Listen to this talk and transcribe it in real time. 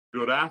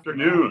Good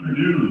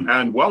afternoon,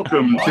 and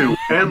welcome to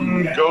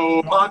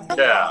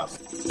MGoPodcast.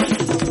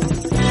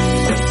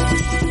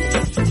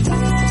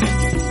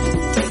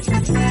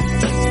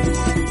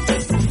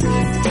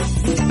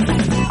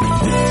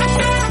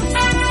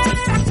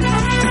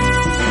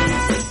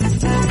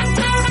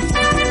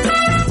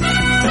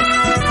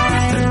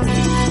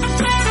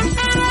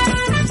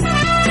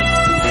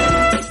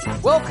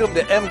 Welcome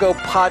to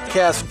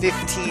MGoPodcast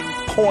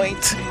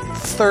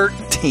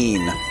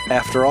 15.13.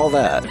 After all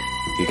that,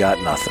 you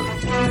got nothing.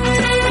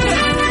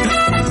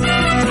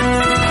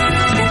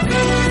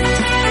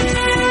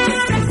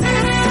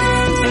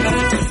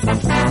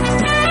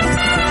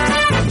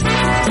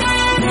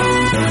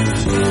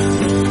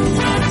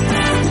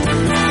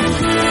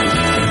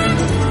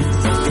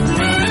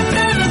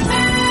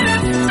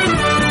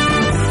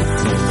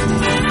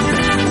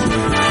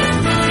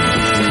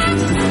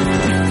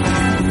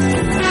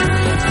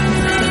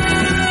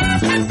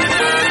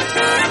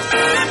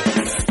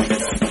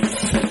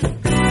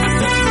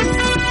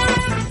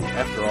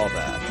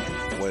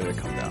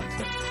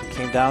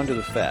 Down to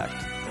the fact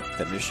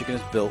that Michigan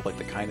is built like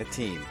the kind of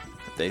team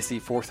that they see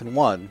 4th and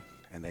 1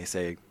 and they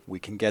say, we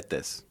can get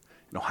this.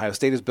 And Ohio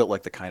State is built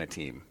like the kind of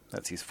team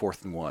that sees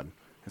 4th and 1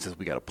 and says,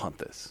 we got to punt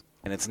this.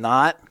 And it's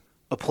not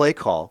a play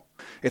call.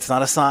 It's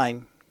not a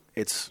sign.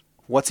 It's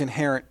what's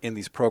inherent in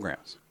these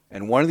programs.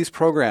 And one of these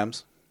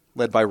programs,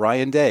 led by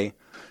Ryan Day,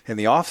 in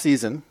the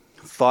offseason,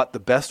 thought the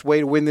best way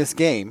to win this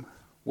game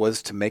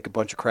was to make a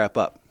bunch of crap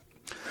up,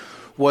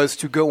 was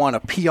to go on a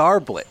PR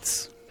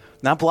blitz,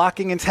 not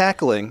blocking and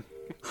tackling,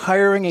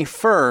 hiring a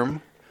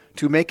firm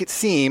to make it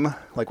seem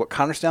like what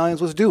Connor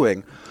Stallions was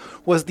doing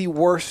was the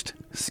worst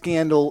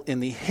scandal in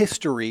the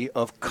history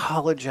of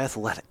college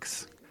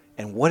athletics.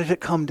 And what did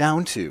it come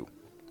down to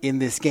in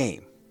this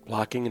game?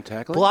 Blocking and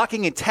tackling?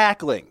 Blocking and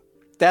tackling.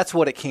 That's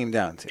what it came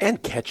down to.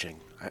 And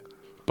catching.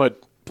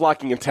 But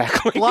blocking and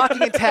tackling.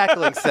 Blocking and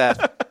tackling,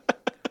 Seth.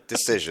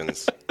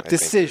 Decisions.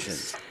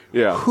 Decisions.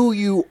 Yeah. Who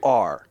you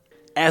are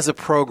as a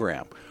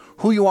program.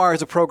 Who you are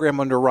as a program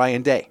under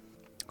Ryan Day.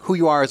 Who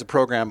you are as a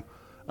program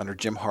under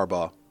Jim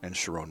Harbaugh and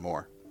Sharon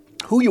Moore.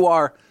 Who you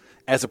are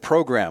as a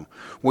program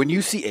when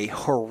you see a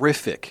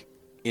horrific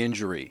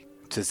injury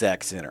to Zach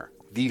Zinner,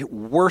 the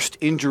worst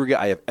injury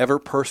I have ever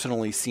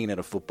personally seen at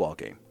a football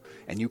game,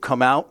 and you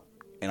come out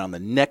and on the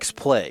next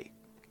play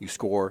you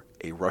score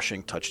a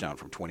rushing touchdown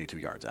from 22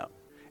 yards out.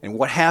 And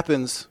what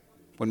happens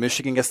when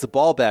Michigan gets the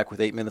ball back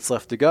with 8 minutes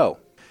left to go?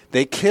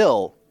 They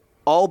kill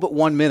all but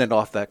 1 minute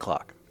off that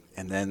clock,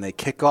 and then they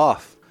kick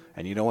off.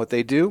 And you know what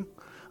they do?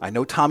 I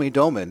know Tommy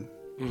Doman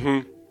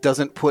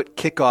doesn't put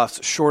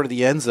kickoffs short of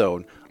the end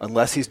zone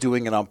unless he's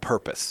doing it on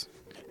purpose.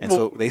 And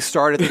so they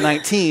start at the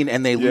 19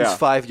 and they lose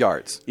 5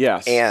 yards.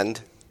 Yes. And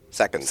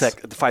seconds.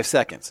 5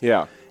 seconds.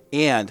 Yeah.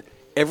 And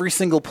every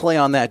single play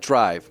on that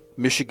drive,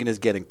 Michigan is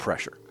getting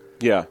pressure.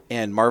 Yeah.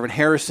 And Marvin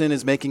Harrison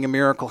is making a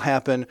miracle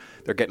happen.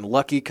 They're getting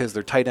lucky because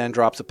their tight end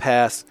drops a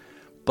pass,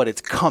 but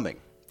it's coming.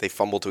 They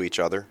fumble to each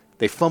other.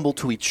 But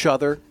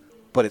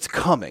it's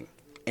coming.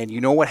 And you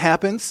know what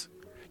happens?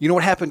 You know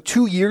what happened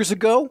 2 years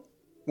ago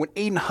when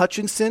Aiden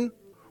Hutchinson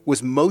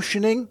was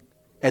motioning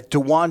at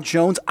DeJuan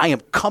Jones, I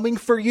am coming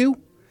for you,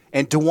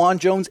 and DeJuan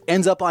Jones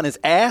ends up on his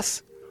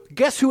ass?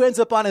 Guess who ends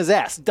up on his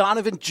ass?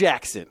 Donovan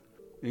Jackson.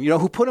 And you know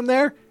who put him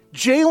there?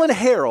 Jalen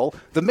Harrell,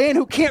 the man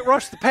who can't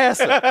rush the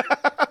passer.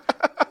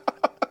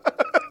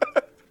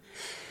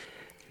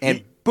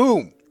 And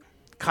boom,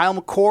 Kyle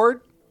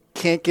McCord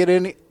can't get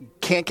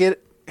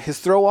his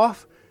throw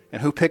off,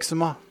 and who picks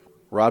him off?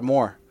 Rod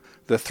Moore,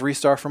 the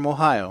 3-star from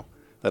Ohio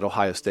that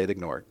Ohio State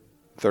ignored.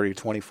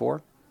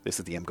 30-24. This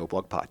is the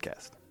MGoPlug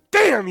podcast.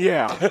 Damn,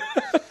 yeah.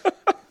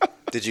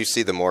 Did you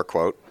see the Moore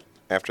quote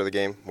after the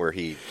game where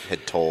he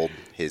had told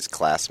his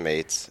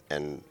classmates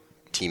and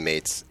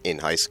teammates in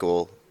high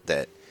school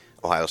that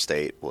Ohio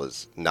State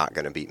was not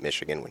going to beat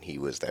Michigan when he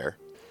was there?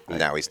 And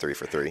now he's 3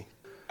 for 3.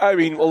 I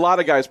mean, a lot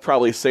of guys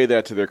probably say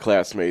that to their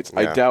classmates.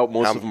 Yeah. I doubt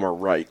most of them are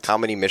right. How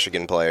many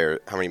Michigan players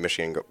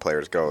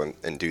go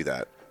and do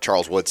that?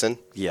 Charles Woodson?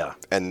 Yeah.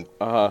 And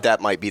that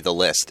might be the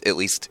list, at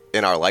least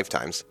in our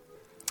lifetimes.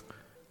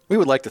 We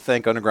would like to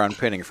thank Underground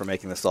Pinning for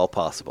making this all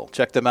possible.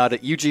 Check them out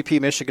at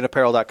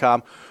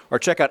ugpmichiganapparel.com or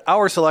check out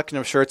our selection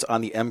of shirts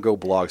on the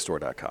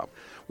mgoblogstore.com.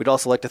 We'd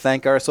also like to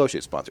thank our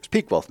associate sponsors,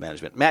 Peak Wealth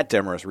Management, Matt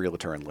Demarest,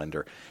 Realtor and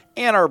Lender,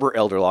 Ann Arbor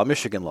Elder Law,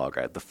 Michigan Law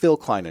Guide, the Phil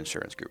Klein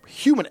Insurance Group,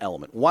 Human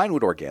Element,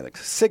 Winewood Organics,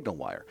 Signal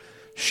Wire,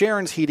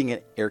 Sharon's Heating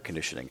and Air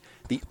Conditioning,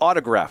 the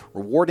Autograph,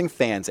 Rewarding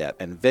Fans app,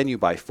 and Venue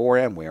by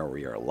 4M, where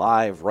we are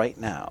live right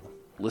now,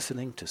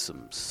 listening to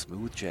some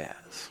smooth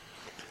jazz.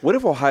 What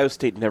if Ohio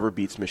State never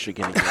beats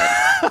Michigan again?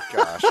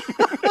 Gosh.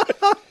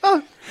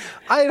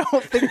 I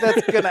don't think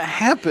that's going to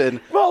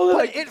happen. Well,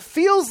 but it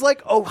feels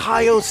like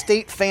Ohio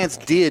State fans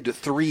did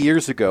 3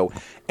 years ago,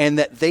 and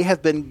that they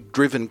have been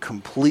driven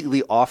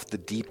completely off the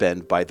deep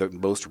end by the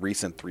most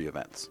recent 3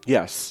 events.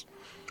 Yes.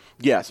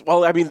 Yes.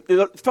 Well, I mean,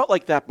 it felt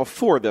like that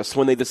before this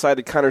when they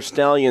decided Connor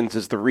Stallions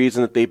is the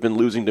reason that they've been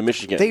losing to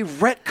Michigan. They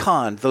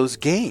retconned those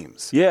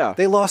games. Yeah.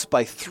 They lost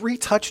by 3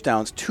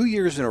 touchdowns 2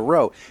 years in a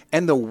row.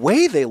 And the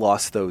way they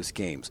lost those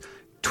games,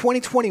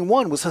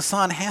 2021 was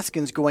Hassan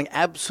Haskins going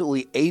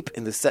absolutely ape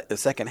in the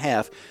second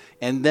half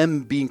and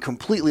them being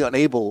completely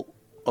unable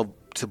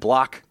to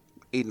block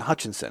Aiden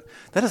Hutchinson.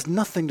 That has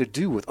nothing to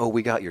do with,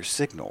 we got your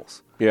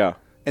signals. Yeah.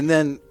 And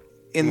then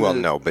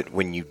no, but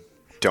when you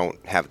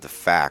don't have the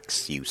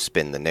facts, you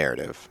spin the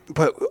narrative.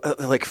 But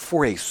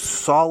for a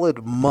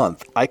solid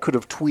month, I could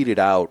have tweeted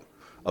out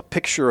a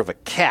picture of a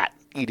cat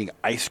eating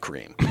ice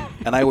cream,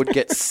 and I would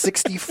get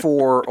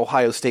 64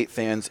 Ohio State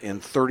fans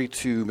and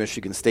 32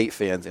 Michigan State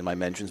fans in my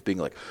mentions being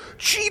like,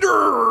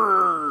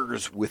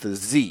 cheaters, with a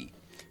Z.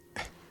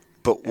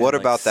 But what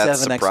about that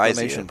 7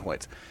 surprising exclamation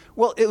points.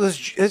 Well,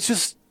 it's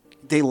just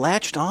they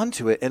latched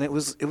onto it, and it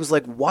was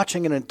like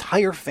watching an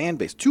entire fan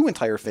base, 2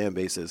 entire fan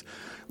bases,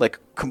 like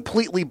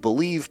completely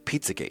believe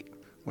Pizzagate,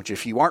 which,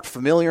 if you aren't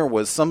familiar,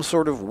 was some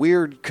sort of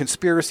weird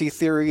conspiracy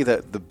theory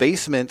that the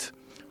basement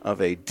of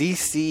a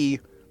DC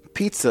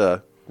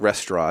pizza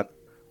restaurant,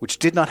 which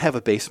did not have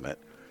a basement,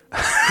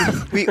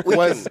 we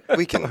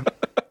can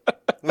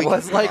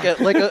was like a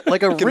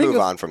can ring move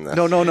of, on from this.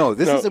 No.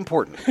 This is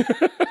important.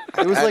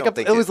 It was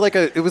like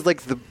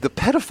the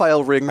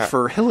pedophile ring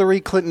for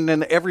Hillary Clinton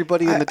and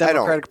everybody in the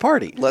Democratic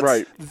Party.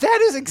 Right.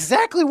 That is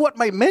exactly what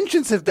my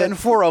mentions have been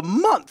for a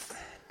month.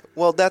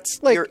 Well, that's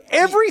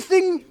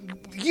everything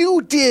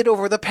you did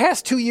over the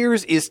past 2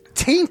 years is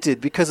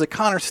tainted because of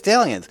Connor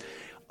Stallions.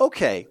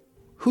 Okay,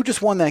 who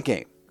just won that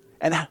game?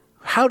 And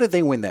how did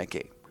they win that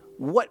game?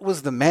 What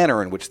was the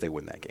manner in which they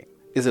win that game?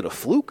 Is it a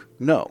fluke?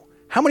 No.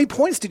 How many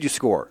points did you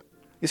score?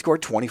 You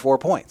scored 24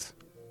 points.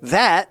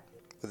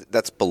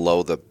 That's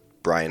below the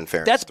Brian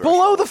Ferentz. That's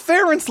below the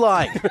Ferentz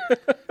line.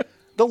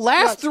 The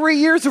last 3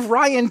 years of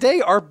Ryan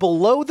Day are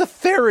below the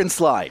Ferentz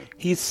line.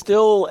 He's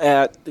still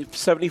at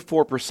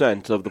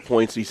 74% of the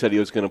points he said he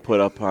was going to put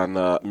up on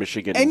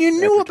Michigan. And you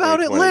knew about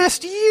it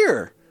last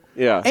year.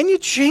 Yeah. And you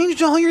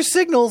changed all your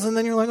signals, and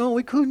then you're like,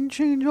 we couldn't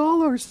change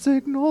all our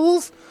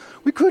signals.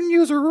 We couldn't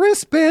use a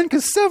wristband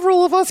because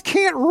several of us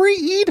can't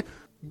read.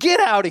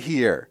 Get out of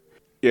here.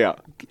 Yeah.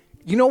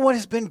 You know what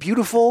has been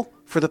beautiful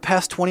for the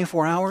past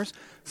 24 hours?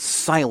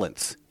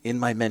 Silence in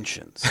my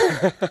mentions.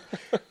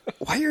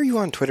 Why are you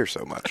on Twitter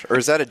so much? Or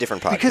is that a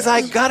different podcast? Because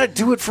I got to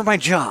do it for my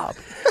job.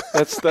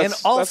 That's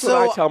also,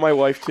 what I tell my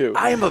wife, too.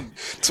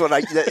 That's what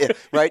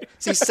right?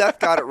 See, Seth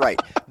got it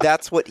right.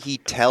 That's what he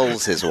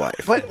tells his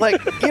wife. But,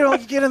 you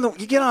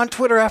get on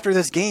Twitter after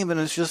this game, and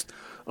it's just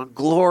a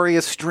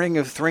glorious string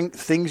of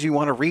things you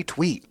want to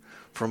retweet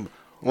from...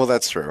 Well,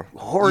 that's true.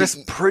 Horace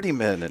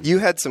Prettyman. You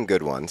had some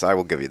good ones. I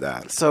will give you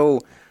that.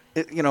 So,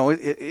 it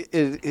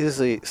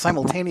is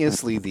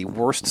simultaneously the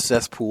worst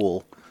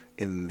cesspool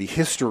in the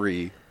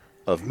history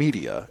of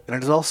media, and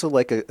it is also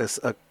like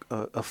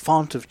a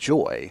font of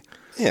joy.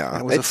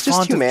 Yeah, it's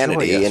just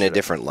humanity in a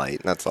different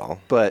light. That's all.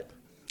 But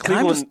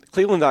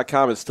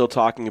Cleveland.com is still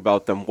talking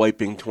about them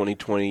wiping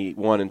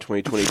 2021 and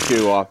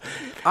 2022 off.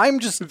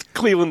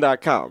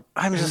 Cleveland.com.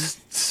 I'm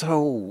just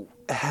so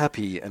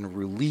happy and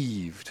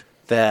relieved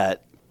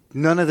that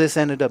none of this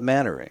ended up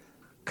mattering,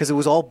 because it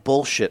was all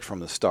bullshit from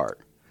the start.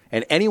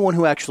 And anyone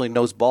who actually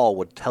knows ball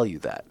would tell you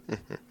that,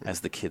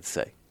 as the kids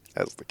say.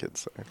 As the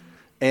kids say.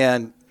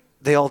 And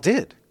they all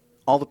did.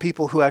 All the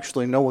people who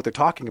actually know what they're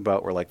talking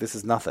about were like, this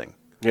is nothing.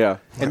 Yeah.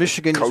 And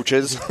Michigan...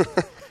 Coaches.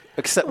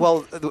 Except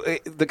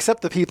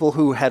the people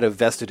who had a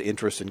vested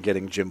interest in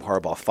getting Jim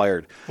Harbaugh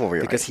fired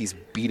because he's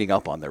beating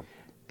up on their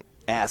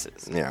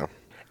asses. Yeah.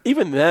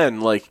 Even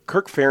then,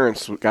 Kirk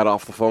Ferentz got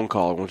off the phone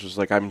call and was just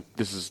like,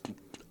 this is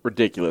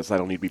ridiculous. I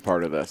don't need to be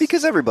part of this.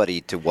 Because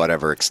everybody, to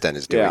whatever extent,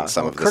 is doing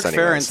some of this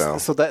anyway.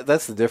 So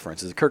that's the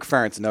difference. Is Kirk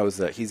Ferentz knows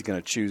that he's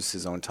going to choose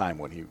his own time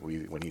when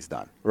he's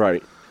done.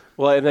 Right.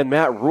 Well, and then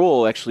Matt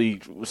Rule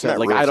actually said,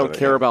 I don't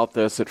care about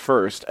this at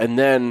first. And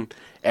then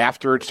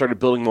after it started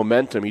building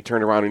momentum, he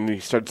turned around and he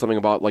started something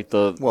about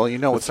the... Well,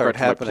 what started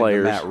happening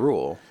to Matt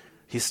Rule?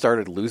 He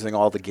started losing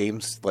all the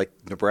games, like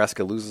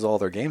Nebraska loses all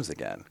their games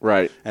again.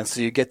 Right. And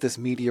so you get this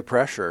media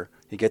pressure,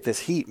 you get this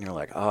heat, and you're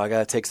like, I got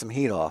to take some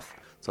heat off.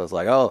 So it's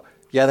like,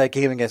 that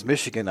game against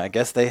Michigan, I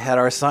guess they had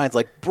our signs.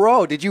 Like,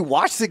 bro, did you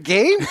watch the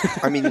game?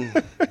 I mean,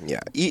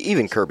 yeah.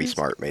 Even Kirby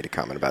Smart made a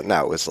comment about it.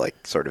 Now it was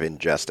sort of in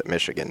jest at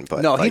Michigan.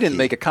 But no, he didn't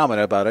make a comment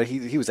about it.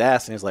 He was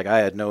asked, and he was like, I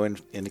had no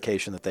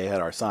indication that they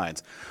had our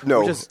signs.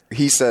 No,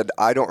 he said,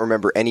 I don't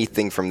remember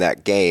anything from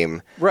that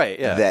game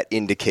that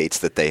indicates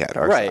that they had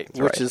our signs.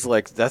 Which is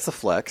that's a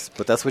flex,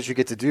 but that's what you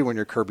get to do when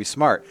you're Kirby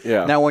Smart.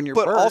 Yeah. Now, when you're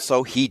But Bert,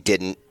 also, he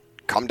didn't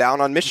come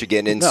down on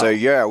Michigan and say,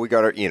 we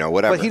got to,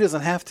 whatever. But he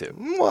doesn't have to.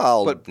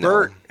 Well, but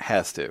Bert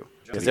has to.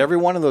 Because every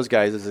one of those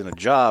guys is in a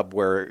job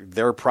where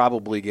they're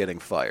probably getting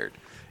fired.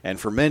 And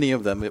for many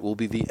of them, it will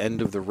be the end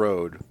of the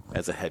road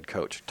as a head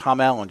coach. Tom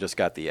Allen just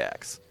got the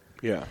axe.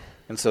 Yeah.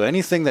 And so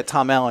anything that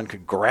Tom Allen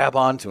could grab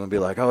onto and be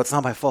like, it's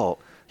not my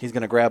fault, he's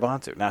going to grab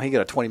onto. Now, he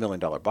got a $20 million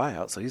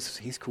buyout, so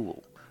he's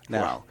cool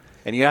now.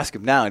 And you ask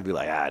him now, and he'd be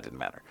like, it didn't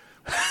matter.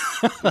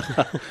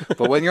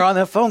 But when you're on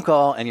that phone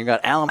call and you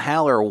got Alan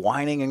Haller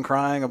whining and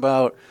crying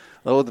about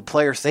the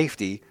player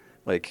safety,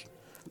 like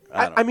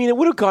I mean, it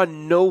would have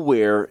gone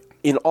nowhere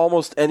in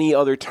almost any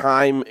other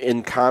time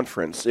in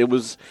conference.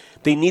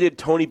 They needed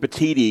Tony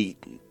Petitti,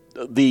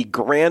 the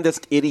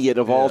grandest idiot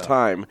of all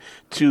time,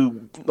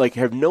 to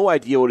have no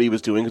idea what he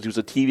was doing because he was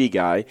a TV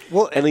guy.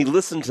 Well, and he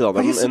listened to them.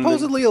 But he's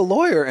supposedly a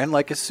lawyer, and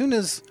as soon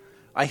as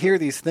I hear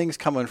these things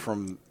coming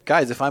from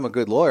guys, if I'm a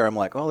good lawyer, I'm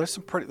like, oh, there's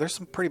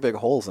some pretty big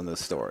holes in this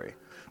story.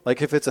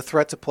 Like if it's a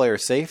threat to player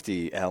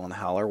safety, Alan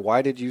Haller,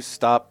 why did you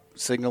stop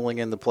signaling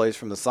in the plays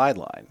from the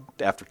sideline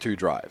after 2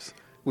 drives?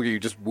 Were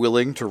you just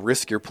willing to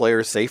risk your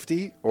player's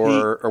safety,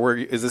 or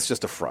is this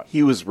just a front?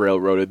 He was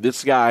railroaded.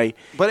 This guy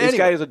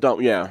is a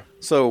dumb. Yeah.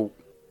 So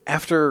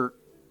after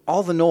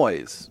all the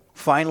noise,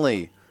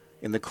 finally,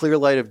 in the clear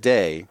light of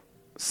day,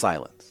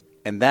 silence,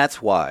 and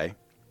that's why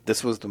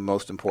this was the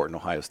most important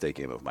Ohio State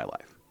game of my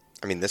life.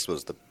 I mean, this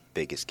was the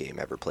biggest game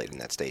ever played in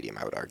that stadium,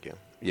 I would argue.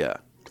 Yeah.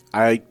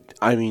 I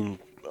mean,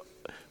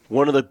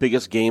 one of the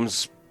biggest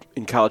games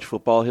in college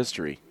football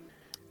history.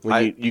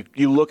 When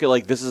you look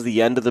at this is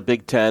the end of the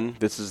Big Ten.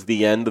 This is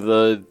the end of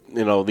the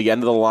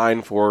end of the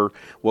line for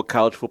what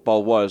college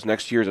football was.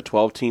 Next year is a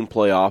 12-team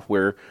playoff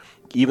where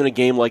even a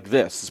game like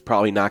this is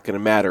probably not going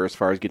to matter as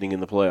far as getting in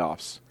the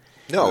playoffs.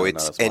 No,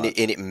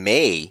 it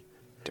may,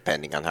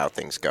 depending on how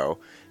things go,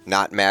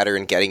 not matter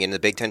in getting into the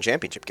Big Ten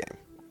championship game.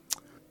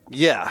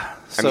 Yeah.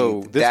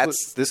 So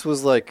this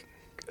was like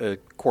a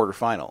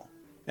quarterfinal,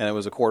 and it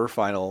was a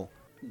quarterfinal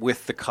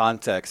with the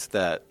context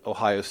that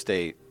Ohio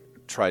State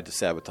tried to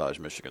sabotage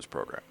Michigan's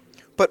program.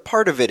 But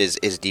part of it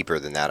is deeper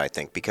than that, I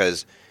think,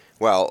 because,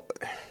 well,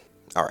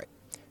 all right.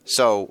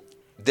 So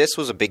this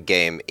was a big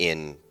game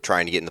in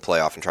trying to get in the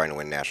playoff and trying to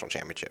win a national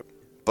championship.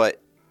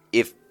 But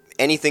if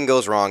anything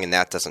goes wrong and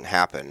that doesn't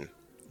happen,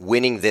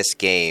 winning this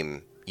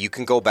game, you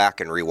can go back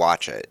and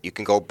rewatch it. You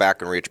can go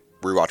back and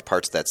rewatch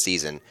parts of that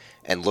season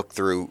and look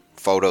through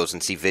photos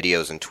and see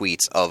videos and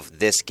tweets of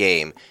this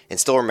game and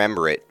still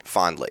remember it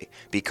fondly,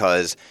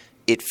 because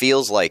it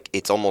feels like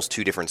it's almost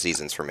 2 different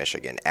seasons for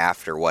Michigan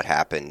after what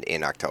happened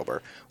in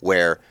October,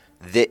 where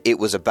it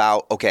was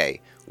about, okay,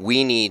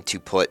 we need to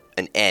put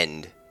an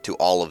end to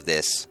all of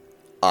this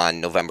on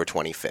November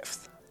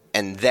 25th,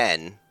 and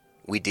then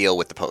we deal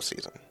with the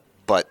postseason.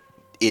 But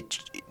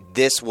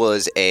this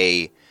was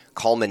a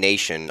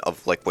culmination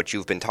of what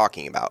you've been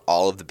talking about,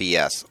 all of the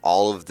BS,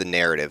 all of the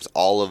narratives,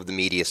 all of the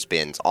media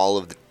spins, all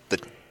of the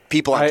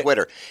people on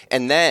Twitter.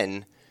 And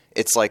then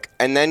it's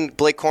and then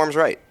Blake Corum's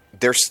right.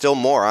 There's still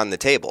more on the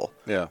table.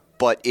 Yeah.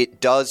 But it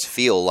does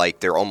feel like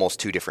they're almost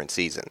 2 different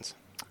seasons.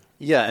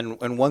 Yeah,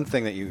 and one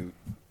thing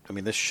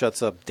that this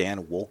shuts up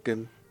Dan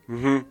Wolken,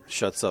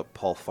 shuts up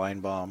Paul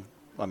Feinbaum.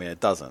 I mean, it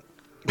doesn't.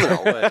 No,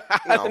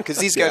 because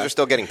these guys are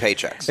still getting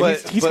paychecks.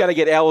 But he's got to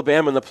get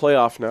Alabama in the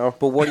playoff now.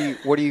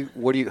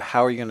 But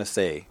how are you going to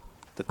say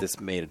that this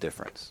made a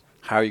difference?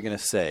 How are you going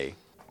to say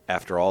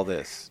after all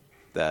this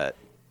that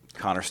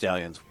Connor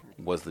Stallions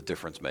was the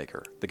difference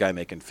maker, the guy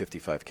making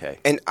 $55K?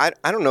 And I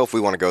don't know if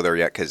we want to go there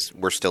yet because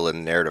we're still in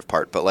the narrative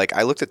part. But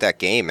I looked at that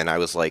game and I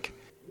was like,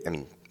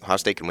 Ohio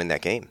State can win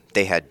that game.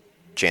 They had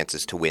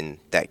chances to win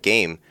that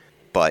game,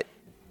 but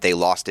they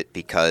lost it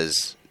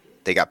because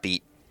they got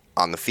beat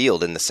on the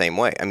field in the same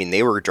way.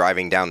 They were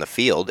driving down the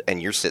field,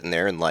 and you're sitting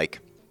there and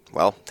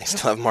well, they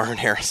still have Marvin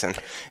Harrison.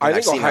 I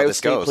think Ohio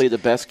State played the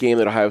best game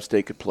that Ohio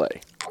State could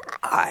play.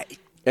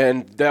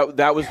 And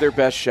that was their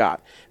best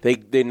shot.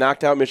 They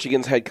knocked out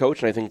Michigan's head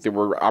coach, and I think there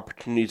were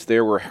opportunities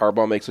there where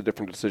Harbaugh makes a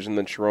different decision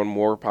than Sharon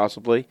Moore,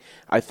 possibly.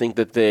 I think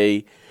that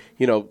they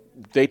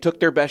took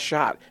their best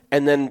shot.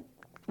 And then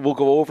we'll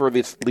go over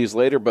these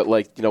later, but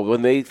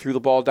when they threw the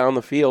ball down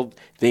the field,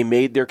 they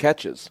made their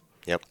catches.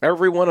 Yep.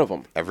 Every one of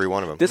them.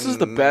 This is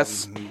the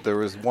best. There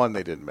was one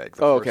they didn't make.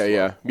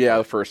 Yeah,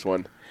 the first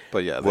one.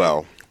 But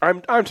yeah,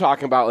 I'm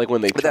talking about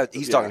when they. But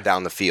he's talking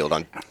down the field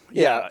on.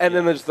 Yeah, and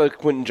then there's the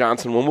Quentin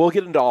Johnson one. We'll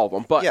get into all of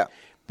them,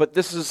 but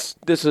this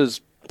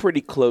is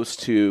pretty close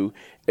to.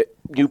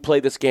 You play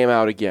this game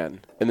out again,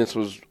 and this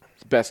was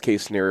the best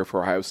case scenario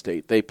for Ohio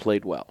State. They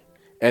played well,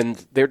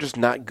 and they're just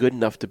not good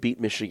enough to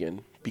beat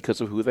Michigan because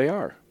of who they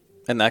are.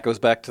 And that goes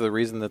back to the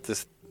reason that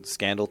this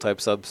scandal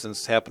type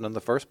substance happened in the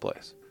first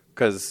place.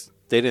 Because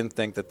they didn't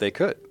think that they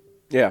could.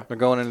 Yeah. They're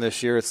going into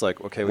this year, it's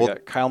okay, we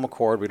got Kyle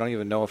McCord. We don't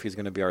even know if he's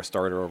going to be our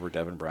starter over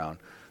Devin Brown.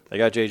 They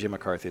got J.J.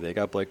 McCarthy. They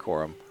got Blake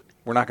Corum.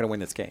 We're not going to win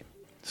this game.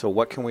 So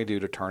what can we do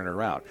to turn it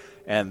around?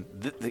 And,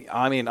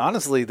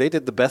 honestly, they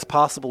did the best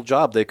possible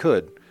job they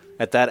could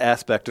at that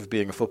aspect of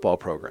being a football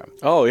program.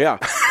 Oh, yeah.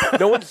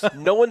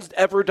 No one's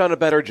ever done a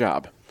better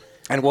job.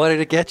 And what did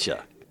it get you?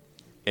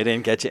 It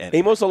didn't get you anything.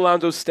 Amos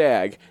Alonzo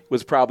Stagg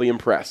was probably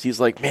impressed. He's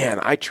like, man,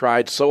 I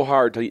tried so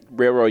hard to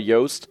railroad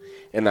Yost,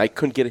 and I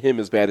couldn't get him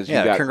as bad as you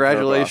got.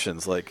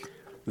 Congratulations.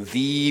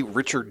 The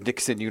Richard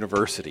Nixon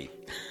University.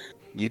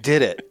 You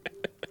did it.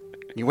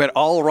 You went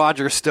all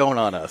Roger Stone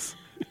on us.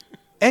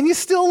 And you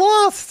still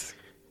lost.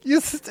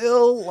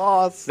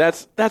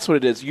 That's what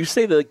it is. You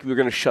say that we're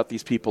going to shut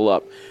these people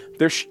up.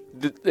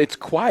 It's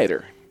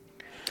quieter.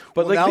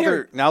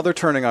 But now they're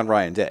turning on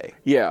Ryan Day.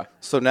 Yeah.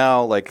 So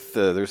now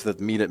there's the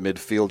meet at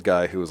midfield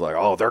guy who was like,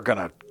 oh, they're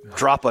gonna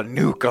drop a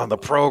nuke on the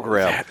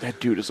program. That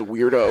dude is a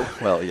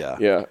weirdo. Well, yeah.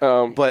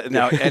 Yeah. But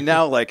now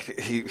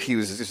he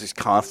was just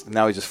constant.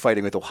 Now he's just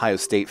fighting with Ohio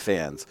State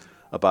fans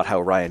about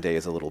how Ryan Day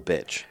is a little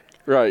bitch.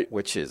 Right.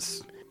 Which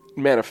is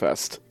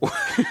manifest.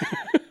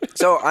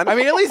 So I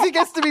mean, at least he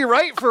gets to be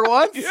right for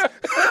once. Yeah.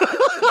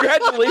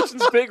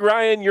 Congratulations, Big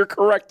Ryan. You're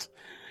correct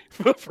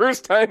for the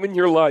first time in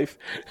your life.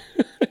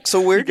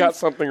 So you got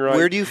something right.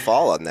 Where do you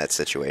fall on that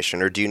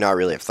situation, or do you not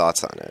really have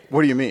thoughts on it?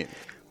 What do you mean?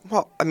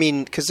 Well, I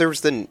mean, because there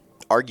was the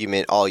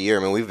argument all year.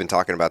 I mean, we've been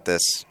talking about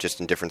this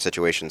just in different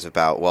situations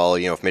about, well,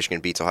 if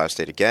Michigan beats Ohio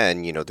State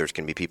again, there's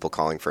going to be people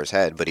calling for his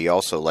head. But he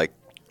also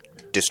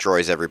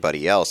destroys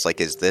everybody else.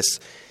 Is this?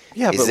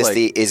 Yeah,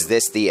 is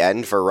this the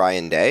end for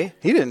Ryan Day?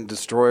 He didn't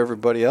destroy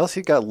everybody else.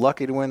 He got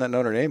lucky to win that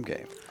Notre Dame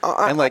game.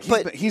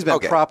 He's been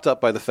propped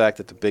up by the fact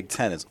that the Big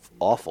Ten is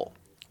awful.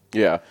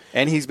 Yeah,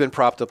 and he's been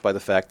propped up by the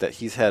fact that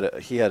he had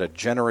a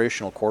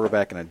generational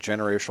quarterback and a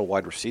generational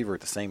wide receiver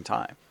at the same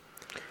time.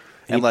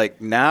 And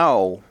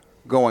now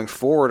going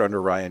forward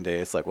under Ryan Day,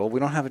 it's we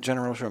don't have a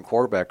generational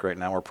quarterback right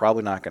now. We're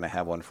probably not going to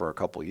have one for a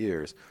couple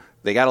years.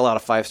 They got a lot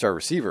of 5-star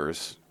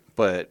receivers,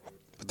 but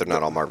they're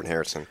not all Marvin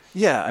Harrison.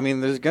 Yeah, I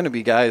mean, there's going to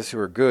be guys who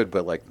are good,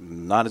 but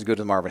not as good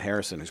as Marvin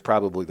Harrison, who's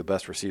probably the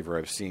best receiver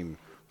I've seen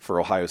for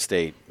Ohio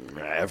State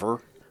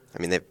ever.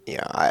 I mean,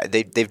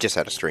 they've just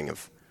had a string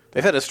of.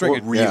 They've had a string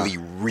of really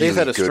They've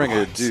had a good string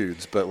ones. of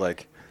dudes,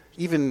 but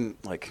even.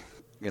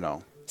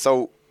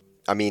 So,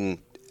 I mean,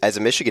 as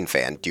a Michigan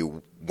fan, do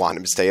you want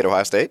him to stay at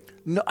Ohio State?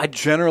 No, I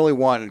generally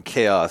want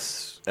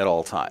chaos at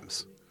all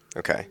times.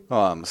 Okay.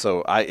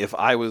 So if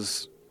I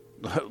was,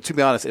 to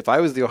be honest, if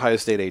I was the Ohio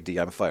State AD,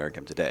 I'm firing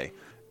him today.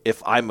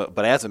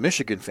 But as a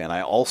Michigan fan,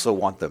 I also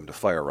want them to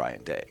fire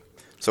Ryan Day.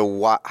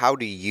 So how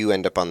do you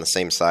end up on the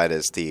same side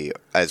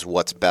as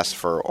what's best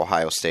for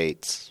Ohio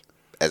State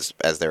as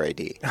their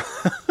AD?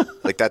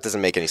 That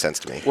doesn't make any sense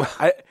to me. Well,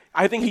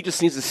 I think he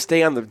just needs to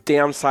stay on the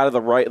damn side of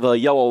the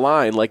yellow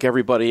line like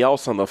everybody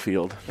else on the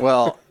field.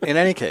 Well, in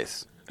any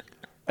case,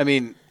 I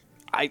mean,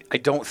 I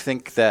don't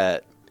think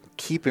that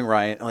keeping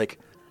Ryan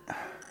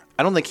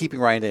I don't think keeping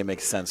Ryan Day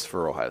makes sense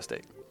for Ohio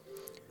State.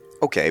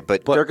 Okay,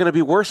 but they're going to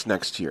be worse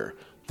next year.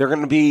 They're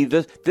going to be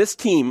this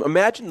team.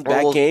 Imagine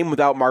that game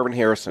without Marvin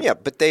Harrison. Yeah,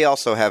 but they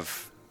also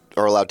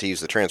are allowed to use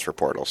the transfer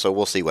portal, so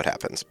we'll see what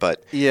happens.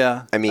 But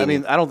yeah, I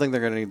mean, I don't think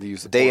they're going to need to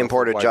use the portal. They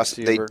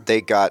imported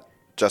they got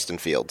Justin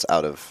Fields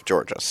out of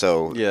Georgia,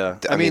 so yeah.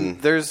 I mean,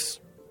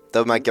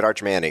 they might get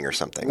Arch Manning or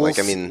something.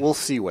 We'll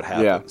see what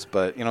happens. Yeah.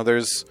 But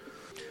there's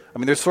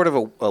sort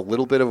of a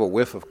little bit of a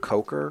whiff of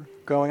Coker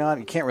going on.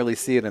 You can't really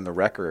see it in the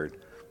record,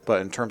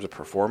 but in terms of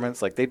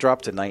performance, they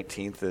dropped to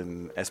 19th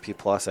in SP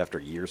Plus after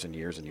years and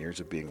years and years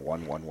of being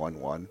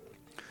 1-1-1-1.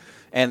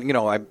 And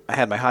I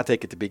had my hot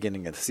take at the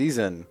beginning of the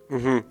season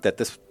that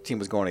this team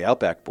was going to the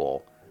Outback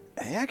Bowl.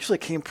 And they actually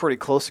came pretty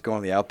close to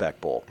going to the Outback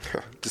Bowl,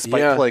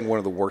 despite playing one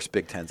of the worst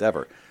Big Tens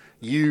ever.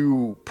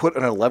 You put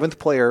an 11th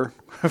player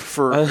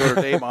for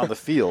Notre Dame on the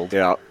field.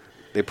 Yeah.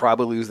 They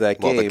probably lose that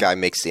game. Well, the guy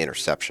makes the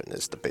interception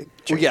is the big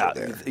change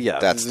there. Yeah.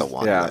 That's the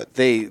one. Yeah.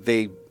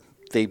 They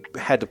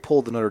had to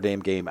pull the Notre Dame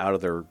game out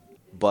of their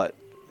butt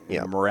in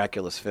a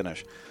miraculous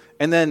finish.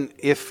 And then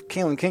if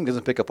Kalen King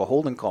doesn't pick up a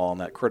holding call on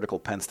that critical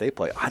Penn State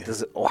play,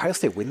 does Ohio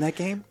State win that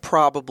game?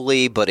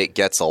 Probably, but it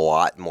gets a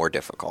lot more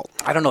difficult.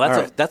 I don't know.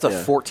 That's a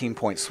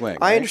 14-point swing.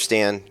 I right?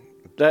 understand.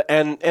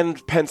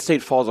 And Penn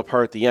State falls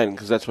apart at the end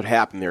because that's what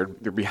happened. They're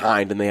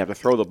behind and they have to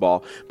throw the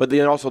ball. But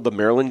then also the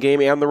Maryland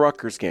game and the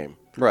Rutgers game.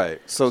 Right.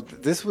 So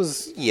this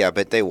was... Yeah,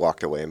 but they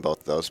walked away in both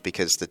of those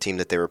because the team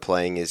that they were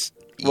playing is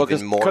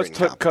even more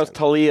incompetent. Because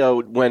Talia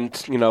went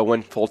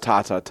full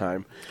Tata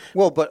time.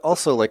 Well, but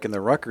also in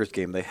the Rutgers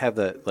game, they have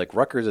that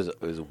Rutgers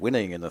is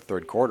winning in the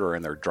third quarter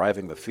and they're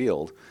driving the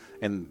field,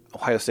 and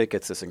Ohio State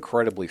gets this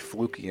incredibly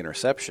fluky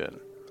interception.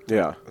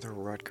 Yeah, they're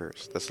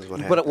Rutgers. This is what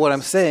happens. But what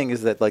I'm saying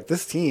is that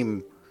this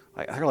team,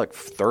 they're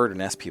third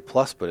in SP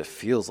Plus, but it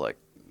feels like.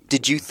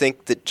 Did you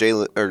think that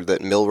that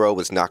Milroe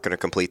was not going to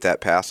complete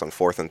that pass on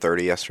 4th and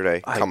 30 yesterday?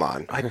 Come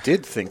on. I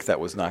did think that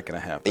was not going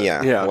to happen.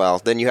 Yeah. Well,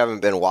 then you haven't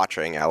been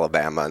watching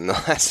Alabama in the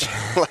last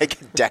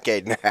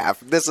decade and a half.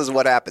 This is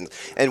what happens.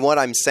 And what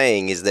I'm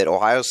saying is that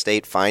Ohio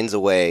State finds a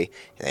way.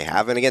 They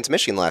haven't against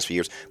Michigan the last few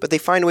years, but they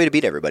find a way to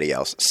beat everybody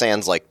else.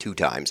 Sans 2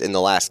 times in the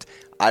last.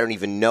 I don't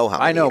even know how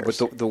many I know, years.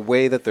 but the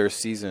way that their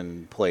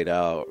season played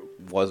out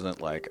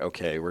wasn't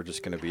okay, we're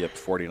just going to be up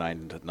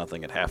 49-0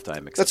 at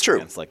halftime. Except That's true.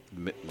 Against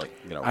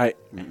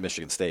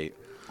Michigan State.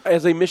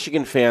 As a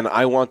Michigan fan,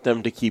 I want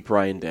them to keep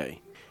Ryan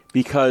Day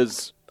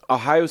because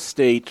Ohio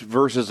State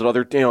versus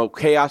another,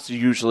 chaos is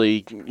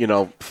usually,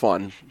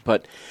 fun.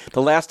 But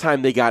the last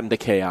time they got into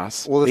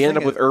chaos, they ended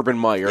up with Urban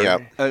Meyer. Yeah.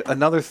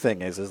 Another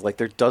thing is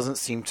there doesn't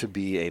seem to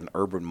be an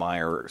Urban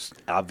Meyer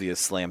obvious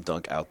slam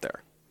dunk out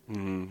there.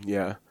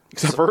 Yeah.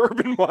 Except for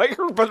Urban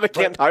Meyer, but they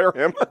can't hire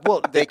him.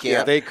 Well, they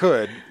can't. They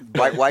could.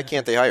 Why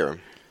can't they hire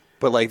him?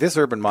 But like this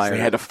Urban Meyer, they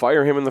had to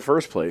fire him in the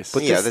first place.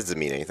 But that doesn't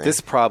mean anything.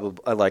 This probably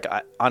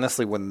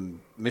honestly,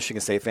 when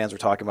Michigan State fans were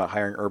talking about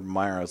hiring Urban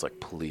Meyer, I was like,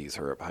 please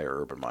hire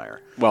Urban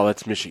Meyer. Well,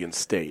 that's Michigan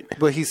State.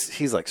 But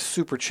he's like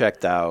super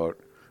checked out.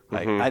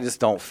 Like, I just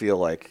don't feel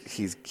like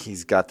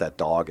he's got that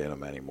dog in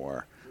him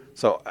anymore.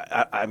 So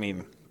I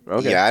mean,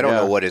 okay. I don't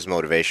know what his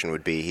motivation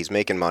would be. He's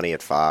making money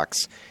at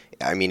Fox.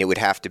 I mean, it would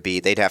have to be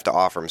they'd have to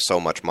offer him so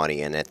much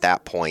money, and at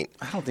that point,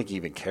 I don't think he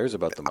even cares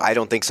about the money. I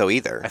don't think so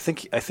either. I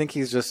think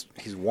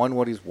he's won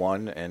what he's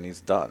won, and he's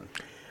done.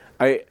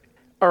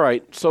 All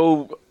right,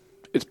 so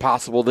it's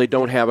possible they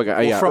don't have a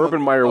guy. Well,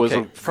 Urban Meyer was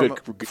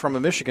from a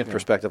Michigan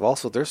perspective.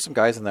 Also, there's some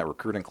guys in that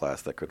recruiting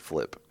class that could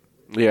flip.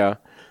 Yeah,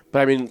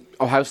 but I mean,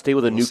 Ohio State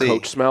with a new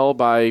coach smell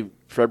by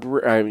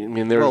February. I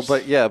mean, there's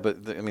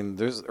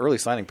there's early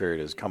signing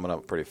period is coming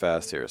up pretty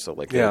fast here. So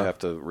like they have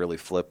to really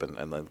flip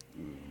and then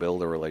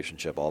build a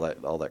relationship, all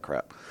that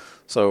crap.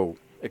 So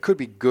it could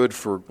be good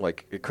for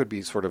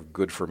sort of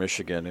good for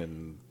Michigan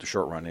in the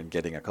short run, and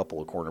getting a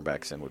couple of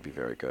cornerbacks in would be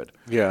very good.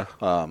 Yeah.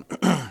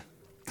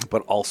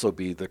 But also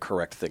be the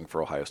correct thing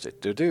for Ohio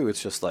State to do.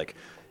 It's just like,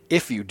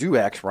 if you do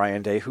axe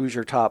Ryan Day, who's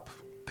your top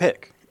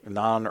pick?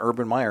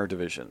 Non-Urban Meyer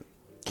division.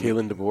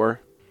 Kalen DeBoer?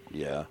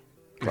 Yeah,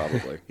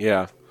 probably.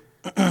 Yeah.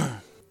 I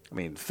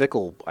mean,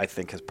 Fickle, I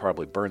think, has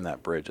probably burned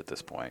that bridge at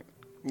this point.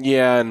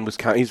 Yeah, and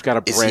he's got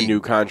a brand new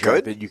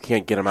contract that you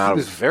can't get him out of. He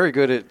was very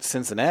good at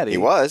Cincinnati. He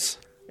was.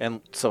 And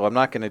so I'm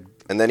not going to...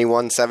 And then he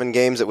won 7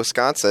 games at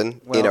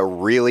Wisconsin in a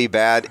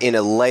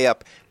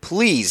layup.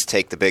 Please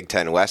take the Big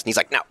Ten West. And he's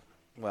like, no.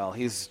 Well,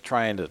 he's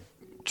trying to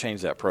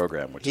change that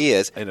program. Which he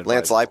is.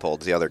 Lance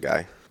Leipold's the other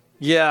guy.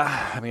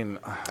 Yeah, I mean,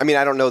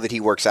 I don't know that he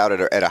works out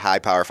at a high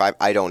Power 5.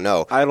 I don't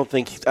know. I don't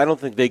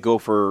think they go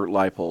for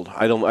Leipold.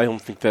 I don't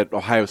think that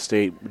Ohio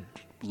State would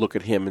look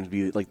at him and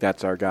be like,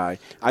 that's our guy.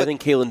 I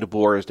think Kalen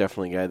DeBoer is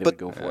definitely a guy they would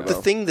go for. The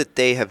thing that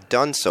they have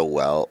done so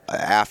well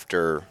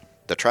after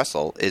the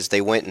Tressel is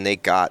they went and they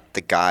got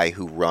the guy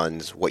who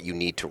runs what you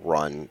need to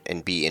run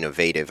and be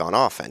innovative on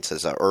offense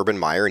as Urban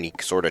Meyer, and he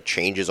sort of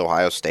changes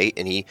Ohio State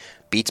and he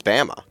beats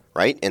Bama.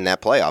 Right, in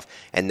that playoff.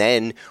 And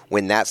then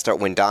when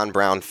Don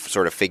Brown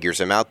sort of figures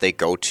him out, they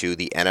go to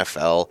the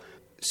NFL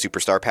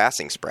superstar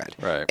passing spread.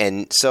 Right.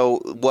 And so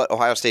what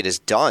Ohio State has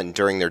done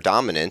during their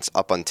dominance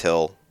up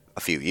until a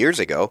few years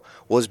ago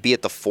was be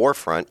at the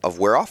forefront of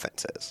where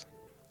offense is.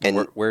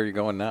 And where are you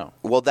going now?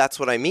 Well, that's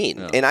what I mean.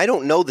 Yeah. And I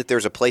don't know that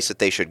there's a place that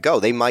they should go.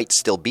 They might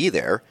still be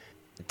there.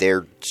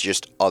 They're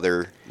just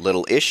other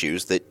little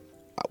issues that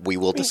we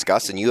will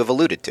discuss and you have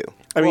alluded to.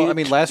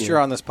 Last year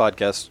on this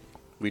podcast,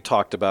 we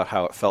talked about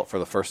how it felt for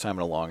the first time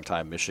in a long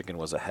time Michigan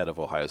was ahead of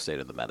Ohio State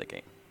in the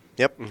metagame.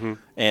 Yep. Mm-hmm.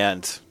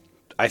 And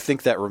I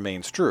think that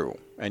remains true.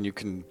 And you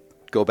can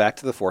go back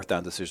to the fourth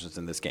down decisions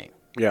in this game.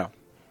 Yeah.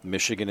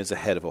 Michigan is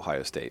ahead of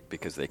Ohio State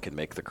because they can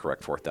make the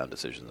correct fourth down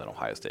decisions and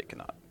Ohio State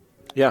cannot.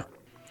 Yeah.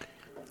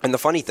 And the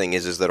funny thing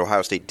is that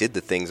Ohio State did the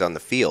things on the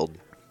field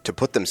to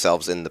put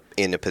themselves in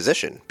a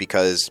position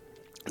because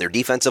their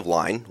defensive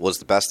line was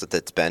the best that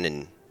it's been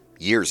in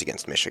years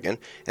against Michigan,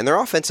 and their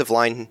offensive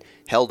line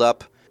held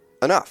up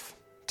enough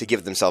to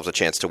give themselves a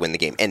chance to win the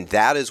game. And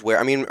that is where,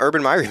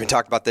 Urban Meyer even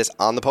talked about this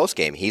on the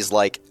postgame. He's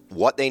like,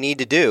 what they need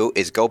to do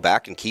is go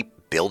back and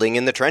keep building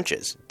in the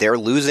trenches. They're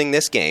losing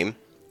this game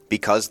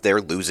because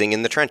they're losing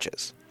in the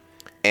trenches.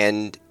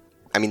 And,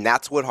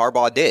 that's what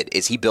Harbaugh did,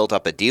 is he built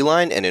up a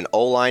D-line and an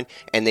O-line,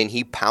 and then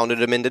he pounded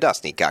them into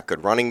dust. And he got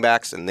good running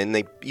backs, and then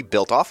he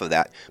built off of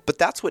that. But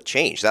that's what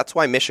changed. That's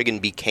why Michigan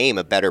became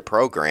a better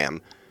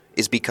program,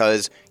 is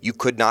because you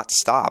could not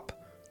stop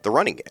the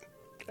running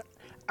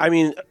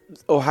game.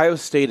 Ohio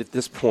State at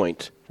this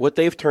point, what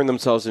they've turned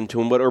themselves into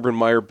and what Urban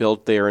Meyer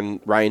built there and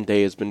Ryan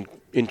Day has been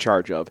in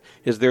charge of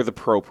is they're the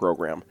pro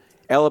program.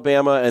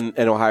 Alabama and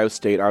Ohio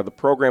State are the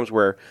programs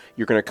where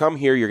you're going to come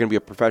here, you're going to be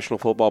a professional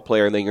football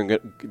player, and then you're going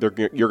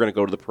to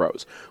go to the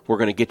pros. We're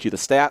going to get you the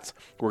stats,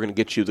 we're going to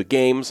get you the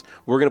games,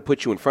 we're going to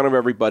put you in front of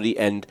everybody,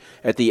 and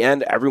at the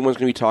end, everyone's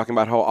going to be talking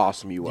about how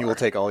awesome you are. You will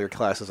take all your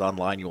classes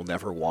online. You will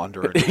never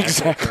wander into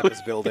exactly.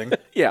 this building.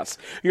 Yes.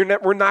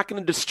 We're not going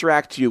to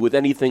distract you with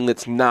anything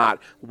that's not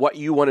what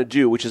you want to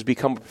do, which is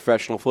become a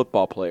professional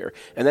football player.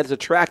 And that's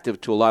attractive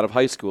to a lot of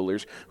high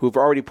schoolers who've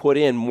already put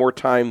in more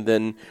time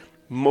than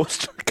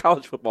most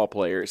college football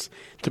players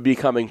to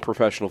becoming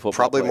professional football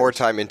Probably players. more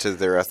time into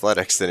their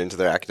athletics than into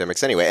their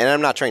academics anyway. And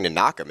I'm not trying to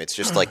knock them. It's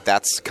just like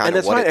that's kind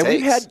of what it takes. And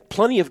we've had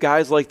plenty of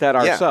guys like that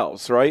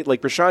ourselves, right?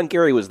 Like Rashawn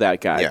Gary was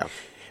that guy. Yeah.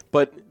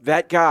 But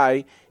that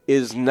guy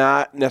is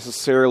not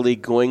necessarily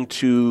going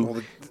to...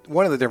 Well,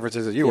 one of the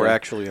differences is you were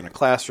actually in a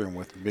classroom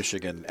with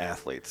Michigan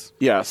athletes.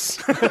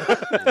 Yes.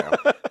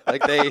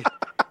 Like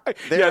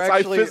yes,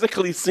 I've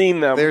physically seen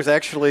them.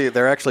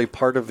 They're actually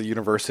part of the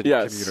university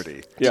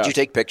community. Did you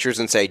take pictures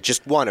and say,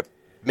 just want to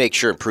make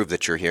sure and prove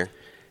that you're here?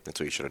 That's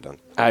what you should have done.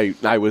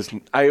 I was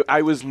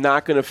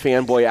not going to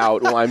fanboy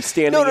out while I'm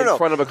standing in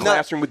front of a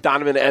classroom with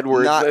Donovan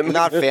Edwards.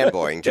 Not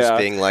fanboying, just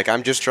being like,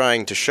 I'm just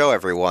trying to show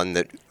everyone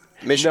that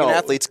Michigan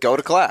athletes go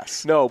to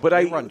class. No, but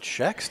they run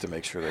checks to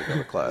make sure they go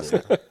to class.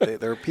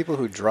 There are people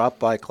who drop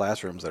by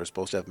classrooms that are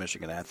supposed to have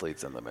Michigan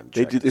athletes in them. And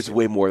it's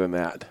way more than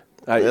that.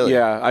 Really?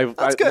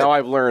 Now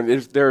I've learned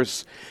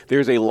there's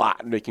a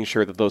lot in making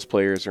sure that those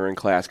players are in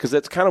class, because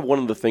that's kind of one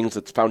of the things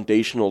that's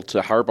foundational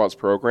to Harbaugh's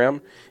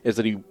program, is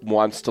that he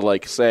wants to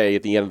say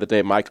at the end of the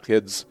day, my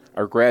kids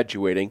are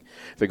graduating,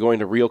 they're going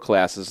to real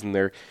classes,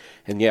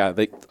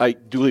 I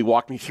duly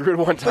walked me through it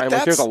one time.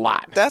 There's a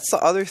lot. That's the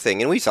other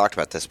thing, and we talked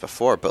about this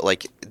before,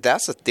 but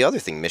that's the other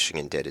thing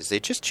Michigan did, is they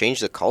just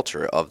changed the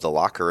culture of the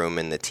locker room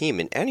and the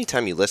team. And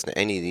anytime you listen to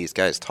any of these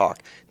guys talk,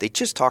 they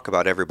just talk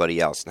about everybody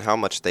else and how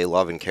much they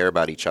love and care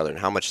about each other and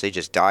how much they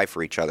just die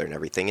for each other and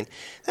everything. And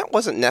that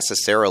wasn't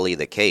necessarily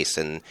the case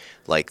in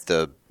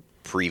the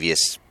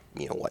previous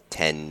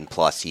 10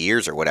 plus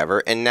years or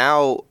whatever. And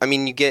now,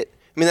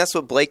 that's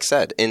what Blake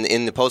said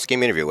in the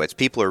post-game interview. It's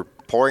people are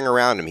pouring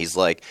around him. He's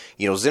like,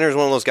 Zinner's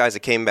one of those guys that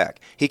came back.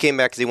 He came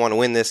back because he wanted to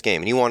win this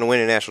game, and he wanted to win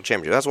a national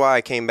championship. That's why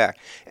I came back.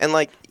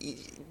 And,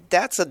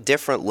 that's a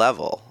different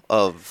level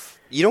of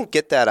 – you don't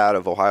get that out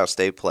of Ohio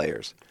State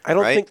players. I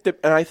don't think that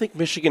 – and I think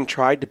Michigan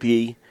tried to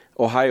be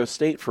Ohio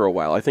State for a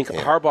while. I think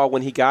Harbaugh,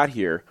 when he got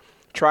here,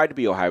 tried to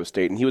be Ohio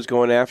State, and he was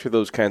going after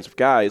those kinds of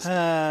guys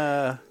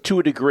to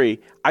a degree.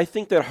 I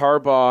think that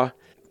Harbaugh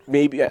 –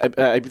 maybe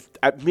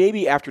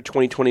after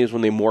 2020 is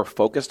when they more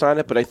focused on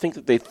it, but I think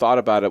that they thought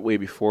about it way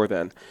before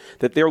then,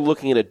 that they're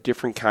looking at a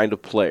different kind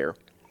of player.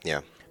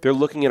 Yeah. They're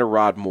looking at a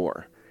Rod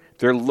Moore.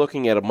 They're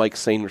looking at a Mike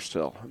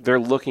Sainristil. They're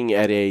looking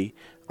at a,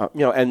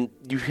 and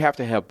you have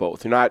to have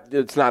both.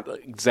 It's not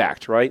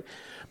exact, right?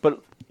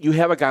 But you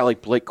have a guy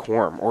like Blake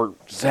Corum or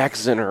Zach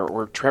Zinner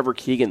or Trevor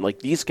Keegan.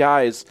 These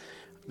guys,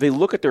 they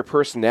look at their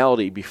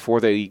personality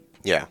before they...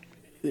 Yeah.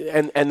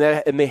 And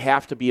they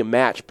have to be a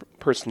match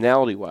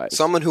personality-wise.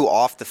 Someone who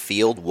off the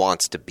field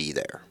wants to be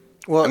there.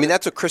 Well,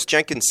 that's what Chris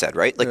Jenkins said,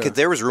 right? 'Cause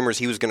there was rumors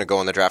he was going to go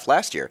in the draft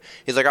last year.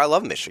 He's like, I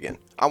love Michigan.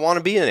 I want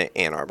to be in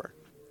Ann Arbor.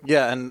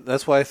 Yeah, and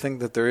that's why I think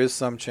that there is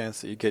some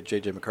chance that you get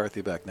J.J.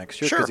 McCarthy back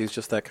next year, because he's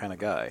just that kind of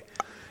guy.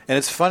 And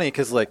it's funny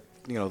because, the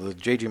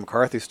J.J.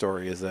 McCarthy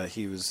story is that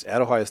he was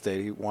at Ohio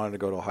State. He wanted to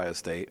go to Ohio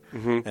State.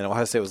 Mm-hmm. And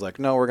Ohio State was like,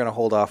 no, we're going to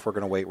hold off. We're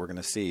going to wait. We're going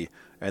to see.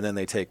 And then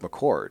they take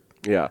McCord.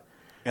 Yeah.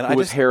 And who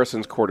was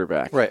Harrison's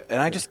quarterback. Right. And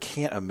I just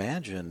can't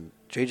imagine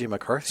J.J.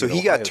 McCarthy. So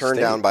he got turned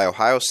down by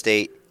Ohio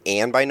State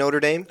and by Notre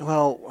Dame?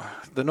 Well,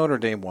 the Notre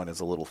Dame one is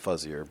a little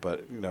fuzzier.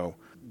 But,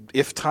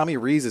 if Tommy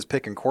Rees is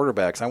picking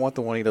quarterbacks, I want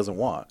the one he doesn't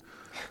want.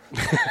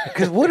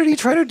 Because what did he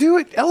try to do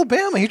at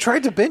Alabama? He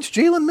tried to bench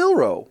Jalen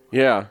Milroe.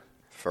 Yeah.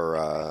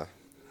 For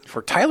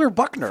Tyler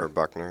Buckner. For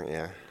Buckner,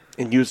 yeah.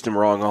 And used him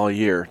wrong all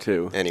year,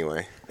 too.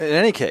 Anyway. In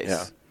any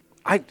case,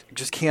 I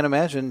just can't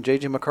imagine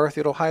J.J.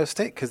 McCarthy at Ohio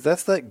State, because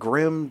that's that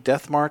grim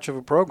death march of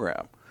a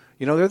program.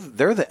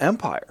 They're the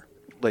empire.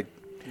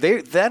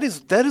 That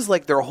is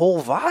their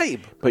whole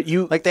vibe.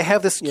 But they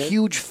have this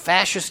huge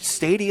fascist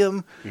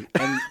stadium,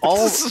 and all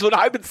this is what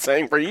I've been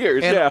saying for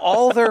years. And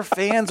all their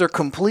fans are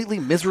completely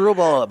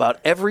miserable about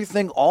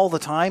everything all the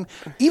time.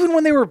 Even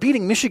when they were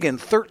beating Michigan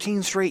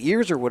 13 straight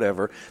years or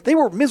whatever, they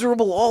were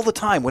miserable all the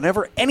time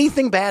whenever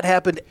anything bad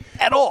happened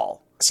at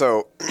all.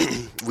 So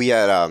we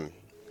had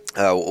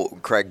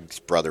Craig's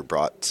brother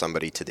brought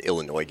somebody to the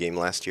Illinois game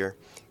last year,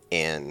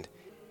 and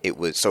it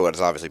was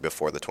obviously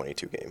before the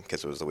 22 game,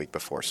 because it was the week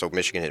before. So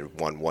Michigan had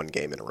won one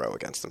game in a row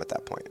against them at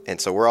that point. And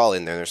so we're all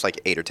in there. There's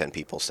 8 or 10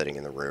 people sitting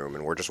in the room,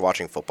 and we're just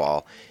watching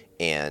football.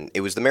 And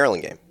it was the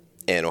Maryland game,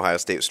 and Ohio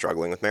State was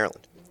struggling with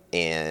Maryland.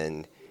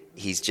 And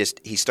he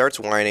starts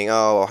whining,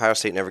 oh, Ohio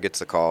State never gets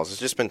the calls. It's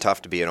just been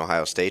tough to be an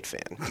Ohio State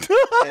fan.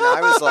 And I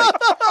was like...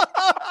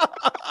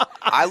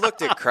 I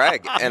looked at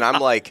Craig, and I'm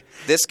like,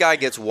 this guy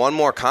gets one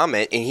more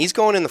comment, and he's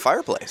going in the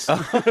fireplace.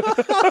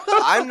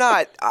 I'm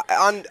not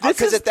on,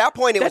 because at that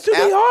point it was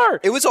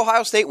it was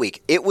Ohio State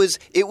week. It was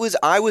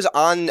I was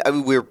on.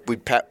 We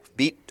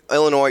beat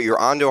Illinois. You're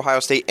on to Ohio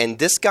State, and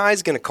this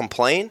guy's going to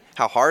complain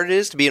how hard it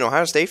is to be an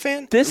Ohio State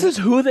fan. This is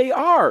who they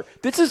are.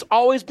 This has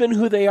always been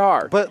who they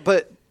are.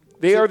 But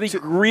they are the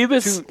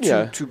grievous.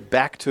 To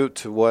back to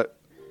what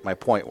my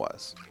point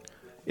was.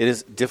 It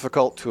is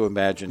difficult to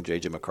imagine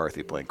J.J.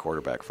 McCarthy playing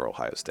quarterback for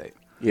Ohio State.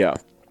 Yeah.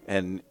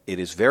 And it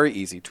is very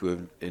easy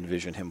to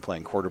envision him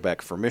playing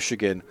quarterback for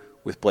Michigan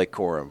with Blake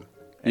Corum,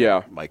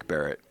 and Mike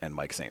Barrett, and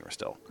Mike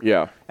Sainristil.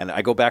 Yeah. And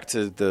I go back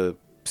to the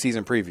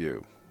season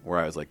preview where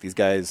I was like, these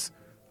guys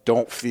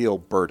don't feel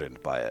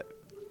burdened by it.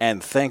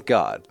 And thank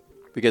God,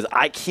 because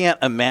I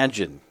can't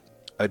imagine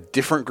a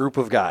different group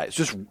of guys,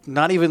 just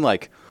not even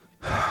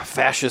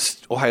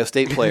fascist Ohio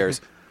State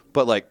players,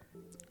 but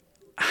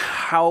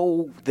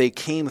how they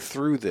came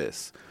through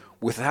this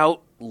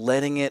without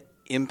letting it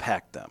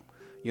impact them.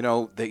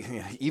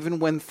 Even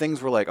when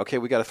things were okay,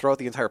 we got to throw out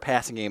the entire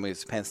passing game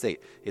against Penn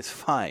State, it's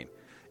fine.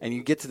 And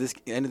you get to this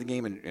end of the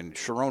game, and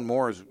Sharon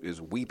Moore is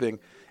weeping,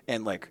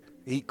 and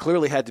He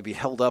clearly had to be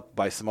held up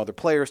by some other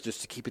players just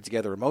to keep it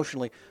together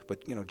emotionally.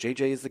 But,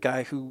 JJ is the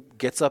guy who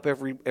gets up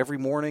every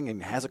morning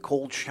and has a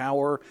cold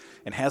shower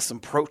and has some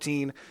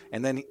protein.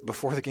 And then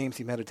before the games,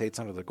 he meditates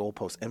under the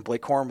goalpost. And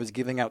Blake Corum was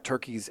giving out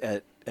turkeys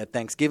at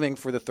Thanksgiving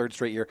for the third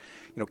straight year.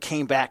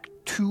 Came back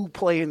to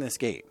play in this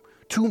game,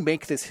 to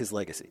make this his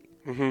legacy.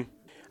 Mm-hmm.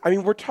 I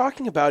mean, we're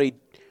talking about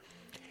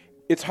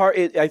it's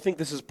hard. I think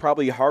this is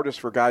probably hardest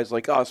for guys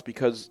like us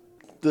because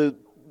the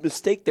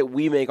mistake that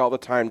we make all the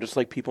time, just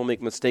like people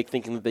make a mistake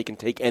thinking that they can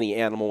take any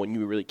animal when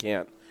you really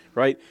can't,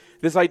 right?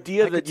 This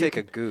idea that you could take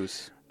a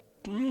goose.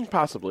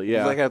 Possibly,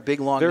 yeah. If I got a big,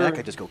 long neck,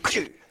 I just go...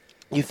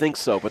 You think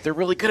so, but they're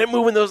really good at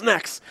moving those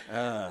necks.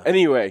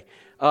 Anyway,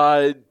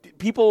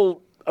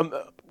 people...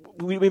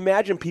 we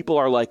imagine people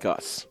are like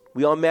us.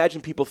 We all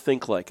imagine people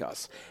think like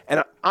us.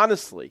 And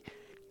honestly,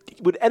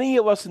 would any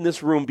of us in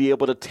this room be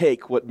able to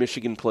take what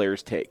Michigan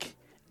players take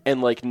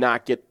and,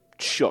 not get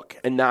shook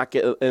and not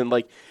get...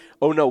 and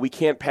oh, no, we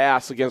can't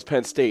pass against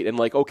Penn State, and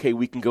okay,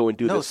 we can go and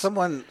do this. No,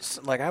 someone,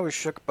 I was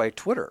shook by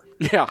Twitter.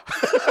 Yeah.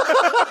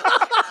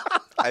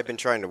 I've been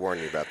trying to warn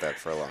you about that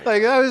for a long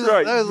time. I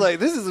was like,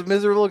 this is a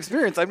miserable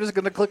experience. I'm just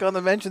going to click on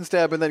the mentions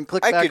tab and then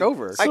click back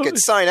over. I could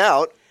sign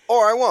out,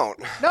 or I won't.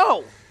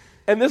 No.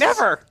 And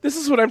Never. This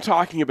is what I'm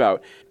talking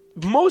about.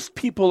 Most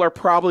people are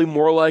probably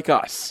more like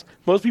us.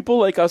 Most people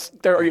like us,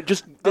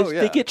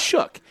 they get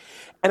shook.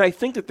 And I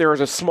think that there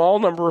is a small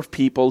number of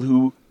people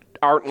who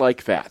aren't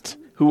like that,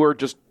 who are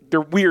just... They're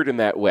weird in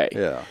that way.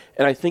 Yeah.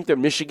 And I think that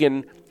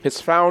Michigan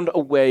has found a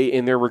way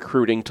in their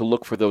recruiting to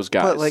look for those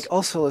guys. But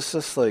also it's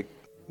just you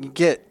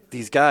get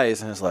these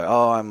guys and it's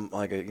I'm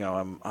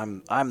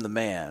I'm the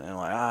man and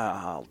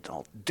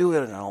I'll do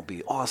it and I'll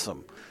be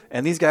awesome.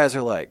 And these guys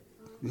are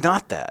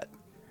not that.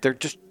 They're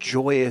just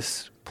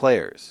joyous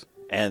players.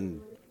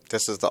 And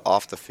this is the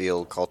off the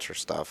field culture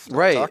stuff that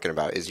right. I'm talking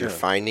about is you're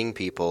finding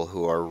people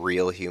who are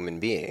real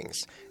human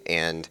beings.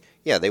 And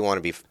yeah, they want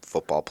to be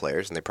football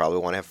players, and they probably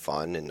want to have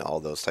fun and all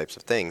those types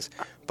of things.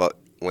 But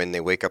when they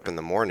wake up in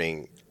the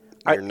morning,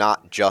 you're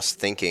not just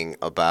thinking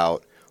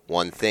about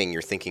one thing.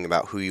 You're thinking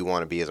about who you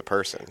want to be as a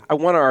person. I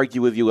want to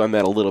argue with you on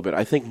that a little bit.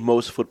 I think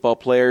most football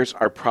players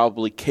are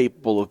probably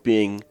capable of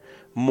being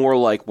more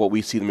like what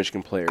we see the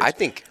Michigan players. I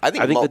think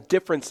the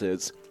difference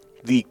is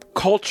the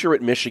culture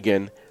at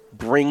Michigan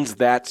brings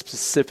that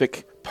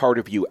specific part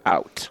of you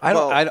out.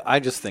 I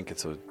just think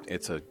it's a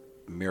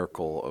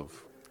miracle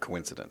of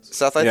coincidence.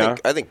 Seth, I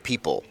think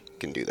people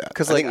can do that.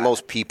 I think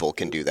most people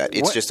can do that.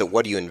 It's just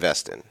what do you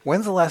invest in?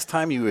 When's the last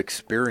time you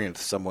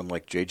experienced someone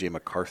like J.J.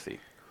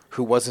 McCarthy,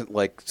 who wasn't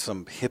like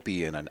some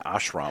hippie in an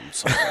ashram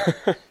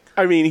somewhere?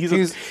 I mean,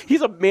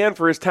 he's a man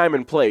for his time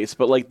and place,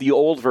 but the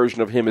old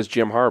version of him is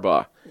Jim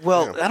Harbaugh.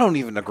 Well, I don't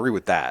even agree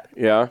with that.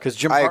 Yeah?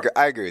 Because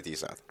I agree with you,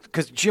 Seth.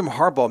 Because Jim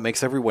Harbaugh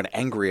makes everyone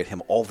angry at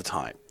him all the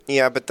time.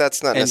 Yeah, but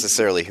that's not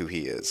necessarily who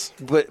he is.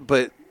 But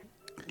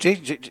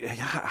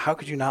how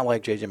could you not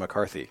like J.J.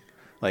 McCarthy?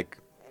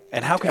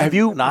 And how could have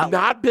you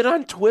not been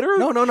on Twitter?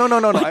 No.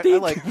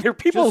 There are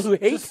people who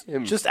hate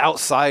him. Just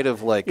outside of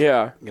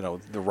the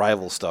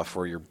rival stuff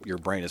where your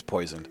brain is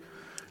poisoned.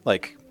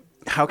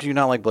 How could you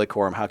not like Blake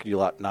Corum? How could you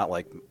not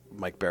like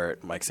Mike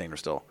Barrett, Mike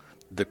Sainristil,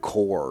 the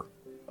core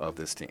of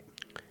this team?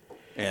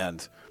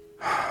 And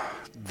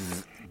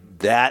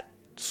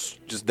that's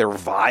just their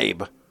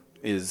vibe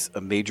is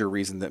a major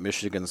reason that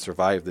Michigan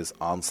survived this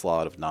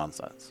onslaught of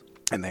nonsense.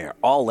 And they are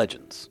all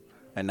legends.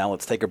 And now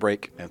let's take a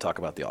break and talk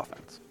about the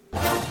offense.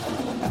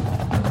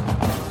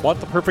 Want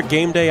the perfect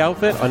game day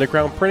outfit?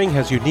 Underground Printing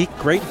has unique,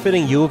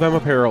 great-fitting U of M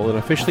apparel and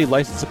officially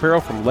licensed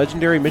apparel from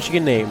legendary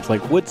Michigan names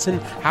like Woodson,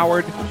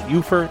 Howard,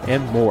 Ufer,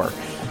 and more.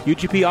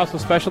 UGP also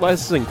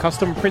specializes in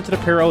custom printed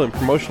apparel and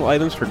promotional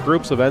items for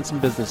groups, events, and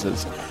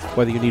businesses.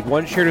 Whether you need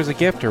one shirt as a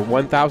gift or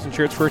 1,000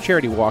 shirts for a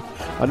charity walk,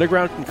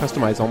 Underground can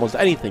customize almost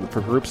anything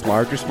for groups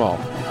large or small.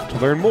 To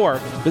learn more,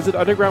 visit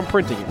Underground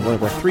Printing at one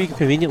of our 3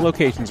 convenient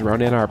locations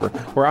around Ann Arbor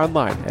or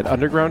online at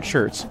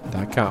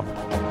undergroundshirts.com.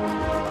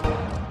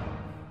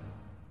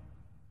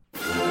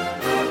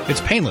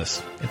 It's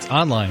painless, it's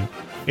online,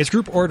 it's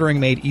group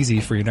ordering made easy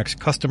for your next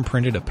custom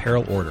printed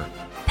apparel order.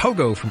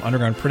 Pogo from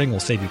Underground Printing will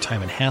save you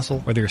time and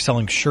hassle, whether you're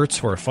selling shirts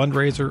for a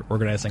fundraiser,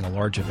 organizing a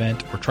large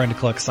event, or trying to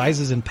collect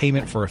sizes and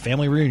payment for a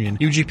family reunion.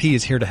 UGP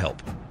is here to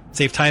help.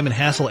 Save time and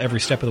hassle every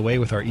step of the way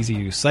with our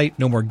easy-to-use site.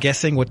 No more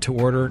guessing what to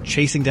order,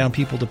 chasing down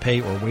people to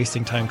pay, or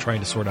wasting time trying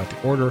to sort out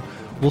the order.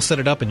 We'll set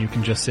it up and you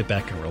can just sit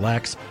back and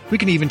relax. We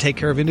can even take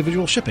care of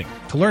individual shipping.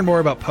 To learn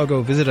more about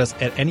Pogo, visit us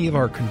at any of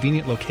our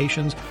convenient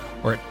locations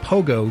or at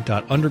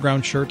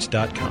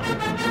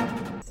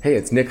pogo.undergroundshirts.com. Hey,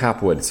 it's Nick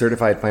Hopwood,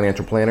 Certified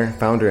Financial Planner,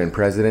 Founder and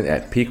President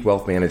at Peak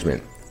Wealth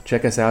Management.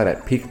 Check us out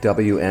at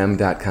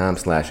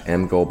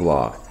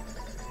peakwm.com/mgoblog.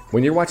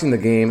 When you're watching the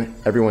game,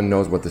 everyone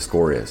knows what the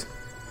score is.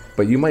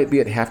 But you might be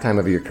at halftime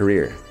of your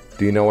career.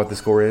 Do you know what the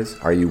score is?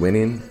 Are you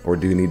winning, or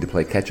do you need to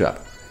play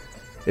catch-up?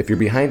 If you're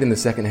behind in the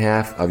second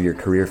half of your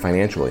career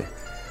financially,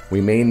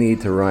 we may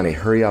need to run a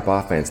hurry-up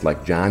offense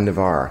like John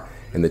Navarre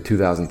in the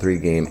 2003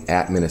 game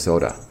at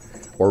Minnesota,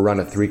 or run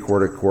a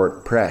three-quarter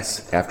court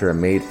press after a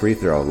made free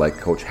throw like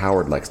Coach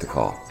Howard likes to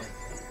call.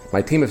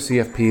 My team of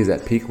CFPs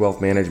at Peak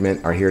Wealth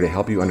Management are here to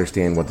help you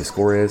understand what the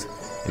score is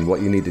and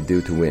what you need to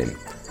do to win.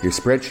 Your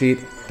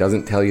spreadsheet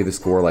doesn't tell you the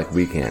score like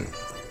we can.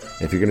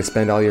 If you're going to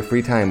spend all your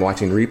free time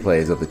watching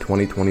replays of the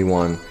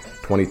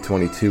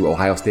 2021-2022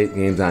 Ohio State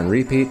games on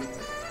repeat,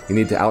 you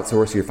need to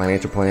outsource your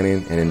financial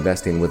planning and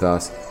investing with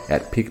us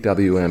at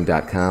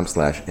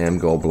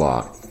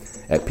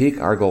peakwm.com/mgoblog. At Peak,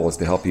 our goal is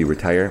to help you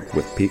retire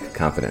with peak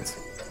confidence.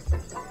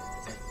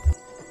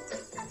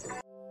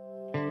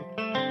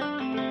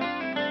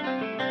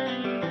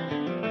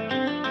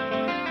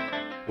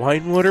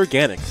 Winewood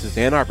Organics is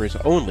Ann Arbor's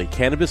only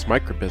cannabis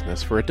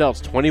microbusiness for adults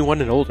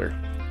 21 and older.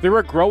 They're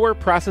a grower,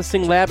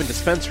 processing lab, and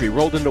dispensary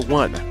rolled into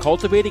one,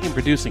 cultivating and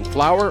producing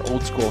flower,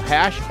 old-school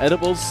hash,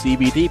 edibles,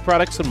 CBD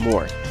products, and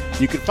more.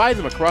 You can find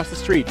them across the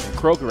street from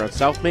Kroger on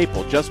South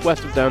Maple, just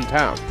west of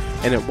downtown,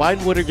 and at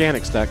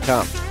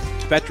winewoodorganics.com.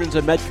 Veterans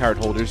and MedCard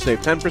holders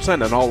save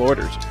 10% on all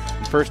orders,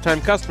 and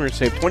first-time customers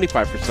save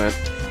 25%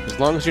 as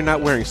long as you're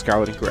not wearing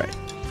scarlet and gray.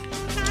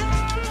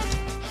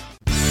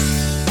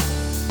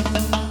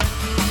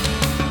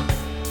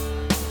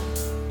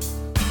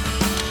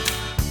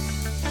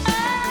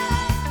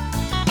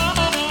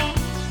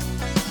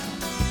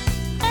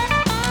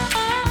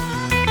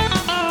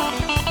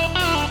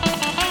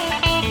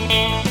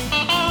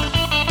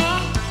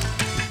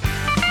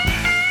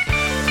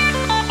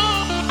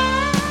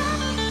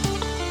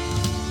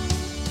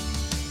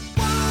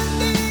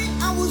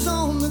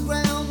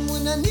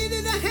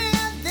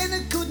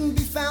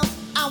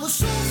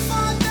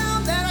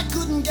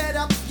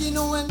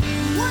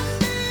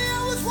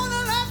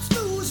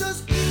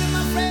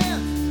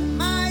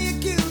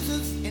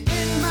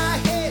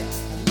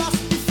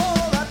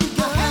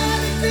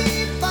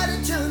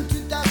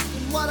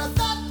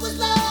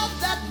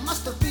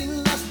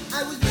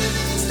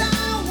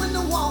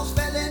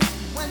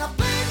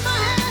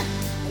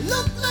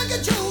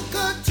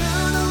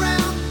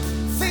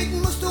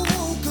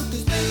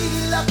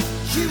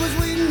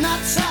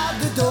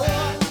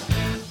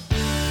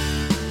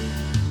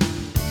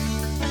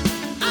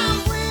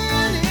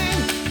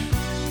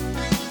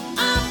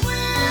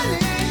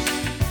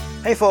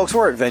 Hey folks,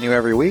 we're at Venue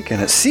every week,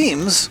 and it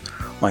seems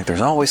like there's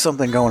always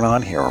something going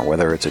on here,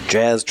 whether it's a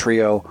jazz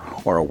trio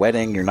or a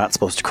wedding. You're not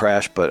supposed to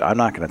crash, but I'm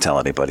not going to tell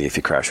anybody if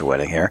you crash a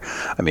wedding here.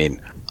 I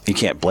mean, you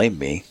can't blame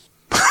me.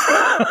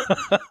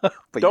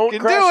 But Don't you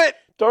can crash, do it!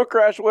 Don't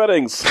crash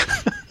weddings.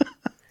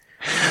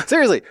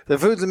 Seriously, the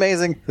food's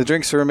amazing, the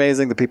drinks are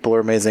amazing, the people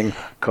are amazing.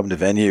 Come to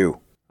Venue.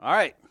 All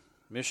right.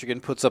 Michigan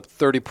puts up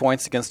 30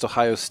 points against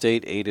Ohio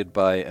State, aided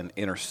by an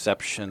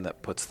interception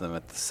that puts them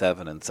at the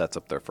 7 and sets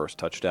up their first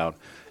touchdown.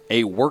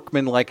 A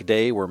workmanlike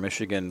day where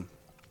Michigan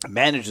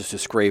manages to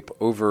scrape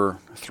over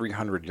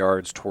 300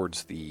 yards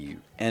towards the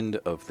end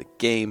of the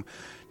game.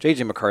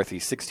 J.J. McCarthy,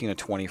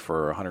 16-20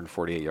 for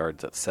 148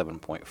 yards at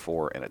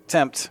 7.4 an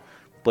attempt.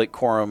 Blake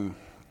Corum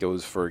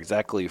goes for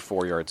exactly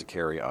 4 yards a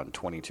carry on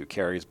 22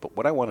 carries. But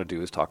what I want to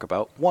do is talk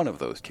about one of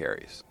those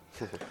carries,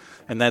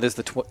 and that is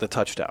the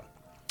touchdown.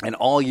 And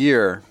all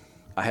year,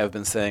 I have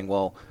been saying,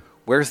 well,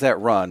 where's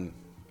that run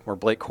where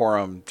Blake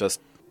Corum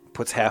just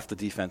puts half the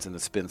defense in the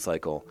spin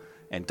cycle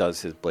and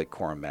does his Blake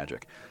Corum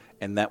magic?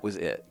 And that was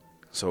it.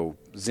 So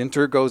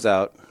Zinter goes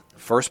out.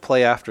 First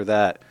play after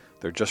that,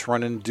 they're just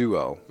running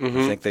duo. I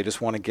think they just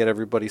want to get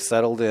everybody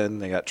settled in.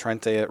 They got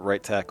Trente at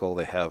right tackle.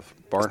 They have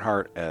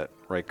Barnhart at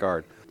right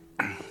guard.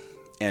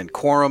 And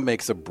Corum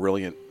makes a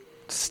brilliant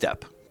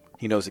step.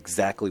 He knows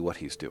exactly what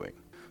he's doing.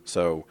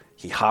 So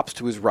he hops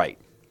to his right.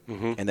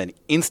 And then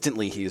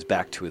instantly he is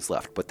back to his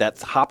left. But that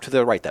hop to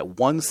the right, that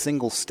one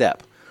single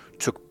step,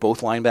 took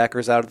both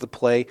linebackers out of the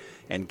play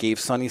and gave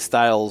Sonny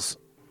Styles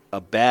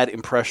a bad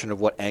impression of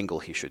what angle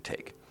he should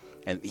take.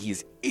 And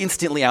he's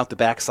instantly out the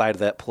backside of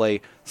that play.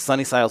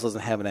 Sonny Styles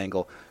doesn't have an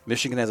angle.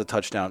 Michigan has a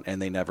touchdown,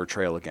 and they never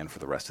trail again for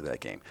the rest of that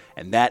game.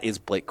 And that is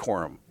Blake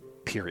Corum,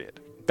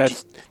 period.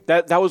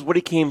 That was what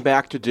he came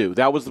back to do.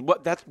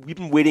 We've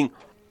been waiting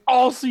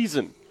all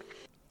season.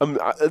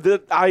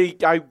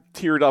 I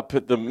teared up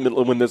at the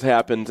middle when this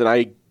happened,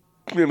 and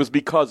it was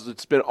because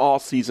it's been all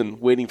season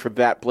waiting for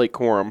that Blake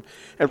Corum,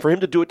 and for him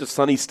to do it to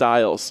Sonny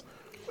Styles.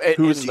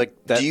 Do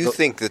you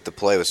think that the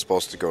play was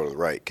supposed to go to the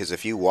right? Because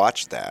if you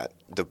watch that,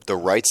 the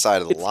right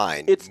side of the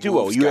line, it's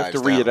duo. You have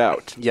to read it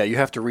out. Yeah, you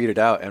have to read it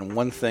out. And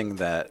one thing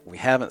that we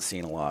haven't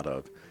seen a lot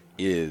of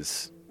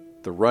is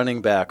the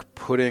running back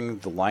putting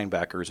the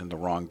linebackers in the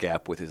wrong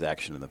gap with his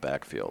action in the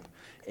backfield.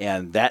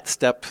 And that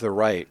step to the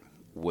right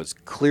was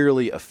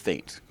clearly a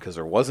feint because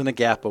there wasn't a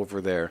gap over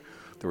there.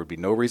 There would be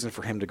no reason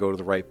for him to go to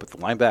the right, but the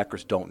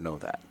linebackers don't know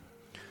that.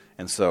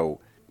 And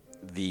so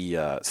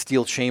the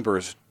Steel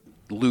Chambers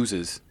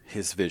loses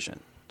his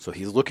vision. So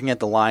he's looking at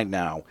the line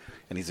now,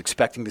 and he's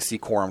expecting to see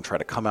Corum try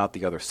to come out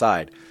the other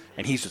side,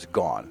 and he's just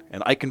gone.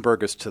 And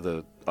Eichenberg is to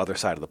the other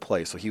side of the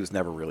play, so he was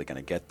never really going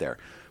to get there.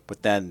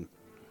 But then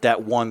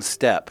that one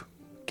step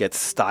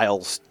gets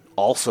Styles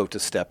also to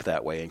step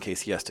that way in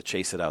case he has to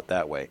chase it out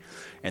that way.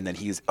 And then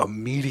he's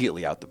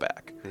immediately out the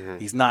back.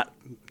 He's not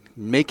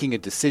making a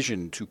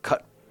decision to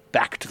cut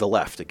back to the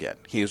left again.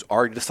 He has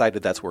already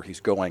decided that's where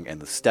he's going,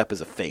 and the step is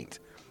a feint.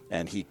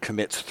 and he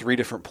commits 3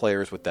 different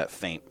players with that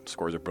feint,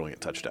 scores a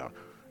brilliant touchdown,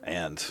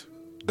 and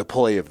the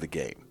play of the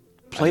game.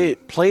 Play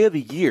of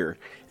the year.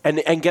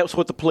 And guess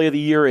what the play of the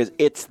year is?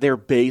 It's their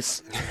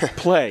base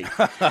play.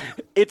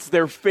 It's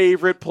their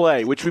favorite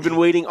play, which we've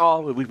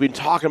been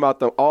talking about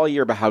them all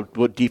year about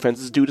what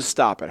defenses do to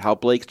stop it, how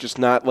Blake's just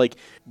not like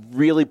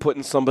really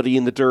putting somebody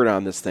in the dirt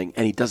on this thing,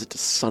 and he does it to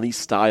Sonny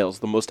Styles,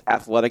 the most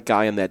athletic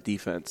guy in that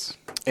defense.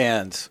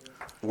 And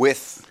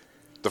with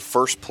the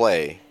first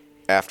play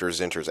after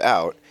Zinter's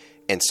out,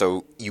 and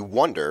so you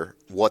wonder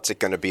what's it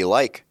going to be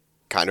like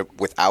kind of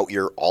without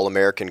your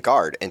All-American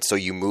guard. And so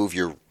you move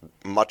your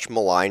much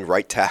maligned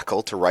right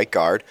tackle to right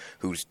guard,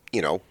 who's,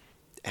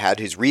 had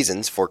his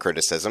reasons for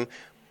criticism,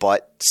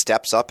 but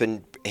steps up,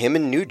 and him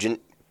and Nugent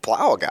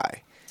plow a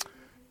guy.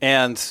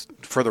 And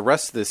for the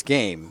rest of this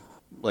game,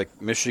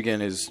 like,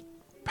 Michigan is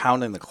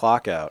pounding the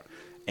clock out.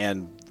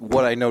 And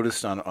what I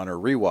noticed on a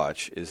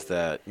rewatch is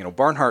that,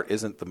 Barnhart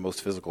isn't the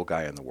most physical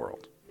guy in the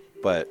world.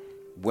 But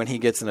when he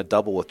gets in a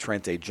double with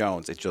Trente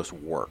Jones, it just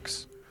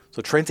works.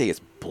 So Trente is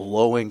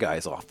blowing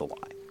guys off the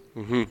line.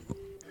 Mm-hmm.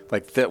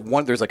 Like that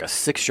one, there's like a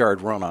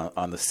 6-yard run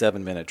on the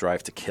 7-minute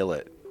drive to kill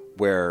it,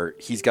 where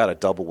he's got a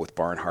double with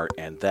Barnhart,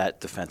 and that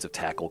defensive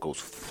tackle goes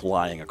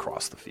flying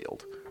across the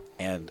field.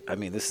 And I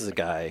mean, this is a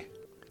guy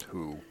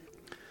who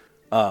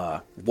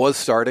was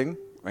starting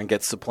and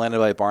gets supplanted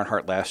by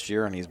Barnhart last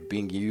year, and he's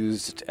being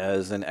used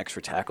as an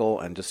extra tackle.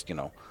 And just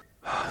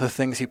the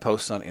things he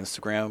posts on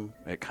Instagram,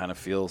 it kind of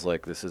feels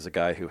like this is a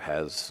guy who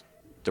has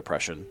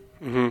depression.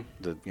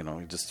 Mm-hmm.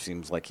 He just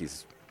seems like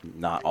he's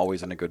not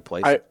always in a good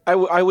place.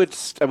 I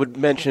would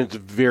mention it's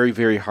very,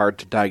 very hard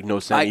to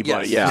diagnose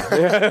anybody. Yes.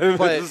 Yeah,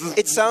 but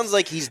it sounds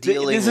like he's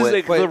dealing this with.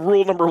 Is the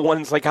rule number one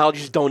in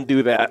psychology: don't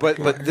do that. But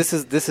this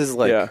is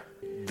like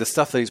the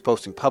stuff that he's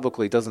posting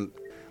publicly doesn't,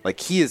 like,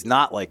 he is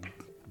not like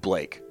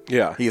Blake.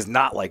 Yeah, he is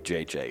not like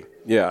JJ.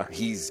 Yeah,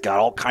 he's got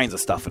all kinds of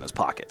stuff in his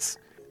pockets,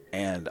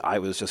 and I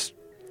was just,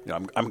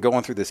 I'm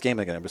going through this game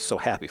again. I was so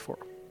happy for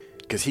him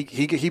because he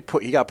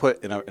got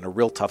put in a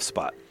real tough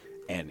spot,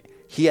 and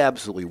he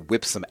absolutely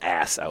whips some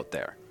ass out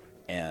there.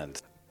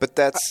 But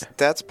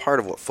that's part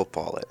of what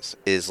football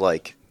is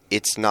like,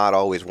 it's not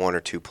always one or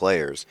two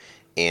players,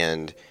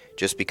 and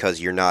just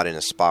because you're not in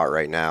a spot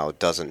right now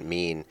doesn't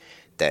mean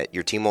that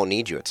your team won't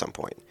need you at some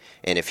point.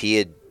 And if he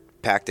had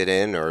packed it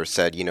in or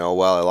said,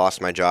 well, I lost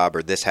my job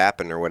or this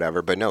happened or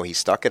whatever, but no, he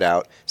stuck it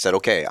out, said,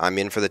 okay, I'm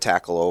in for the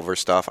tackle over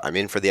stuff, I'm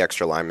in for the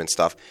extra lineman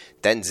stuff.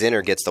 Then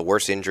Zinter gets the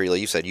worst injury,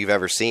 like you said, you've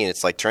ever seen.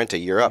 It's like,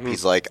 Trente, you're up. Mm-hmm.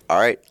 He's like, all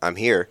right, I'm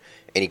here.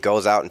 And he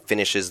goes out and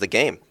finishes the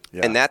game.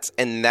 Yeah. And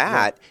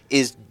that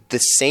is the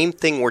same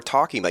thing we're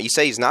talking about. You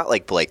say he's not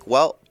like Blake.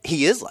 Well,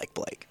 he is like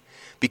Blake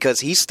because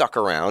he stuck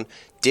around,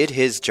 did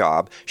his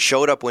job,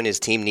 showed up when his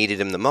team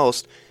needed him the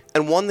most,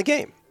 and won the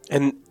game.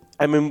 And,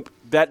 I mean,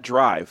 that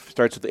drive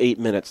starts with 8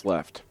 minutes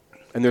left,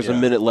 and there's a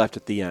minute left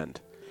at the end.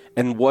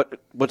 And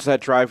what's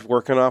that drive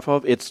working off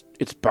of? It's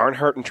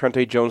Barnhart and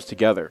Trente Jones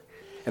together.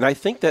 And I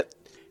think that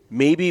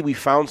maybe we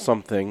found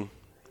something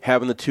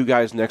having the two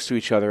guys next to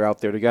each other out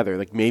there together.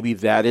 Like, maybe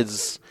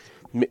that's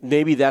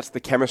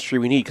the chemistry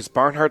we need, because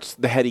Barnhart's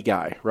the heady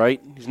guy,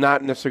 right? He's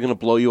not necessarily going to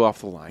blow you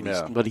off the line.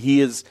 Yeah. But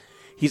he's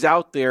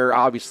out there,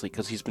 obviously,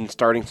 because he's been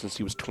starting since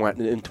he was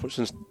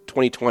since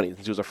 2020,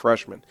 since he was a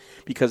freshman,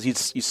 because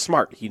he's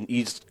smart.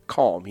 He's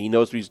calm. He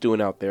knows what he's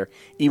doing out there,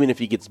 even if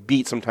he gets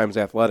beat sometimes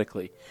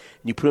athletically.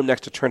 And you put him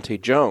next to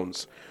Trente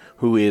Jones,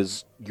 who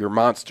is your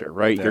monster,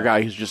 right? Yeah. Your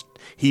guy who's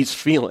he's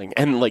feeling.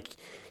 And, like,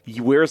 he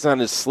wears on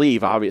his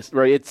sleeve, obviously,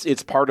 right?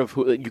 It's part of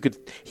who you could.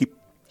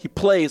 He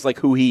plays like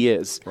who he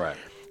is, right?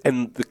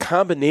 And the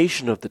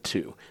combination of the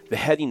two, the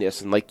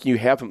headiness, and like you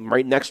have them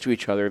right next to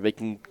each other, they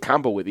can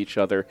combo with each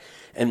other,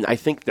 and I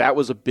think that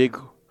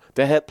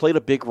played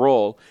a big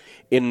role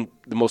in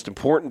the most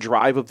important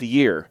drive of the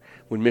year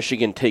when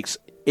Michigan takes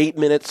 8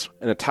 minutes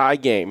in a tie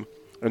game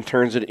and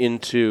turns it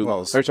into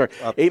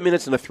 8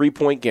 minutes in a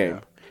 3-point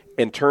game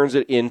and turns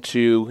it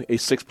into a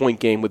 6-point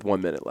game with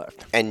 1 minute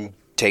left, and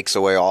takes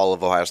away all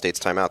of Ohio State's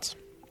timeouts.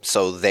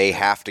 So they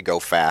have to go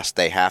fast.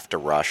 They have to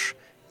rush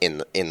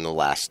in the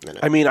last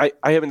minute. I mean, I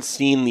haven't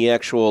seen the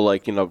actual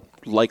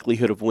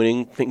likelihood of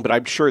winning thing, but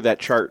I'm sure that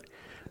chart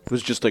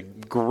was just a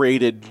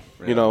graded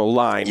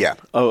line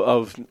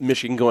of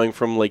Michigan going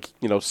from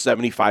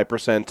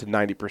 75% to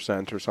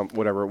 90% or something,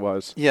 whatever it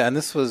was. Yeah, and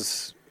this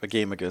was a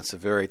game against a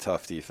very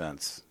tough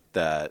defense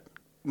that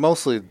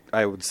mostly,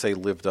 I would say,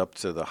 lived up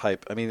to the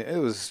hype. I mean, it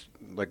was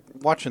like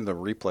watching the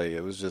replay,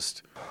 it was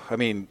just, I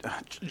mean,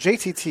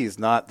 JTT is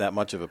not that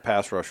much of a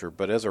pass rusher,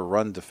 but as a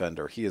run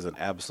defender, he is an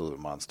absolute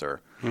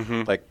monster.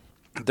 Mm-hmm. Like,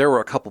 there were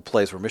a couple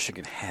plays where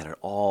Michigan had it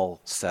all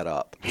set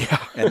up.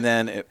 Yeah. And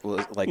then it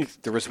was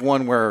like, there was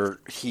one where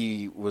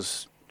he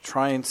was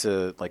trying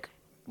to,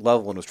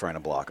 Loveland was trying to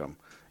block him,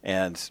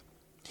 and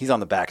he's on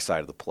the backside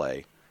of the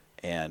play,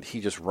 and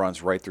he just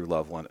runs right through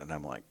Loveland, and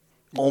I'm like,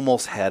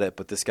 almost had it,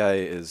 but this guy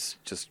is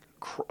just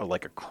a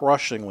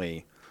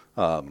crushingly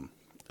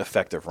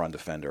effective run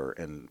defender,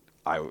 and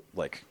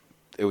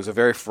it was a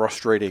very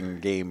frustrating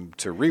game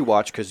to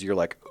rewatch because you're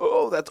like,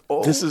 oh, that's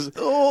old. This is,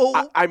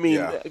 I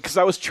mean, because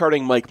I was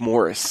charting Mike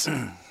Morris,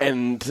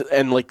 and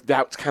like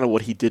that's kind of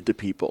what he did to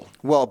people.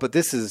 Well, but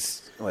this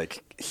is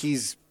like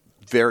he's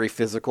very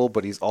physical,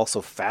 but he's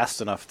also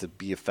fast enough to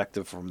be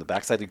effective from the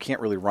backside. You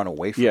can't really run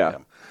away from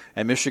him.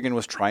 And Michigan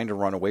was trying to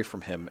run away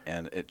from him,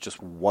 and it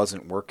just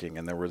wasn't working.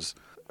 And there was,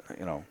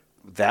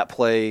 that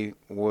play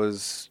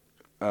was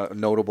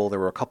notable. There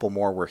were a couple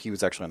more where he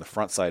was actually on the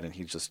front side, and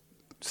he's just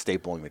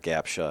stapling the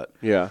gap shut.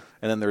 Yeah.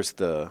 And then there's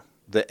the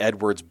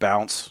Edwards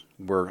bounce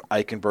where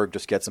Eichenberg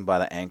just gets him by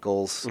the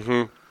ankles.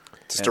 Mm-hmm.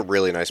 Just a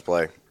really nice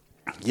play.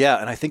 Yeah,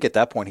 and I think at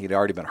that point he'd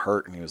already been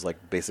hurt, and he was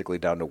like basically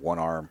down to one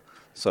arm.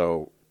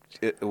 So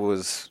it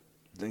was,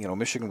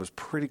 Michigan was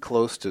pretty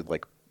close to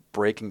like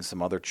breaking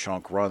some other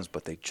chunk runs,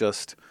 but they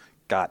just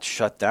got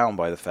shut down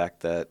by the fact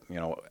that,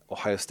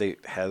 Ohio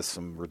State has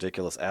some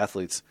ridiculous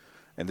athletes,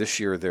 and this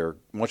year they're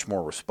much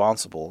more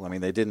responsible. I mean,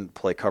 they didn't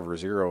play cover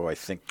zero, I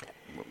think,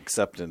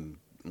 except in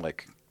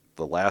like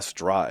the last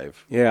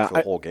drive for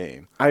the whole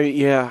game. I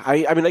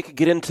mean, I could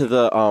get into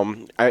the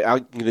I'll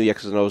get into the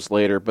X's and O's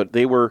later, but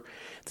they were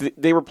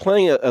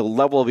playing a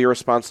level of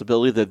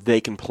irresponsibility that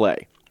they can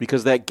play.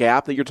 Because that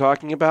gap that you're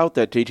talking about,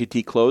 that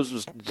JJT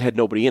closed, had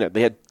nobody in it.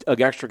 They had an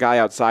extra guy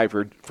outside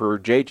for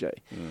JJ.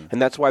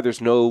 And that's why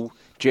there's no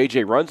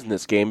JJ runs in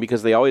this game,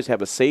 because they always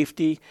have a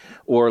safety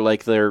or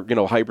like their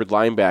hybrid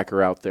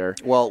linebacker out there.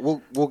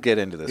 Well, we'll get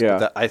into this,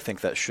 but I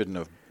think that shouldn't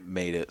have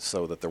made it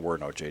so that there were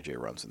no JJ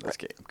runs in this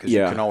game. Because you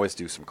can always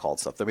do some called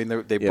stuff. I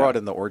mean, they brought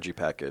in the orgy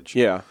package.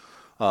 Yeah.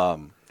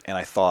 And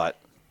I thought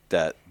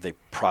that they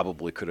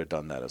probably could have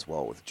done that as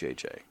well with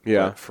JJ.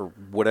 Yeah. But for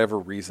whatever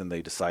reason,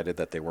 they decided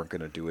that they weren't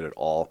going to do it at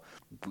all.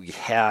 We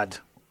had,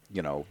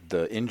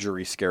 the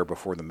injury scare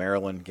before the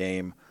Maryland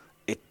game.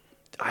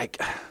 I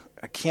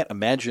can't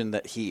imagine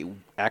that he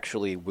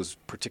actually was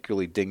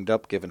particularly dinged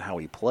up given how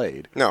he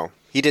played. No,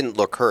 he didn't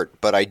look hurt,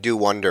 but I do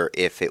wonder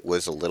if it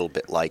was a little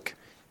bit like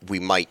we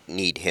might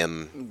need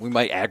him. We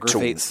might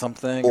aggravate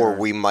something. Or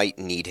we might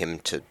need him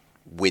to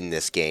win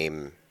this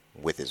game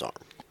with his arm.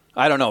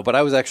 I don't know, but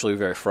I was actually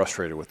very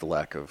frustrated with the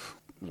lack of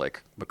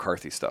like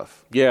McCarthy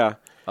stuff. Yeah,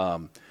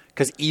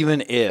 because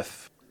even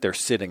if they're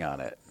sitting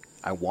on it,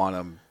 I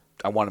want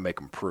to make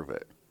them prove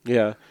it.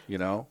 Yeah,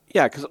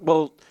 Yeah, because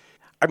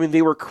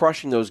they were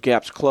crushing those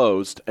gaps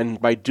closed,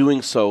 and by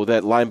doing so,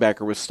 that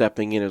linebacker was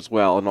stepping in as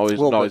well, and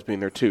always being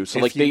there too.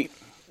 So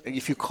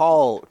if you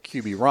call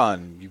QB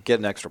run, you get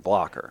an extra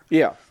blocker.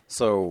 Yeah.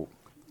 So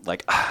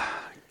like,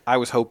 I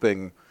was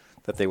hoping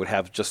that they would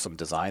have just some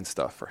design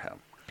stuff for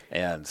him,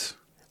 and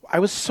I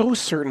was so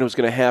certain it was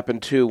going to happen,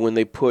 too, when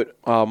they put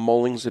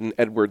Mullings and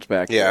Edwards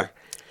back there.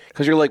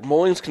 Because you're like,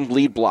 Mullings can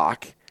lead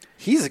block.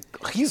 He's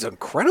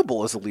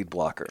incredible as a lead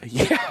blocker.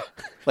 Yeah.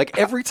 Like,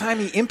 every time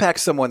he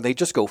impacts someone, they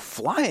just go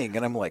flying.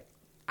 And I'm like,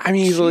 I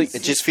mean,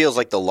 it just feels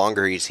like the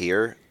longer he's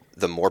here,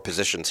 the more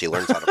positions he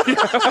learns how to play.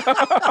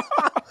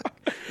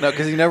 No,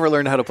 because he never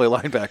learned how to play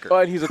linebacker.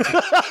 But he's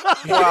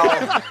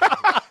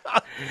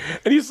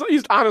and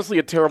he's honestly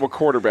a terrible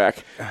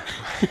quarterback.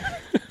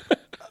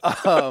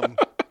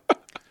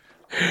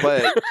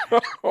 But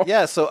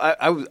yeah, so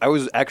I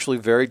was actually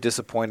very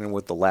disappointed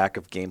with the lack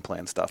of game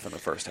plan stuff in the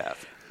first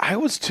half. I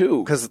was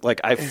too, because like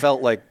I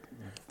felt like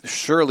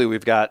surely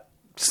we've got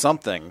some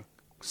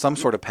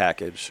sort of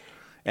package,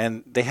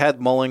 and they had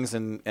Mullings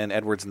and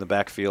Edwards in the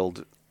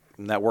backfield,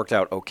 and that worked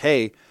out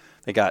okay.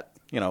 They got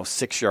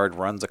 6-yard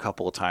runs a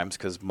couple of times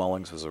because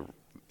Mullings was a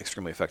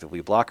extremely effective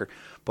lead blocker.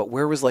 But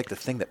where was like the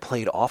thing that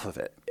played off of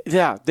it?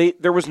 Yeah,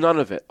 there was none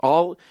of it.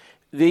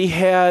 They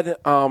had,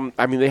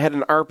 they had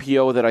an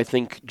RPO that I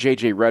think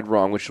JJ read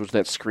wrong, which was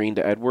that screen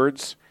to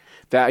Edwards.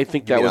 That I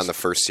think that was on the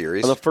first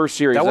series. On the first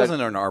series, that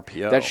wasn't an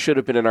RPO. That should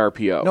have been an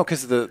RPO. No,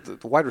 because the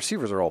wide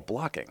receivers are all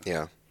blocking.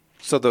 Yeah.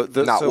 So but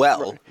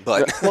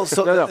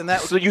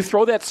so you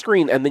throw that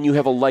screen and then you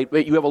have a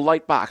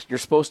light box. You're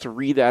supposed to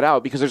read that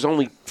out because there's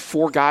only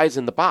 4 guys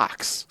in the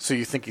box. So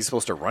you think he's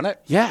supposed to run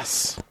it?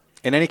 Yes.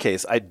 In any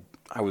case, I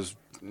was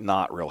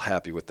not real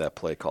happy with that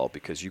play call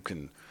because you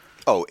can.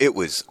 Oh, it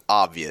was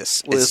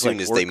obvious as soon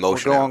as they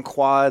motioned. We're going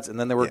quads, and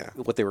then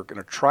what they were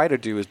going to try to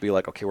do is be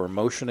like, okay, we're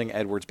motioning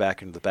Edwards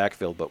back into the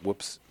backfield, but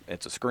whoops,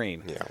 it's a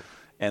screen. Yeah.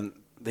 And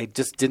they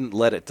just didn't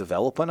let it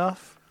develop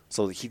enough.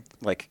 So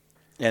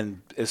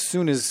and as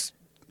soon as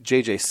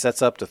JJ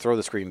sets up to throw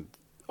the screen,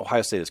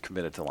 Ohio State is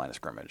committed to the line of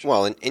scrimmage.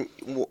 Well, and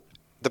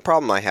the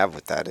problem I have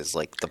with that is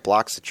like the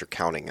blocks that you're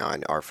counting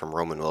on are from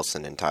Roman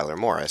Wilson and Tyler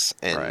Morris,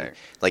 and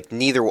like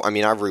neither. I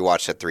mean, I've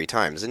rewatched it 3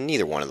 times, and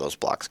neither one of those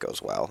blocks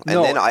goes well.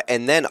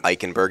 And then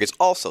Eichenberg is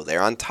also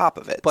there on top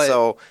of it. But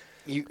so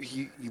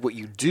what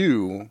you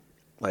do,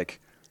 like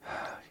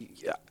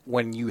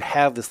when you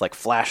have this like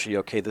flashy,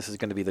 okay, this is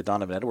going to be the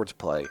Donovan Edwards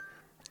play.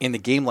 In a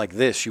game like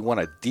this, you want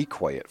to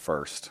decoy it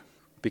first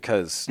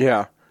because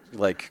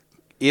like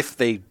if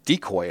they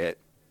decoy it,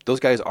 those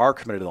guys are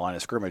committed to the line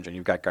of scrimmage, and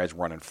you've got guys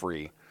running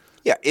free.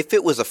 Yeah, if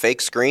it was a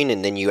fake screen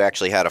and then you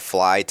actually had a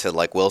fly to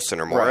like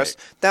Wilson or Morris,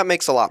 that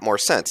makes a lot more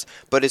sense.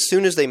 But as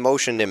soon as they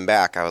motioned him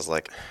back, I was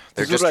like,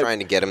 they're just trying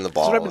to get him the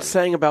ball. That's what I've been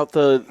saying about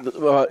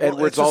the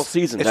Edwards all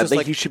season.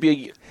 That he should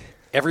be.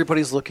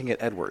 Everybody's looking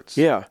at Edwards.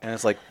 Yeah. And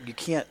it's like, you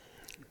can't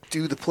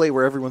do the play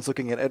where everyone's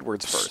looking at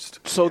Edwards first.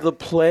 So the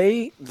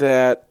play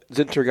that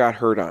Zinter got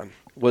hurt on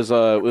was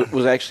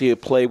actually a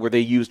play where they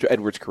used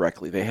Edwards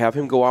correctly. They have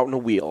him go out in a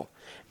wheel,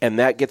 and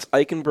that gets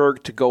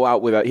Eichenberg to go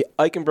out without.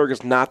 Eichenberg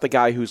is not the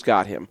guy who's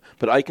got him,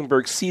 but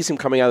Eichenberg sees him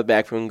coming out of the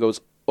backfield and goes,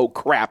 "Oh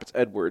crap, it's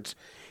Edwards."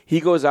 He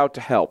goes out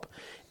to help,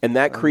 and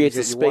that creates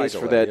a space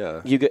for that.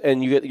 Yeah. You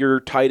get your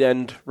tight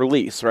end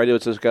release, right?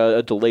 It's like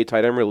a delayed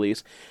tight end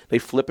release. They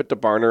flip it to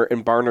Barner,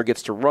 and Barner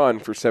gets to run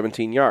for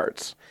 17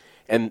 yards,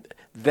 and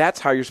that's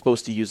how you're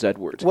supposed to use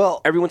Edwards.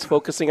 Well, everyone's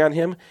focusing on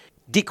him.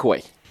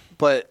 Decoy,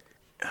 but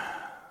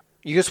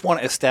you just want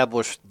to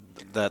establish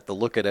that the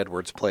look at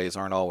Edwards plays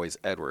aren't always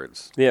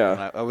Edwards.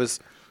 Yeah. And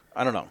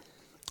I don't know.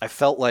 I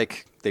felt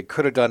like they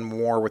could have done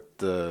more with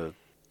the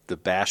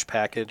bash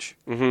package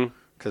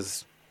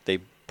because they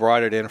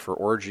brought it in for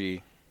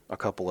Orgy a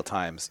couple of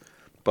times,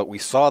 but we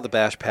saw the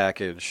bash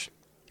package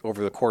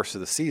over the course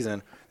of the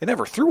season. They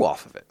never threw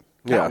off of it.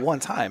 Not one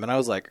time. And I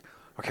was like,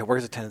 okay,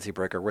 where's the tendency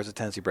breaker? Where's the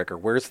tendency breaker?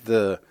 Where's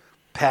the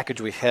package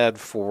we had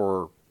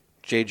for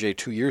JJ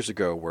 2 years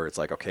ago where it's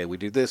like, okay, we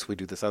do this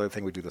other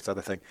thing, we do this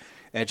other thing.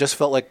 And it just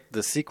felt like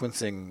the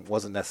sequencing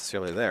wasn't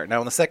necessarily there. Now,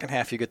 in the second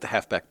half, you get the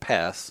halfback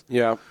pass.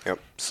 Yeah. Yep.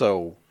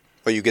 So.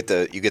 Well, you get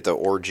the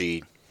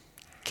Orgy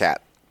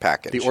cat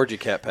package. The Orgy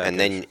cat package. And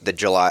then the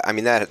July, I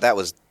mean, that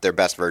was their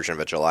best version of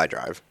a July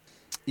drive.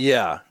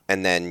 Yeah.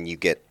 And then you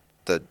get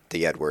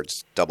the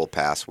Edwards double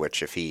pass,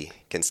 which if he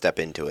can step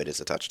into it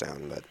is a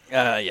touchdown. But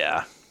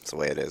yeah. That's the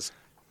way it is.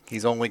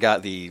 He's only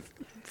got the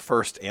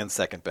first and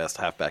second best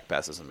halfback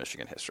passes in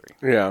Michigan history.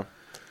 Yeah.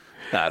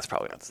 Nah, it's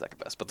probably not the second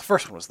best, but the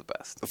first one was the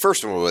best. The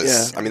first one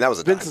was, I mean, that was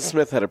a Vincent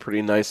Smith had a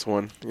pretty nice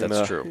one.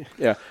 That's true.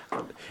 Yeah.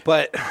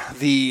 But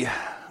the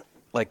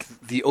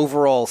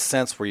overall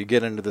sense where you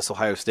get into this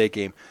Ohio State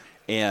game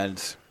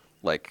and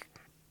like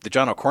the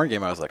John O'Korn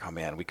game, I was like, oh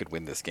man, we could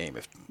win this game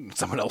if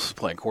someone else was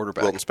playing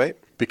quarterback. Wilton Spate?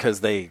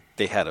 Because they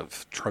had a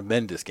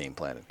tremendous game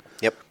plan.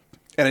 Yep.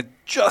 And it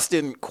just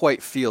didn't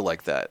quite feel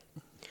like that.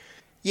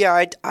 Yeah,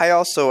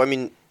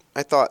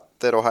 I thought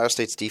that Ohio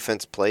State's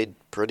defense played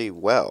pretty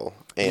well.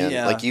 And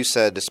like you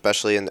said,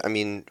 especially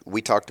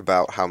we talked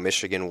about how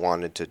Michigan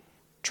wanted to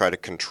try to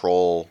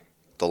control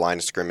the line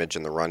of scrimmage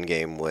in the run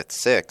game with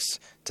 6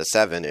 to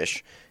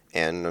 7-ish.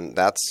 And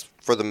that's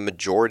for the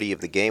majority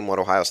of the game what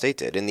Ohio State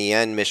did. In the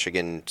end,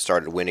 Michigan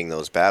started winning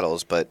those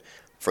battles, but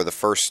for the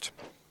first,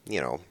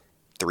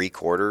 3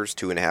 quarters,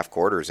 2.5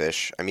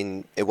 quarters-ish,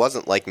 it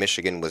wasn't like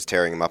Michigan was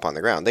tearing them up on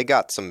the ground. They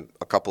got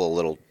a couple of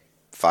little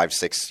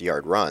 5-6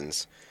 yard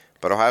runs,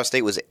 but Ohio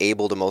State was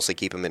able to mostly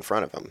keep them in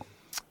front of them.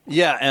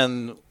 Yeah,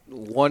 and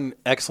one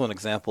excellent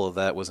example of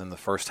that was in the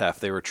first half.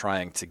 They were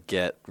trying to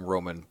get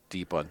Roman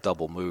deep on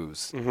double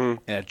moves, and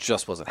it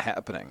just wasn't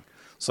happening.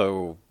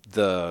 So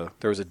there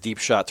was a deep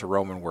shot to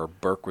Roman where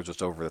Burke was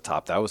just over the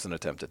top. That was an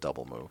attempt at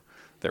double move.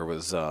 There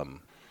was the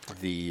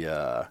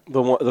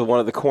one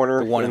at the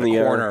corner, in the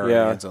corner in the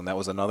end zone. That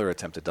was another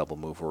attempt at double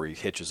move where he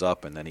hitches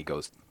up and then he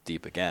goes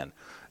deep again.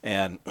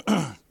 And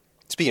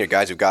speaking of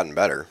guys who've gotten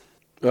better,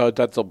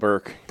 Detzel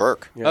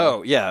Burke. Yeah.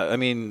 Oh yeah,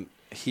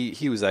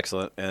 he was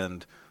excellent,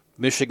 and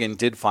Michigan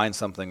did find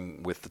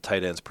something with the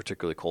tight ends,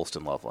 particularly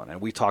Colston Loveland. And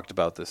we talked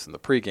about this in the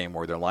pregame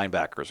where their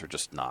linebackers are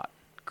just not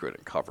good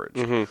in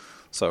coverage.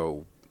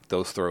 So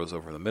those throws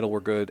over the middle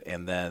were good.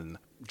 And then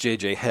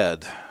J.J.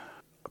 had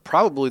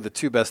probably the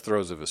 2 best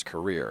throws of his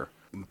career,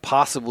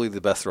 possibly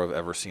the best throw I've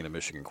ever seen a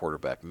Michigan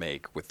quarterback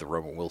make with the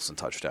Roman Wilson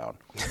touchdown.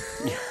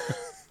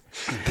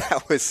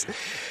 That was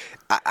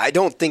 – I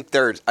don't think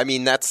there's –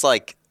 that's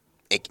like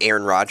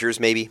Aaron Rodgers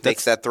maybe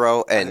makes that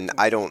throw, and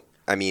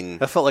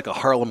that felt like a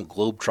Harlem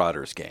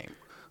Globetrotters game.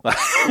 He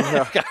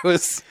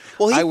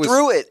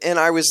threw it, and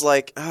I was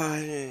like,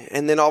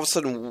 and then all of a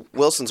sudden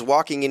Wilson's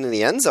walking into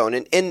the end zone,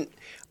 and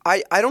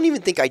I don't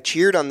even think I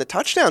cheered on the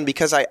touchdown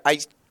because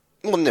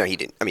no, he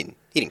didn't.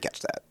 He didn't catch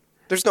that.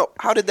 There's no,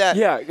 how did that?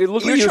 Yeah, it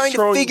looked you're like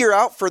trying to figure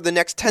out for the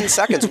next 10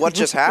 seconds what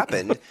just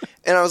happened,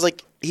 and I was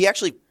like,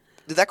 did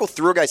that go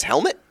through a guy's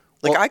helmet?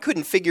 Like I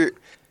couldn't figure.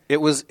 It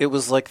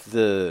was like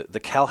the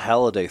Cal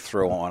Halliday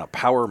throw on a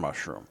power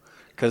mushroom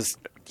because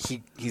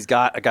he's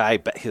got a guy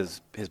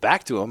his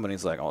back to him and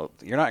he's like, oh,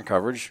 you're not in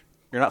coverage,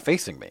 you're not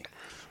facing me,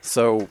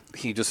 so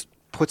he just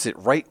puts it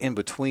right in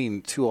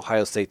between 2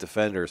 Ohio State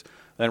defenders.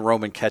 Then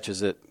Roman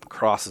catches it,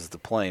 crosses the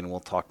plane.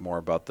 We'll talk more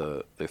about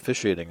the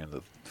officiating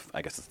in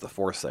I guess it's the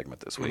 4th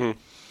segment this week.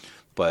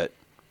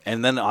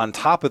 And then on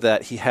top of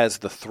that, he has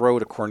the throw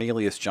to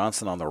Cornelius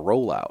Johnson on the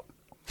rollout,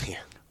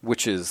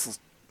 which is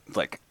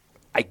like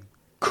I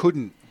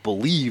couldn't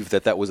believe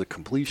that was a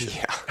completion.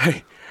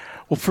 Yeah.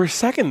 Well, for a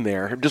second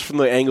there, just from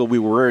the angle we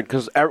were in,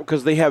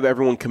 because they have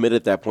everyone committed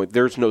at that point,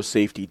 there's no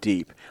safety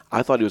deep.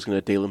 I thought he was going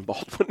to Dalen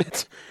Baldwin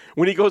it.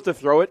 When he goes to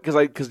throw it,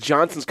 because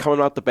Johnson's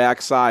coming out the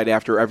backside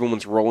after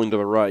everyone's rolling to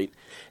the right,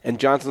 and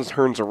Johnson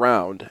turns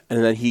around,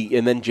 and then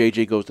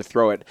JJ goes to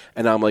throw it,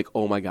 and I'm like,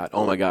 oh my God.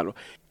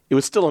 It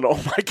was still an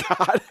oh my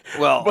God.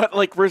 Well, but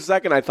like for a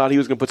second, I thought he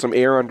was going to put some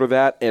air under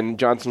that, and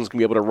Johnson was going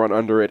to be able to run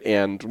under it,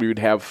 and we would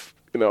have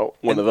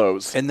one of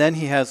those. And then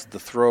he has the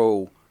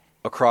throw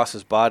across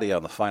his body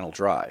on the final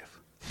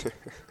drive,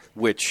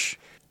 which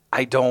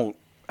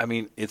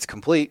it's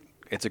complete.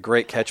 It's a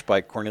great catch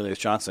by Cornelius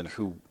Johnson,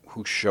 who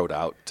showed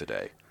out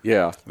today.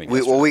 Yeah. We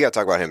got to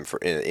talk about him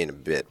in a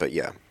bit, but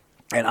yeah.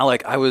 And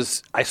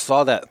I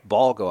saw that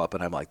ball go up,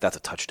 and I'm like, that's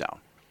a touchdown.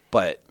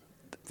 But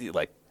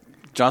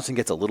Johnson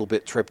gets a little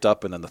bit tripped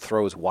up, and then the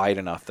throw is wide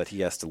enough that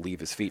he has to leave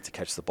his feet to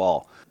catch the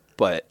ball.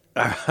 But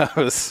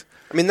that's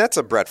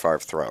a Brett Favre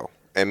throw.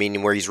 I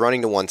mean, where he's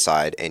running to one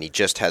side and he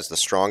just has the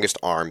strongest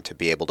arm to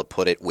be able to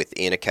put it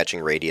within a catching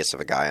radius of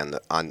a guy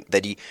on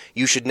that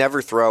you should never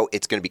throw.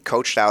 It's going to be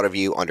coached out of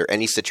you under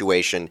any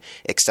situation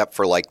except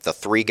for like the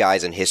 3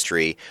 guys in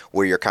history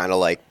where you're kind of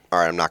like, all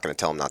right, I'm not going to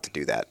tell him not to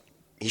do that.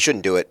 He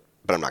shouldn't do it,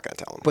 but I'm not going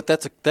to tell him. But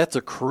that's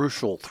a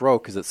crucial throw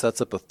because it sets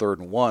up a 3rd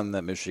and 1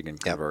 that Michigan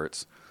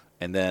converts. Yep.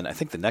 And then I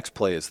think the next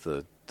play is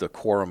the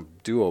Quorum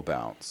duo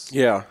bounce.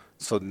 Yeah.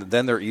 So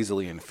then they're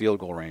easily in field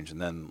goal range,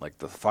 and then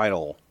the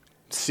final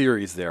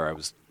series there, I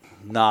was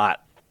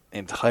not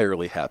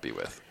entirely happy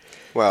with.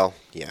 Well,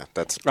 yeah,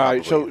 that's probably... All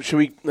right. So should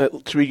we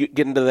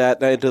get into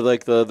that into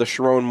the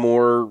Sharon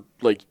Moore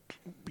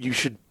you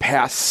should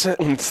pass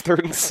when it's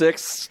 3rd and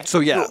 6? So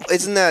yeah, well,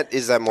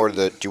 is that more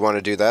the? Do you want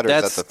to do that, or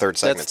is that the 3rd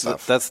segment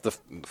stuff? That's the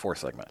 4th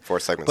segment.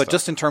 4th segment. But stuff.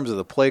 just in terms of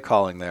the play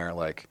calling there,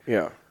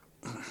 yeah.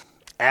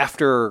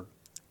 After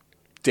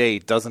Day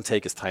doesn't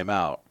take his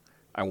timeout,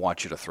 I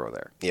want you to throw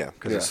there. Yeah.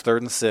 Because it's 3rd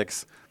and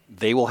 6.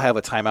 They will have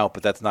a timeout,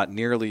 but that's not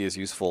nearly as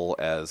useful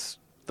as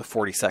the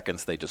 40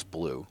 seconds they just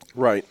blew.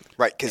 Right,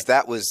 because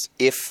that was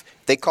if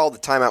they called the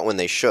timeout when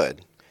they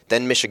should,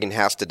 then Michigan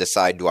has to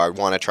decide, do I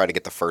want to try to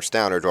get the first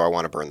down or do I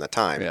want to burn the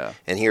time? Yeah.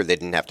 And here they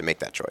didn't have to make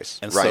that choice.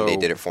 And Ryan Day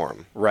did it for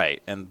him.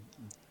 Right. And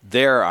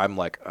there I'm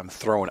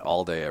throwing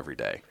all day, every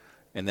day.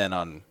 And then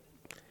on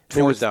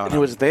 4th down. It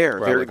was there.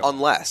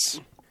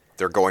 Unless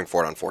they're going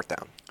for it on 4th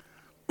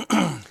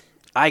down.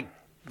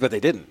 But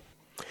they didn't.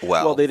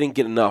 Well, they didn't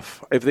get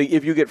enough. If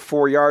you get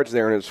 4 yards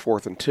there and it's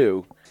 4th and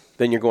 2,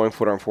 then you're going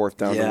for it on 4th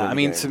down. Yeah, I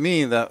mean, to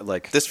me, that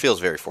this feels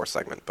very 4th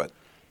segment, but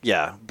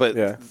yeah, but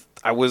yeah.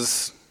 I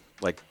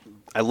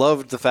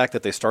loved the fact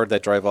that they started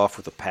that drive off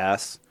with a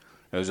pass.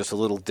 It was just a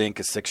little dink,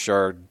 a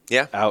 6-yard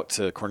out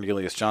to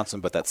Cornelius Johnson,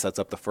 but that sets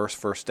up the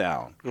first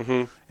down.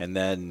 Mm-hmm. And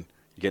then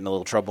you get in a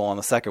little trouble on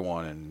the second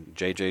one, and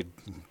JJ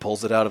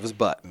pulls it out of his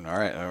butt. And all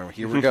right,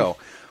 here we go.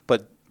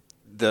 But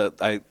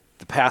the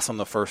pass on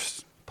the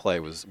first play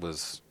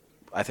was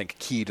I think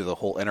key to the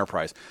whole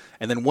enterprise.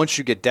 And then once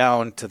you get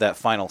down to that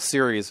final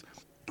series,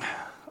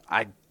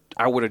 I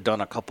would have done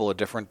a couple of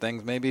different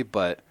things maybe,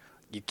 but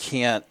you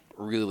can't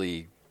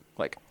really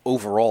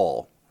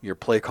overall your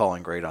play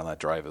calling grade on that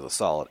drive is a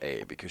solid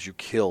A because you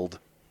killed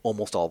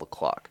almost all the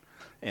clock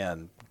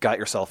and got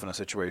yourself in a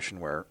situation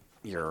where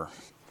you're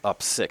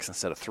up 6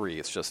 instead of 3.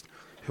 It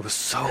was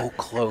so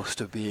close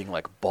to being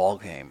ball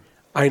game.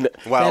 I know.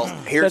 Well,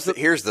 here's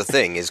the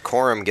thing: is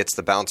Corum gets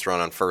the bounce run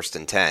on 1st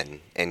and 10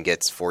 and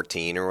gets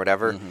 14 or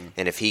whatever,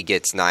 and if he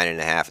gets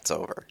 9.5, it's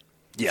over.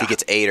 Yeah. If he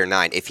gets 8 or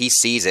 9, if he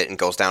sees it and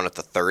goes down at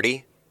the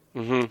 30,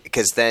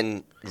 because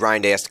then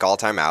Ryan Day has to call a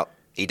timeout.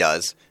 He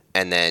does,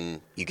 and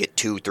then you get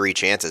 2-3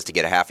 chances to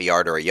get a half a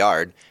yard or a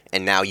yard,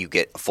 and now you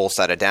get a full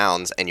set of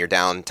downs, and you're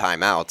down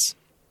timeouts.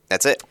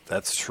 That's it.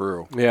 That's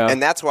true. Yeah.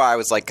 And that's why I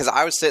was because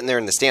I was sitting there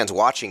in the stands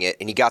watching it,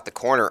 and he got the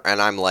corner, and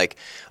I'm like,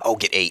 oh,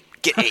 get 8.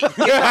 Get 8. Get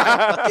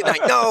 9. Get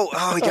 9. No.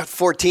 Oh, he got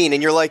 14.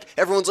 And you're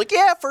everyone's like,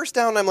 yeah, first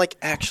down. And I'm like,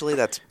 actually,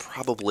 that's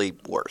probably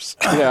worse.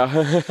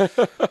 Yeah.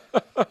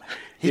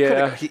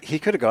 He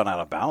could have gone out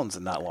of bounds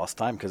and not lost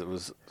time because it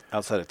was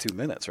outside of 2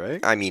 minutes,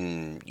 right? I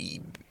mean,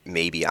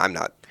 maybe. I'm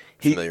not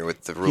familiar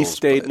with the rules. He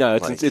stayed.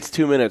 It's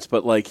 2 minutes,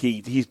 but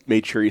he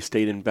made sure he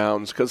stayed in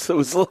bounds because it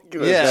was I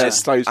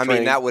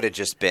mean, that would have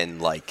just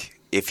been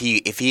if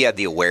he had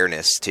the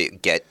awareness to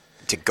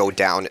go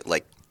down at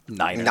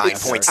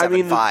 9.75. I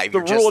mean, the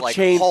rule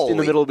changed in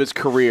the middle of his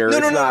career.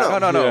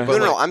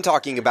 No. I'm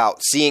talking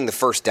about seeing the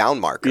first down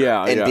marker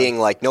and being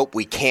nope,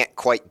 we can't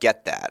quite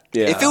get that.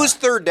 Yeah. If it was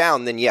 3rd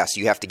down, then yes,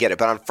 you have to get it.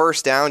 But on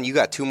 1st down, you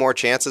got 2 more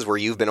chances where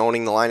you've been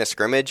owning the line of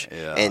scrimmage,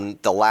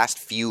 and the last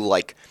few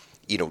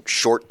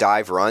short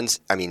dive runs.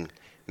 I mean,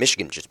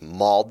 Michigan just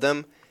mauled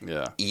them.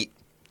 Yeah.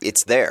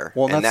 It's there,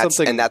 well, and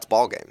that's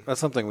ball game. That's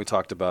something we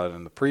talked about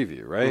in the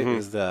preview, right?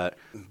 Is that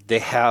they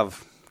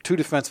have 2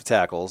 defensive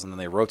tackles, and then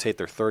they rotate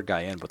their 3rd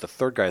guy in, but the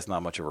 3rd guy is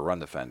not much of a run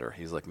defender.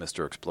 He's like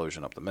Mr.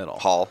 Explosion up the middle.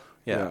 Hall.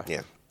 Yeah.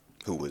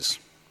 Who was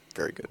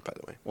very good, by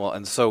the way. Well,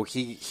 and so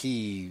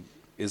he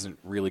isn't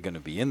really going to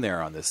be in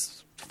there on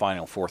this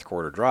final 4th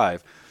quarter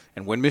drive.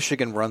 And when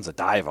Michigan runs a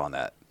dive on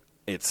that,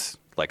 it's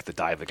like the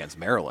dive against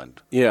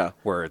Maryland. Yeah.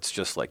 Where it's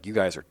just like, you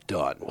guys are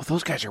done. Well,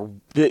 those guys are,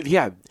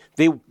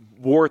 they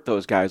wore at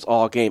those guys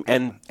all game,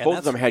 and both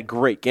of them had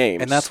great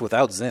games. And that's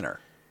without Zinner.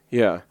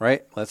 Yeah.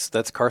 Right?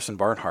 That's Carson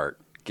Barnhart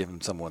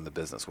giving someone the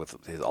business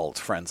with all his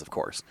friends, of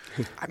course.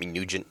 I mean,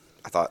 Nugent,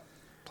 I thought,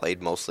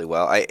 played mostly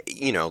well.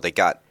 They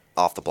got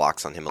off the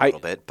blocks on him a little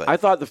bit, but I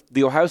thought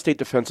the Ohio State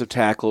defensive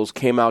tackles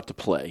came out to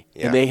play,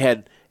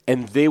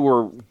 and they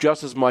were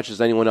just as much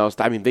as anyone else.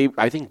 I mean,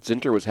 I think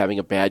Zinter was having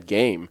a bad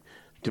game,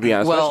 to be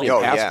honest, especially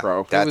in pass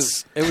pro.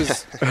 It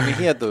was. I mean,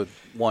 he had the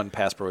one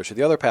pass pro issue.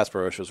 The other pass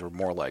pro issues were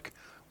more like,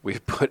 we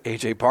put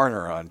A.J.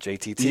 Barner on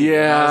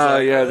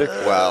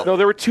JTT. No,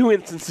 there were two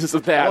instances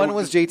of that. One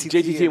was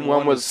JTT and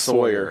one was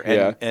Sawyer.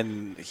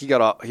 And he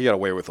got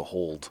away with a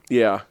hold.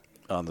 Yeah.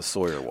 On the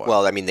Sawyer one.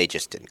 Well, I mean, they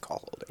just didn't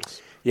call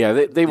holdings.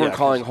 Yeah, they weren't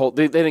calling hold.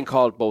 They didn't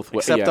call it both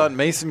ways. Except on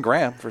Mason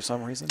Graham for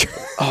some reason.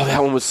 Oh,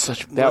 that one was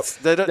such.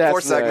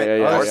 Fourth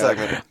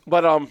segment.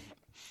 But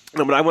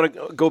but I want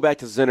to go back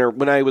to Zinner.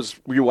 When I was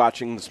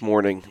rewatching this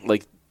morning,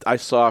 like, I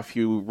saw a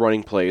few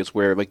running plays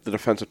where, like, the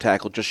defensive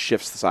tackle just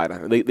shifts the side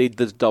on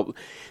him.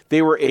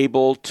 They were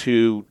able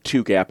to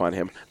two-gap on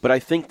him. But I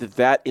think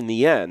that in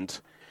the end,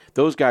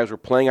 those guys were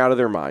playing out of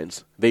their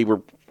minds. They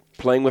were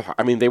playing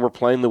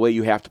the way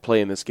you have to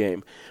play in this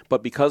game.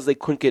 But because they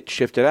couldn't get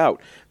shifted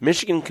out,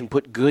 Michigan can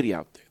put Goody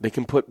out there. They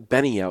can put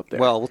Benny out there.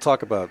 Well, we'll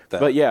talk about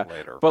that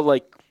later. But,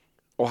 like,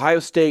 Ohio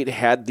State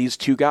had these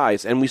two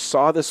guys, and we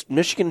saw this.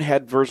 Michigan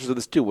had versions of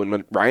this too,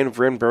 when Ryan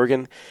Van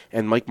Bergen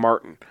and Mike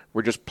Martin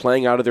were just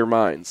playing out of their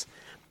minds.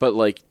 But,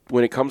 like,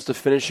 when it comes to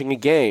finishing a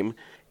game,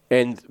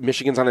 and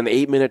Michigan's on an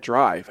 8-minute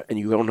drive, and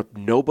you don't have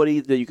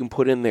nobody that you can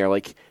put in there.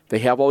 Like, they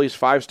have all these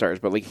 5-stars,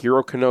 but, like,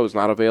 Hero Cano's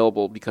not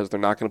available because they're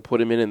not going to put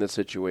him in this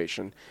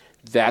situation.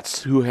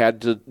 That's who had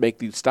to make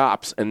these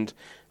stops. And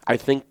I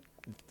think,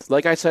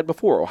 like I said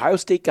before, Ohio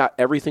State got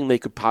everything they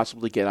could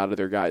possibly get out of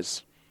their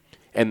guys.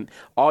 And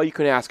all you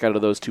can ask out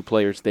of those two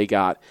players they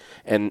got.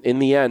 And in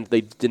the end,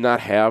 they did not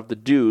have the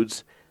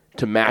dudes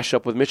to mash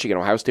up with Michigan.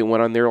 Ohio State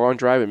went on their long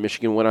drive, and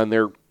Michigan went on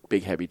their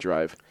big, heavy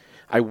drive.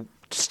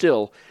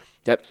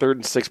 That 3rd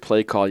and 6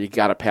 play call, you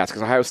got to pass,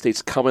 because Ohio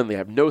State's coming. They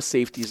have no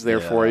safeties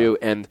there for you,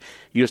 and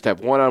you just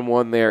have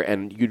one-on-one there,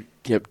 and you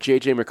have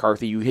J.J.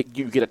 McCarthy. You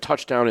get a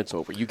touchdown, it's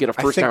over. You get a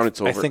first down, it's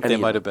over. I think they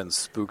might have been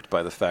spooked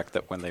by the fact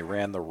that when they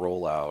ran the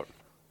rollout,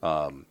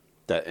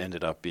 that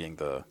ended up being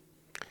the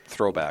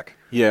throwback.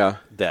 Yeah.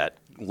 That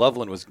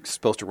Loveland was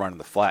supposed to run in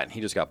the flat, and he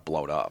just got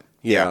blown up.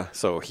 Yeah.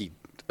 So he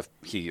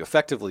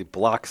effectively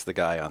blocks the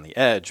guy on the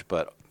edge,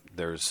 but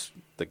there's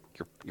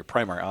your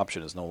primary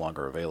option is no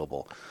longer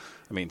available.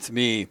 I mean, to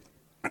me,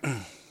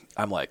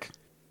 I'm like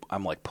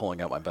pulling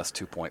out my best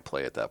 2-point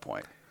play at that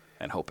point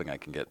and hoping I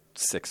can get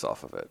 6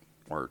 off of it,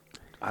 or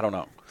I don't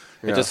know.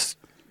 Yeah.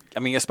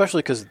 Especially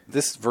because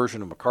this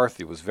version of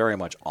McCarthy was very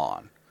much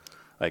on.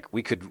 Like,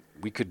 we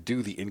could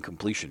do the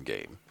incompletion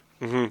game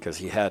because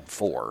he had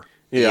 4.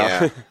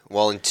 Yeah.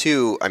 Well, in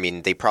 2, I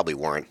mean, they probably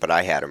weren't, but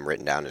I had them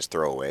written down as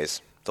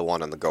throwaways. The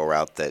one on the go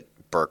route that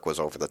Burke was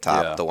over the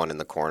top, the one in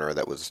the corner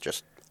that was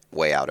just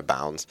way out of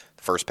bounds,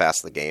 the first pass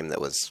of the game that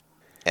was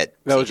at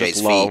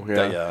CJ's feet.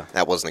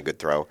 That wasn't a good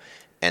throw.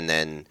 And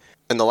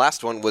the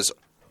last one was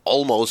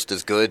almost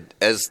as good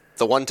as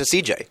the one to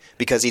CJ,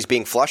 because he's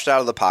being flushed out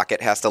of the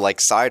pocket, has to, like,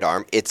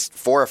 sidearm. It's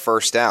for a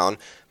first down,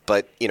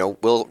 but,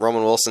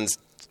 Roman Wilson's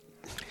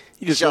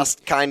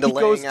just kind of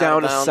laying out. He goes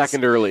down a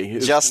second early.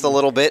 Just a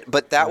little bit.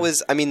 But that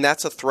was,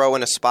 that's a throw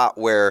in a spot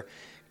where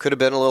could have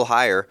been a little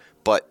higher,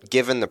 but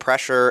given the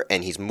pressure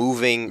and he's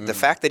moving, the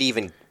fact that he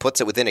even puts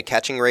it within a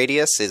catching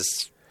radius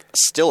is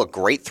still a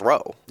great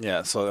throw.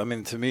 Yeah, so,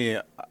 to me,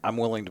 I'm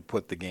willing to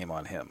put the game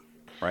on him,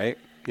 right?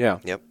 Yeah.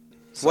 Yep.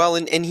 So. Well,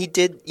 and he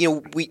did,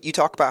 you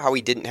talk about how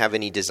he didn't have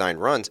any design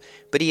runs,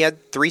 but he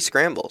had 3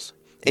 scrambles.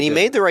 And he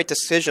made the right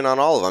decision on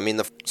all of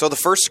them. So the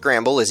first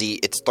scramble is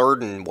it's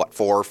 3rd and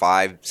 4,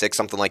 5, 6,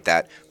 something like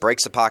that.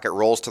 Breaks the pocket,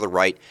 rolls to the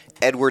right.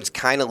 Edwards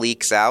kind of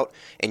leaks out,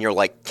 and you're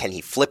like, can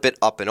he flip it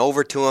up and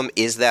over to him?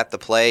 Is that the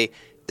play?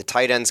 The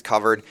tight end's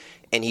covered,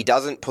 and he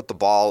doesn't put the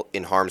ball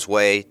in harm's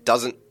way,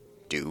 doesn't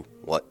do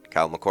what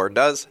Kyle McCord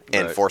does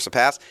and force a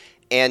pass,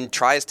 and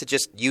tries to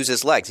just use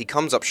his legs. He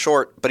comes up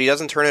short, but he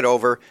doesn't turn it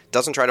over,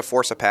 doesn't try to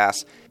force a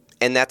pass.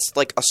 And that's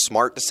like a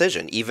smart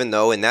decision, even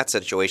though in that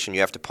situation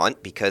you have to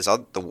punt because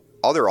the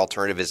other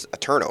alternative is a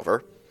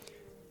turnover.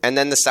 And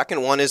then the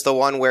second one is the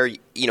one where,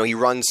 he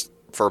runs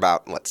for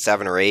about,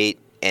 7 or 8,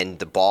 and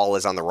the ball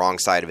is on the wrong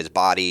side of his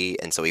body,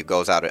 and so he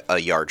goes out a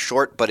yard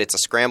short, but it's a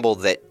scramble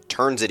that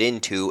turns it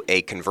into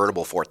a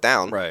convertible 4th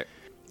down. Right.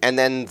 And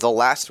then the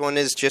last one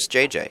is just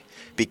JJ,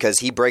 because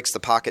he breaks the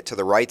pocket to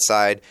the right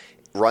side,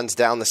 runs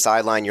down the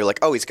sideline, you're like,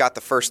 oh, he's got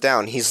the first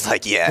down. He's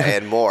like, yeah,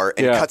 and more,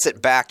 and cuts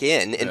it back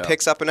in and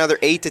picks up another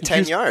 8 to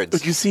 10 yards.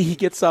 But you see, he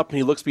gets up and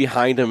he looks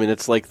behind him, and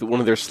it's like one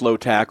of their slow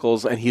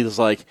tackles, and he's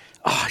like,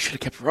 oh, I should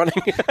have kept running.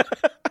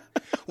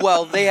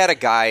 Well, they had a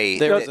guy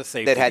There was a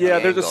safety. that had Yeah,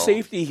 the there's a angle.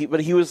 safety,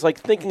 but he was like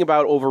thinking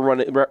about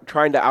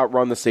trying to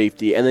outrun the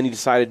safety, and then he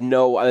decided,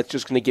 no, that's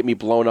just going to get me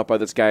blown up by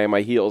this guy on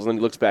my heels. And then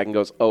he looks back and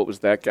goes, oh, it was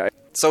that guy.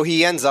 So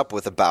he ends up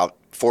with about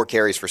 4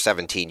 carries for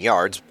 17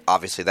 yards.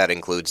 Obviously, that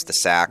includes the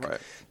sack.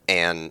 Right.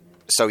 And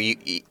so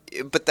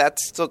but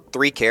that's still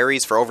 3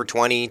 carries for over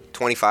 20,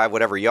 25,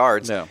 whatever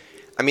yards. No.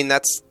 I mean,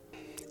 that's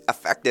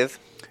effective,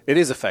 It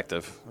is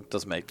effective. It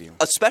does make you.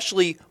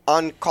 especially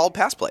on called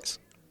pass plays.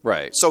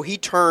 Right. So he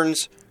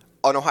turns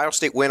an Ohio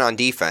State win on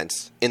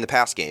defense in the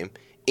pass game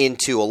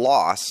into a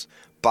loss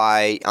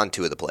on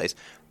 2 of the plays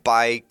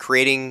by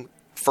creating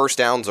first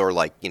downs or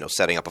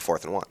setting up a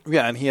 4th and 1.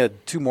 Yeah, and he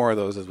had 2 more of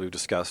those, as we've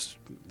discussed.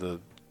 The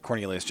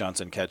Cornelius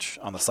Johnson catch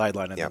on the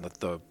sideline and then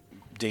the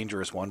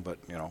dangerous one, but,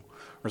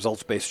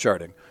 results-based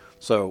charting.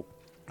 So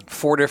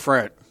 4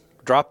 different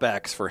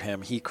dropbacks for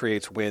him. He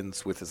creates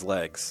wins with his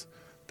legs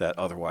that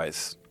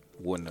otherwise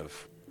wouldn't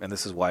have. And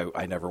this is why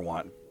I never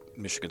want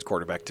Michigan's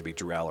quarterback to be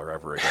Drew Aller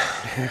ever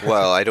again.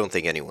 Well, I don't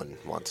think anyone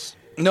wants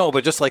No,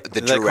 but just like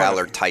the Drew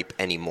Aller type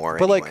anymore.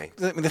 But anyway.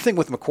 the thing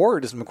with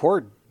McCord is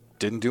McCord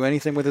didn't do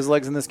anything with his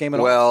legs in this game at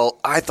all. Well,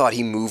 I thought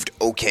he moved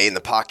okay in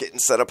the pocket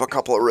and set up a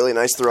couple of really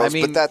nice throws, I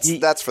mean, but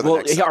that's for the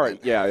next segment. All right,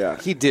 yeah.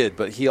 He did,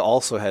 but he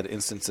also had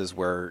instances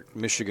where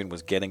Michigan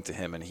was getting to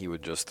him and he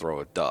would just throw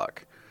a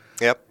duck.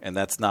 Yep. And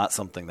that's not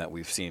something that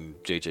we've seen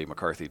J.J.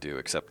 McCarthy do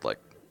except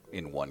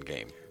in one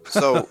game.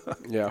 So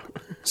Yeah.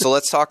 So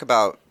let's talk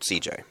about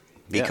CJ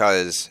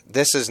because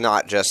this is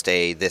not just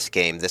this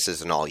game. This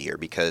is an all year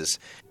because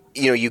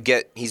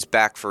he's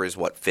back for his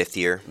 5th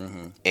year,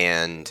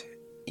 and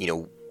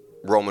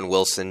Roman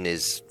Wilson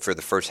is for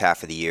the first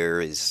half of the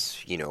year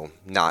is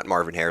not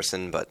Marvin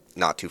Harrison, but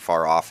not too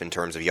far off in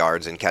terms of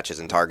yards and catches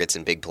and targets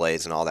and big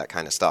plays and all that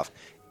kind of stuff.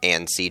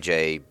 And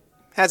CJ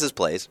has his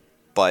plays,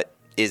 but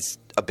is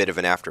a bit of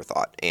an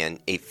afterthought, and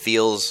it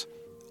feels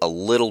a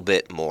little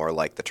bit more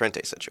like the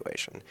Trente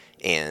situation.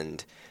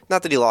 And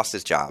not that he lost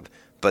his job,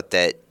 but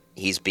that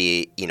he's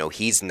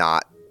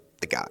not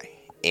the guy,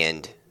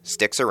 and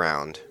sticks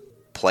around,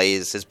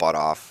 plays his butt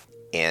off,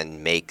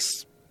 and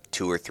makes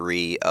 2 or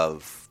 3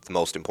 of the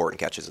most important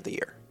catches of the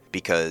year.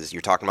 Because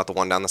you're talking about the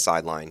one down the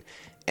sideline,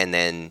 and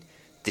then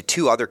the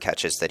 2 other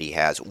catches that he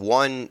has.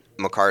 One,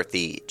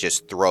 McCarthy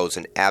just throws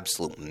an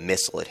absolute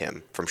missile at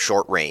him from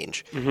short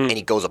range, and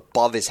he goes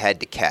above his head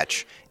to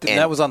catch. And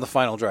that was on the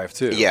final drive,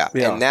 too. Yeah,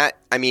 and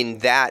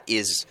that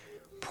is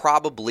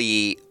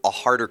probably a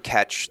harder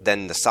catch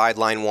than the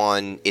sideline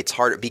one. It's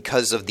harder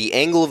because of the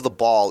angle of the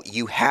ball.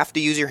 You have to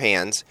use your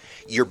hands.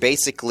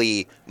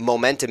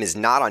 Momentum is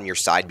not on your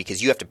side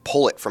because you have to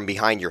pull it from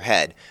behind your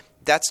head.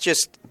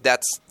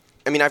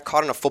 I've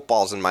caught enough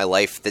footballs in my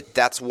life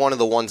that's one of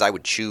the ones I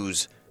would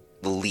choose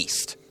the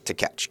least to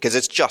catch because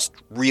it's just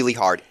really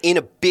hard in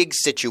a big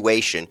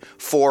situation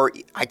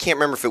I can't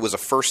remember if it was a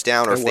first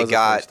down or if they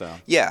got first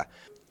down. Yeah.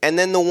 And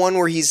then the one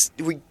where he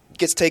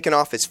gets taken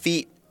off his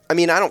feet. I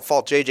don't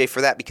fault JJ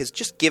for that because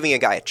just giving a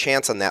guy a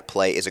chance on that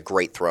play is a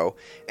great throw.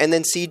 And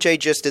then CJ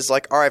just is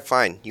like, all right,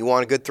 fine. You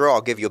want a good throw?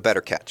 I'll give you a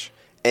better catch.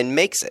 And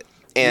makes it.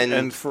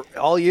 And for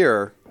all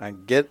year, I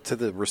get to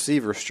the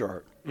receivers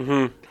chart,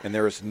 and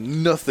there is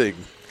nothing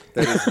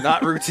that is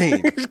not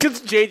routine.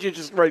 Because JJ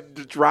just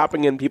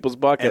dropping in people's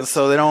buckets. And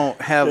so they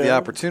don't have the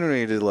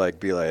opportunity to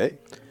be like, hey.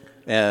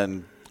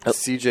 And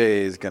CJ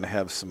is going to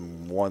have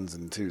some 1s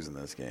and 2s in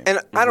this game. And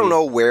I don't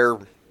know where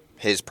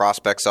his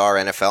prospects are,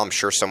 NFL. I'm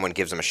sure someone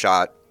gives him a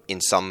shot in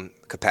some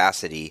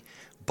capacity.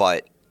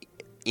 But,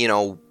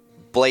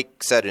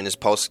 Blake said in his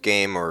post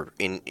game or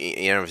if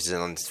he's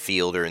on the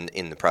field or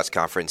in the press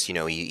conference,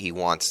 he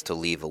wants to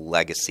leave a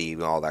legacy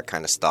and all that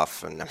kind of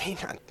stuff. And I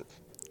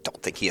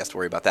don't think he has to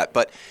worry about that.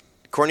 But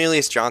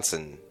Cornelius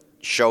Johnson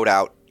showed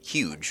out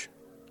huge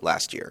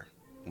last year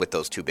with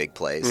those 2 big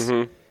plays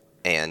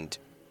and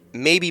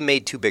maybe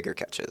made 2 bigger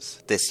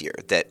catches this year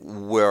that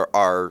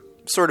are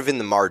sort of in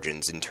the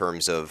margins in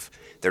terms of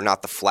they're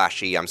not the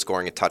flashy, I'm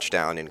scoring a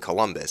touchdown in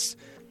Columbus,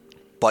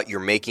 but you're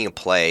making a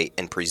play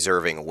and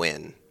preserving a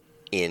win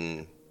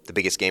in the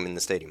biggest game in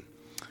the stadium.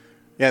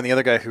 Yeah, and the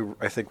other guy who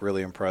I think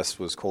really impressed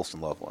was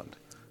Colston Loveland.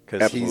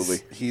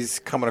 Because he's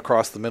coming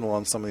across the middle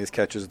on some of these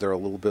catches. They're a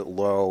little bit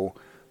low.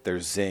 They're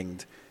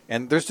zinged.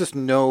 And there's just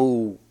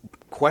no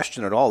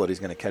question at all that he's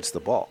going to catch the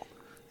ball.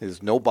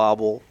 There's no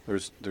bobble.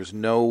 There's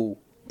no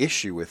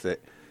issue with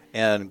it.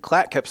 And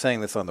Klatt kept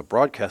saying this on the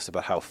broadcast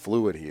about how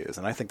fluid he is,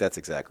 and I think that's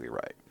exactly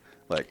right.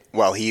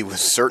 Well, he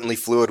was certainly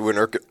fluid when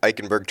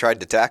Eichenberg tried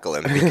to tackle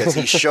him because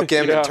he shook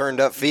him and turned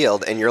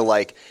upfield, and you're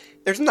like,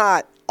 there's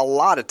not a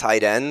lot of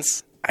tight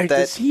ends.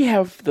 Does he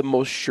have the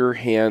most sure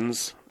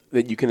hands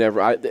that you can ever?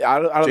 Out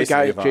of the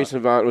guy, Jason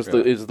Avant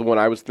is the one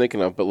I was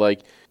thinking of, but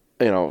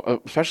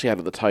especially out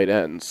of the tight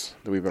ends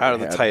that we've ever had.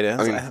 Out of the tight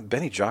ends,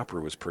 Benny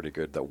Jopper was pretty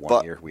good that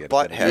one year we had.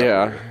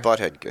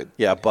 Butthead good.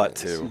 Yeah, Butt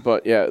too.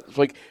 But yeah,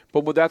 it's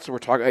but that's what we're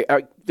talking.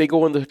 They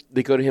go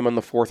to him on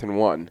the 4th and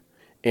 1,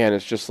 and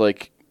it's just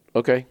like,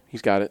 okay,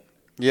 he's got it.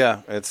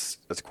 Yeah, it's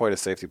quite a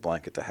safety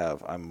blanket to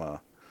have.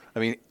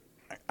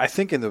 I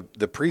think in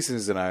the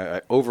preseason, I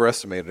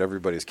overestimated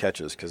everybody's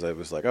catches because I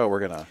was like, oh, we're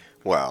going to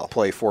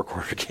play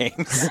 4-quarter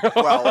games.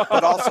 Well,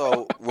 but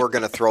also we're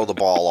going to throw the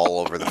ball all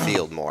over the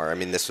field more. I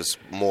mean, this was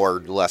more or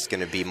less going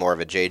to be more of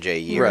a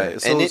JJ year.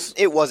 Right. So and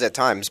it was at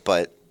times,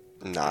 but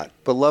not.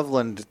 But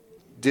Loveland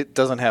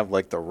doesn't have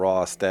like the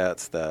raw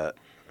stats that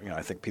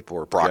I think people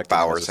were projecting.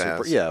 Brock Bowers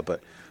has. Yeah, but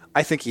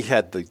I think he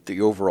had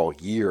the overall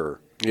year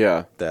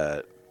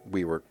that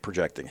we were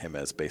projecting him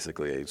as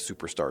basically a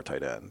superstar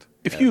tight end.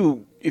 If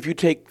you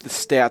take the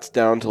stats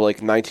down to like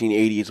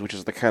 1980s, which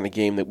is the kind of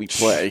game that we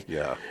play,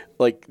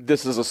 like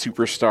this is a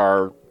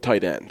superstar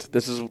tight end.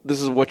 This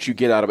is what you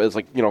get out of it. It's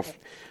like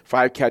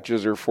 5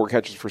 catches or 4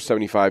 catches for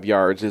 75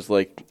 yards is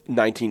like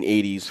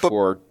 1980s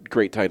for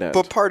great tight ends.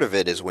 But part of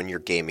it is when you're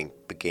game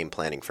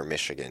planning for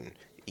Michigan,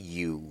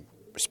 you,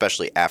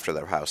 especially after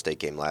the Ohio State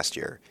game last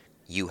year,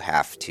 you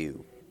have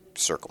to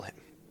circle him.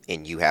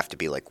 And you have to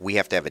be like, we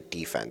have to have a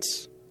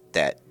defense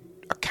that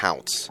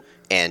accounts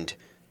and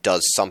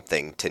does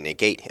something to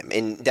negate him.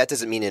 And that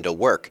doesn't mean it'll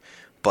work,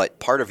 but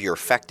part of your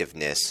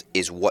effectiveness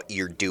is what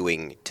you're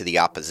doing to the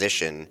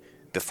opposition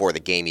before the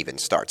game even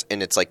starts.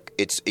 And it's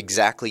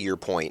exactly your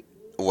point,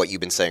 what you've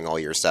been saying all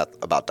year, Seth,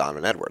 about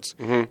Donovan Edwards,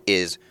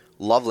 is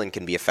Loveland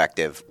can be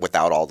effective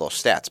without all those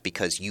stats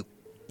because you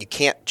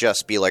can't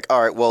just be like,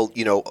 all right, well,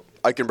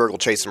 Eichenberg will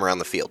chase him around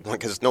the field.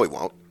 Because no, he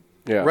won't.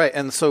 Yeah. Right,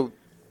 and so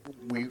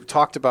we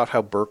talked about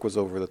how Burke was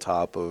over the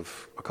top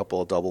of a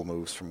couple of double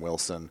moves from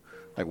Wilson.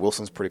 Like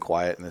Wilson's pretty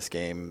quiet in this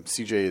game.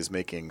 CJ is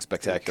making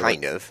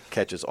spectacular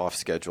catches off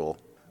schedule.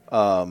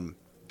 And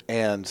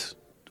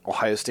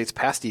Ohio State's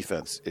pass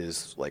defense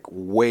is like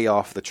way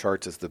off the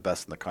charts as the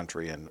best in the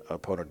country in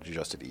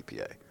opponent-adjusted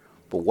EPA.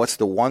 But what's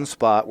the one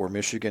spot where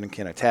Michigan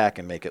can attack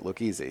and make it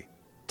look easy?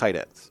 Tight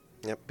ends.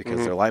 Yep.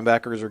 Because their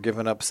linebackers are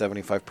giving up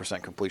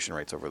 75% completion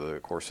rates over the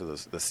course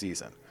of the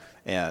season.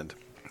 And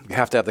you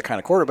have to have the kind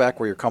of quarterback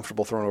where you're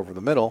comfortable throwing over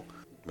the middle.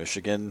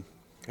 Michigan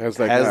has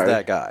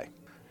that guy.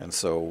 And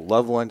so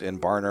Loveland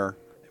and Barner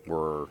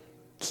were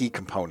key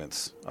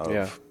components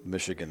of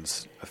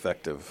Michigan's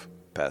effective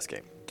pass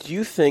game. Do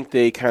you think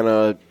they kind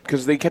of –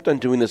 because they kept on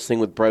doing this thing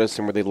with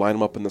Bredesen where they line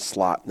him up in the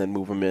slot and then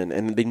move him in,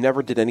 and they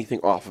never did anything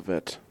off of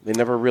it. They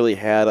never really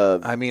had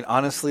a – I mean,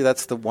 honestly,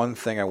 that's the one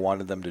thing I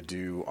wanted them to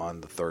do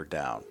on the third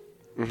down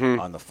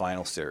on the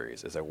final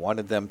series is I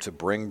wanted them to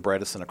bring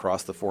Bredesen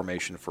across the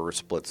formation for a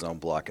split zone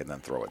block and then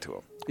throw it to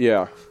him.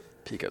 Yeah.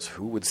 Because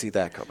who would see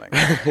that coming?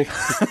 Maybe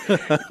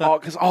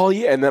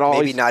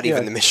not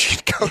even the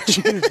Michigan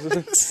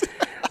coaches.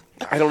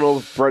 I don't know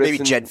if Bredesen... Maybe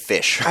Jed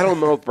Fish. I don't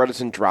know if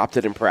Bredesen dropped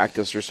it in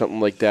practice or something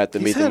like that.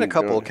 He's had a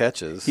couple of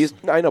catches.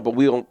 I know, but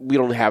we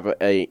don't have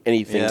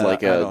anything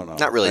like a... I don't know.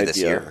 Not really this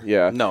year.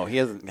 Yeah. No, he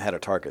hasn't had a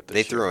target this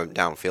year. They threw him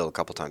downfield a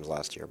couple times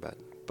last year, but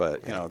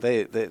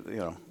they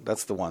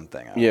that's the one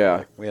thing.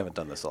 We haven't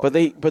done this all.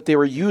 But they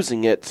were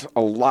using it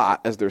a lot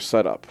as their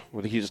setup.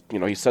 He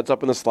he sets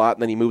up in the slot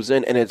and then he moves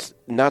in, and it's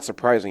not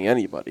surprising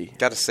anybody.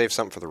 Got to save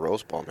something for the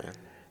Rose Bowl, man.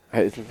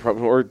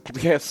 Or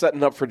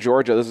setting up for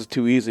Georgia. This is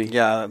too easy.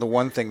 Yeah, the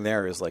one thing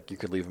there is like you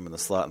could leave him in the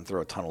slot and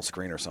throw a tunnel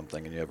screen or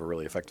something, and you have a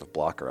really effective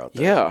blocker out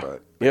there.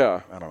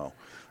 Yeah. I don't know.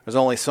 There's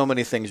only so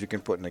many things you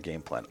can put in a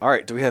game plan. All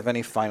right, do we have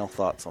any final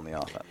thoughts on the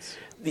offense?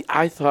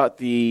 I thought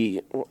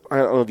the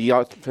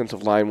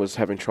offensive line was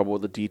having trouble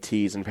with the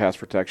DTs and pass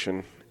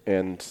protection,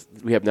 and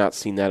we have not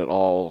seen that at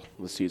all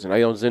this season.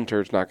 I know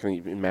Zinter's not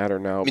going to even matter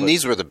now. I mean,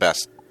 these were the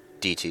best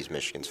DTs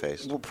Michigan's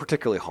faced. Well,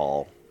 particularly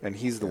Hall, and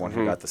he's the one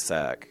who got the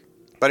sack.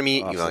 But I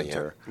mean,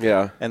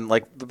 and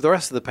like the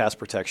rest of the pass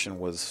protection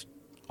was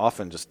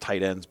often just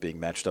tight ends being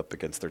matched up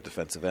against their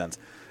defensive ends.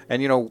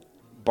 And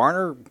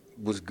Barner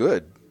was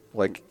good.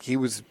 Like he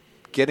was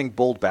getting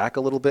bowled back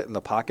a little bit in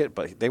the pocket,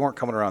 but they weren't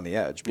coming around the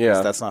edge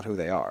because that's not who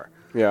they are.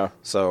 Yeah.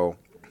 So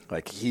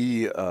like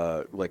he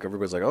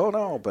everybody's like, oh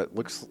no, but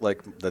looks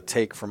like the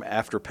take from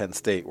after Penn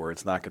State where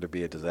it's not going to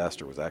be a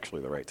disaster was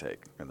actually the right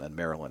take, and then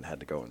Maryland had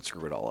to go and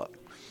screw it all up.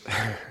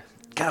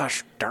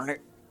 Gosh darn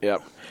it.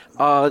 Yep.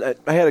 I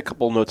had a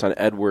couple notes on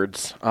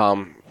Edwards.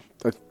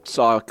 I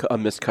saw a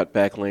miscut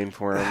back lane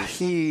for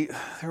him.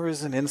 There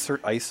was an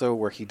insert ISO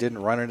where he didn't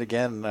run it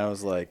again, and I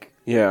was like,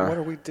 what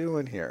are we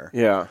doing here?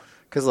 Yeah.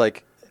 Because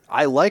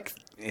I like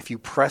if you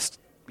press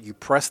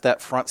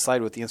that front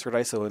side with the insert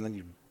ISO and then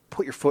you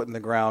put your foot in the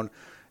ground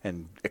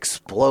and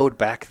explode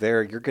back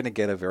there, you're going to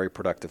get a very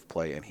productive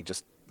play. And he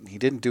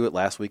didn't do it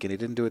last week, and he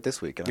didn't do it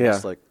this week. And I'm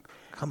just like,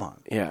 come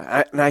on.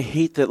 Yeah, and I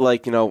hate that,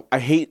 I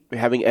hate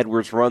having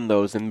Edwards run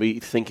those and me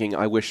thinking,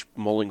 I wish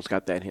Mullings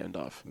got that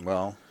handoff.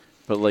 Well.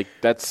 But,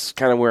 that's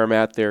kind of where I'm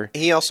at there.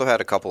 He also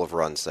had a couple of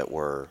runs that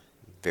were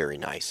very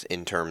nice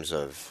in terms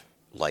of,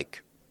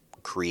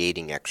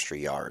 creating extra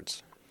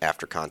yards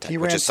after contact. He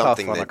which ran is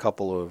something tough on that, a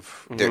couple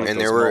of there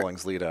were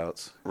Mullings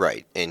lead-outs.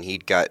 Right, and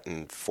he'd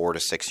gotten 4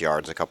 to 6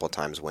 yards a couple of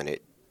times when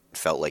it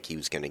felt like he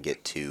was going to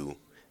get 2,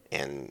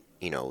 and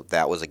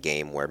that was a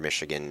game where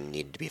Michigan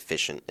needed to be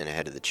efficient and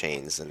ahead of the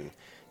chains. And,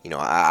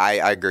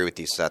 I agree with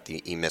you, Seth.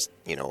 He missed,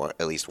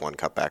 at least one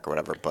cutback or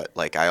whatever. But,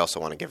 I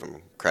also want to give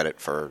him credit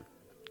for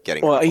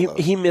getting. Well,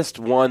 he missed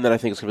one that I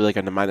think is going to be like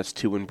a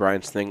 -2 in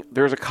Brian's thing.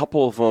 There's a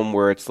couple of them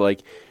where it's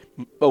like,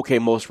 okay,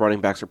 most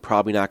running backs are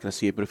probably not going to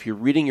see it, but if you're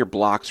reading your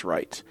blocks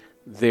right,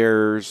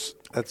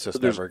 that's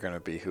just never going to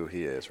be who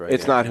he is, right?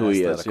 It's not who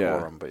he is,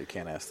 Corum, but you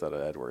can't ask that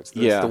of Edwards.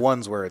 It's the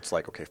ones where it's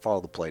like, okay,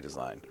 follow the play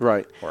design.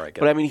 Right.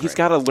 But I mean, he's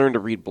got to learn to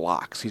read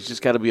blocks. He's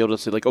just got to be able to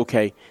say, like,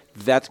 okay,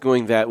 that's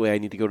going that way. I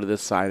need to go to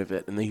this side of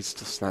it. And he's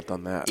just not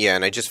done that. Yeah,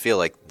 and I just feel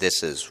like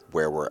this is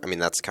where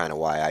that's kind of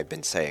why I've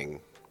been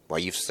saying, well,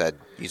 you've said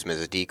use him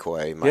as a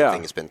decoy. My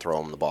thing has been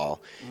throw him the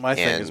ball. My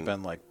thing has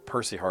been like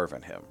Percy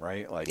Harvin him,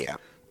 right? Like,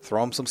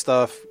 throw him some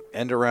stuff,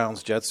 end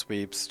arounds, jet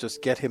sweeps,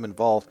 just get him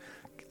involved.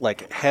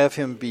 Like, have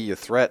him be a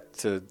threat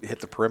to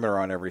hit the perimeter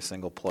on every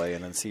single play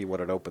and then see what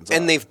it opens up.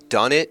 And they've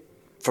done it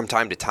from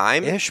time to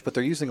time. But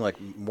they're using, like,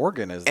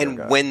 Morgan as their guy.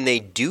 And when they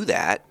do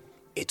that,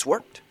 it's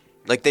worked.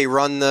 Like, they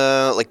run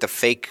the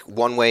fake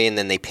one way and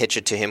then they pitch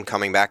it to him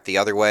coming back the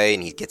other way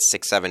and he gets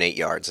 6, 7, 8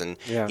 yards. And,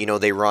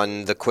 they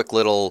run the quick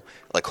little,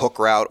 like, hook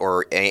route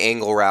or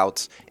angle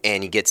routes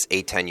and he gets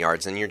 8, 10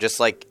 yards. And you're just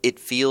like, it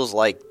feels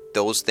like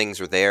those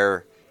things are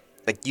there.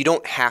 Like, you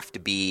don't have to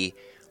be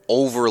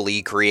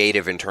overly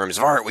creative in terms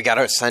of, all right, we got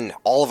to send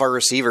all of our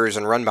receivers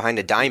and run behind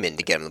a diamond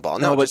to get him the ball.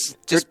 No, but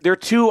they're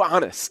too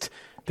honest.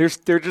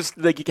 They're just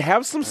like,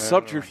 have some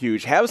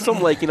subterfuge, have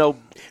some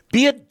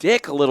be a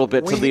dick a little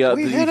bit to the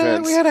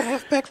defense. We had a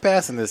halfback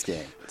pass in this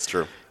game. It's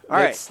true. All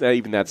right,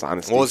 even that's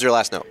honesty. What was your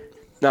last note?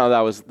 No, that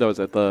was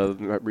at the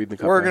reading the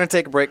cup. We're going to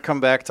take a break, come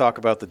back, talk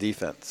about the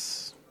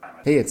defense.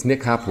 Hey, it's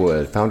Nick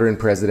Hopwood, founder and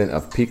president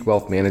of Peak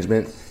Wealth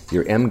Management,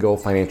 your MGO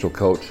financial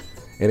coach.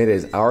 And it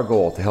is our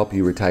goal to help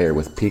you retire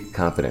with peak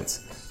confidence.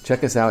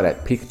 Check us out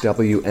at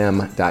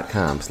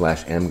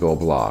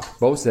peakwm.com/mgoblog.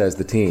 Bo says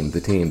the team.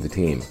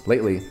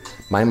 Lately,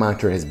 my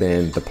mantra has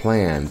been the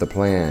plan.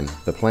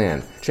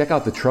 Check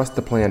out the Trust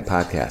the Plan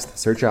podcast.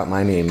 Search out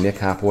my name, Nick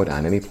Hopwood,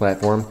 on any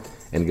platform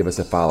and give us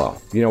a follow.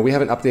 We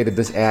haven't updated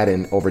this ad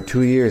in over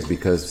 2 years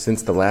because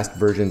since the last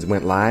versions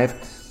went live,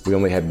 we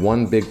only had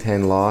one Big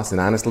Ten loss,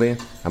 and honestly,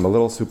 I'm a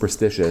little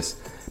superstitious.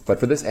 But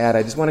for this ad,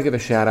 I just want to give a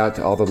shout out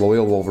to all the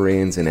loyal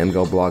Wolverines and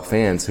MGoBlog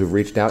fans who've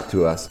reached out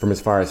to us from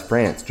as far as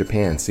France,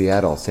 Japan,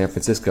 Seattle, San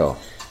Francisco,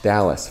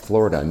 Dallas,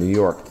 Florida, New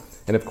York,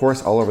 and of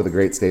course all over the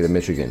great state of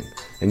Michigan.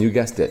 And you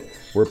guessed it,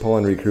 we're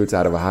pulling recruits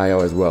out of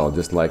Ohio as well,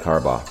 just like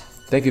Harbaugh.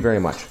 Thank you very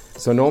much.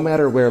 So no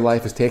matter where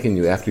life has taken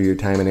you after your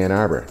time in Ann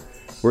Arbor,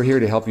 we're here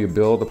to help you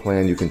build a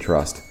plan you can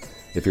trust.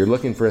 If you're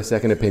looking for a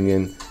second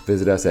opinion,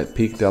 visit us at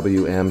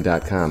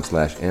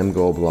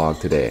peakwm.com/mgoblog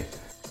today.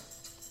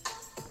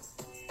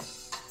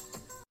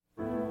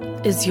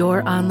 Is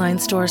your online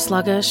store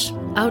sluggish,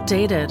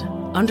 outdated,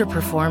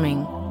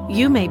 underperforming?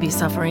 You may be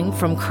suffering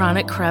from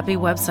chronic crappy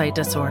website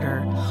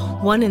disorder.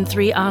 1 in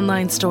 3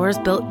 online stores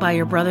built by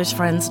your brother's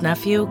friend's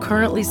nephew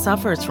currently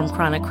suffers from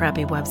chronic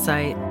crappy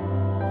website.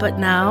 But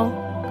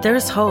now,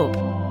 there's hope.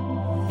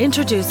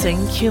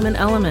 Introducing Human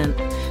Element.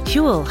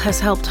 Huel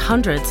has helped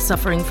hundreds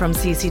suffering from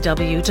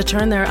CCW to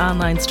turn their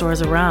online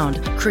stores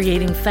around,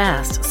 creating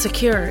fast,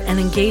 secure, and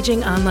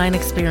engaging online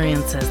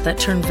experiences that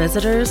turn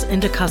visitors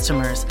into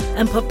customers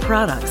and put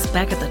products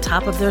back at the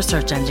top of their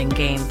search engine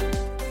game.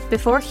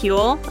 Before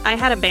Huel, I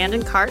had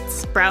abandoned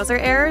carts, browser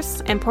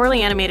errors, and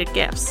poorly animated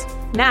GIFs.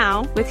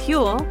 Now, with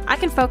Huel, I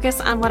can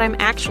focus on what I'm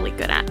actually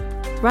good at,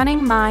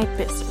 running my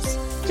business.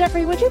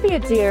 Jeffrey, would you be a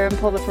deer and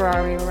pull the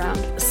Ferrari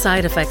around?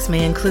 Side effects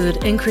may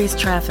include increased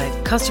traffic,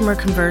 customer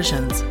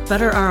conversions,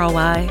 better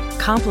ROI,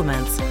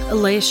 compliments,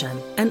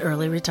 elation, and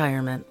early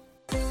retirement.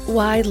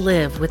 Why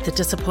live with the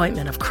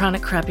disappointment of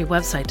chronic crappy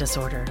website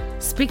disorder?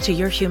 Speak to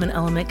your Human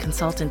Element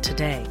consultant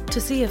today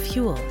to see if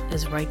Huel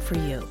is right for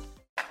you.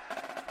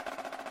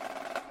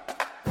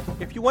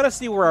 If you want to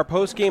see where our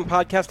post-game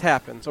podcast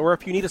happens, or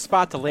if you need a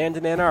spot to land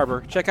in Ann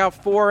Arbor, check out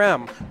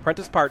 4M,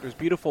 Prentice Partners'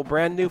 beautiful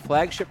brand new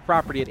flagship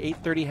property at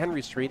 830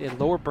 Henry Street in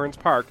Lower Burns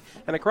Park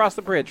and across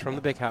the bridge from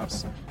the Big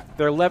House.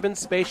 Their 11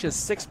 spacious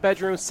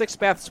 6-bedroom,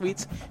 6-bath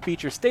suites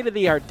feature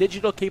state-of-the-art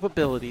digital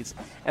capabilities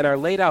and are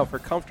laid out for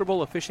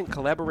comfortable, efficient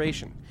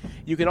collaboration.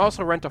 You can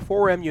also rent a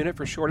 4M unit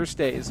for shorter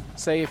stays,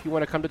 say if you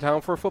want to come to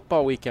town for a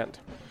football weekend.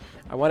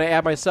 I want to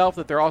add myself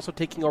that they're also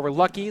taking over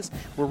Lucky's.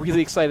 We're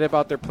really excited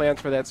about their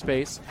plans for that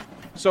space.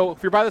 So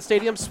if you're by the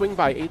stadium, swing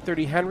by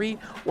 830 Henry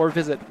or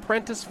visit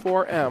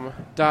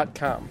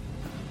Prentice4M.com.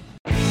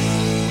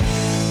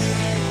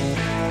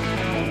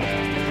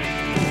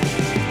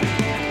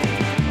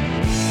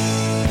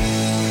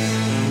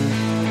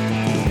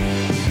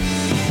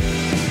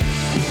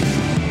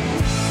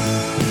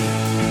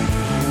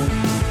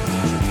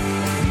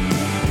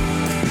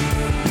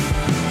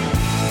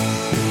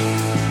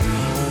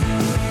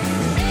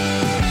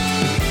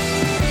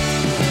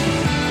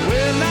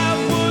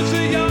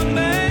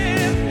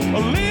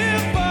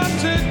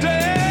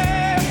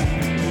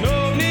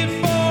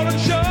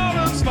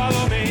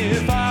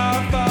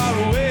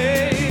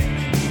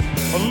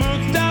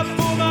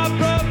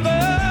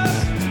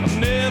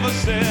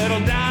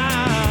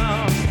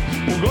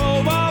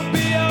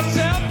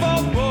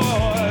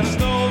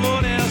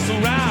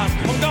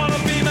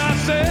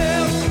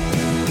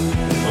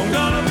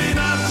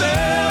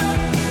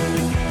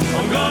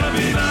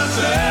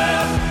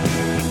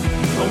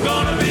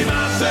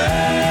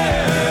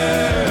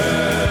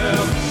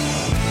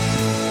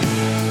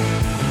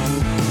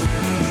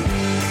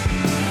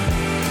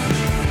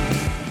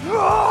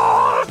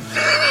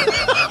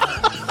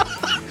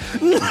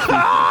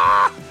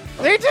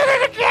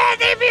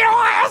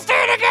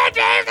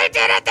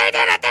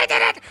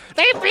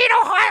 beat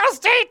Ohio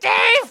State,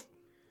 Dave!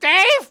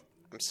 Dave!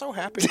 I'm so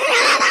happy.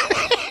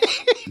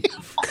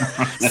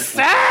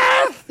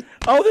 Seth!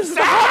 Oh, this is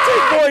the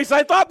hot take voice.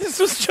 I thought this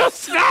was just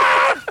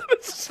Seth!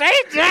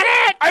 They did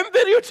it! I'm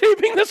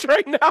videotaping this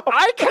right now.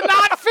 I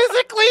cannot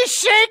physically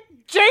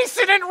shake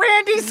Jason and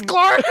Randy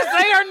Sklar because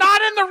they are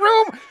not in the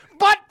room,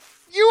 but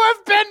you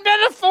have been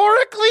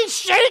metaphorically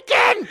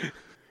shaken!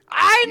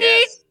 I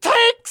need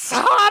takes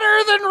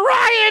hotter than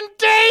Ryan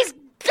Day's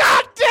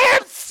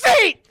goddamn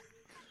seat!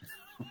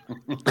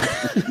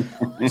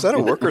 Is that a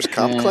workers'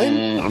 comp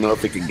claim? I don't know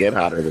if it can get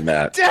hotter than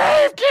that.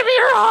 Dave, give me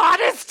your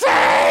hottest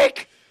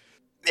take!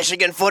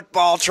 Michigan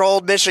football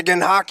trolled Michigan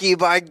hockey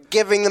by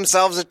giving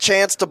themselves a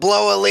chance to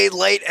blow a lead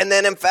late and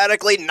then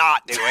emphatically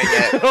not doing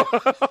it.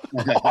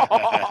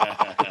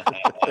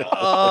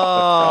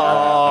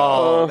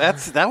 Oh,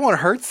 that one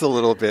hurts a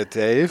little bit,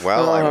 Dave.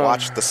 Well, I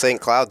watched the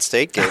St. Cloud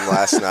State game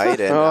last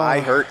night, and I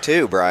hurt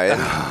too, Brian.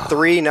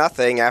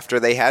 3-0 after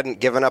they hadn't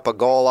given up a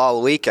goal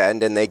all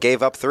weekend, and they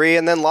gave up 3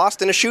 and then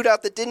lost in a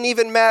shootout that didn't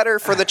even matter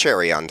for the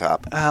cherry on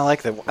top. I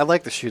like the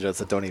shootouts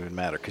that don't even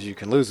matter because you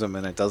can lose them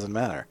and it doesn't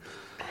matter.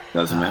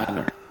 Doesn't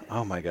matter.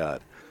 Oh, my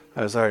God.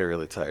 I was already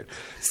really tired.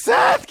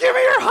 Seth, give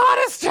me your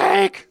hottest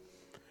take!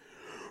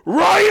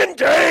 Ryan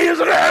Day is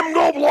an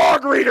MGO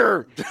blog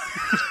reader.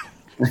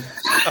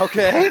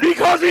 Okay.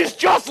 Because he's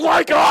just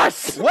like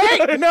us.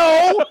 Wait,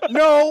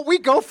 no, we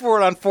go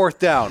for it on 4th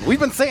down. We've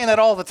been saying that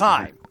all the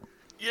time.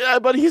 Yeah,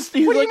 but he's What do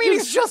you like mean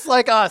he's just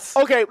like us?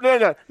 Okay,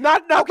 no.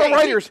 Not Okay, the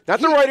writers.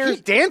 Not the writers.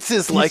 He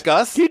dances like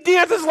us. He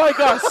dances like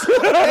us.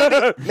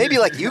 Maybe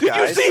like you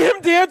guys. Did you see him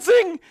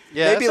dancing?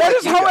 Yes. Maybe That like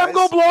is you how guys.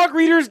 MGO blog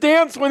readers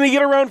dance when they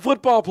get around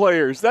football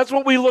players. That's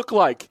what we look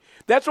like.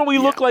 That's what we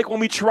look like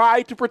when we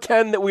try to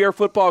pretend that we are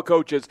football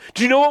coaches.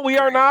 Do you know what we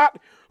are not?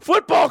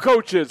 Football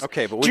coaches.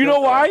 Okay, but we do you know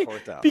don't why? go for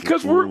it down.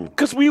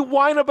 Because we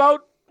whine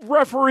about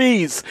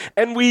referees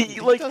and we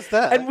does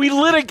that? and we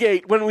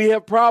litigate when we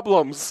have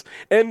problems.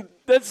 And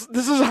this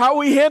is how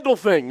we handle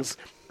things.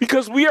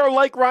 Because we are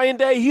like Ryan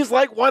Day. He's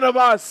like one of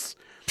us.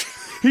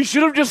 He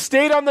should have just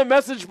stayed on the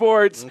message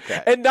boards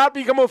and not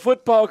become a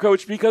football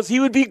coach because he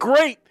would be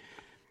great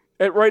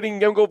at writing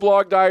MGO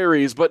blog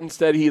diaries, but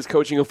instead he is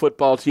coaching a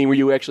football team where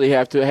you actually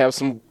have to have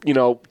some,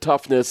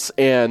 toughness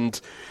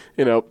and,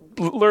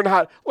 learn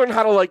how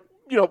to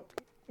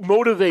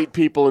motivate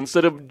people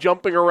instead of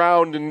jumping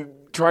around and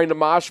trying to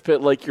mosh pit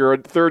like you're a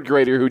 3rd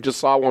grader who just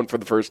saw one for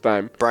the first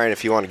time. Brian,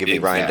 if you want to give me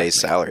Ryan Day's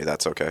salary,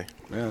 that's okay.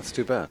 Yeah, that's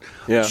too bad.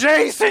 Yeah.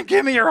 Jason,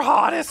 give me your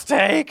hottest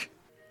take.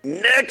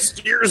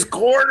 Next year's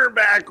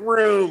quarterback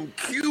room,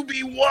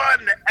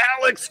 QB1,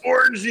 Alex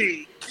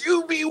Orgy.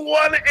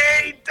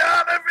 QB1A,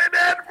 Donovan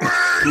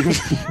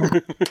Edwards.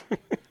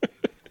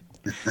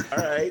 All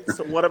right,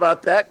 so what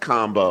about that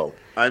combo?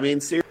 I mean,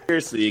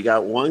 seriously, you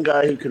got one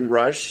guy who can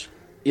rush,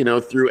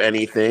 through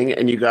anything,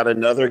 and you got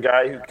another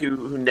guy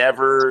who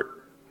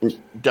never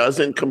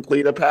doesn't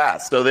complete a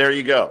pass. So there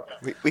you go.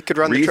 We could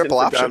run the Reason triple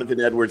for option.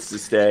 Donovan Edwards to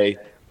stay.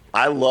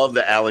 I love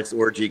the Alex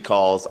Orgy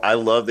calls. I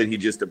love that he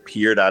just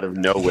appeared out of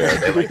nowhere.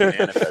 They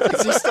manifested.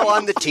 Is he still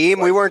on the team?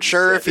 We weren't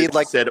sure if he'd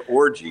said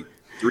orgy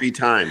 3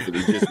 times, and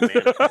he just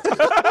manifested.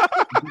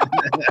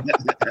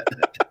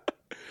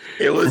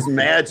 It was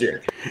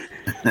magic.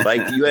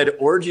 Like, you had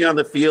Orgy on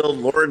the field.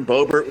 Lauren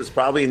Boebert was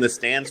probably in the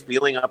stands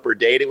feeling up her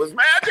date. It was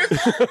magic.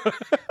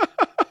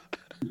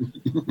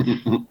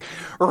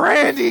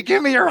 Randy,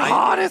 give me your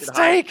hottest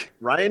take.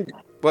 Ryan,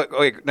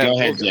 wait, no, go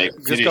ahead, Jake.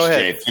 Just go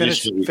ahead.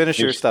 Finish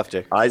your stuff,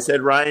 Jake. I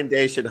said Ryan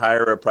Day should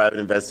hire a private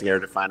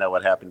investigator to find out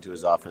what happened to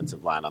his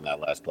offensive line on that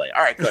last play.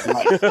 All right, go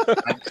ahead.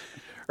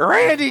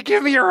 Randy,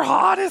 give me your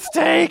hottest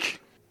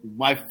take.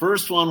 My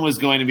first one was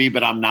going to be,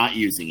 but I'm not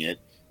using it.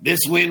 This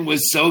win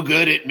was so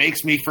good, it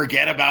makes me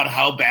forget about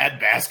how bad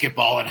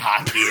basketball and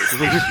hockey is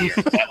this year.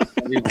 That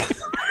was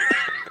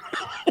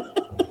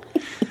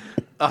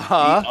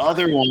The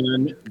other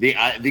one,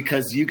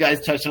 because you guys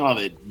touched on all of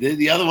it,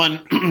 the other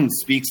one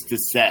speaks to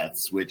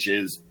Seth's, which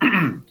is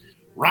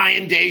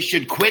Ryan Day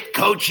should quit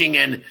coaching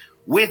and,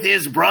 with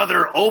his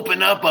brother,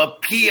 open up a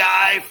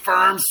PI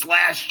firm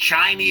 /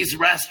 Chinese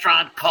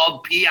restaurant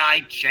called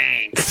PI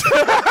Chang.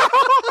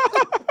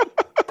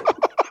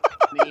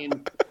 I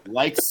mean,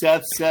 like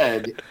Seth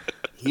said,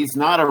 he's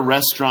not a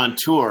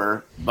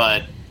restaurateur,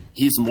 but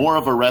he's more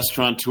of a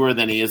restaurateur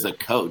than he is a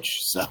coach.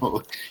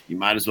 So you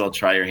might as well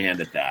try your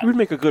hand at that. It would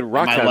make a good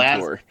rock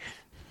tour.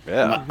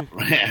 Yeah.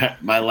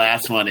 My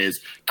last one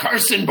is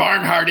Carson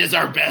Barnhart is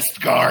our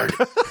best guard.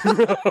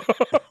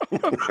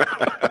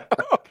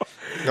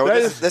 No,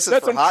 this is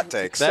for hot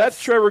takes.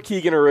 That's Trevor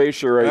Keegan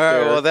erasure right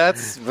there. Well,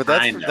 that's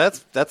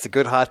a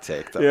good hot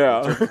take, though.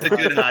 Yeah, it's a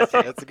good hot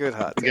take. That's a good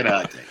hot take. Good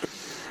hot take.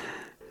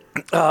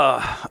 All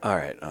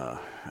right. I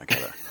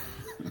gotta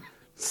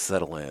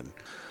settle in.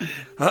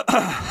 All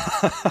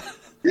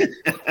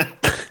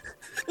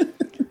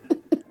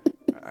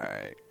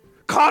right.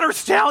 Connor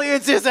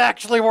Stallions is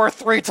actually worth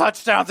 3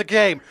 touchdowns a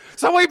game.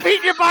 So we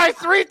beat you by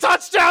 3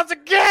 touchdowns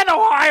again,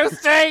 Ohio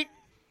State.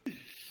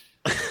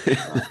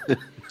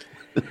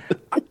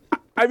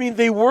 I mean,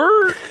 they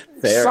were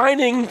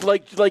signing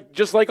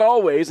just like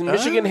always, and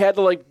Michigan had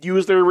to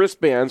use their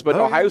wristbands, but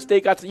Ohio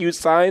State got to use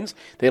signs.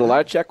 They had a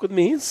lot of check with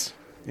me's.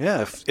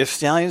 Yeah, if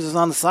Stallions is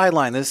on the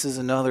sideline, this is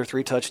another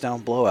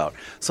 3-touchdown blowout.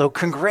 So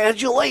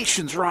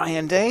congratulations,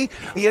 Ryan Day.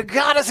 You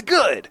got us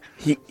good.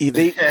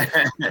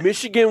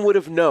 Michigan would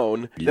have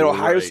known that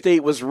Ohio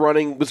State was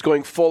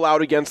going full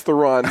out against the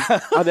run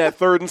on that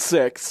 3rd and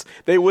 6.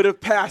 They would have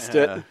passed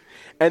it.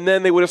 And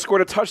then they would have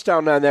scored a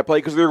touchdown on that play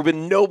because there would have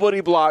been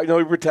nobody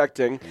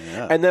protecting.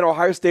 Yeah. And then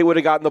Ohio State would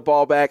have gotten the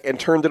ball back and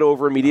turned it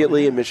over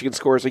immediately, and Michigan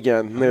scores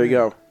again. And there you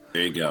go.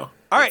 There you go.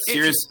 All right.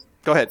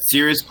 Go ahead.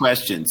 Serious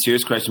question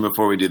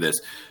before we do this.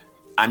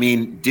 I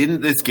mean,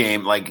 didn't this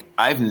game,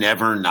 I've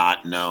never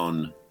not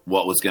known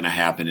what was going to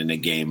happen in a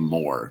game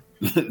more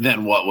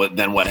than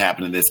what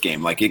happened in this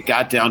game. It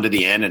got down to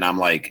the end, and I'm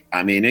like,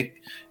 I mean,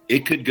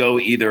 it could go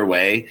either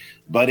way,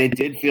 but it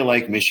did feel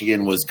like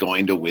Michigan was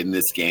going to win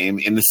this game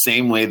in the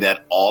same way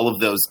that all of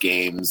those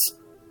games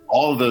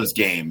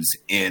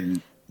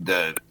in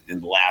the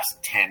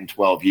last 10,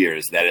 12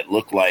 years, that it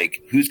looked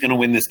like who's going to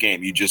win this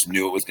game? You just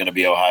knew it was going to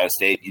be Ohio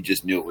State. You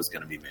just knew it was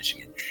going to be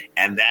Michigan.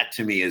 And that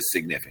to me is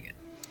significant.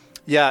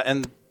 Yeah,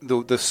 and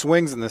the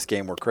swings in this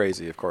game were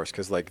crazy, of course,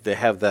 because they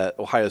have that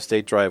Ohio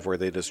State drive where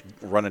they just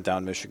run it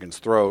down Michigan's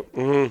throat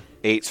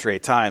 8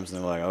 straight times,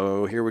 and they're like,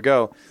 oh, here we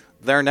go.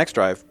 Their next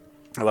drive,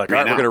 they're like, all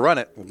right, we're going to run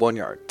it 1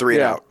 yard. 3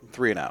 and out.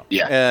 3 and out.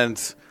 Yeah.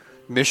 And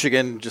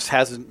Michigan just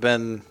hasn't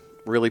been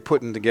really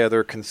putting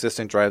together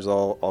consistent drives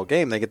all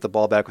game. They get the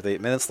ball back with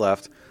 8 minutes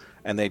left,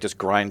 and they just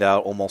grind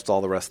out almost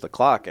all the rest of the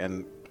clock.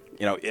 And,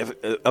 if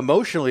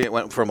emotionally it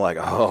went from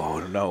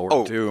oh, no,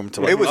 we're doomed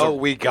to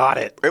we got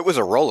it. It was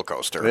a roller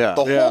coaster. Yeah.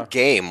 The whole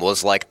game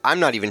was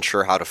I'm not even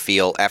sure how to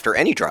feel after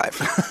any drive.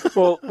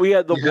 Well, we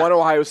had the one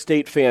Ohio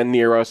State fan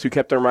near us who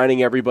kept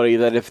reminding everybody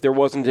that if there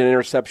wasn't an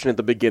interception at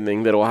the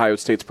beginning, that Ohio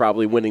State's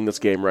probably winning this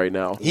game right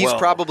now. He's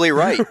probably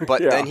right,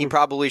 but then he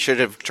probably should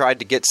have tried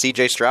to get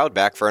C.J. Stroud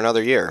back for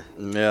another year.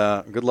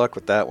 Yeah, good luck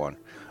with that one.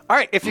 All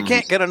right, if you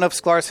can't get enough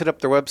Sklar's, hit up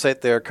their website.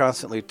 They are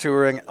constantly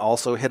touring.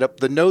 Also, hit up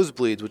the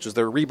Nosebleeds, which is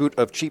their reboot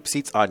of cheap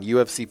seats on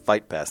UFC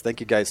Fight Pass. Thank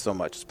you guys so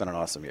much. It's been an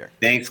awesome year.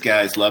 Thanks,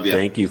 guys. Love you.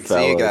 Thank you,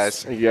 fellas. See you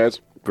guys. Thank you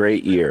guys.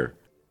 Great year.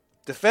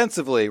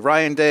 Defensively,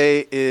 Ryan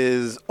Day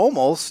is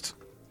almost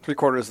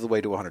 3/4 of the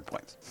way to 100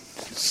 points.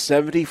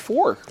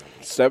 74.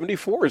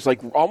 74 is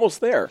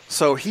almost there.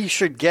 So he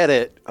should get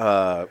it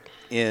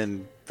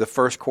in the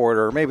first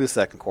quarter, or maybe the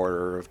second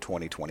quarter of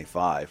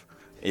 2025,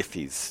 if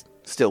he's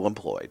still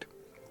employed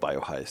by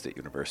Ohio State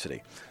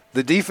University.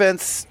 The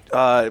defense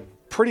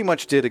pretty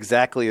much did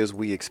exactly as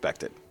we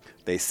expected.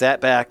 They sat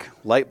back,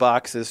 light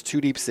boxes, 2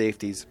 deep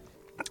safeties.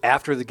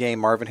 After the game,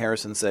 Marvin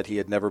Harrison said he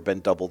had never been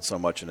doubled so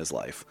much in his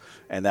life.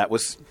 And that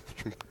was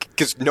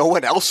because no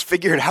one else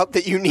figured out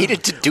that you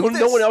needed to do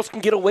this. No one else can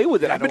get away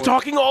with it. I've been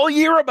talking all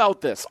year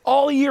about this.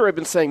 All year I've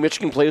been saying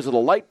Michigan plays with a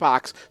light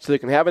box so they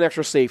can have an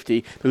extra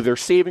safety who they're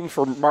saving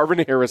for Marvin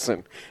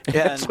Harrison. And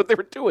that's what they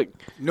were doing.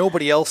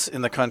 Nobody else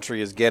in the country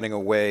is getting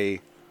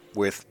away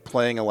with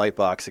playing a light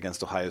box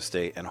against Ohio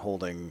State and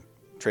holding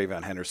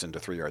Travion Henderson to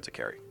 3 yards a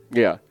carry.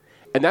 Yeah.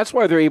 And that's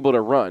why they're able to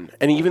run.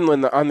 And even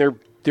when on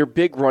their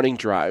big running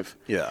drive.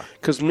 Yeah.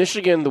 Because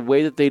Michigan, the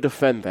way that they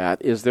defend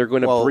that is they're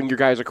going to bring your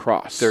guys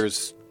across.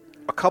 There's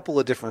a couple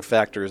of different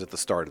factors at the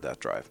start of that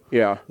drive.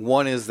 Yeah.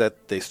 One is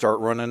that they start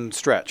running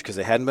stretch because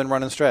they hadn't been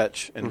running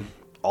stretch. And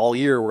all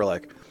year we're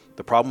like,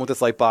 the problem with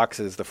this light box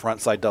is the front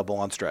side double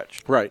on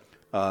stretch. Right.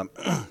 And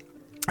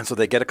so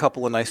they get a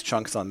couple of nice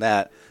chunks on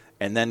that.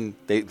 And then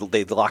they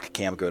lock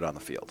Cam Good on the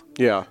field.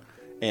 Yeah.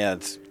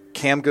 And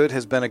Cam Good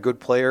has been a good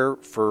player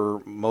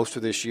for most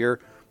of this year,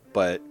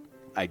 but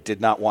I did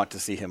not want to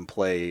see him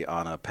play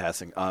on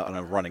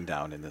a running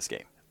down in this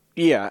game.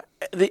 Yeah.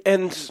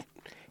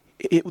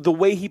 The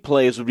way he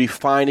plays would be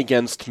fine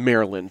against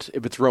Maryland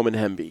if it's Roman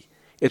Hemby.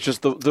 It's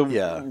just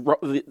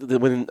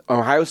when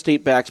Ohio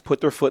State backs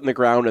put their foot in the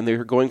ground and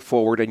they're going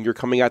forward and you're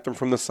coming at them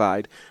from the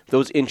side,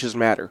 those inches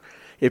matter.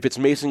 If it's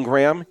Mason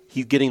Graham,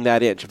 he's getting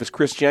that inch. If it's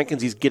Chris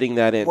Jenkins, he's getting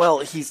that inch.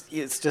 Well,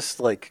 it's just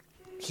like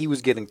he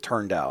was getting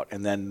turned out,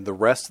 and then the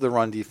rest of the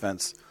run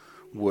defense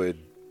would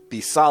be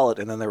solid,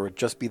 and then there would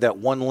just be that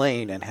one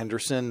lane, and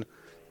Henderson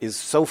is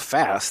so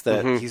fast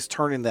that he's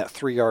turning that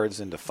 3 yards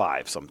into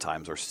 5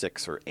 sometimes, or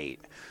 6 or 8.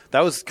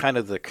 That was kind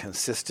of the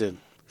consistent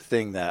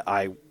thing that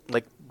I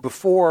like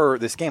before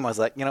this game. I was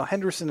like,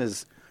 Henderson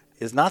is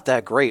not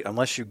that great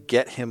unless you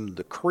get him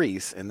the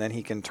crease, and then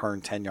he can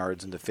turn 10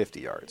 yards into 50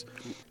 yards.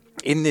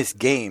 In this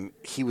game,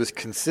 he was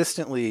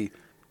consistently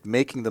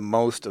making the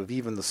most of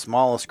even the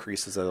smallest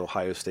creases that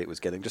Ohio State was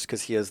getting, just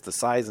because he has the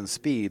size and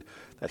speed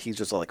that he's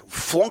just like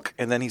flunk,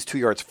 and then he's 2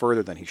 yards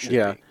further than he should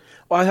be.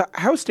 Well,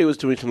 Ohio State was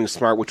doing something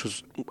smart, which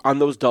was on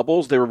those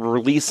doubles, they were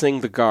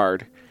releasing the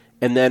guard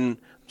and then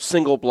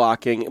single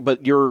blocking,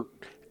 but you're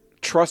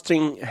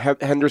trusting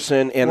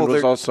Henderson, and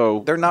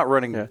they're not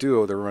running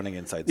duo; they're running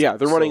inside zone. Yeah,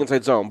 they're running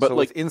inside zone, but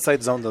with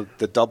inside zone,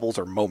 the doubles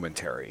are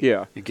momentary.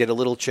 Yeah, you get a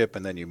little chip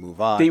and then you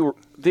move on.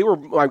 They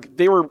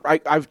were.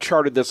 I've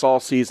charted this all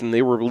season.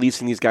 They were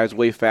releasing these guys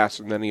way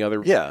faster than any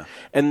other. Yeah,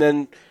 and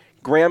then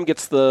Graham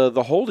gets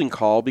the holding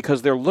call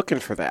because they're looking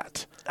for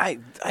that. I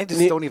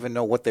just don't even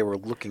know what they were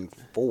looking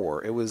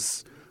for. It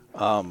was...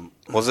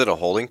 was it a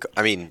holding?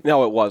 I mean...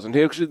 No, it wasn't.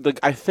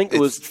 I think it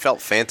was... felt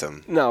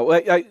phantom. No,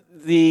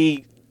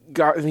 he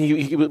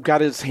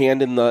got his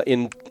hand in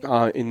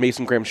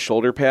Mason Graham's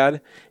shoulder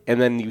pad,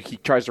 and then he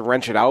tries to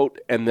wrench it out,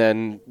 and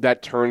then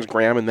that turns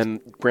Graham, and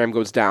then Graham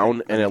goes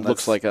down, and it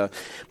looks like a...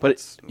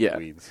 But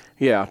weeds.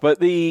 Yeah, but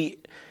they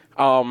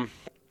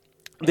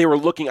were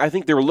looking... I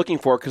think they were looking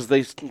for it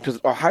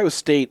because Ohio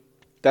State...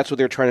 That's what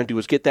they're trying to do,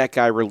 is get that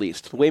guy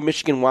released. The way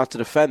Michigan wants to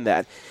defend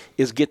that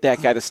is get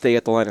that guy to stay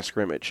at the line of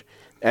scrimmage.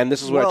 And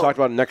this is what I talked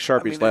about in Next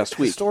Sharpies last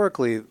week.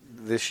 Historically,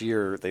 this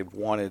year, they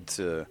wanted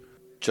to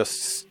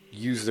just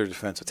use their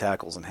defensive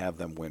tackles and have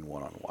them win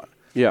one-on-one.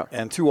 Yeah.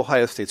 And to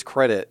Ohio State's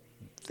credit,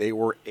 they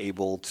were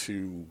able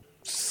to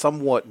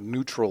somewhat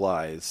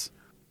neutralize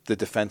the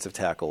defensive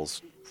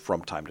tackles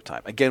from time to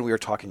time. Again, we are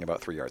talking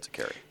about 3 yards of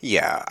carry.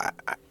 Yeah,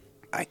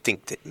 I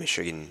think that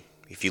Michigan,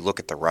 if you look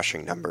at the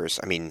rushing numbers,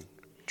 I mean...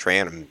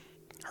 Tranum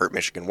hurt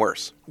Michigan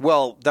worse.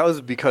 Well, that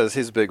was because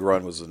his big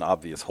run was an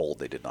obvious hold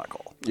they did not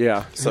call.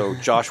 Yeah. So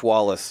Josh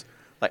Wallace,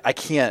 I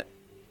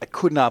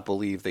could not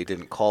believe they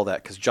didn't call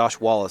that because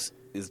Josh Wallace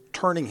is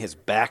turning his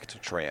back to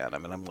Tran. I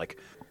mean, I'm like,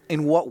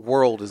 in what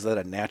world is that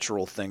a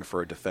natural thing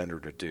for a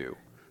defender to do?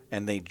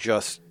 And they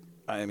just,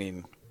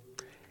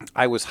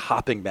 I was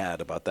hopping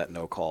mad about that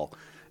no call.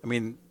 I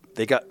mean,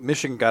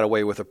 Michigan got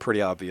away with a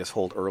pretty obvious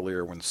hold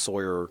earlier when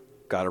Sawyer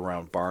got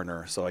around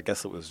Barner, so I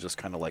guess it was just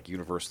kind of like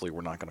universally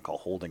we're not going to call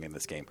holding in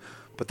this game.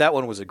 But that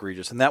one was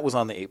egregious, and that was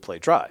on the 8-play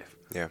drive.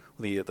 Yeah.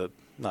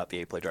 Not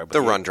the 8-play drive, but the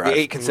run drive.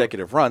 The 8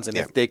 consecutive runs, and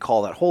if they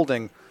call that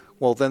holding,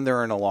 well, then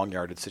they're in a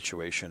long-yarded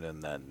situation,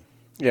 and then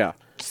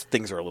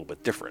things are a little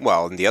bit different.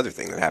 Well, and the other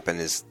thing that happened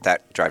is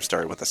that drive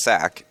started with a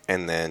sack,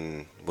 and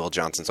then Will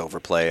Johnson's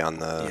overplay on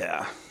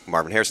the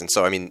Marvin Harrison.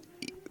 So,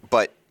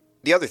 but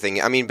the other thing,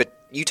 but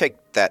you take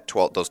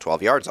those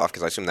 12 yards off,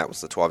 because I assume that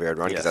was the 12-yard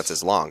run, because that's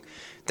as long,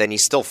 then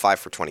he's still 5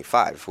 for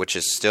 25, which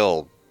is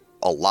still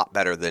a lot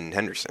better than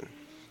Henderson.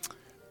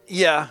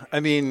 Yeah,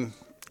 and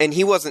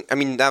he wasn't,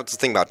 that's the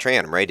thing about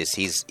Tranum, right, is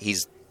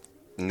he's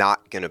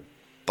not going to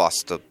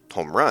bust a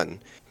home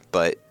run,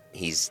 but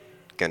he's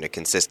going to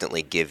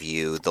consistently give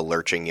you the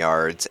lurching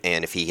yards,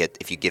 and if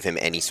you give him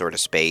any sort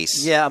of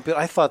space. Yeah, but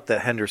I thought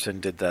that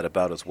Henderson did that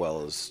about as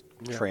well as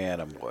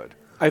Tranum would.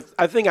 I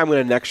think I'm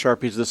going to Next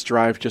Sharpies this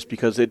drive just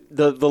because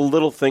the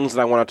little things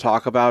that I want to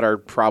talk about are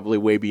probably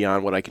way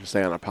beyond what I can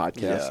say on a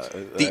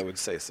podcast. Yeah, I would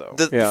say so.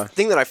 The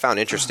thing that I found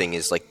interesting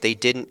is they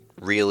didn't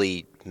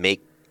really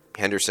make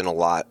Henderson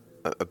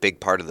a big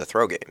part of the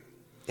throw game.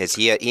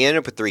 He ended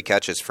up with 3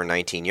 catches for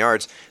 19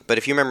 yards, but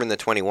if you remember in the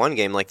 21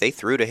 game, they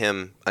threw to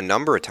him a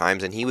number of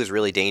times, and he was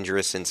really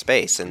dangerous in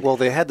space. And well,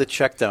 they had the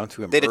check down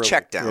to him. They had a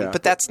check down,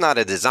 but that's not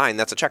a design;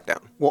 that's a check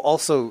down. Well,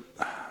 also,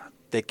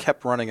 they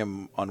kept running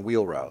him on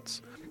wheel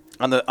routes.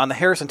 On the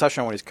Harrison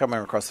touchdown when he's coming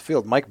across the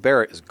field, Mike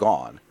Barrett is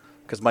gone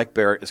because Mike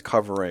Barrett is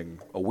covering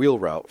a wheel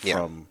route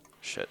from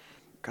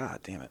God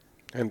damn it,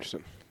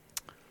 Henderson.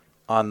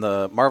 On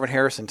the Marvin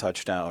Harrison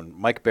touchdown,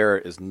 Mike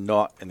Barrett is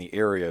not in the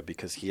area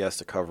because he has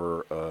to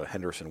cover a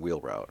Henderson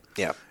wheel route.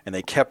 Yeah, and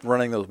they kept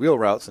running those wheel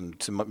routes, and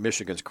to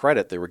Michigan's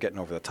credit, they were getting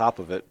over the top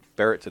of it.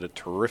 Barrett did a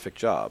terrific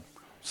job.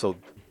 So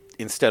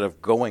instead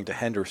of going to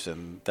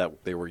Henderson,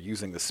 that they were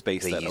using the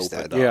space that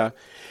opened up. Yeah.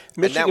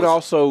 Michigan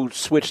also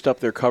switched up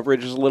their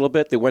coverages a little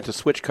bit. They went to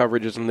switch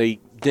coverages, and they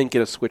didn't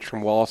get a switch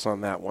from Wallace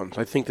on that one. So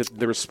I think that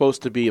there was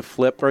supposed to be a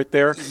flip right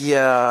there.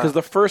 Yeah. Because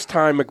the first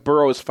time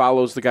McBurrows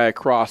follows the guy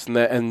across,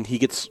 and he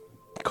gets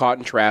caught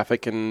in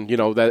traffic, and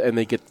and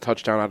they get the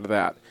touchdown out of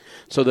that.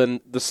 So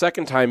then the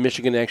second time,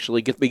 Michigan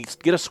actually get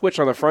a switch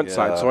on the front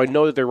side. So I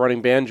know that they're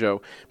running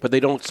Banjo, but they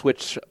don't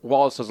switch.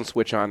 Wallace doesn't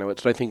switch onto it.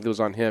 So I think it was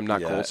on him,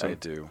 not Colson. I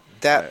do.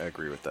 I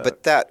agree with that.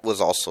 But that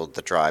was also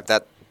the drive.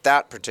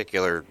 That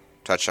particular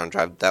touchdown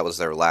drive, that was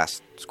their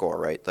last score,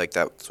 right?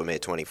 That's what made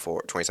it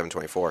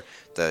 27-24,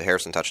 the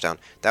Harrison touchdown.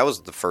 That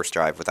was the first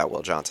drive without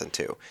Will Johnson,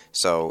 too.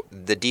 So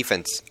the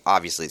defense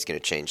obviously is going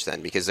to change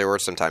then, because there were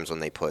some times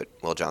when they put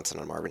Will Johnson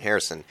on Marvin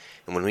Harrison,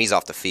 and when he's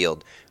off the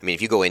field,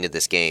 if you go into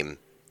this game,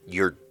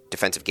 your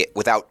defensive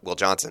without Will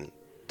Johnson,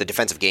 the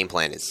defensive game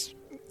plan is,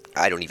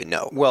 I don't even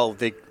know. Well,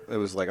 it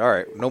was all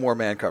right, no more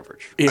man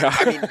coverage.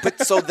 Yeah.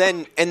 But so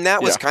then, and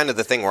that was kind of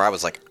the thing where I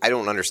was like, I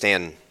don't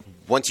understand.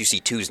 Once you see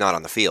two's not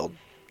on the field,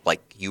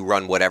 you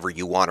run whatever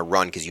you want to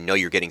run because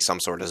you're getting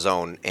some sort of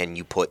zone, and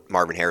you put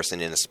Marvin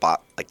Harrison in a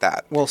spot like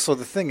that. Well, so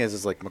the thing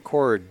is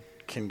McCord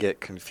can get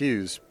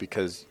confused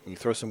because you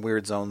throw some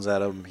weird zones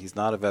at him. He's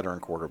not a veteran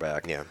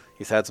quarterback. Yeah.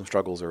 He's had some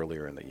struggles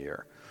earlier in the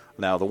year.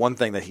 Now, the one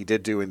thing that he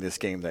did do in this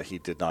game that he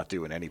did not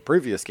do in any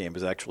previous game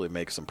is actually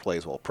make some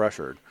plays while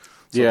pressured.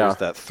 So there's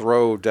that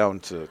throw down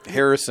to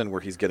Harrison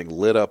where he's getting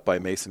lit up by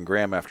Mason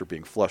Graham after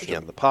being flushed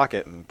into the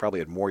pocket, and probably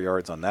had more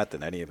yards on that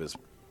than any of his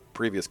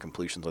previous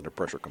completions under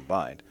pressure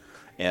combined.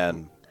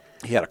 And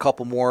he had a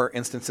couple more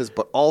instances,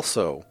 but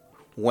also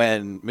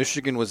when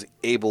Michigan was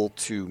able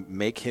to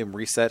make him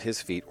reset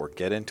his feet or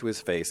get into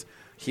his face,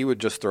 he would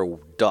just throw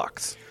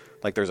ducks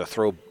Like there's a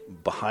throw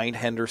behind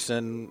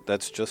Henderson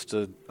that's just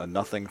a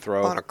nothing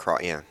throw. On a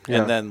cross, yeah.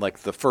 And then like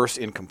the first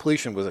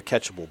incompletion was a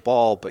catchable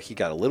ball, but he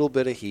got a little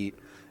bit of heat,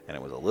 and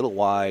it was a little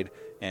wide,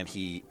 and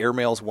he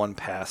airmails one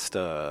past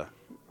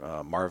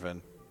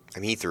Marvin. I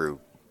mean, he threw,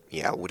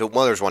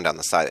 well, there's one down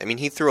the side. I mean,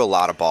 he threw a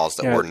lot of balls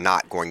that were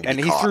not going to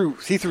be caught. And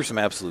he threw some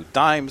absolute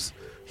dimes.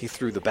 He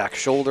threw the back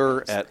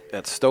shoulder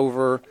at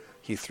Stover.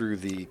 He threw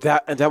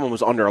that one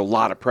was under a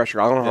lot of pressure.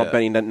 I don't know how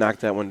Benny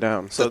knocked that one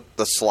down. So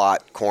the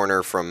slot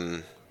corner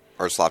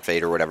or slot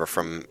fade or whatever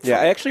from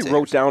I actually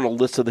wrote down a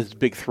list of his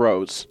big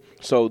throws.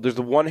 So there's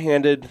the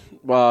one-handed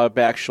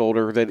back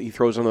shoulder that he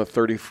throws on the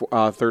third and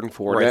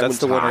four. Right, that's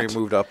the one where he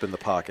moved up in the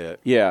pocket.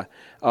 Yeah.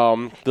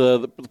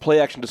 The play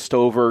action to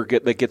Stover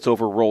that gets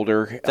over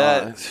Rolder.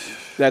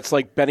 That's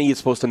like Benny is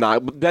supposed to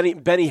knock.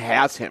 Benny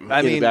has him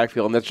in the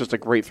backfield, and that's just a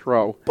great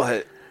throw.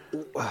 But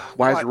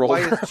why is Rolder?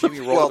 Why is Jimmy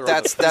Rolder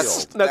that's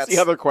the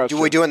other question.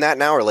 Do we doing that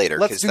now or later?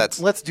 Let's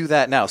do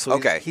that now. So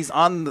okay. he's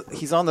on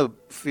the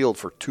field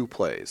for 2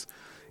 plays,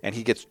 and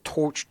he gets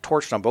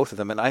torched on both of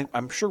them. And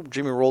I'm sure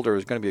Jimmy Rolder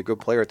is going to be a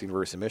good player at the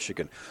University of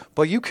Michigan,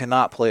 but you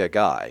cannot play a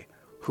guy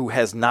who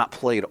has not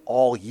played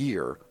all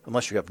year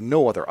unless you have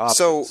no other options.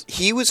 So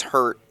he was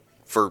hurt,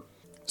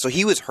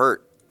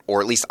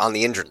 or at least on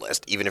the injured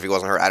list, even if he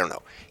wasn't hurt. I don't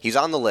know. He's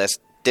on the list,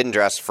 didn't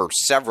dress for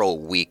several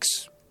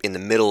weeks in the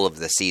middle of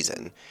the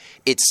season.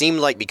 It seemed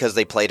like because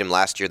they played him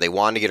last year, they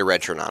wanted to get a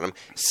red shirt on him.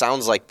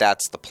 Sounds like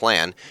that's the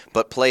plan,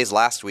 but plays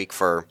last week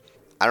for,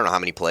 I don't know how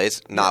many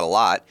plays, not a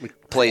lot.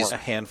 Plays a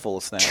handful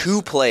of snaps.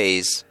 2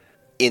 plays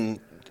in,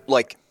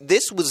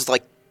 this was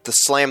like the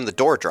slam the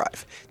door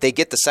drive. They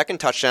get the second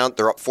touchdown,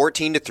 they're up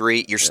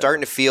 14-3, you're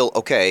starting to feel,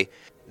 okay,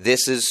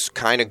 this is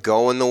kind of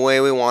going the way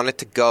we want it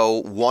to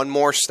go. One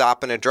more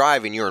stop in a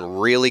drive, and you're in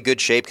really good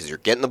shape because you're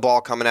getting the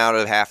ball coming out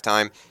of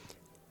halftime.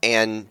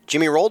 And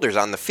Jimmy Rolder's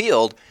on the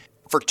field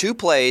for 2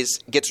 plays.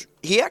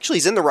 He actually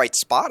is in the right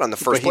spot on the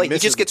first play. He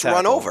just gets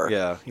run over.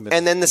 Yeah,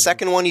 and then the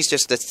second one, he's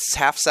just a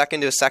half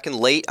second to a second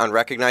late on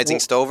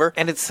recognizing Stover.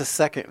 And it's the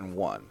 2nd and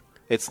 1.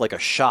 It's like a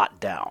shot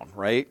down,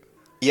 right?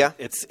 Yeah.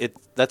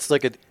 That's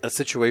like a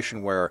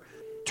situation where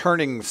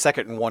turning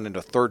 2nd and 1 into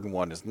 3rd and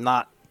 1 is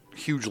not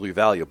hugely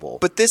valuable.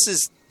 But this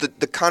is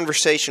the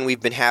conversation we've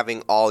been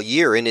having all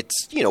year, and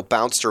it's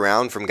bounced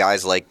around from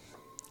guys like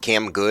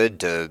Cam Good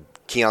to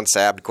Keon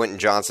Sabb to Quentin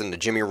Johnson to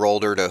Jimmy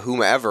Rolder to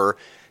whomever,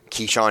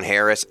 Keyshawn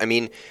Harris. I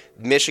mean,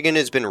 Michigan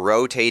has been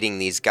rotating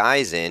these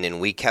guys in, and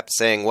we kept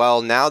saying,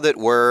 well, now that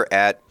we're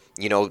at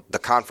the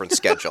conference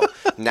schedule,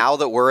 now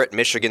that we're at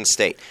Michigan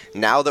State,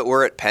 now that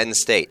we're at Penn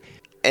State,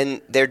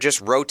 and they're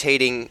just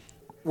rotating.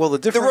 Well,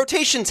 the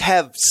rotations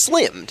have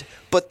slimmed,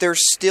 but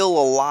there's still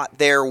a lot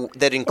there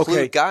that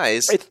include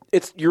guys.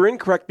 You're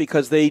incorrect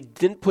because they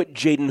didn't put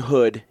Jaden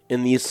Hood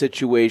in these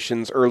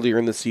situations earlier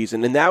in the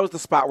season, and that was the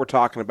spot we're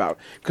talking about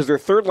because their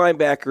third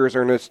linebacker is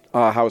Ernest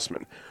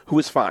Hausman, who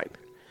is fine.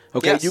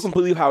 Okay, yes. You can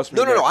believe Hausman.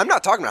 No, I'm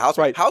not talking about Hausman.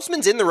 Right.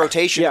 Hausman's in the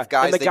rotation of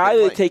guys. And the guy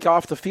they take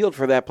off the field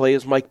for that play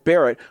is Mike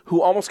Barrett,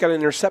 who almost got an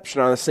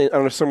interception on a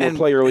similar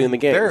play early in the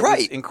game. Barrett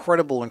was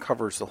incredible and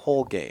covers the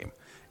whole game.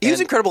 He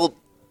was incredible.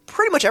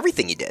 Pretty much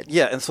everything he did.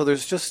 Yeah, and so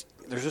there's just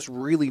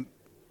really,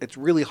 it's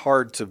really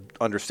hard to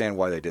understand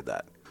why they did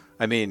that.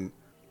 I mean,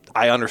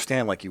 I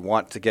understand you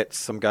want to get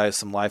some guys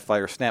some live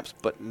fire snaps,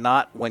 but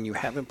not when you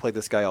haven't played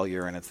this guy all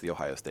year and it's the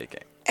Ohio State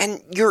game.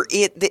 And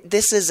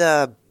this is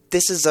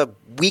a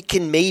we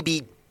can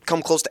maybe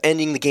come close to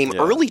ending the game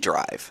early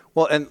drive.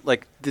 Well, and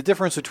the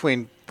difference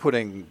between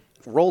putting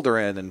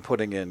Rolder in and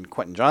putting in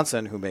Quentin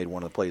Johnson, who made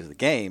one of the plays of the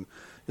game,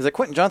 is that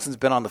Quentin Johnson's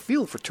been on the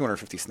field for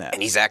 250 snaps.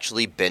 And he's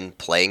actually been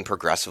playing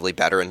progressively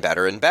better and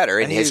better and better,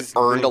 and has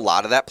earned a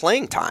lot of that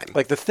playing time.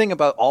 The thing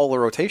about all the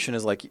rotation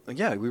is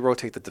we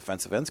rotate the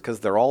defensive ends because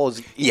they're all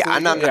as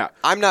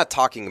I'm not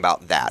talking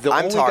about that. The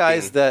only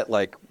guys that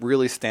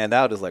really stand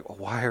out is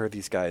why are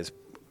these guys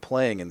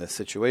playing in this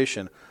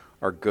situation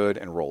are Good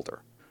and Rolder.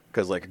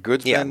 Because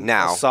Good's been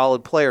a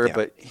solid player,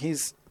 but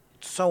he's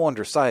so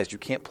undersized you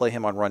can't play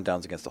him on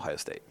rundowns against Ohio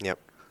State. Yep.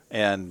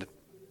 And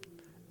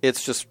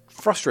it's just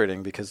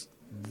frustrating because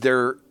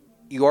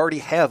you already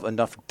have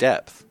enough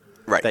depth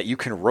that you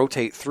can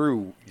rotate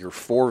through your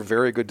 4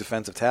 very good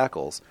defensive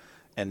tackles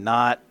and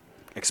not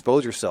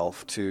expose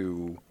yourself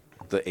to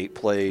the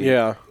 8-play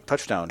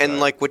touchdown drive. And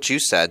what you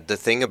said, the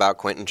thing about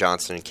Quentin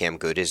Johnson and Cam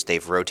Good is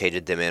they've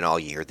rotated them in all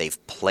year.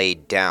 They've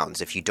played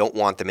downs. If you don't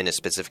want them in a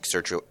specific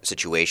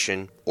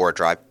situation or a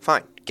drive,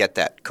 fine, get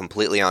that,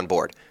 completely on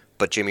board.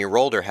 But Jimmy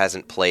Rolder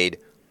hasn't played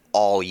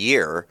all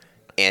year,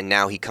 and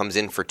now he comes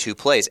in for 2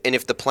 plays. And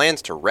if the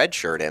plan's to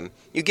redshirt him,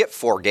 you get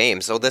 4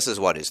 games. So this is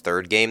his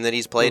 3rd game that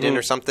he's played in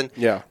or something.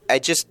 Yeah.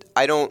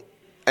 I don't,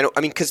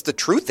 because the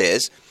truth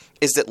is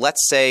that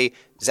let's say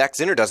Zach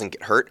Zinner doesn't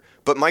get hurt,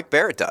 but Mike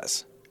Barrett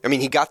does. I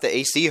mean, he got the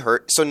AC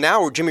hurt. So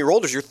now Jimmy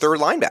Rolder's your 3rd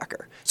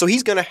linebacker. So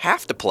he's going to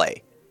have to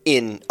play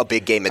in a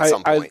big game at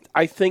some point.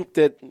 I think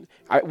that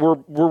we're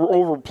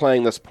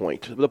overplaying this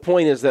point. The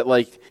point is that,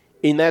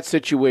 in that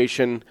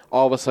situation,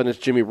 all of a sudden it's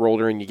Jimmy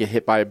Rolder and you get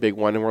hit by a big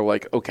one, and we're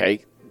like,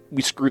 okay,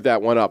 we screwed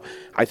that one up.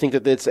 I think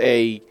that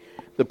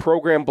the the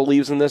program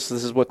believes in this.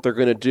 This is what they're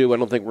going to do. I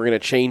don't think we're going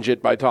to change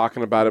it by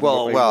talking about it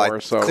more.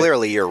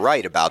 Clearly you're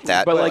right about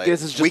that. But like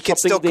this is just we can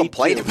still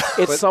complain about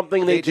it. It's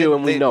something they do,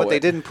 and we know it. But they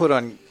didn't put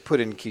in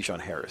Keyshawn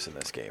Harris in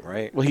this game,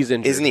 right? Well, he's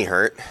injured. Isn't he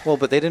hurt? Well,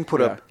 but they didn't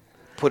put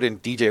in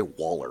DJ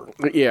Waller.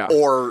 Yeah.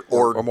 Or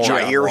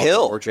Jair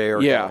Hill. Or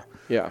Jair Hill.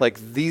 Yeah. Like,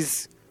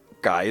 these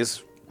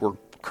guys were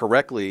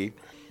correctly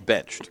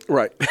benched.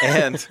 Right.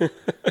 And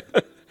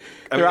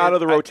they're out of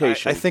the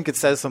rotation. I think it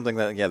says something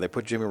that, they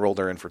put Jimmy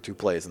Rolder in for 2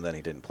 plays, and then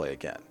he didn't play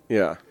again.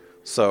 Yeah.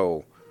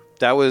 So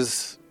that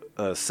was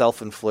a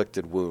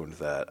self-inflicted wound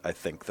that I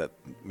think that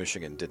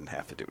Michigan didn't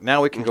have to do.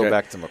 Now we can go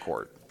back to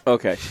McCord.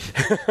 Okay.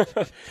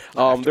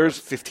 There's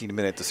a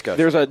 15-minute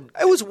discussion.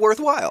 It was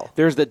worthwhile.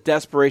 There's the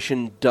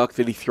desperation duck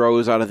that he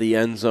throws out of the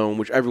end zone,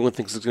 which everyone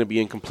thinks is going to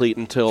be incomplete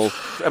until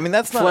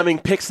Fleming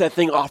picks that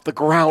thing off the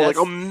ground. Like,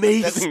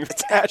 amazing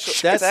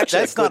catch.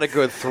 That's not a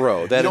good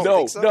throw.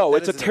 No,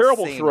 it's a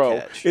terrible throw.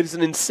 Catch. It's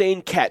an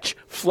insane catch.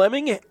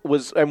 Fleming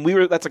was, and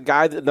that's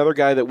another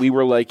guy that we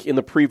were like in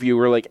the preview. We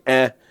were like,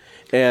 eh.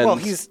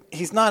 And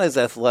he's not as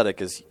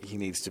athletic as he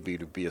needs to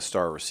be a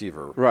star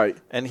receiver, right?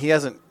 And he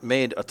hasn't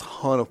made a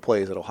ton of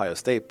plays at Ohio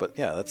State, but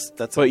that's.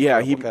 But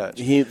he catch.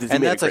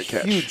 And that's a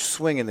catch. huge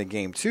swing in the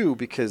game too,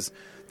 because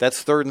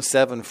that's 3rd and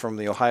 7 from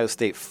the Ohio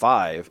State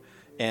 5,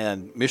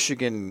 and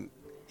Michigan,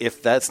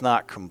 if that's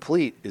not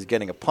complete, is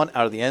getting a punt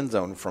out of the end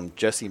zone from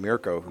Jesse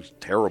Mirko, who's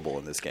terrible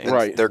in this game.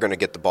 Right, they're going to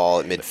get the ball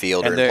at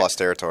midfield or in plus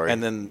territory,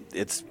 and then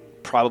it's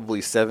probably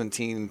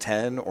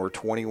 17-10 or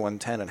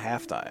 21-10 at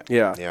halftime.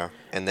 Yeah.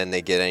 And then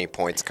they get any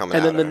points coming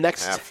and out then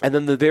And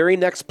then the very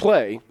next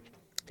play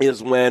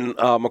is when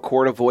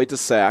McCord avoids a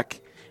sack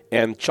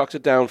and chucks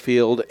it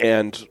downfield,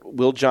 and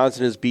Will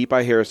Johnson is beat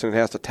by Harrison and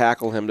has to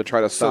tackle him to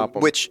try to stop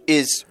him. Which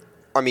is,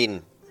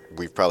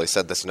 we've probably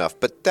said this enough,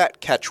 but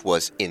that catch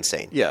was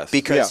insane. Yes.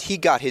 Because he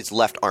got his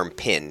left arm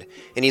pinned,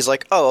 and he's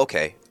like, oh,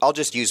 okay, I'll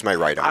just use my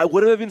right arm. I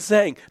would have been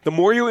saying, the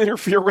more you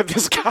interfere with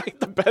this guy,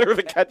 the better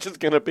the catch is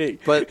going to be.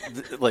 But,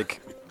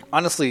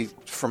 honestly,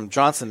 from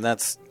Johnson,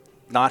 that's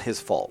not his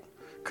fault,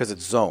 because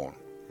it's zone.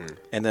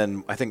 And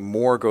then I think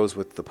Moore goes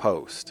with the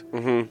post.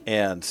 Mm-hmm.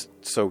 And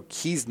so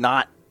he's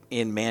not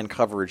in man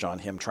coverage on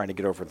him trying to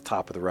get over the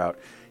top of the route.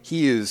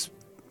 He is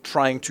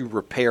trying to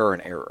repair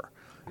an error.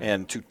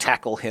 And to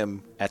tackle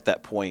him at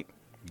that point,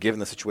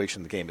 given the situation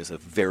in the game, is a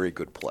very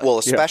good play. Well,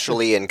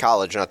 especially in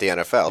college, not the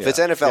NFL. If it's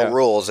NFL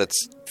rules,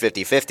 it's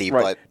 50-50.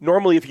 Right. But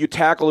normally, if you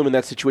tackle him in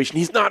that situation,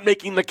 he's not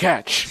making the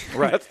catch.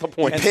 Right. That's the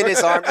point. Pin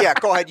his arm. Yeah,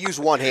 go ahead, use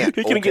one hand.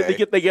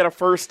 They get a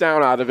first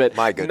down out of it.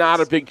 My goodness.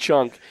 Not a big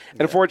chunk.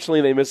 And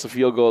unfortunately, they missed a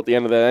field goal at the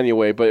end of that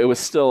anyway. But it was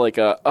still like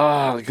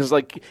because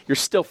you're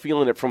still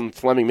feeling it from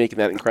Fleming making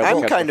that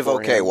incredible catch. I'm kind of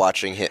okay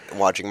watching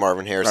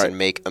Marvin Harrison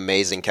make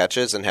amazing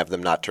catches and have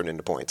them not turn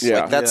into points.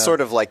 Yeah. That's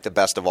sort of like the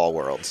best of all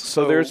worlds.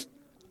 So there's.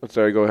 I'm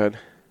sorry, go ahead.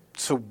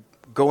 So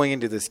going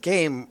into this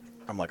game,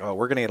 I'm like,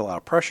 we're going to get a lot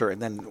of pressure.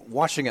 And then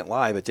watching it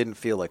live, it didn't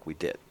feel like we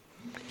did.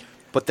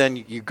 But then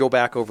you go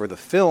back over the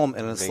film,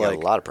 and it's like a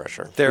lot of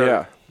pressure.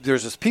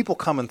 There's just people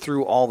coming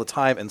through all the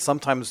time, and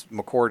sometimes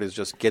McCord is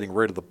just getting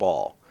rid of the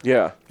ball.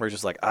 Yeah. We're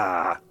just like,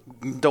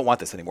 don't want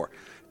this anymore.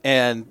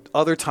 And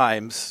other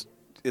times,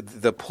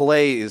 the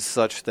play is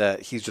such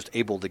that he's just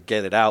able to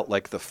get it out,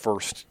 like the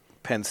first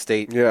Penn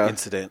State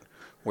incident,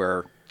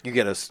 where you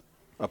get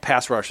a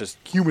pass rush as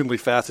humanly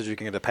fast as you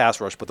can get a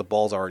pass rush, but the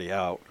ball's already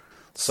out.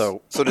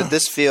 So did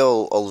this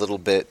feel a little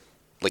bit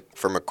like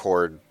for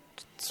McCord,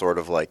 sort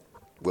of like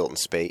Wilton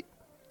Spate,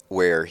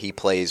 where he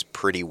plays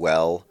pretty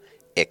well,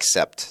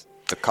 except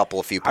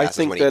a few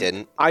passes he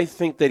didn't? I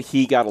think that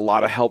he got a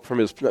lot of help from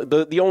his.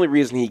 The only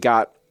reason he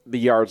got the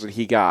yards that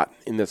he got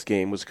in this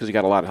game was because he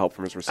got a lot of help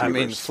from his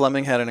receivers.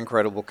 Fleming had an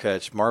incredible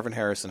catch. Marvin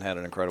Harrison had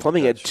an incredible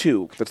Fleming catch. had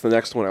 2. That's the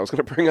next one I was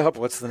going to bring up.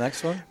 What's the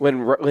next one?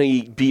 When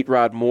he beat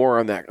Rod Moore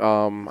on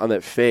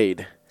that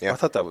fade. Yeah. I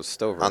thought that was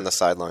Stover. On the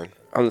sideline.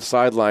 On the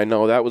sideline.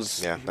 No, that was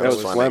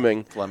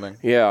Fleming. Fleming.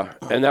 Yeah.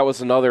 And that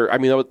was another.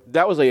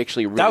 That was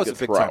actually a really that was good a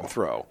big throw. time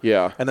throw.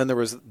 Yeah. And then there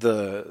was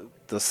the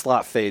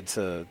slot fade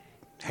to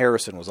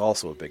Harrison was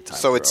also a big time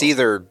So throw. it's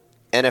either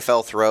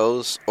NFL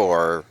throws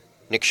or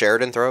Nick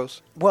Sheridan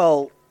throws?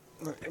 Well,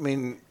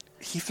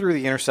 he threw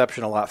the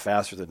interception a lot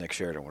faster than Nick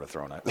Sheridan would have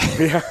thrown it.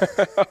 Yeah.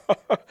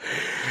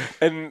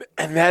 and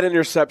that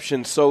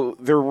interception, so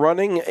they're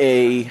running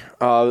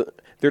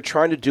they're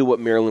trying to do what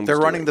Maryland was They're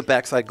running doing. the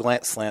backside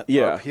slant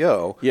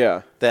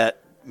RPO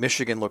that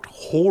Michigan looked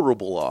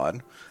horrible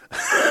on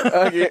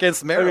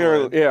against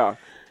Maryland. Yeah.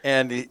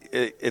 And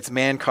it's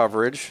man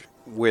coverage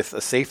with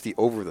a safety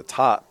over the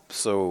top,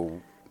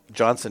 so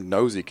Johnson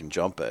knows he can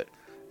jump it,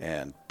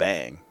 and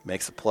bang,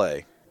 makes a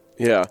play.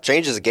 Yeah.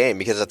 Changes the game,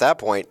 because at that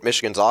point,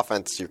 Michigan's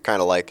offense, you're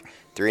kind of like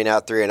 3 and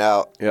out.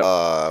 Yep.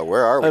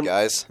 Where are we,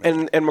 guys?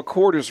 And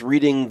McCord is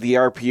reading the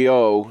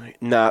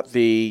RPO, not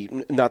the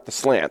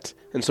slant.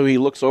 And so he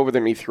looks over there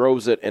and he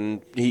throws it,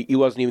 and he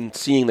wasn't even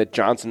seeing that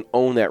Johnson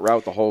owned that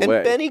route the whole way.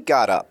 And Benny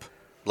got up.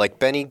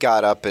 Benny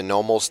got up and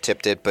almost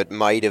tipped it, but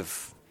might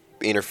have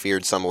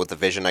interfered somewhat with the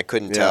vision. I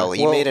couldn't tell.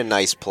 He made a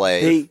nice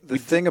play. The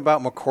thing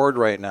about McCord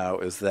right now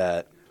is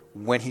that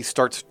when he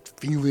starts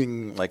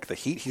feeling like the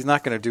heat, he's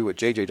not going to do what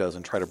JJ does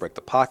and try to break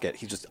the pocket.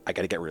 He's just, I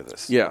got to get rid of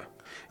this. Yeah.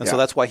 And so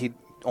that's why he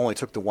only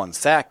took the one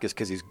sack, is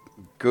because he's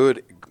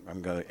good,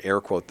 I'm going to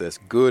air quote this,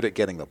 good at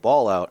getting the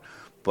ball out,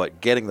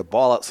 but getting the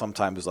ball out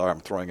sometimes is I'm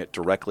throwing it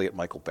directly at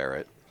Michael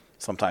Barrett.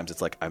 Sometimes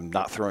it's like I'm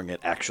not throwing it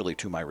actually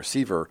to my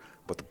receiver,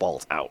 but the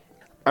ball's out.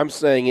 I'm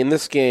saying in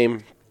this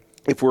game,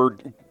 if we're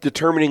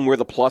determining where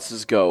the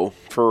pluses go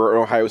for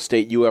Ohio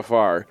State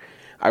UFR,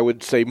 I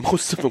would say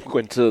most of them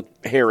went to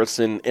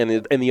Harrison and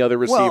the other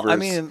receivers. Well, I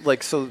mean,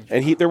 like, so...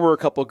 And there were a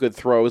couple of good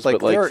throws, like,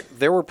 but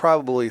there were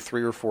probably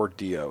 3 or 4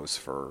 DOs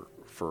for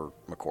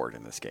McCord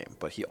in this game,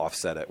 but he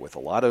offset it with a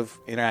lot of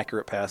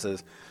inaccurate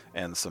passes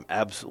and some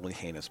absolutely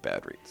heinous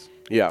bad reads.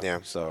 Yeah.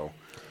 So...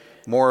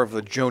 more of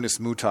the Jonas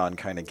Mouton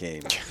kind of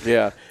game.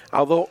 Yeah.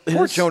 Although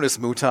poor Jonas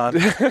Mouton.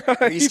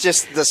 He's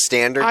just the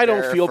standard. I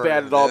don't feel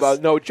bad at all about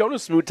it. No,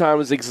 Jonas Mouton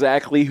is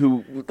exactly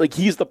who, like,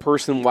 he's the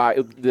person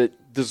that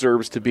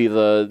deserves to be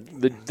the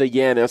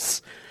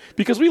Yanis,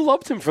 because we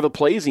loved him for the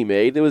plays he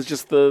made. It was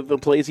just the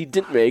plays he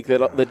didn't make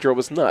that drove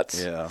us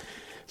nuts. Yeah.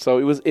 So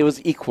it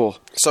was equal.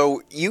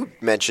 So you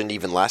mentioned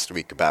even last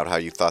week about how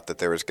you thought that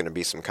there was going to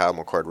be some Kyle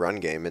McCord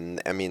run game,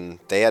 and I mean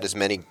they had as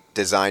many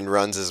designed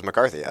runs as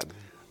McCarthy had.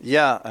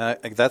 Yeah,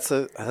 that's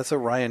a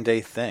Ryan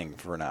Day thing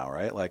for now,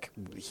 right? Like,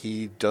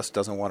 he just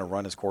doesn't want to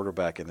run his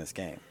quarterback in this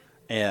game,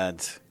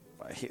 and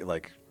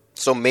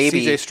so maybe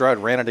C.J. Stroud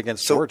ran it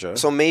against Georgia.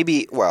 So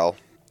maybe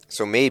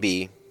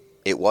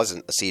it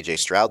wasn't a C.J.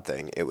 Stroud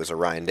thing; it was a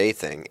Ryan Day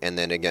thing. And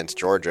then against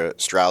Georgia,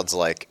 Stroud's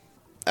like,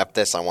 "F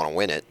this, I want to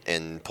win it,"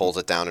 and pulls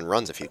it down and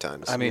runs a few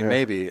times. I mean,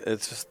 maybe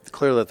it's just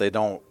clear that they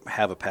don't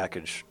have a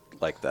package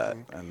like that,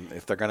 and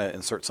if they're going to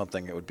insert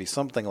something, it would be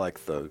something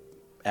like the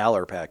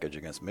Aller package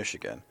against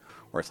Michigan,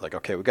 where it's like,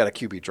 okay, we got a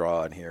QB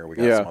draw in here, we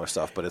got some other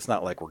stuff, but it's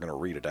not like we're going to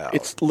read it out.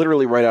 It's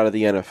literally right out of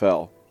the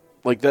NFL.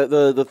 Like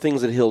the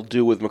things that he'll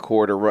do with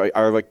McCord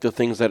are like the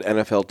things that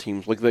NFL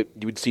teams, like that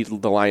you would see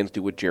the Lions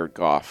do with Jared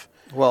Goff.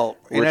 Well,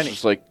 in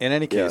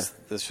any case,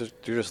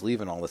 you're just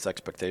leaving all this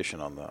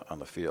expectation on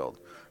the field,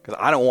 because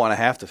I don't want to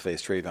have to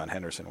face Travion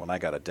Henderson when I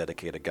got a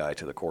dedicated guy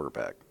to the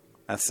quarterback.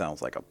 That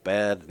sounds like a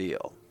bad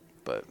deal,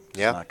 but it's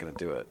not going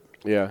to do it.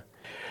 Yeah,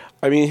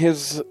 I mean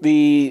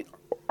the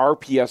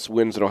RPS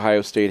wins that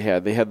Ohio State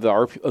had. They had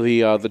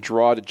the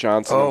draw to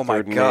Johnson. Oh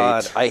my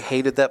God, I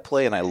hated that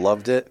play and I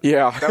loved it.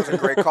 Yeah, that was a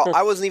great call.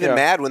 I wasn't even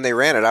mad when they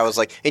ran it. I was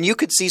like, and you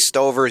could see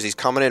Stover as he's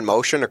coming in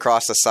motion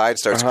across the side,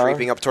 starts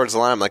creeping up towards the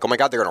line. I'm like, oh my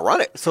God, they're going to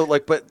run it. So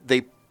but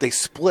they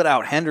split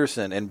out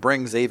Henderson and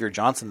bring Xavier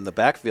Johnson in the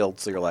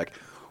backfield. So you're like,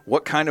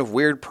 what kind of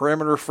weird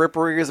perimeter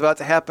frippery is about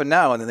to happen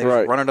now? And then they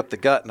just run it up the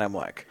gut, and I'm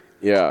like.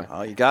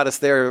 Yeah. You got us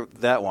there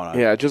that one.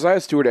 Yeah, Josiah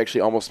Stewart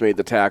actually almost made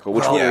the tackle,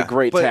 which would be a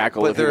great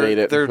tackle if he made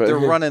it. They're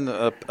running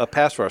a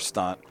pass rush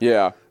stunt.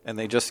 Yeah. And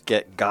they just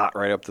got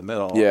right up the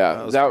middle. Yeah.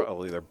 That was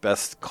probably their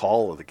best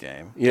call of the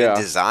game. Yeah.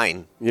 Good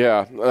design.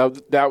 Yeah.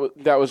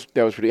 That was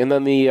pretty. And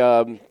then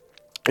the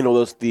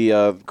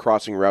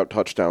crossing route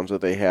touchdowns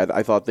that they had,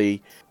 I thought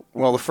the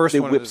first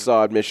one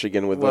whipsawed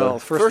Michigan with the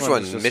first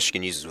one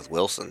Michigan uses with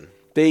Wilson.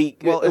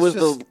 It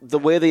was the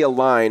way they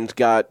aligned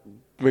got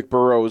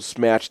McBurrows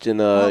matched in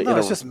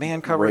it's just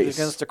man coverage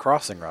against a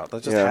crossing route.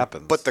 That just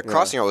happens. But the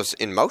crossing route was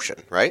in motion,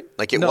 right?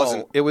 Like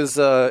wasn't. It was.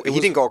 He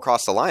didn't go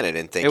across the line. I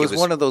didn't think it was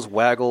one of those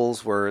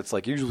waggles where it's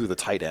like usually the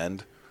tight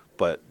end,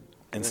 but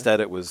instead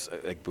it was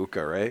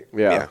Egbuka, right?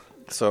 Yeah.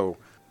 So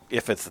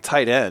if it's the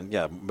tight end,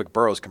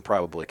 McBurrows can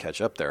probably catch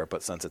up there,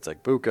 but since it's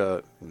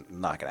Egbuka,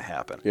 not going to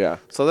happen. Yeah.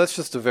 So that's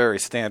just a very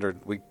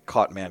standard, we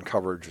caught man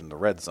coverage in the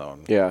red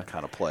zone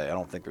kind of play. I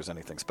don't think there's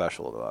anything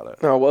special about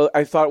it. No, well,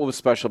 I thought what was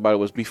special about it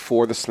was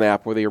before the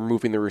snap where they were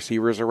moving the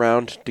receivers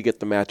around to get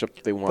the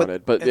matchup they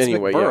wanted. But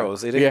anyway, McBurrows.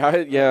 They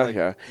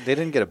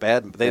didn't get a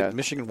bad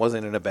Michigan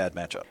wasn't in a bad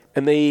matchup.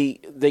 And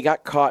they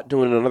got caught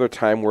doing it another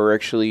time where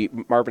actually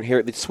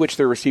they switched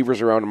their receivers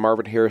around and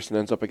Marvin Harrison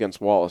ends up against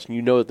Wallace. And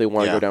you know that they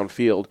want to go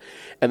downfield.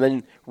 And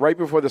then right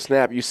before the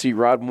snap, you see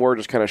Rod Moore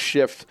just kind of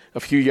shift a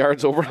few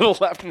yards over to the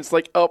left, and it's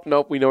like, oh,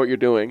 nope, we know what you're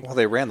doing. Well,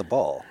 they ran the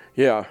ball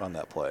on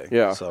that play.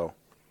 Yeah. So,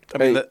 I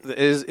mean,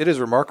 it is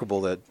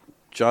remarkable that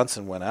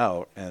Johnson went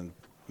out, and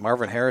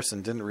Marvin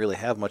Harrison didn't really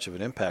have much of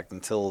an impact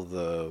until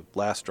the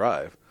last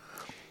drive.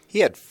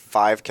 He had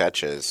 5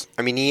 catches.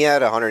 I mean, he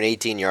had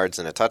 118 yards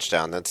and a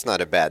touchdown. That's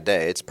not a bad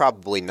day. It's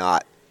probably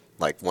not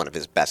like one of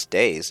his best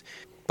days.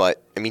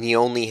 But, I mean, he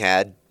only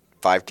had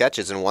 5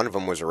 catches, and one of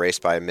them was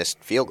erased by a missed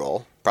field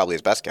goal, probably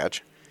his best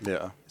catch.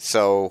 Yeah.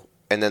 So,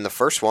 and then the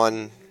first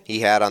one he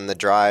had on the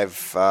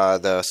drive,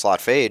 the slot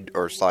fade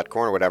or slot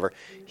corner, whatever,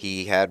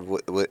 he had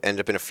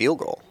ended up in a field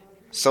goal.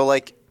 So,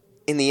 like,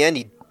 in the end,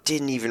 he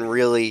didn't even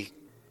really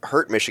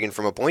hurt Michigan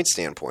from a point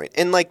standpoint.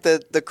 And, like,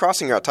 the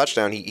crossing route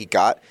touchdown he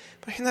got,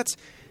 but I mean, that's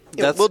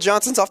Will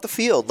Johnson's off the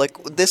field. Like,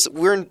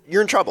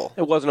 you're in trouble.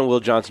 It wasn't a Will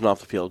Johnson off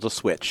the field. It was a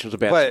switch. It was a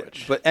bad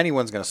switch. But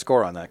anyone's going to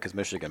score on that because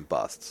Michigan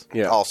busts.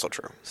 Yeah. Also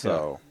true.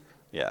 So,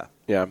 yeah.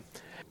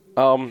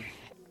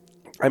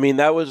 I mean,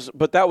 that was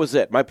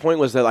it. My point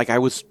was that, like, I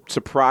was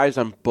surprised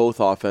on both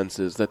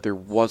offenses that there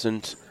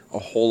wasn't a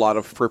whole lot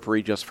of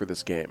frippery just for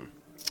this game.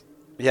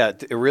 Yeah,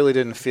 it really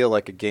didn't feel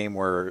like a game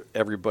where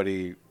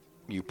everybody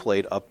you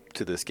played up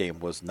to this game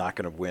was not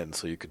going to win,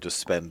 so you could just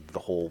spend the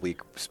whole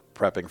week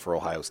prepping for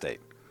Ohio State.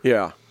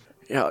 Yeah.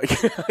 Yeah.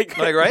 Like,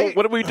 right?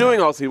 What are we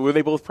doing all season? Were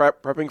they both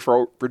prepping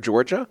for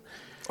Georgia?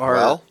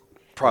 Well,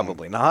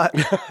 probably not.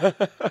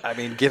 I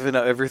mean, given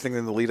everything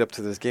in the lead up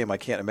to this game, I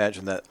can't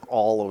imagine that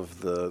all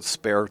of the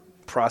spare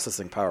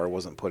processing power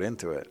wasn't put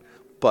into it.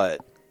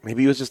 But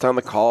maybe he was just on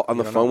the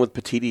phone with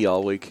Petiti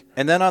all week.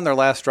 And then on their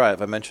last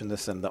drive, I mentioned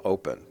this in the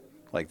open.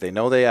 Like, they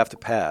know they have to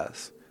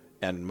pass,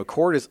 and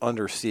McCord is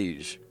under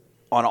siege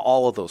on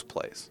all of those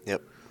plays.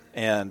 Yep.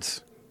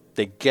 And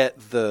they get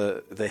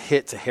the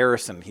hit to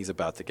Harrison, he's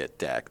about to get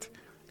decked.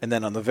 And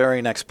then on the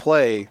very next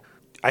play,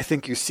 I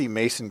think you see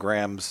Mason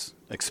Graham's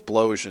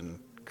explosion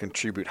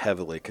contribute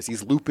heavily because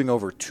he's looping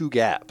over 2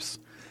 gaps,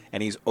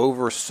 and he's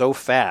over so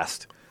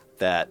fast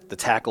that the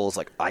tackle is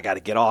like, I got to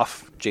get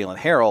off Jalen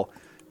Harrell,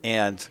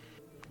 and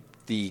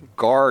the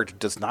guard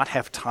does not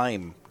have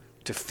time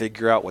to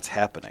figure out what's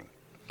happening.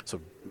 So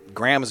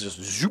Graham is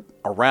just zoop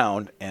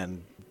around,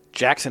 and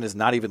Jackson is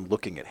not even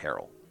looking at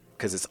Harrell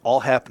because it's all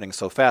happening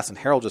so fast, and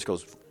Harrell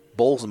just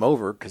bowls him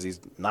over because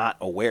he's not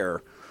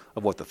aware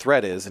of what the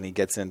threat is, and he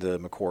gets into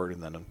McCord,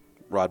 and then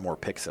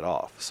Rodmore picks it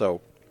off.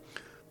 So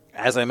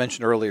as I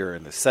mentioned earlier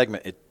in this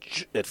segment,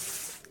 it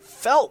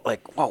felt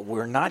like, well,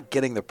 we're not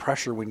getting the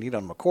pressure we need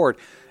on McCord,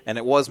 and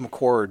it was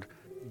McCord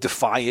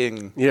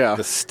defying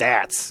the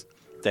stats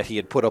that he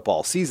had put up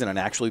all season and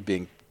actually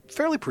being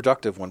fairly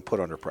productive when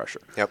put under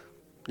pressure. Yep.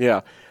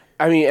 Yeah.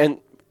 I mean, and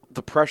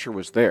the pressure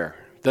was there.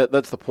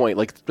 That's the point.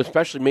 Like,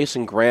 especially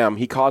Mason Graham,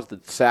 he caused the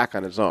sack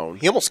on his own.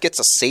 He almost gets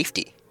a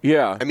safety.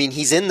 Yeah. I mean,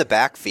 he's in the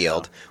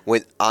backfield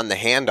on the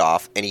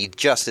handoff, and he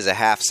just is a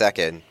half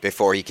second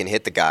before he can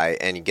hit the guy,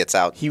 and he gets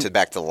out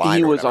back to the line.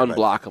 He was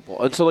unblockable.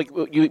 And so, like,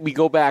 we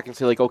go back and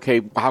say, like,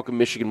 okay, how come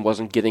Michigan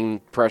wasn't getting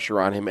pressure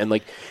on him? And,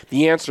 like,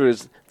 the answer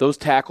is those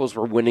tackles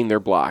were winning their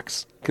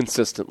blocks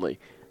consistently.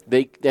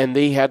 They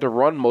had to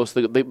run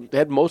they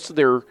had most of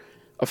their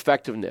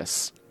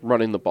effectiveness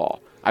running the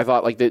ball. I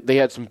thought like they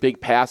had some big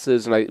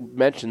passes, and I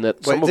mentioned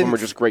that some of them were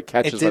just great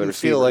catches by the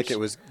receivers. It didn't feel like it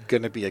was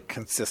going to be a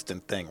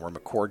consistent thing where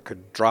McCord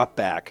could drop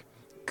back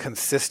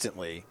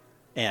consistently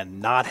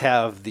and not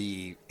have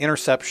the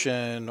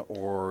interception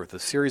or the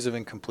series of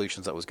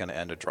incompletions that was going to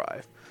end a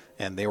drive.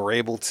 And they were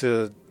able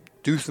to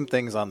do some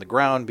things on the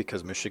ground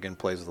because Michigan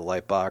plays with a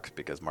light box,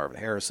 because Marvin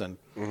Harrison,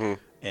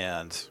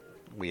 and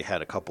we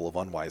had a couple of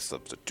unwise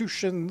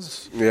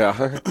substitutions.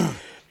 Yeah.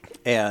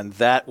 And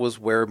that was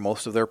where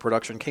most of their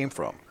production came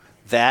from.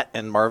 That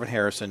and Marvin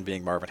Harrison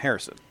being Marvin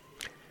Harrison.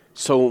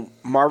 So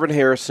Marvin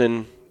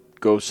Harrison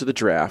goes to the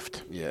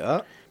draft.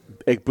 Yeah.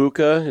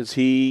 Egbuka,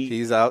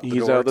 he's out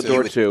the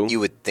door too. You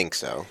would think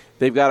so.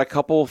 They've got a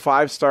couple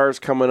 5-stars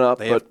coming up,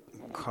 but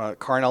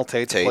Carnell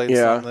Tate's played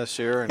some this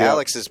year. And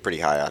Alex is pretty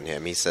high on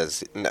him. He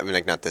says, I mean,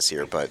 like, not this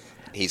year, but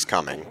he's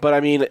coming. But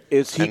I mean,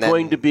 is he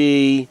going to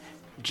be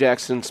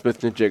Jackson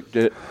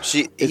Smith-Njigba?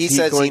 He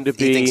says he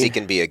thinks he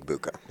can be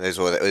Egbuka. Is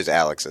what it was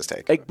Alex's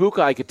take. Egbuka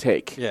I could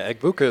take. Yeah,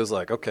 Egbuka is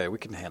like, okay, we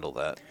can handle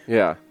that.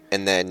 Yeah.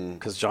 And then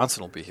because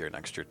Johnson will be here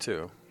next year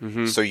too.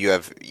 Mm-hmm. So you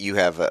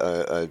have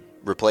a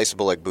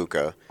replaceable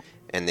Egbuka,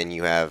 and then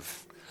you have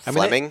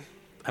Fleming.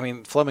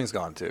 Fleming's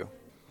gone too.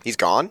 He's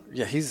gone?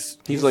 Yeah, he's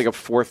like a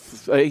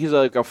fourth.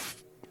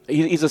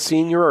 He's a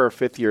senior or a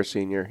 5th-year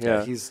senior.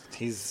 Yeah, he's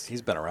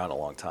been around a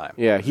long time.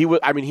 Yeah, he was.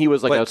 I mean, he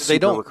was like a super they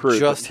don't recruit.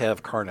 just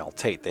have Carnell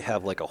Tate. They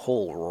have like a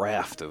whole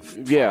raft of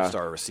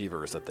 5-star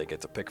receivers that they get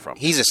to pick from.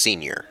 He's a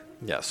senior.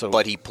 Yeah,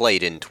 but he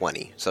played in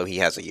 20, so he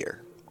has a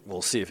year.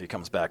 We'll see if he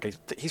comes back.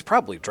 He's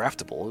probably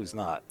draftable. He's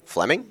not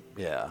Fleming.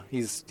 Yeah,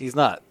 he's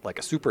not like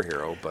a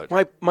superhero. But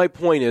my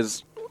point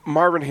is,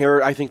 Marvin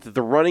Harrison, I think that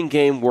the running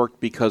game worked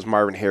because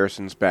Marvin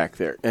Harrison's back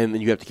there, and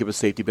then you have to keep a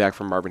safety back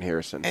from Marvin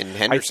Harrison. And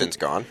Henderson's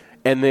gone.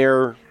 And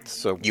they're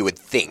you would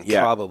think,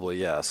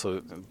 probably, yeah.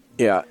 So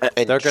yeah,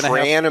 and they're going to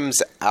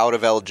Tranum's out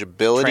of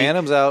eligibility.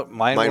 Tranum's out.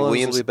 Mine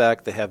Williams will be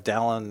back. They have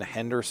Dallin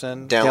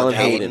Henderson, Dallin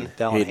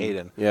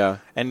Hayden. Yeah,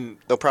 and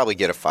they'll probably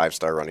get a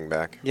 5-star running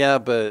back. Yeah,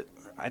 but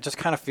it just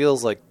kind of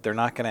feels like they're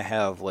not going to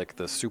have like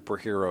the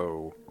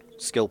superhero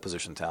skill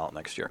position talent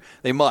next year.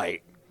 They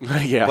might.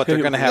 Yeah, but they're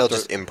going to have to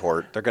just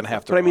import. They're going to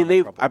have to. But I mean,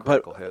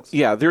 hits.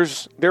 Yeah, there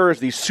is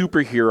the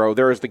superhero.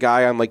 There is the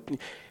guy on like.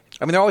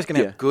 I mean, they're always going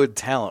to have good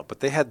talent,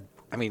 but they had.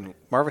 I mean,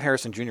 Marvin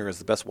Harrison Jr. is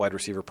the best wide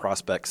receiver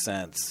prospect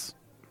since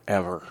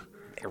ever.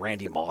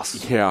 Randy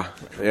Moss. Yeah,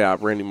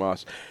 Randy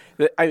Moss.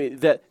 I mean,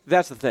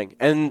 that's the thing.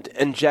 And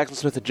Jackson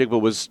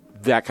Smith-Njigba was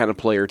that kind of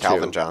player too.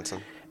 Calvin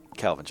Johnson.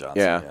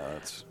 Yeah.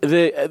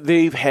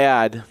 They've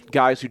had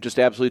guys who just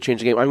absolutely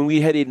changed the game. I mean,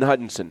 we had Aiden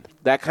Hutchinson.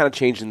 That kind of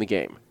changed in the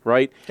game,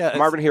 right? Yeah,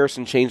 Marvin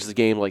Harrison changed the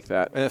game like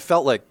that. And it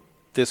felt like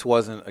this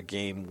wasn't a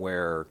game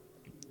where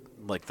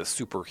like the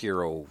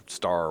superhero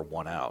star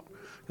won out.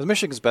 Because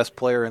Michigan's best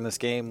player in this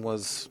game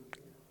was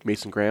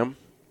Mason Graham.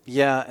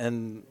 Yeah,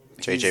 and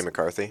J.J.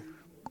 McCarthy.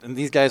 And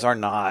these guys are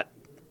not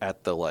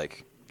at the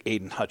like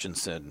Aiden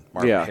Hutchinson,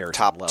 Marvin Harrison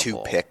top level.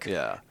 2 pick.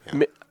 Yeah.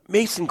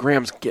 Mason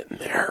Graham's getting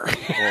there.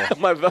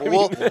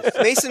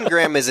 Mason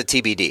Graham is a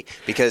TBD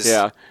because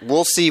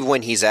we'll see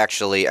when he's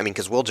actually. I mean,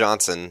 because Will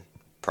Johnson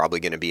probably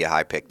going to be a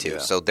high pick too. Yeah.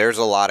 So there's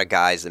a lot of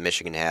guys that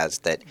Michigan has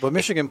that. But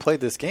Michigan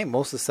played this game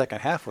most of the second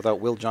half without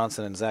Will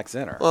Johnson and Zach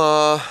Zinner.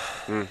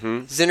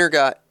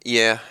 Zinner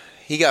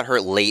he got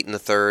hurt late in the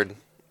third,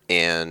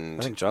 and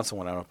I think Johnson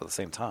went out at the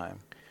same time.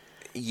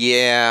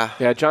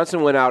 Yeah,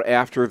 Johnson went out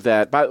after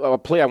that. A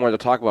play I wanted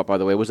to talk about, by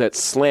the way, was that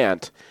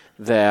slant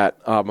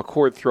that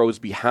McCord throws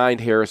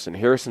behind Harrison.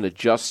 Harrison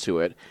adjusts to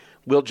it.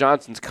 Will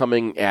Johnson's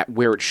coming at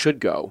where it should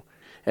go,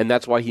 and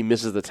that's why he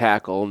misses the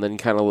tackle, and then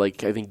kind of I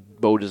think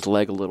bowed his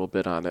leg a little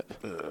bit on it.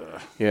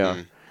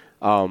 Yeah.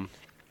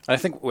 I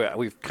think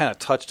we've kind of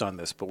touched on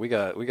this, but we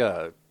got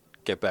to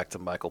get back to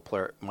Michael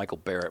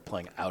Barrett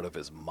playing out of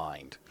his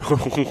mind.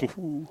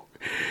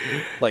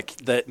 Like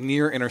that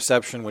near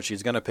interception, which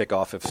he's going to pick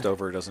off if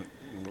Stover doesn't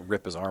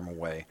rip his arm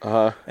away.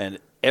 And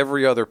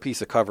every other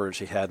piece of coverage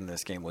he had in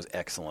this game was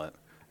excellent.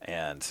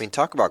 And I mean,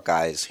 talk about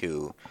guys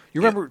who...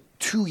 You remember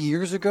 2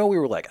 years ago, we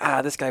were like,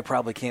 this guy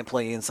probably can't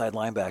play inside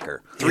linebacker.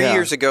 3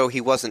 years ago, he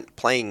wasn't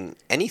playing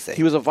anything.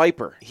 He was a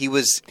Viper. He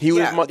was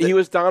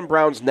Don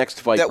Brown's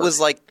next Viper. That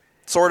was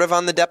sort of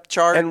on the depth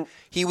chart. And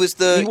he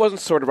wasn't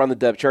sort of on the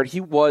depth chart.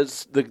 He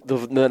was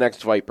the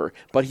next Viper.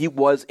 But he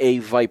was a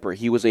Viper.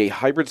 He was a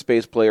hybrid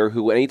space player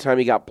who, anytime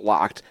he got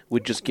blocked,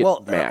 would just get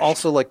mashed.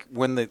 Also,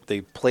 when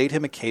they played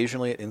him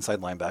occasionally at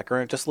inside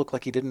linebacker, it just looked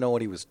like he didn't know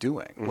what he was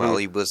doing. Well,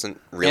 he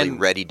wasn't really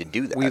ready to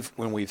do that.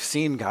 When we've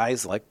seen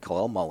guys like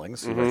Khalil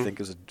Mullings, who I think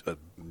is a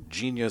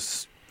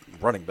genius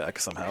running back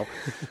somehow,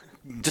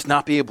 just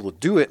not be able to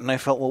do it. And I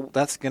felt, well,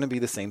 that's going to be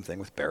the same thing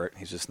with Barrett.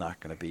 He's just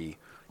not going to be...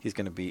 He's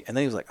going to be, and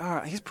then he was like,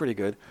 he's pretty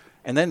good.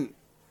 And then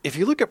if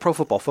you look at Pro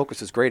Football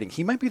Focus's grading,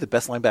 he might be the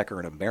best linebacker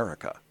in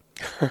America.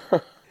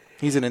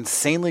 He's an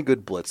insanely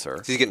good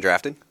blitzer. Is he getting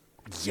drafted?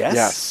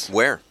 Yes.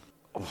 Where?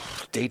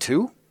 Day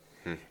 2.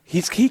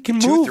 He can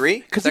move.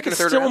 2-3? Because he can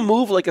still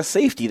move like a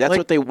safety. That's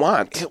what they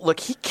want. Look,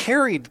 he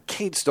carried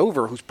Cade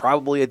Stover, who's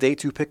probably a Day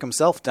 2 pick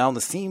himself, down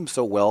the seam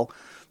so well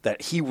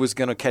that he was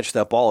going to catch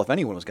that ball if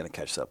anyone was going to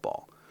catch that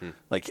ball.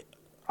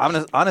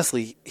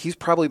 Honestly, he's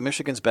probably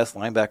Michigan's best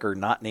linebacker,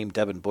 not named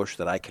Devin Bush,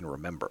 that I can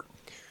remember.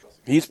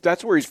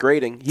 That's where he's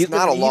grading. He's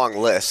not a long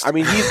list. I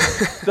mean,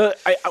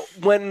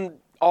 when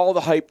all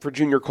the hype for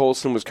Junior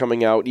Colson was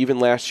coming out, even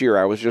last year,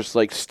 I was just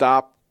like,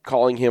 stop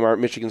calling him our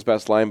Michigan's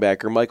best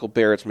linebacker. Michael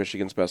Barrett's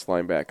Michigan's best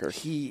linebacker.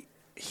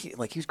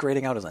 He's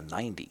grading out as a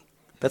 90.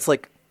 That's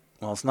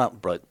it's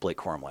not Blake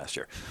Corum last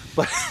year,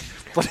 but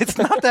it's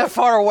not that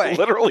far away.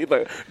 Literally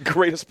the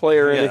greatest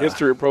player in the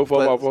history of Pro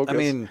Football Focus. I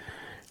mean,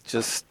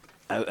 just.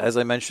 As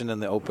I mentioned in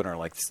the opener,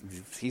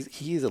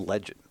 he's a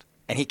legend.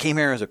 And he came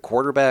here as a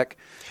quarterback.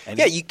 And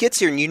he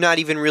gets here and you're not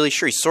even really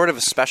sure. He's sort of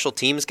a special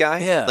teams guy.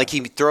 Yeah. He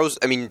throws,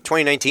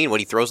 2019,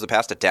 he throws the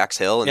pass to Dax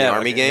Hill in the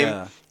Army game.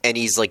 Yeah. And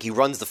he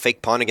runs the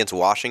fake punt against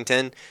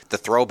Washington, the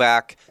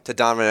throwback to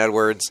Donovan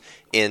Edwards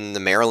in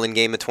the Maryland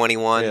game of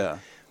 21. Yeah.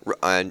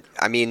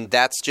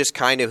 That's just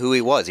kind of who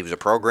he was. He was a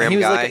program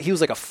guy. He was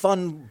like a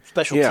fun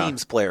special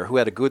teams player who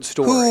had a good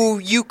story. Who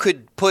you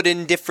could put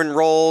in different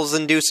roles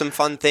and do some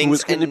fun things. Who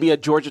was going to be a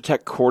Georgia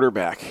Tech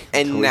quarterback.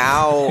 And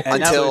now,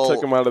 until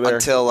took him out of there.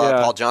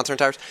 Paul Johnson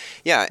retires.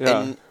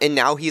 Yeah. And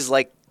now he's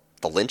like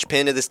the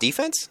linchpin of this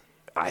defense?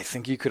 I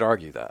think you could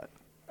argue that.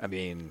 I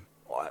mean,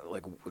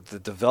 the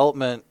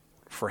development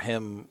for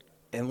him...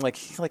 And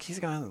he's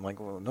gone.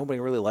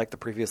 Nobody really liked the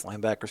previous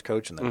linebackers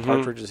coach, and then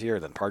Partridge is here,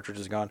 then Partridge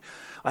is gone.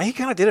 He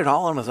kind of did it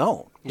all on his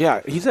own.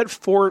 Yeah, he's had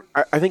 4.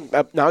 I think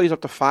now he's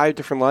up to 5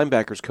 different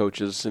linebackers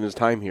coaches in his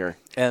time here.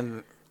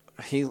 And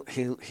he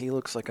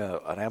looks like an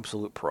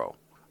absolute pro.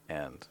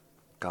 And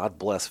God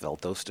bless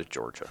Valdosta,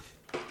 Georgia.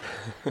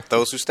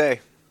 Those who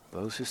stay.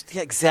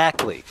 Yeah,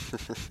 exactly,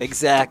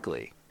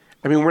 exactly.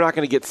 I mean, we're not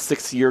going to get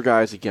 6-year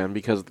guys again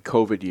because of the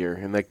COVID year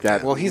and like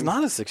that. Well, he's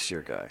not a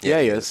 6-year guy. Yeah,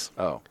 he is.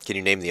 Oh. Can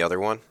you name the other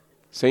one?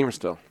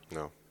 Samerstill.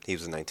 No, he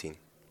was a 19.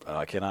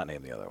 I cannot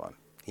name the other one.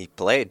 He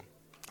played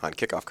on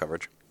kickoff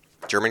coverage.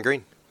 German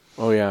Green.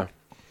 Oh, yeah.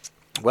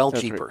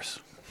 That's jeepers.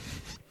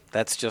 Right.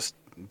 That's just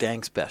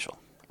dang special.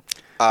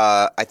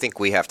 I think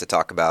we have to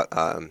talk about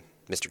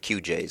Mr.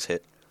 QJ's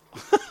hit.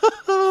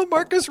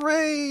 Marcus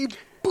Ray.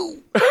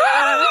 Boo.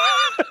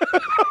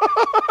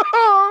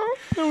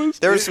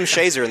 There was some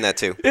Shazer in that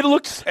too. It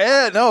looked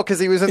no, because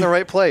he was in the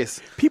right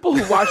place. People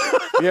who watch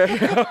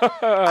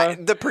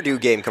the Purdue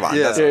game. Come on,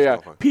 yeah.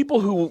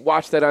 People who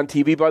watch that on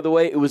TV, by the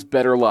way, it was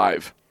better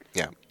live.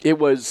 Yeah, it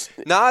was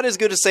not as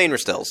good as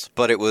Sainristills,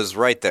 but it was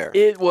right there.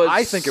 It was.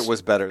 I think it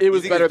was better. It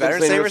was better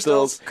than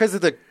Sainristills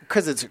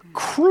because it's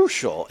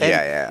crucial.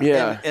 And,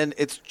 and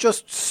it's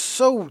just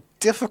so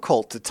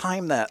difficult to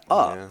time that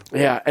up.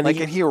 Yeah, and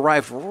he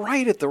arrived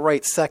right at the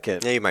right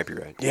second. Yeah, you might be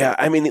right. Yeah,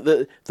 I mean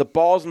the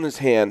ball's in his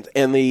hand,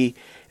 and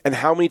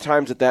how many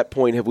times at that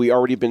point have we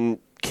already been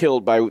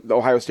killed by the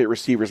Ohio State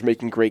receivers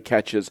making great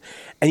catches,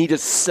 and he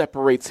just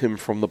separates him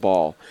from the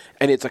ball.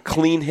 And it's a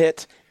clean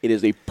hit. It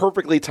is a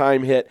perfectly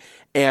timed hit,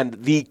 and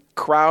the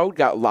crowd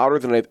got louder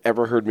than I've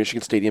ever heard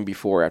Michigan Stadium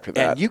before after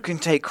that. And you can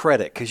take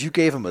credit because you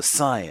gave him a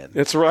sign.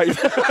 That's right.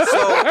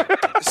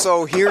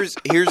 So here's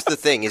the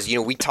thing: is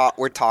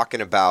we're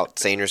talking about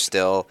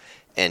Sainer-Still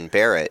and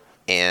Barrett,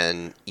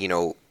 and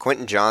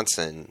Quentin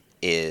Johnson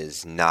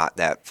is not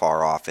that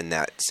far off in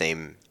that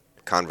same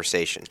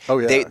conversation. Oh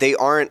yeah, they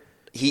aren't.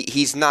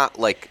 He's not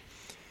like,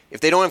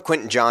 if they don't have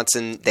Quentin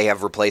Johnson, they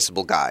have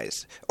replaceable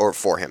guys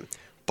for him.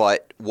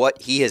 But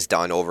what he has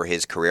done over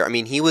his career, I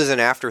mean, he was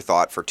an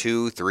afterthought for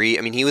 2, 3.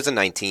 I mean, he was a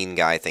 19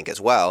 guy, I think, as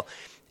well.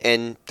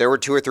 And there were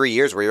 2 or 3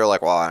 years where you were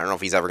like, well, I don't know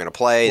if he's ever going to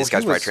play. This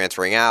guy's probably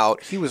transferring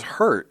out. He was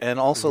hurt. And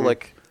also,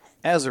 like,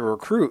 as a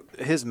recruit,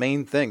 his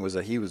main thing was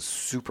that he was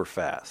super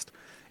fast.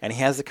 And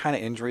he has the kind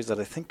of injuries that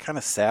I think kind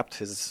of sapped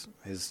his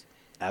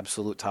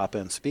absolute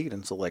top-end speed.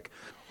 And so, like,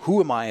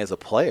 who am I as a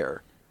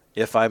player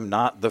if I'm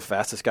not the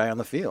fastest guy on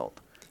the field?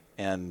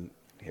 And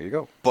here you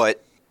go.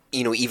 But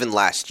even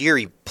last year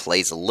he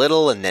plays a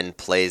little and then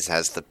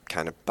has the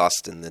kind of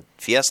bust in the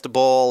Fiesta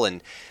Bowl,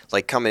 and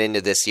like coming into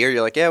this year,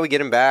 you're like, yeah, we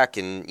get him back,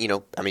 and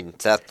I mean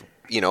that.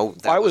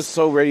 I was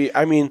so ready.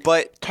 I mean,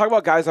 but talk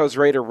about guys I was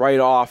ready to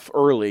write off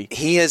early.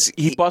 He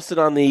busted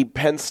on the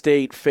Penn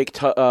State fake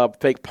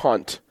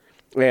punt,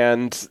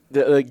 and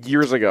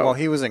years ago. Well,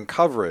 he was in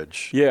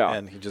coverage, yeah,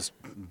 and he just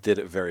did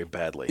it very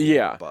badly.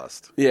 Yeah,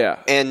 bust.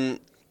 Yeah,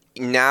 and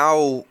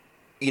now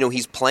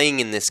he's playing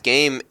in this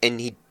game, and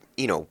he.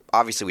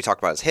 Obviously we talked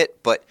about his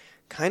hit, but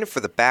kind of for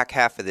the back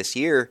half of this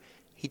year,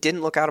 he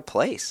didn't look out of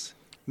place.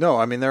 No,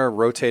 I mean, they're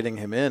rotating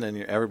him in,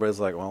 and everybody's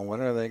like, well, when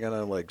are they going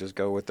to like just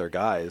go with their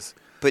guys?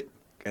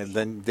 And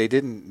then they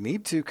didn't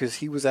need to because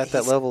he was at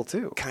that level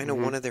too. Kind of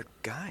one of their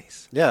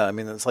guys. Yeah, I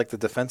mean, it's like the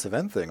defensive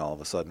end thing all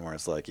of a sudden where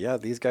it's like, yeah,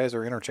 these guys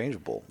are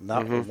interchangeable.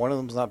 Not one of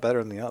them's not better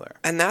than the other.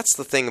 And that's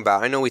the thing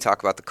about, I know we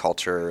talk about the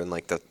culture and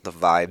like the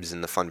vibes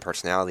and the fun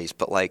personalities,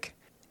 but like,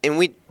 and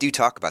we do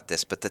talk about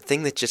this, but the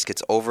thing that just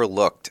gets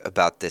overlooked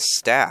about this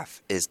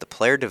staff is the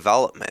player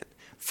development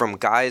from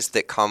guys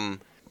that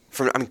come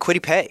from, I mean, Kwity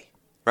Paye,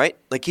 right?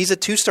 Like, he's a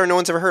 2-star no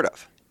one's ever heard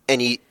of.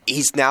 And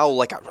he's now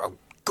like a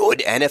good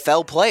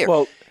NFL player.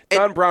 Well,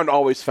 Don Brown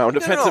always found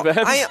defensive ends.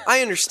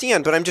 I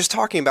understand, but I'm just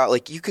talking about,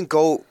 like, you can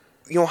go,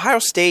 Ohio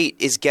State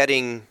is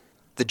getting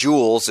the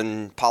jewels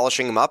and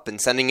polishing them up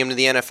and sending them to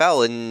the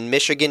NFL, and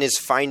Michigan is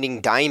finding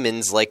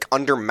diamonds, like,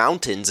 under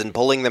mountains and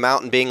pulling them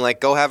out and being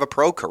like, go have a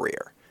pro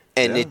career.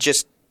 And it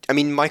just, I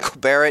mean,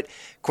 Michael Barrett,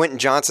 Quentin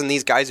Johnson,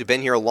 these guys who've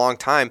been here a long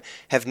time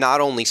have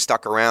not only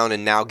stuck around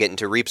and now getting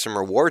to reap some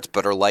rewards,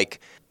 but are like,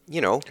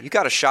 you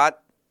got a shot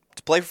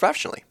to play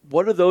professionally.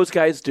 What do those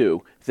guys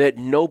do that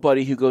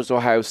nobody who goes to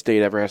Ohio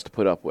State ever has to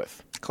put up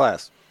with?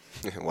 Class.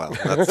 Well,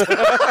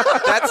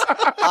 that's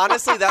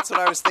honestly, that's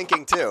what I was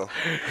thinking too.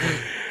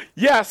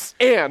 Yes,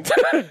 and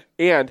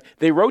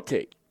they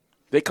rotate.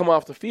 They come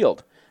off the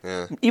field.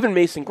 Yeah. Even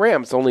Mason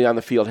Graham's only on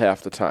the field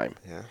half the time.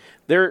 Yeah.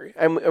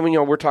 I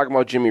mean, we're talking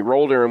about Jimmy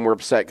Rolder, and we're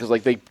upset because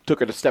like they took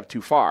it a step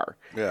too far.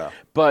 Yeah.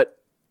 But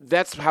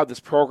that's how this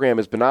program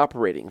has been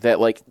operating.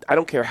 That, like, I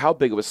don't care how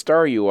big of a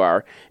star you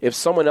are, if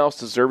someone else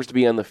deserves to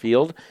be on the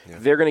field,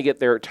 they're going to get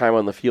their time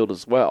on the field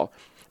as well.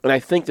 And I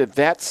think that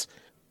that's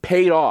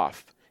paid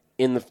off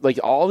in the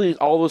all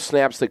those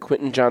snaps that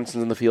Quentin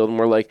Johnson's in the field, and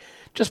we're like,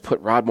 just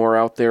put Rodmore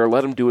out there,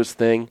 let him do his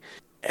thing.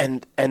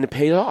 And it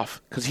paid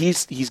off because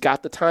he's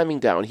got the timing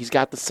down. He's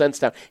got the sense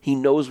down. He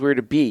knows where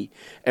to be.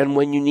 And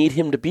when you need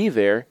him to be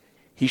there,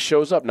 he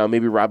shows up. Now,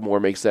 maybe Rob Moore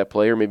makes that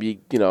play, or maybe,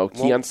 Keon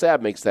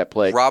Sabb makes that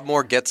play. Rob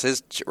Moore gets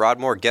his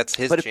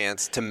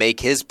chance to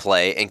make his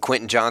play, and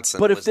Quentin Johnson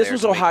But if this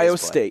was Ohio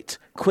State,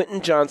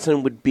 Quentin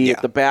Johnson would be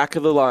at the back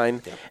of the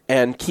line,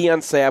 and Keon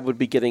Sabb would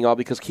be getting all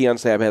because Keon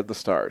Sabb had the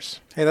stars.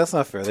 Hey, that's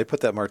not fair. They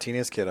put that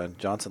Martinez kid on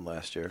Johnson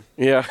last year.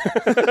 Yeah.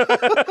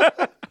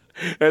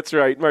 That's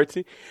right.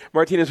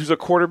 Martinez, who's a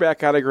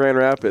quarterback out of Grand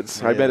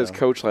Rapids. I bet his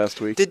coach last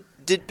week.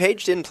 Did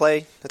Page didn't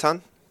play a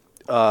ton?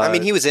 I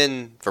mean, he was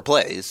in for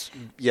plays.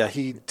 Yeah,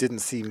 he didn't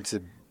seem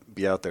to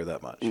be out there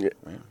that much. Yeah,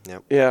 right?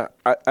 Yeah.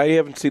 I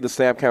haven't seen the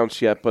snap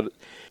counts yet, but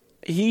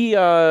he,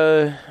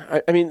 I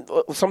mean,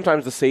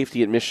 sometimes the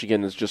safety at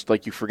Michigan is just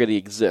like you forget he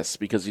exists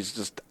because he's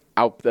just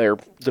out there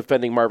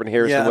defending Marvin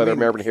Harrison, whether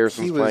Marvin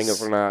Harrison's playing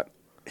or not.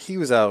 He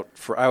was out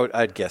for,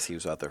 I'd guess he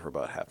was out there for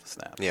about half the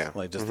snaps. Yeah.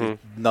 Like, just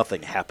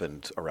nothing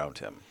happened around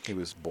him. He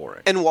was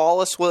boring. And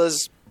Wallace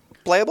was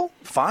playable?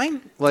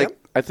 Fine. Like,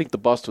 I think the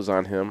bust was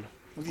on him.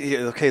 Yeah,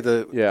 okay,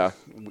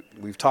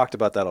 we've talked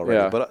about that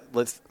already, but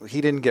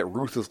he didn't get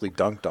ruthlessly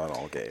dunked on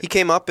all game. He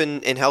came up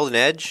and held an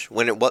edge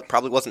when it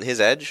probably wasn't his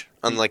edge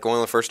on like one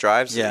of the first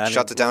drives. Yeah, he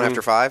shuts it down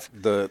after 5.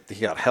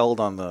 He got held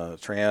on the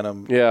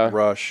Trianum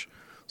rush,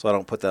 so I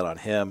don't put that on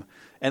him.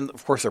 And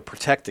of course, they're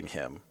protecting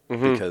him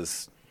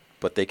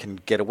but they can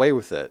get away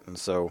with it. And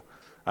so,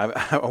 you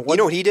know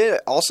what he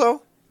did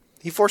also?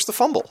 He forced the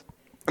fumble.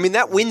 I mean,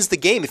 that wins the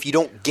game if you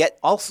don't get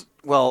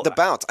the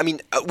bounce. I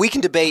mean, we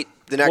can debate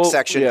the next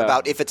section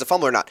about if it's a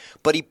fumble or not.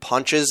 But he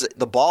punches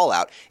the ball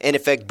out. And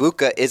if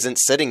Egbuka isn't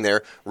sitting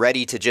there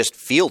ready to just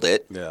field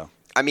it,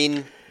 I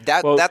mean,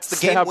 that's the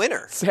game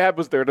winner. Sab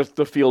was there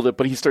to field it,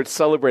 but he starts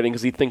celebrating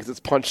because he thinks it's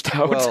punched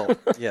out. Well,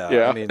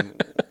 I mean,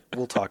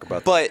 we'll talk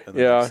about that.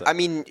 But, I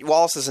mean,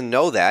 Wallace doesn't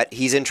know that.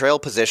 He's in trail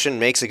position,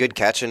 makes a good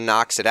catch, and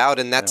knocks it out.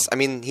 And that's, I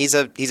mean, he's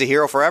a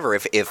hero forever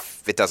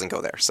if it doesn't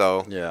go there.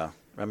 So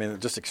I mean,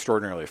 just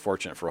extraordinarily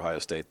fortunate for Ohio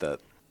State that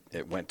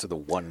it went to the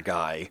one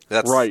guy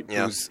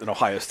who's an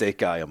Ohio State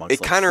guy amongst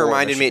it kind of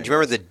reminded me, do you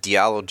remember the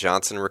Diallo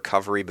Johnson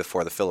recovery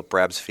before the Philip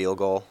Brabs field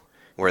goal?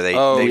 Where they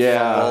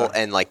fumble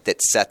and like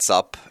that sets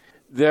up.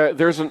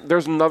 There's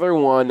another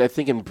one I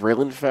think in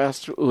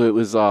Brillenfest. It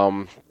was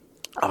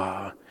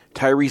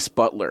Tyrese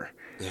Butler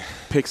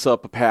picks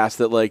up a pass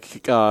that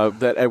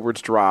that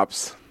Edwards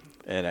drops.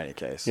 In any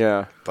case,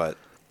 But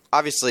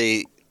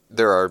obviously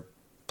there are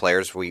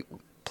plays we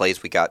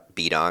got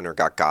beat on or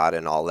got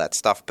and all that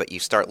stuff. But you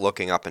start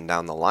looking up and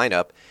down the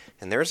lineup,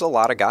 and there's a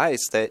lot of guys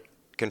that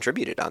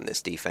contributed on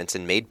this defense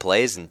and made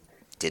plays and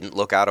didn't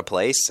look out of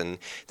place. And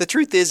the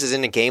truth is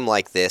in a game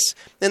like this,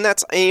 and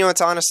that's,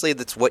 it's honestly,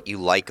 that's what you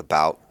like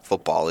about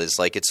football is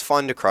like, it's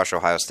fun to crush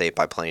Ohio State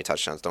by plenty of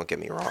touchdowns. Don't get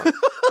me wrong.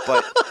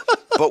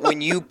 But when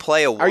you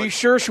play are you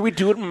sure? Should we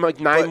do it like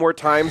 9 more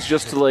times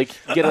just to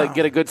get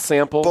a good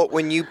sample? But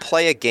when you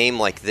play a game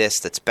like this,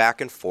 that's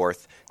back and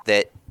forth,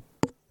 that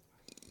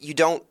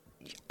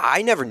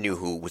I never knew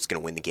who was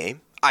going to win the game.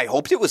 I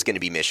hoped it was going to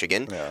be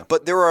Michigan,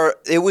 but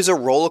it was a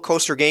roller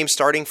coaster game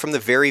starting from the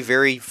very,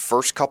 very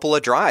first couple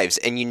of drives,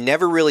 and you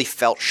never really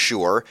felt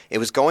sure. It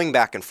was going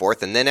back and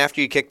forth, and then after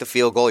you kick the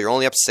field goal, you're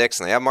only up 6,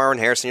 and they have Marvin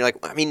Harrison. You're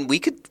like, I mean, we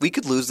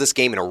could lose this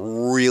game in a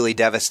really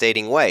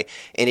devastating way,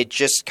 and it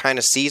just kind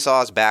of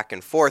seesaws back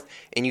and forth,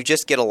 and you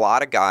just get a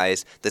lot of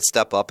guys that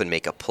step up and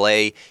make a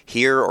play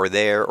here or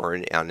there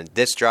or on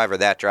this drive or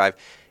that drive.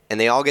 And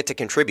they all get to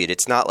contribute.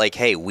 It's not like,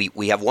 hey,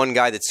 we have one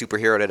guy that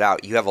superheroed it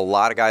out. You have a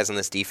lot of guys on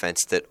this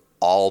defense that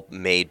all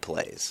made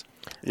plays.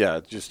 Yeah,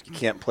 just you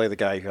can't play the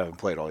guy you haven't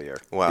played all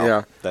year.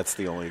 Wow. That's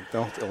the only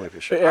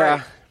issue. Yeah.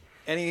 Right.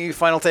 Any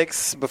final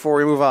takes before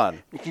we move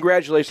on?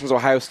 Congratulations,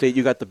 Ohio State.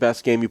 You got the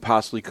best game you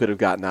possibly could have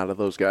gotten out of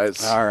those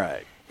guys. All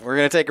right. We're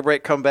going to take a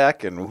break, come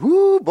back, and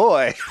whoo,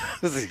 boy,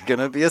 this is going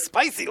to be a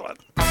spicy one.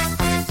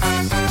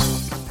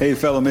 Hey,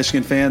 fellow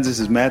Michigan fans, this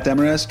is Matt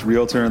Demarest,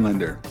 Realtor and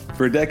Lender.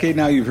 For a decade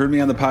now, you've heard me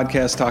on the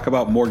podcast talk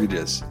about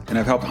mortgages, and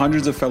I've helped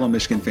hundreds of fellow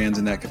Michigan fans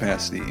in that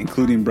capacity,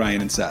 including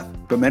Brian and Seth.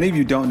 But many of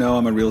you don't know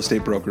I'm a real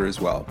estate broker as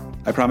well.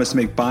 I promise to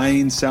make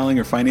buying, selling,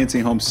 or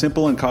financing homes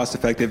simple and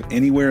cost-effective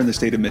anywhere in the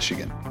state of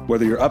Michigan.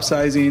 Whether you're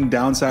upsizing,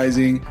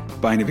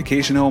 downsizing, buying a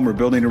vacation home, or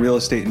building a real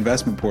estate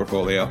investment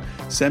portfolio,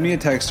 send me a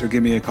text or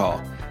give me a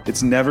call.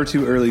 It's never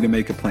too early to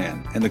make a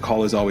plan, and the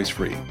call is always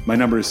free. My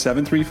number is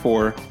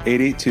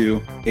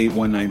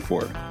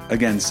 734-882-8194.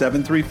 Again,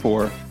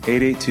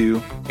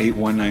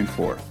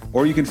 734-882-8194.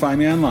 Or you can find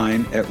me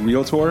online at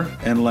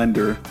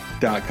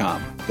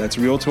realtorandlender.com. That's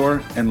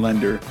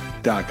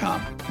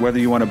realtorandlender.com. Whether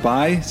you want to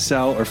buy,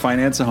 sell, or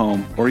finance a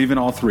home, or even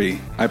all three,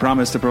 I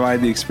promise to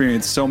provide the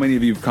experience so many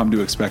of you have come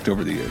to expect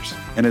over the years.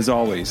 And as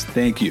always,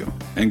 thank you,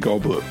 and go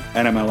blue.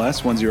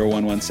 NMLS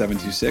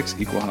 1011726,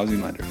 Equal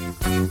Housing Lender.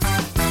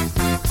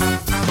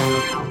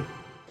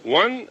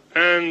 1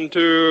 and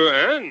 2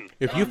 and...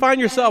 If you find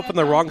yourself on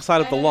the wrong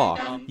side of the law,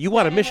 you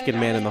want a Michigan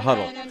man in the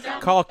huddle.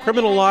 Call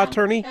criminal law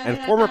attorney and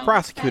former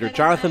prosecutor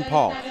Jonathan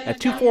Paul at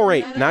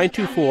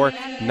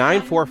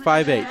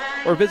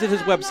 248-924-9458 or visit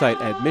his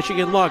website at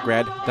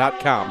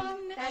michiganlawgrad.com.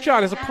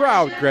 John is a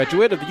proud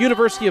graduate of the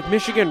University of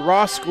Michigan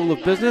Ross School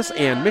of Business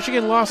and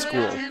Michigan Law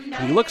School.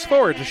 He looks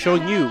forward to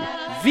showing you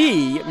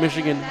the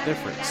Michigan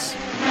difference.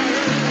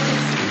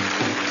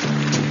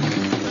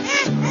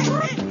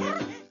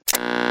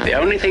 The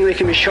only thing we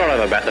can be sure of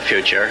about the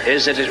future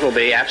is that it will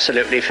be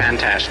absolutely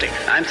fantastic.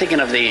 I'm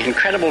thinking of the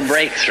incredible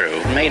breakthrough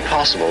made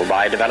possible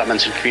by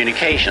developments in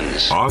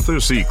communications. Arthur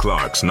C.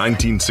 Clarke's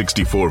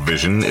 1964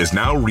 vision is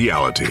now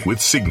reality with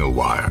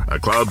SignalWire, a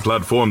cloud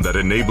platform that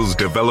enables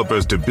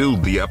developers to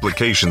build the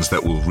applications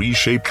that will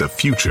reshape the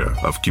future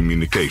of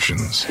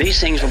communications. These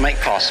things will make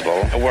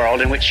possible a world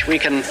in which we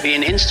can be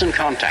in instant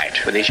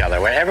contact with each other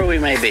wherever we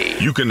may be.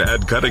 You can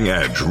add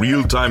cutting-edge,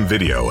 real-time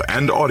video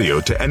and audio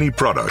to any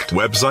product,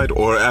 website,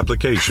 or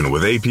application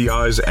with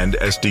APIs and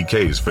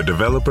SDKs for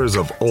developers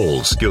of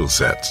all skill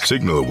sets.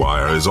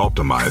 SignalWire is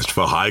optimized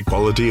for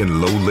high-quality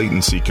and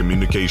low-latency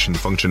communication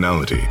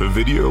functionality for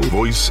video,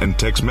 voice, and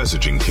text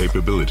messaging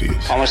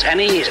capabilities. Almost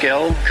any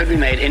skill could be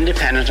made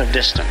independent of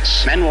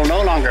distance. Men will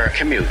no longer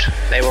commute.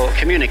 They will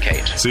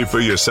communicate. See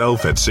for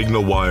yourself at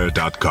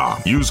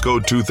signalwire.com. Use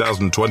code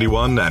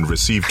 2021 and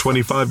receive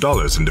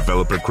 $25 in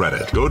developer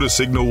credit. Go to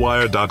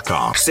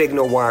signalwire.com.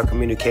 SignalWire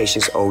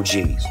Communications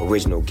OGs,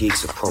 original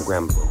geeks of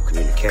programmable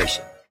communication.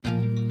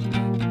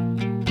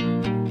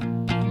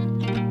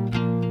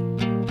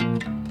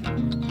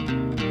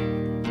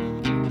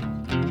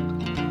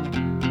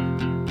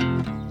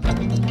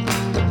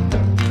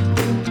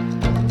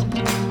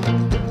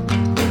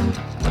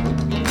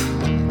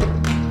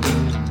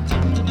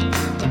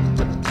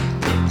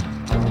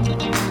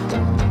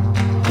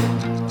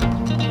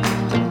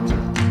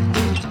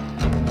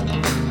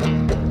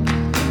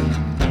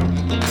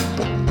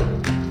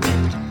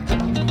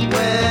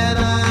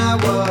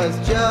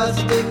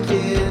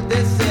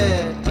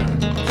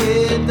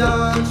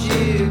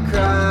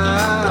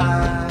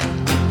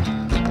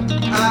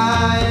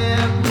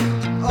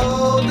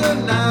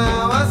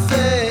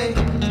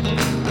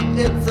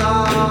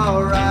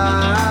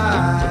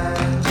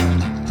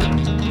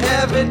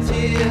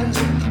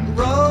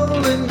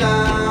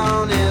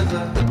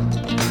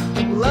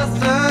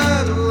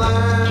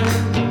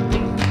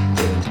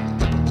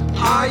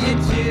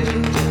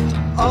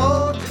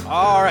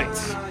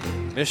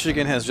 right.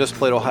 Michigan has just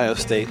played Ohio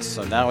State,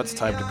 so now it's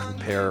time to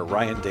compare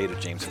Ryan Day to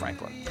James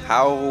Franklin.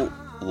 How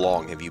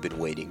long have you been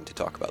waiting to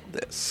talk about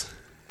this?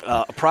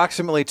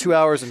 Approximately 2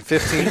 hours and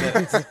 15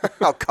 minutes.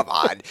 Oh, come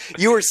on.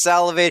 You were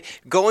salivating.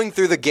 Going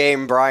through the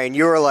game, Brian,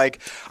 you were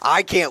like,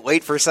 I can't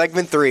wait for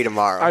segment 3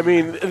 tomorrow. I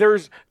mean,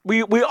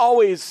 we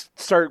always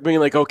start being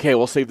like, okay,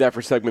 we'll save that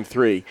for segment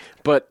 3.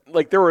 But,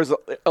 like, there was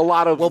a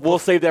lot of, we'll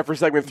save that for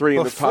segment 3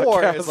 in the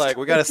podcast. It's like,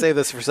 we got to save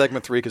this for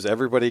segment 3 because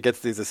everybody gets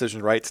these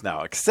decision rights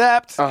now,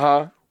 except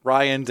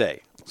Ryan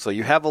Day. So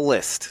you have a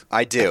list.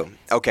 I do.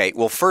 Okay,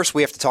 well, first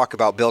we have to talk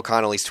about Bill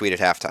Connolly's tweet at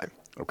halftime.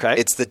 Okay.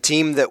 It's the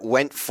team that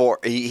went for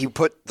 – he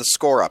put the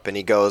score up, and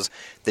he goes,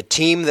 the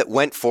team that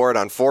went for it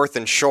on 4th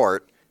and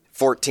short,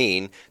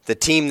 14, the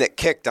team that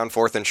kicked on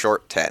 4th and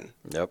short, 10.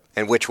 Yep.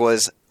 And which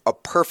was a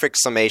perfect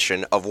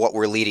summation of what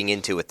we're leading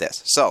into with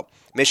this. So,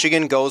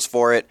 Michigan goes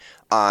for it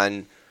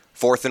on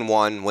 4th and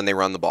 1 when they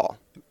run the ball.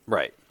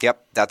 Right.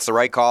 Yep, that's the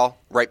right call,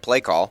 right play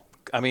call.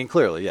 I mean,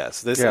 clearly, yes.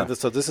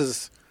 So this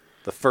is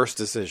the first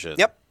decision.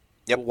 Yep.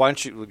 Why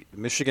don't you?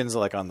 Michigan's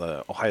like on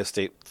the Ohio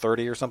State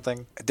 30 or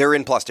something. They're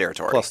in plus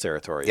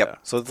territory. Yep. Yeah.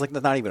 So it's like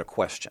not even a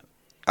question.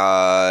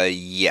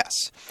 Yes.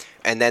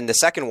 And then the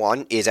second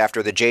one is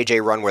after the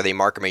JJ run where they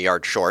mark him a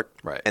yard short.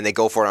 Right. And they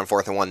go for it on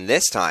 4th and 1.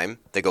 This time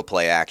they go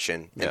play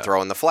action and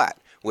throw in the flat,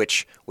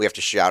 which we have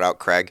to shout out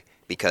Craig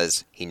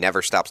because he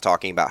never stops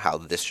talking about how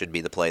this should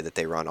be the play that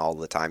they run all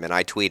the time. And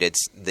I tweeted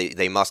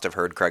they must have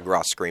heard Craig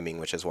Ross screaming,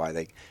 which is why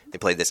they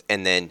played this.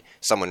 And then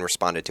someone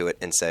responded to it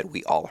and said,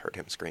 we all heard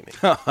him screaming.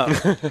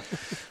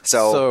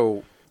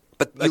 So,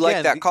 but you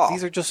like that call.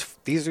 These are just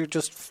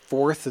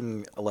 4th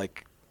and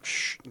like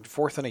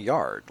 4th and a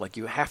yard. Like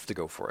you have to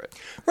go for it.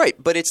 Right,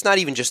 but it's not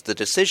even just the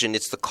decision,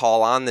 it's the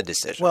call on the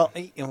decision. Well,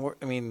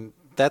 I mean,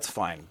 that's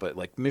fine, but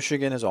like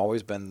Michigan has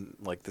always been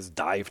like this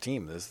dive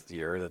team this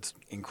year that's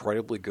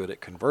incredibly good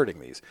at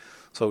converting these.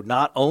 So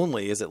not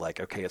only is it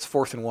like, okay, it's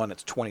 4th and 1,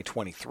 it's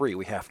 2023,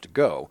 we have to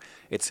go.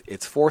 It's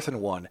 4th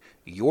and 1,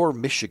 you're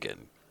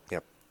Michigan.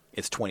 Yep.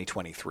 It's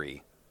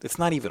 2023. It's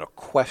not even a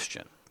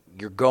question.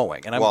 You're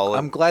going. And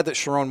I'm glad that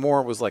Sharon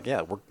Moore was like,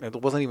 it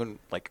wasn't even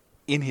like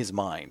in his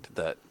mind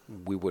that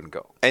we wouldn't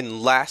go.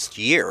 And last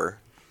year,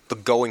 the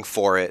going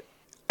for it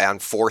on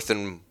 4th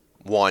and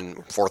 1,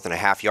 4th and a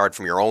half yard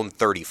from your own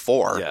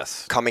 34,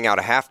 coming out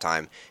of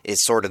halftime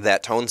is sort of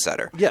that tone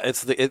setter. Yeah,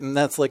 and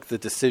that's like the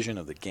decision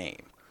of the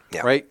game,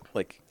 right?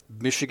 Like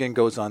Michigan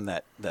goes on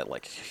that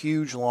like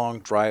huge long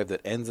drive that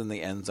ends in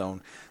the end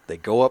zone. They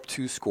go up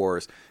 2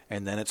 scores,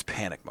 and then it's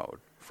panic mode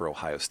for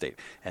Ohio State.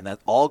 And that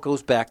all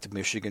goes back to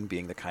Michigan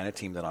being the kind of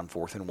team that on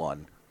 4th and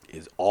 1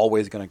 is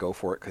always going to go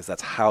for it because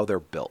that's how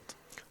they're built.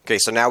 Okay,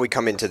 so now we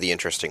come into the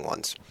interesting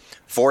ones.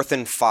 4th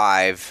and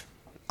 5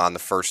 on the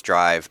first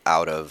drive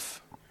out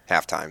of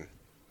halftime,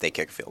 they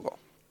kick a field goal.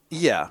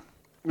 Yeah.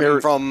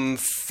 From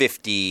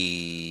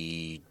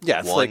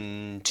 51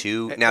 like,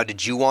 2. Now,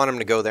 did you want them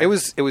to go there? It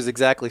was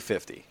exactly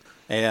 50.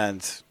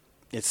 And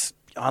it's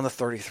on the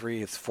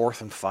 33. It's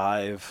 4th and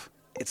 5.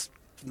 It's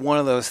one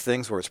of those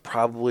things where it's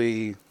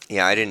probably...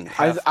 Yeah,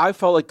 I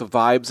felt like the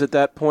vibes at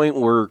that point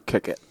were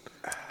kick it.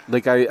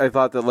 Like, I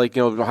thought that, like,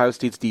 Ohio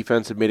State's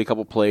defense had made a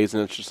couple plays,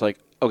 and it's just like,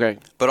 okay.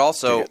 But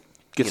also...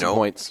 Get some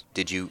points.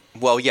 Did you?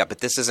 Well, yeah, but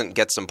this isn't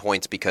get some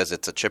points because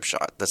it's a chip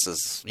shot. This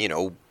is,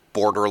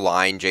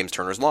 borderline James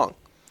Turner's long.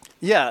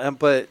 Yeah,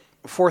 but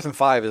 4th and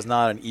 5 is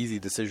not an easy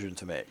decision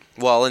to make.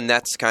 Well, and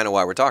that's kind of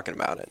why we're talking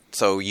about it.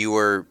 So you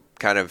were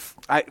kind of...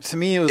 To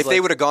me, it was if they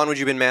would have gone, would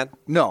you have been mad?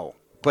 No,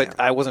 but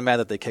I wasn't mad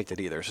that they kicked it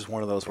either. It's just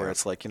one of those where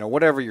it's like,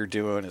 whatever you're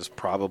doing is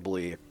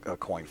probably a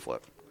coin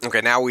flip. Okay,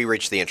 now we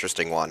reach the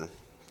interesting one.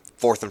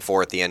 4th and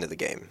 4 at the end of the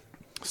game.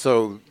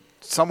 So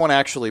someone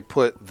actually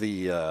put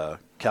the...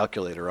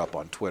 calculator up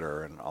on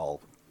Twitter, and I'll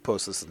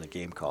post this in the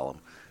game column.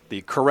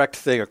 The correct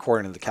thing,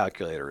 according to the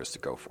calculator, is to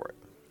go for it.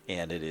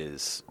 And it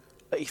is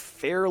a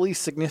fairly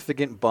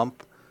significant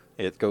bump.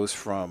 It goes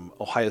from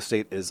Ohio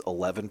State is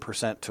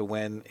 11% to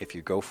win if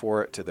you go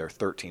for it to their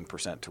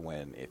 13% to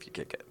win if you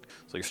kick it.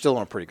 So you're still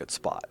in a pretty good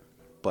spot.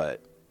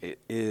 But it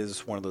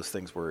is one of those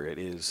things where it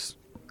is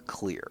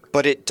clear.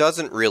 But it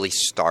doesn't really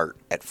start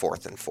at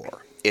 4th and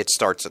 4. It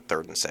starts at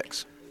 3rd and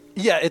 6.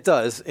 Yeah, it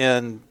does.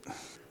 And...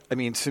 I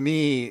mean, to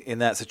me, in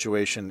that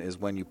situation is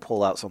when you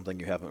pull out something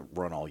you haven't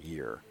run all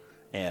year.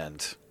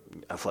 And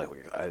I feel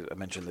like I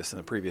mentioned this in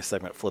the previous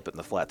segment, flip it in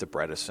the flat to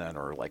Bredesen,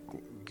 or like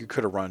you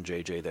could have run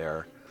JJ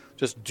there.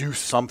 Just do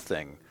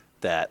something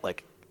that,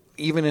 like,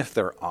 even if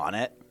they're on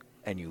it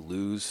and you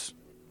lose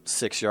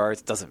 6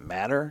 yards, doesn't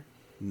matter.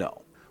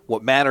 No.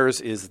 What matters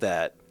is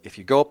that if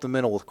you go up the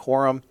middle with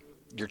Corum,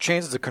 your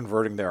chances of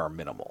converting there are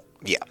minimal.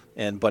 Yeah.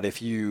 But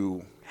if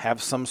you have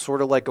some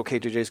sort of like, okay,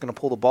 JJ's going to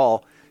pull the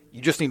ball,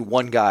 you just need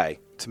one guy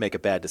to make a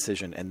bad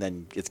decision, and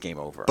then it's game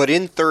over. But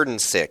in 3rd and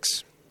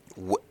 6,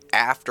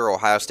 after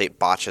Ohio State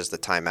botches the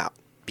timeout,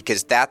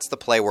 because that's the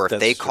play where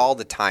if they call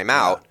the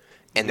timeout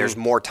and there's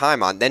more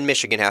time on, then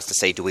Michigan has to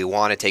say, do we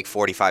want to take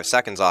 45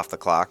 seconds off the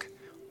clock,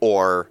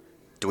 or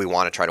do we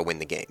want to try to win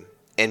the game?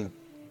 And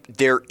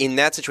in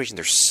that situation,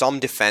 there's some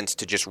defense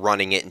to just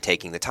running it and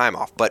taking the time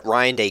off. But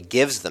Ryan Day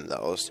gives them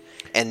those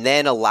and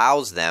then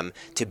allows them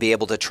to be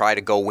able to try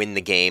to go win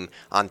the game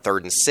on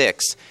 3rd and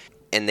 6.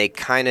 And they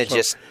kind of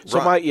just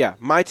run.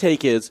 My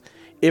take is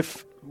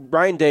if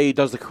Ryan Day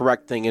does the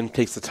correct thing and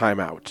takes the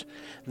timeout,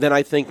 then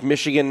I think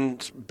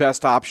Michigan's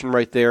best option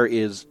right there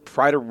is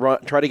try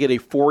to get a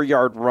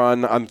 4-yard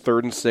run on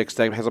 3rd and 6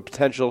 that has a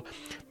potential,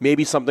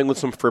 maybe something with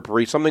some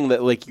frippery, something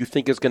that like you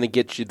think is going to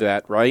get you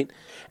that, right?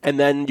 And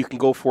then you can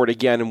go for it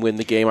again and win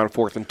the game on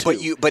 4th and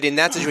 2. But in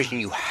that situation,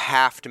 you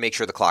have to make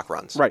sure the clock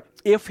runs. Right.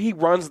 If he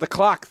runs the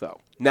clock,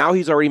 though, now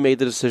he's already made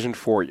the decision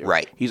for you.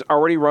 Right. He's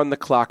already run the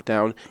clock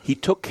down. He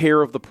took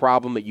care of the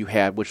problem that you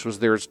had, which was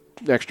there's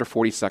an extra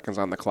 40 seconds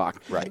on the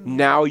clock. Right.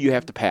 Now you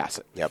have to pass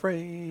it. Yep.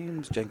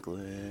 Frames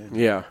jingling.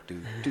 Yeah.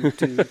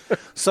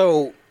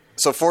 So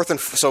 4th and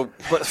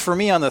but for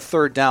me on the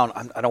 3rd down,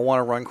 I don't want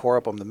to run core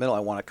up on the middle. I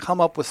want to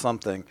come up with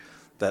something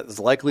that is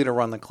likely to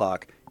run the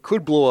clock,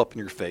 could blow up in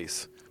your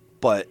face,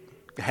 but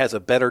has a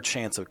better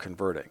chance of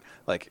converting,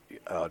 like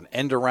an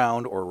end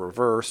around or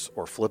reverse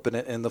or flipping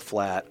it in the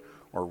flat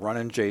or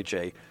running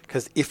JJ.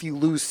 Because if you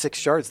lose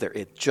 6 yards there,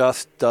 it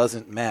just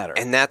doesn't matter.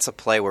 And that's a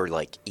play where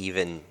like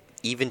even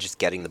just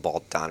getting the ball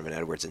to Donovan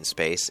Edwards in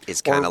space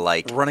is kind of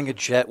like running a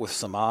jet with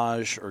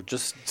Samaj or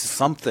just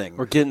something,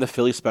 or getting the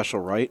Philly special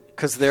right,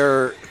 because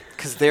they're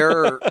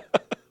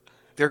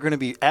going to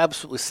be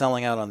absolutely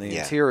selling out on the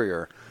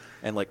interior,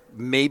 and like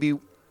maybe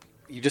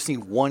you just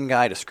need one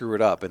guy to screw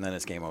it up, and then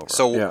it's game over.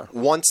 So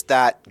once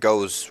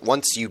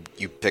you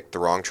pick the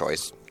wrong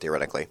choice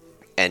theoretically,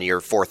 and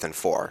you're 4th and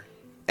 4,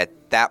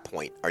 at that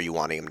point, are you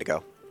wanting him to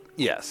go?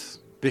 Yes,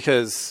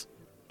 because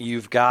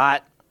you've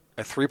got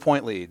a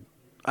 3-point lead.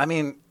 I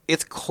mean,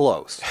 it's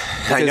close.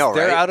 I know,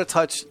 they're right? out of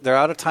touch. They're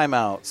out of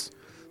timeouts.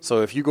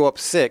 So if you go up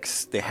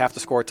 6, they have to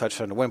score a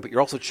touchdown to win. But you're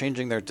also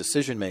changing their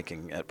decision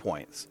making at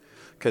points,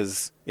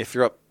 because if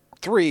you're up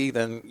 3,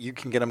 then you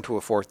can get them to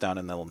a 4th down,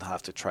 and they'll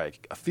have to try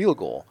a field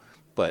goal.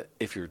 But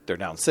if they're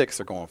down 6,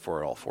 they're going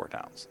for it all 4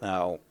 downs.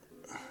 Now,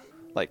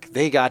 like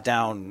they got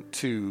down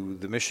to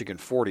the Michigan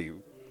 40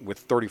 with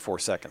 34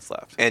 seconds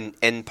left,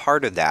 and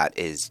part of that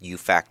is you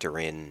factor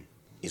in.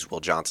 Is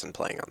Will Johnson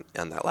playing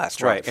on that last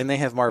drive? Right, and they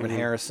have Marvin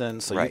Harrison,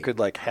 so you could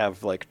like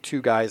have like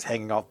 2 guys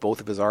hanging off both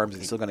of his arms,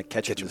 and he's still going to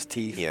catch it in his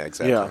teeth. Yeah,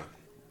 exactly. Yeah.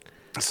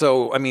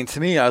 So I mean, to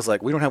me, I was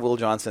like, we don't have Will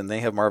Johnson. They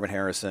have Marvin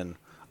Harrison.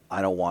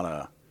 I don't want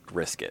to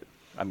risk it.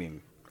 I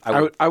mean, I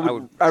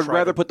would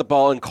rather put the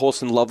ball in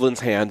Colson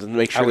Loveland's hands and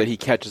make sure that he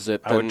catches it.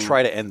 I would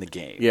try to end the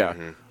game.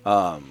 Yeah.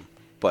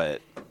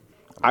 But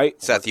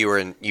Seth, you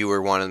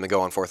were wanting them to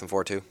go on 4th and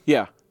 4 too.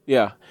 Yeah.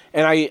 Yeah.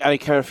 And I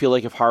kind of feel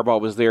like if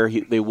Harbaugh was there,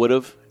 they would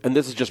have. And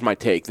this is just my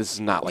take. This is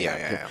not like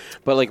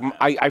but like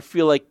I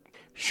feel like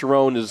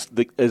Sharon is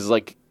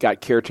like got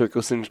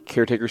caretaker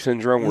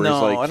syndrome. Where no,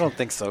 he's like, I don't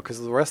think so,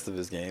 because the rest of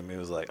his game, he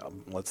was like,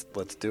 let's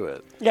do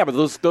it. Yeah, but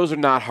those are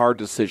not hard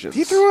decisions.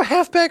 He threw a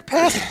halfback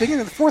pass at the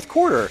beginning of the 4th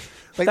quarter.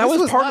 Like, that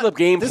was part of the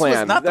game plan.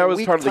 Was not that was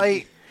weak part of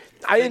the.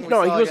 I didn't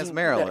know he wasn't.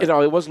 Maryland.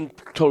 It wasn't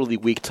totally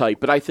weak type,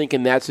 but I think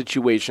in that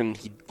situation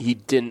he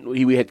didn't.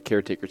 He had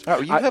caretakers.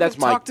 Oh, you haven't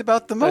talked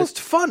about the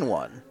most fun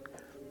one.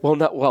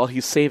 Well,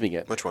 he's saving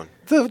it. Which one?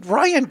 The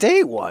Ryan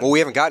Day one. Well, we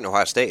haven't gotten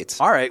Ohio State's.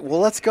 All right,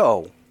 well, let's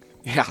go.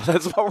 Yeah,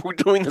 that's why we're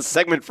doing this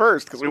segment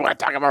first, because we want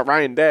to talk about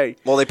Ryan Day.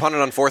 Well, they punted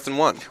on 4th and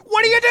 1.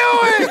 What are you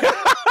doing?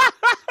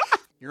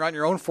 You're on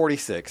your own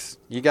 46.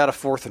 You got a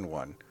 4th and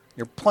 1.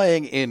 You're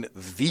playing in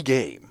the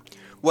game.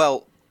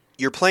 Well,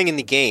 you're playing in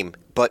the game,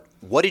 but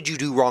what did you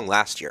do wrong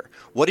last year?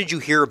 What did you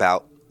hear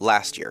about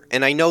last year?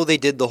 And I know they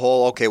did the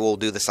whole, okay, we'll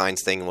do the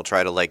signs thing and we'll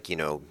try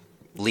to,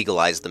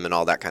 legalize them and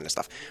all that kind of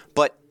stuff.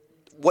 But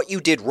what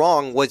you did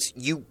wrong was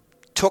you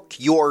took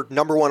your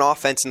number 1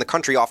 offense in the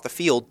country off the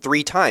field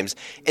 3 times.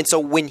 And so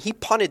when he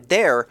punted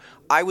there,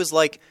 I was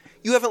like,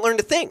 you haven't learned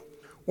a thing.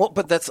 Well,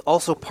 but that's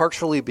also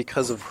partially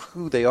because of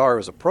who they are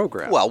as a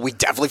program. Well, we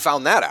definitely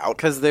found that out.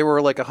 Because they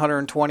were like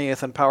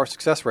 120th in power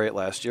success rate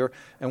last year.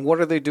 And what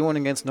are they doing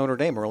against Notre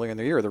Dame earlier in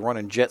the year? They're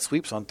running jet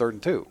sweeps on 3rd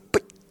and 2.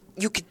 But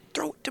you could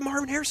throw it to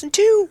Marvin Harrison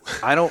too.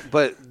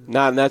 But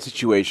not in that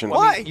situation.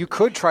 Why? I mean, you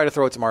could try to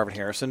throw it to Marvin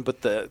Harrison,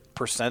 but the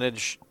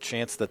percentage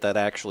chance that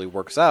actually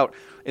works out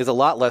is a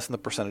lot less than the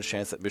percentage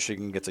chance that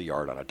Michigan gets a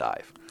yard on a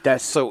dive.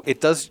 So it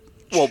does.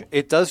 Well,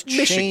 it does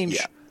change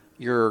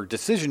your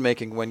decision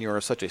making when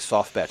you're such a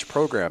soft batch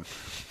program,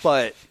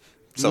 but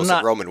so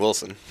said Roman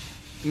Wilson.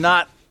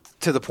 Not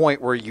to the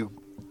point where you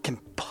can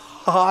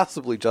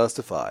possibly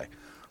justify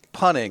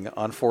punting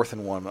on 4th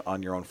and 1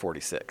 on your own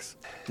 46.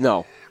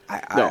 No.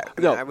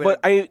 But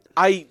I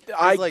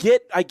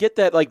get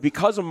that, like,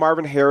 because of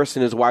Marvin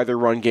Harrison is why their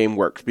run game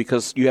works,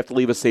 because you have to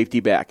leave a safety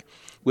back.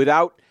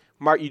 Without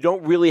you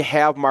don't really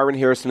have Marvin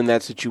Harrison in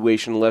that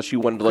situation unless you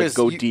wanted to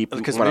go deep.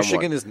 Because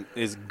Michigan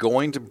is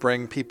going to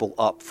bring people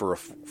up for a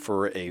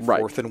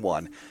 4th and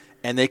 1,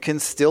 and they can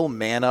still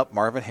man up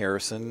Marvin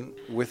Harrison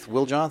with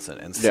Will Johnson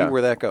and see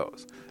where that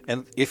goes.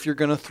 And if you're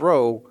going to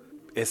throw,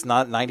 it's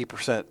not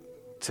 90%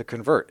 to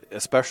convert,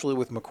 especially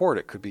with McCord.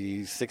 It could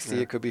be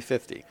 60, it could be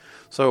 50.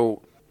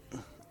 So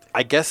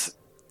I guess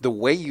the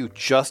way you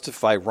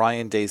justify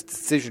Ryan Day's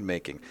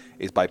decision-making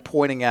is by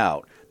pointing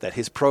out that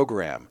his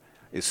program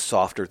is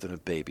softer than a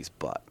baby's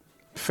butt.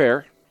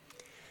 Fair.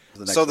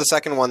 So the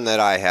second one that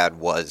I had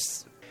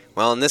was,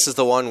 well, and this is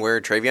the one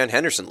where Travion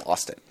Henderson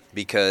lost it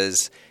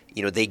because,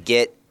 they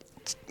get,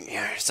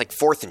 it's like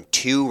 4th and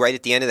 2 right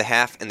at the end of the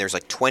half, and there's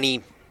like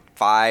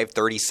 25,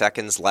 30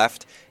 seconds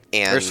left.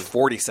 And there's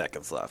 40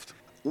 seconds left.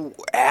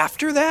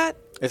 After that?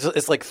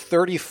 It's like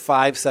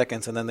 35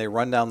 seconds, and then they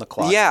run down the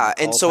clock. Yeah,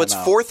 and so it's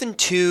 4th and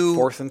 2.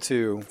 4th and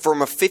 2.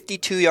 From a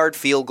 52-yard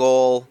field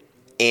goal,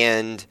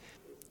 and...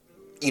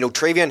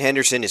 Travion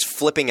Henderson is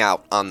flipping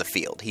out on the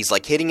field. He's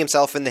like hitting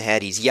himself in the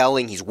head. He's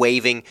yelling. He's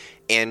waving.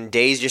 And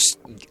Day's just,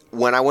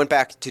 when I went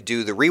back to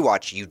do the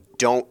rewatch, you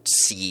don't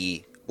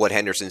see what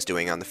Henderson's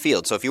doing on the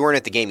field. So if you weren't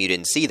at the game, you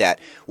didn't see that.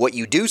 What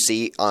you do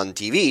see on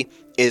TV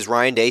is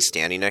Ryan Day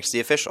standing next to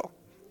the official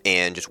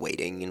and just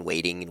waiting and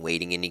waiting and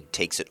waiting. And he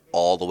takes it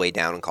all the way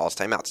down and calls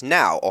timeouts.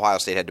 Now, Ohio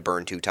State had to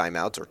burn 2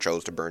 timeouts or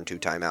chose to burn 2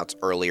 timeouts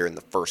earlier in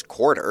the first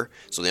quarter.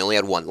 So they only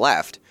had 1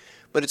 left.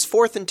 But it's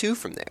 4th and 2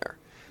 from there.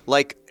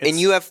 And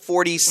you have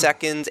 40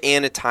 seconds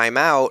and a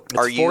timeout.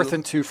 It's 4th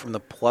and 2 from the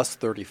plus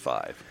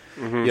 35.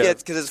 Mm-hmm. Yeah,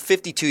 it's because it's a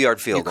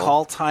 52-yard field goal. You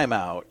call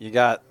timeout. You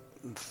got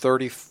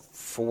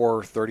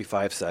 34,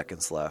 35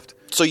 seconds left.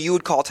 So you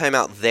would call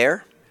timeout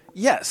there?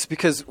 Yes,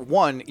 because,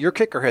 one, your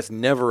kicker has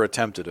never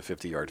attempted a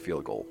 50-yard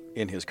field goal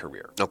in his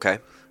career. Okay.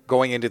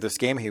 Going into this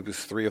game, he was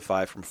 3 of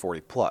 5 from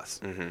 40 plus.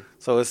 Mm-hmm.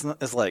 So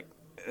it's like,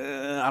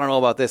 I don't know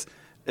about this.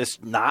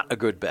 It's not a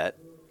good bet.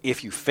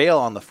 If you fail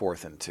on the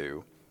 4th and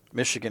 2,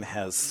 Michigan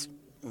has,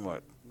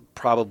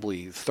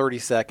 probably 30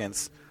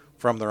 seconds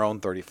from their own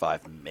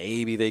 35.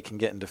 Maybe they can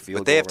get into field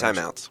goal. But they have range.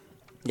 timeouts.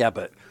 Yeah,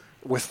 but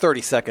with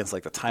 30 seconds,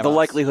 like the timeouts. The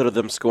likelihood of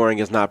them scoring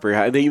is not very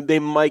high. They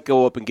might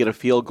go up and get a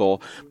field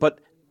goal, but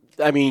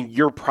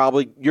you're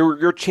probably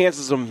your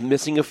chances of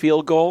missing a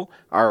field goal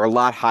are a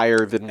lot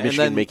higher than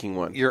Michigan making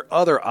one. Your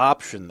other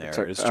option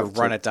there is to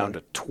run it down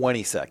to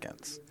 20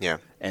 seconds. Yeah.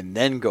 And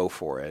then go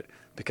for it.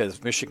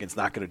 Because Michigan's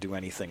not going to do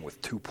anything with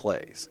 2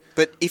 plays.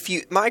 But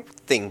my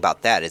thing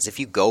about that is if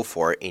you go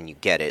for it and you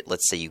get it,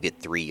 let's say you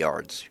get 3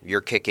 yards,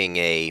 you're kicking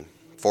a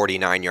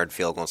 49-yard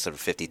field goal instead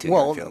of a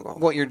 52-yard field goal.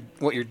 What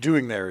you're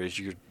doing there is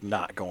you're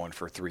not going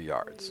for 3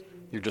 yards.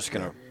 You're just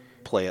going to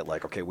play it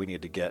like, okay, we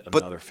need to get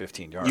another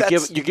 15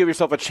 yards. You give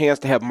yourself a chance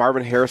to have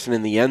Marvin Harrison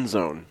in the end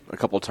zone a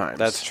couple times.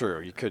 That's true.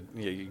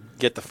 You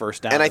get the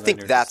first down. And I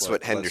think that's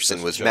what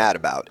Henderson was mad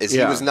about. Is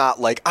he was not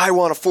like, I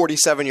want a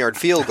 47-yard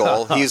field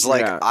goal. He's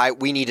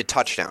like, we need a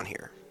touchdown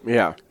here.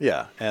 Yeah.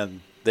 Yeah, and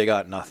they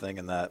got nothing,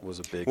 and that was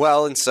a big.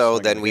 Well, and so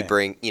then we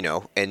bring,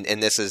 and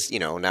this is,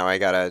 now I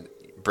got to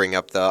bring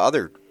up the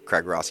other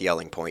Craig Ross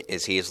yelling point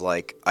is he's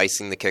like,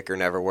 icing the kicker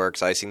never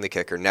works. Icing the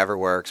kicker never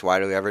works. Why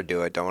do we ever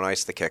do it? Don't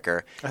ice the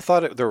kicker. I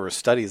thought there were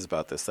studies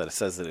about this that it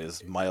says it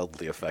is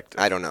mildly effective.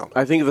 I don't know.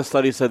 I think the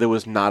study said it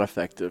was not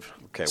effective.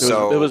 Okay,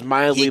 so it was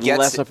mildly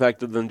less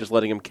effective than just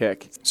letting him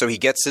kick. So he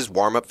gets his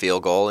warm-up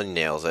field goal and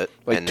nails it.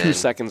 Like and 2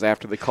 seconds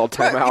after they called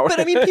timeout. Right, but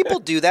I mean, people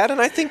do that,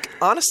 and I think,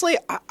 honestly,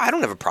 I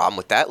don't have a problem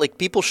with that. Like,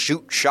 people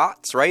shoot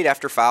shots, right,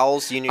 after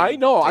fouls. I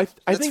know. I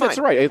think that's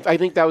right. I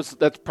think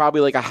that's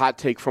probably like a hot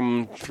take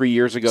from 3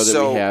 years ago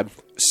that we had.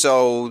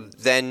 So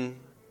then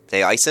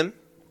they ice him,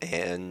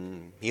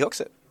 and he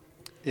hooks it.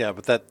 Yeah,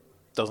 but that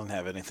doesn't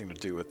have anything to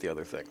do with the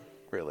other thing,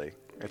 really.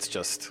 It's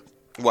just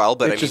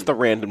just the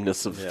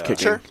randomness of kicking.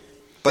 Sure.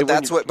 But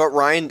that's what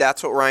Ryan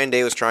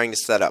Day was trying to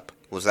set up,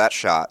 was that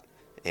shot.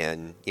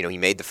 And, he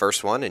made the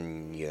first one,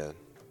 and you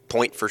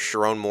point for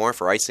Sharon Moore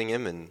for icing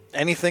him. And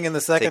anything in the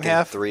second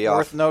half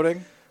worth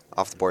noting?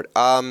 Off the board.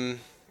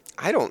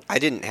 I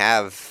didn't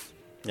have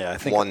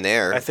one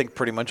there. I think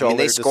pretty much all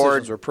their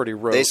decisions were pretty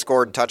rote. They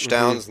scored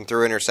touchdowns and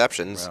threw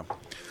interceptions. Yeah.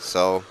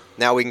 So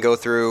now we can go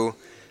through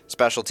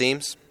special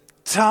teams.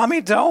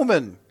 Tommy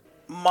Doman,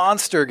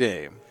 monster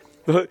game.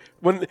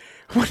 One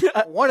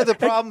of the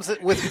problems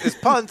with his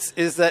punts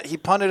is that he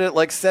punted it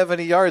like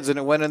 70 yards and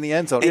it went in the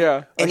end zone.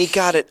 And he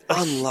got it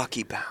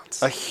unlucky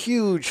bounce. A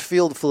huge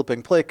field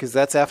flipping play because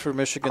that's after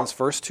Michigan's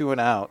first 2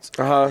 and outs.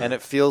 And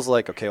it feels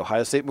like, okay,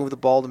 Ohio State moved the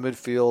ball to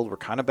midfield. We're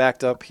kind of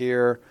backed up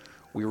here.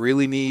 We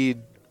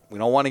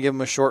don't want to give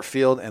him a short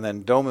field. And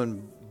then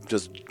Doman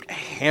just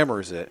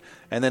hammers it.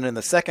 And then in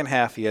the second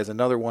half, he has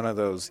another one of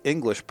those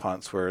English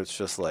punts where it's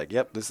just like,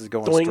 yep, this is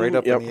going straight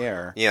up in the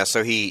air. Yeah,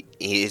 so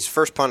his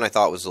first punt I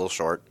thought was a little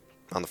short.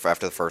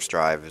 After the first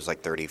drive, it was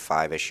like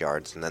 35-ish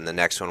yards. And then the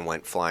next one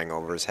went flying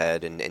over his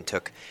head and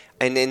took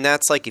 – and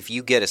that's like if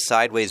you get a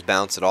sideways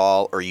bounce at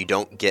all or you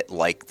don't get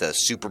like the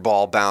Super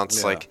Bowl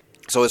bounce. Yeah.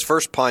 So his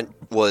first punt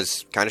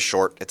was kind of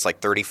short. It's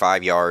like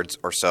 35 yards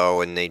or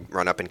so, and they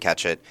run up and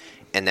catch it.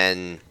 And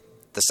then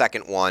the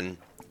second one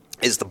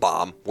is the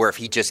bomb, where if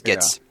he just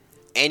gets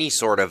any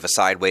sort of a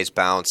sideways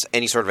bounce,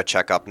 any sort of a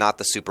checkup, not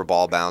the Super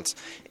Bowl bounce,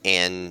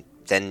 and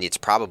then it's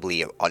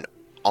probably an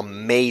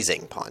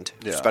amazing punt,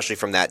 especially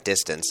from that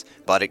distance,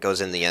 but it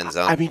goes in the end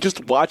zone. I mean,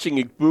 just watching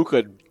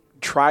Ibuka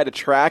try to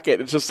track it.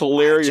 It's just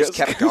hilarious. Just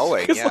kept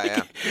going.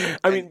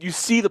 I mean, you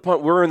see the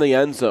punt. We're in the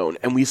end zone,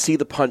 and we see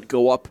the punt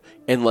go up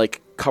and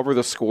like cover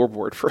the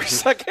scoreboard for a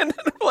second.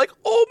 And we're like,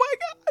 oh my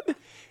god!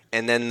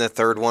 And then the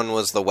third one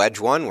was the wedge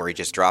one, where he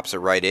just drops it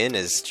right in.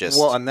 Is just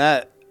and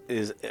that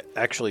is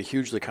actually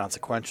hugely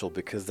consequential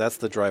because that's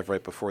the drive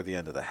right before the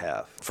end of the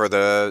half for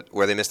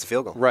where they missed the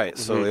field goal. Right.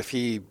 So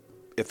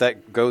if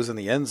that goes in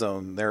the end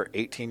zone, they're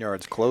 18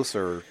 yards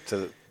closer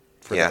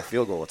for that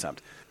field goal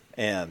attempt.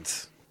 And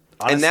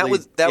honestly,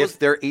 if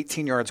they're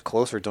 18 yards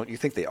closer, don't you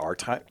think they are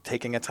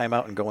taking a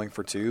timeout and going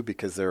for two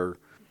because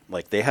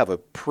they have a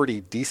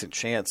pretty decent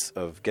chance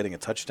of getting a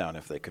touchdown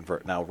if they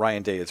convert. Now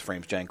Ryan Day is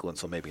frames jangling,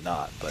 so maybe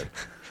not, but.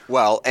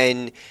 Well,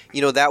 and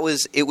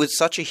it was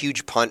such a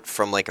huge punt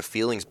from like a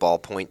feelings ball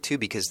point too,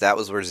 because that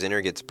was where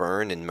Zinner gets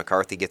burned and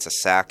McCarthy gets a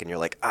sack, and you're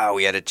like, oh,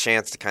 we had a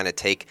chance to kind of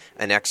take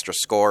an extra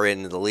score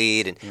into the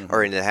lead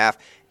or into the half,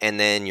 and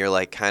then you're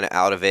like kind of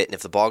out of it. And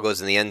if the ball goes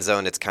in the end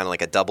zone, it's kind of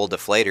like a double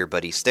deflator,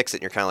 but he sticks it,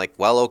 and you're kind of like,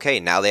 well, okay,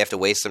 now they have to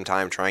waste some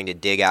time trying to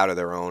dig out of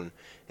their own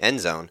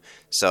end zone.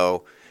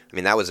 So, I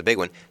mean, that was a big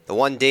one. The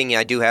one ding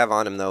I do have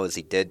on him though is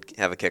he did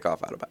have a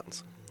kickoff out of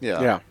bounds.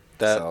 Yeah.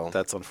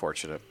 That's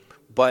unfortunate.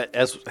 But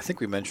as I think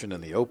we mentioned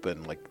in the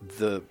open, like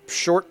the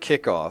short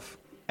kickoff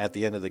at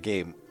the end of the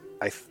game,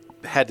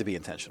 had to be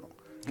intentional.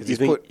 You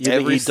think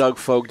he Doug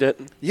Fogged it?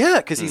 Yeah,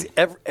 because he's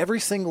every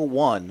single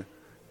one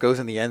goes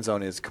in the end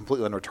zone is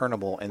completely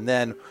unreturnable, and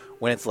then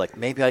when it's like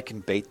maybe I can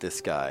bait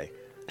this guy,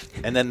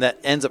 and then that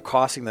ends up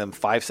costing them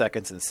 5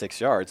 seconds and 6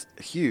 yards,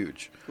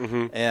 huge.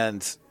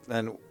 And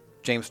then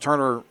James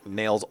Turner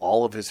nails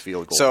all of his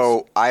field goals.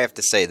 So I have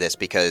to say this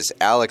because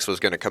Alex was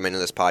going to come into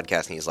this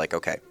podcast and he's like,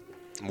 okay.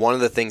 One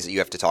of the things that you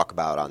have to talk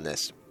about on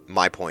this,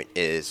 my point,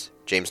 is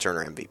James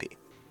Turner MVP.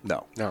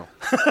 No.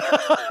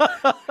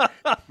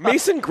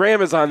 Mason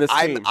Graham is on this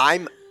team.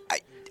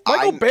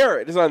 Michael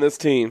Barrett is on this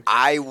team.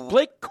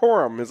 Blake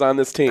Corum is on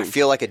this team. I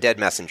feel like a dead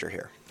messenger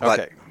here.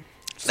 But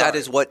that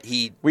is what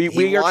he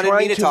we are wanted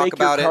trying me to to talk make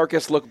about your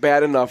carcass look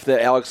bad enough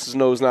that Alex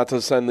knows not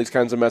to send these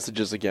kinds of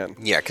messages again.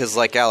 Yeah, because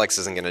like Alex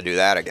isn't going to do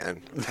that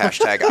again.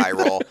 Hashtag eye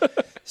roll.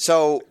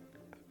 So...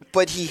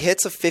 But he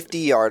hits a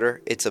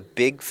 50-yarder. It's a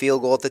big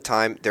field goal at the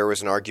time. There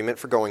was an argument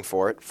for going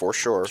for it, for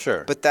sure.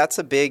 Sure. But that's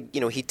a big,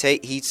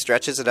 he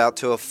stretches it out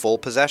to a full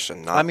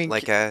possession. Not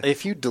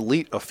if you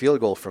delete a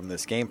field goal from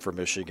this game for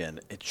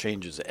Michigan, it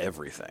changes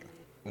everything.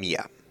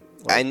 Yeah.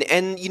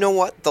 And you know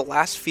what? The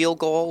last field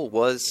goal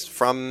was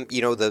from,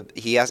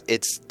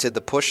 it's to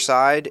the push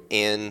side,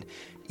 and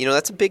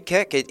that's a big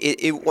kick.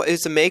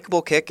 It's a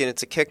makeable kick, and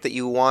it's a kick that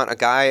you want a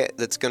guy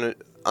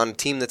on a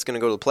team that's going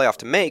to go to the playoff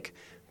to make.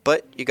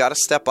 But you got to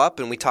step up,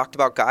 and we talked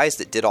about guys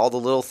that did all the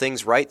little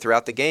things right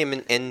throughout the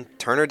game, and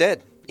Turner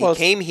did. He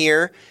came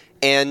here,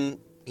 and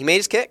he made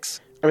his kicks.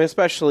 I mean,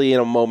 especially in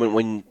a moment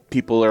when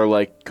people are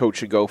like, Coach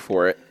should go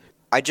for it.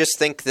 I just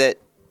think that,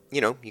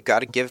 you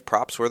got to give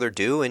props where they're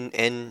due,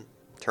 and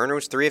Turner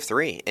was 3 of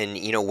 3.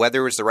 And,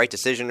 whether it was the right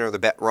decision or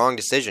the wrong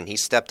decision, he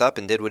stepped up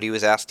and did what he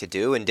was asked to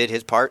do and did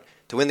his part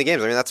to win the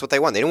games. I mean, that's what they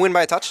won. They didn't win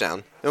by a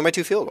touchdown. They won by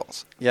 2 field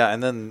goals. Yeah,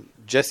 and then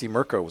Jesse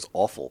Mirko was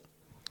awful.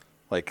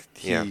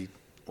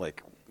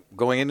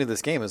 Going into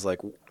this game is like,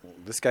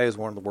 this guy is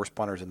one of the worst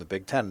punters in the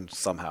Big Ten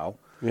somehow.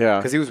 Yeah.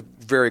 Because he was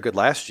very good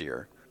last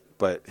year,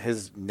 but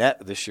his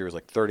net this year is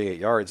like 38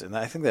 yards, and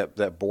I think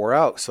that bore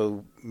out.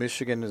 So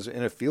Michigan is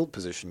in a field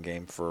position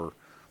game for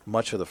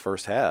much of the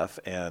first half,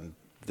 and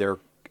they're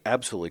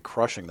absolutely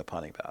crushing the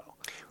punting battle.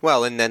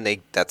 Well, and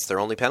then that's their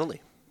only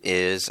penalty.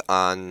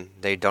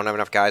 They don't have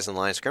enough guys in the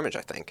line of scrimmage,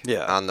 I think,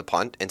 on the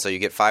punt, and so you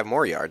get 5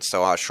 more yards.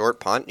 So a short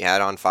punt, you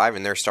add on 5,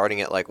 and they're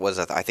starting at I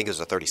think it was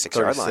a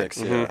 36-yard line.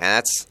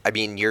 Yeah.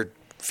 And you're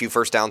a few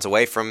first downs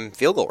away from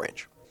field goal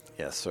range.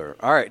 Yes, sir.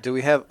 All right, do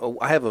we have?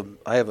 I have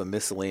a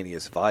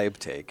miscellaneous vibe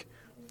take.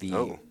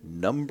 The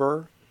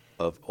number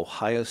of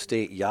Ohio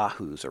State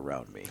yahoos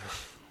around me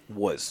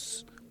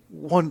was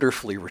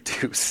wonderfully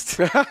reduced.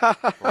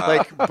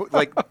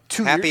 like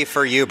 2 Happy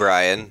for you,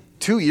 Brian.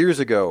 2 years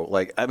ago,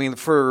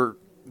 for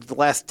the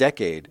last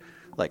decade,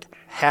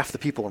 half the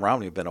people around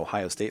me have been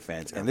Ohio State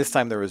fans, and this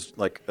time there was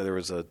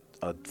a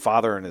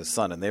father and his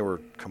son, and they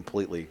were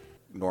completely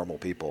normal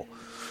people,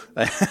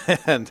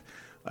 and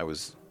I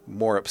was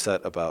more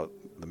upset about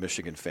the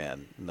Michigan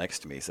fan next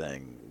to me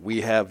saying,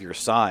 "We have your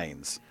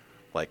signs,"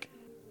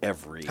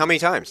 every. How many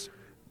times?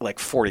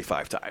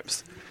 45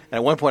 times. And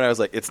at one point I was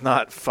like, it's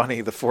not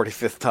funny the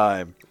 45th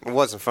time. It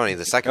wasn't funny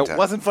the second time. It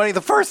wasn't funny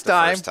the first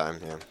time.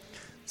 Yeah.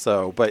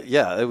 So, but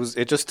yeah,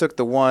 it just took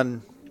the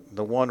one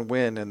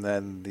win and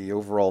then the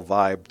overall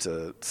vibe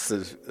to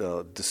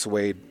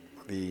dissuade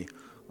the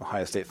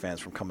Ohio State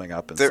fans from coming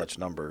up in such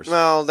numbers.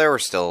 Well, there were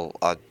still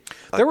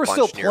there were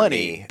still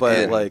plenty,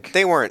 but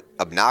they weren't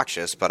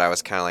obnoxious. But I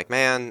was kind of like,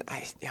 man,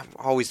 I'm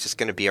always just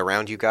going to be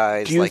around you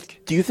guys. Do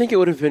you think it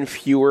would have been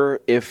fewer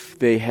if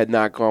they had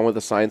not gone with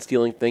the sign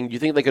stealing thing? Do you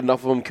think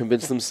enough of them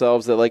convinced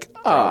themselves that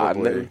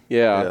probably,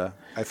 yeah.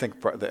 I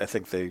think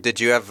they. Did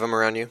you have them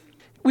around you?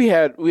 We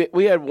had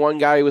one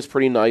guy who was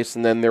pretty nice,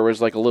 and then there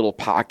was like a little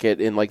pocket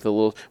in like the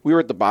little. We were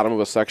at the bottom of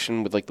a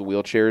section with like the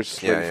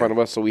wheelchairs right in front of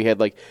us, so we had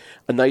like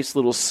a nice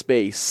little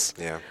space.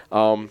 Yeah.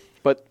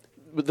 But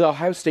the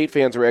Ohio State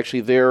fans were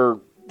actually there.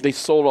 They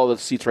sold all the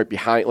seats right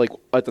behind, like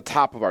at the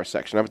top of our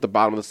section. I'm at the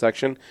bottom of the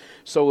section.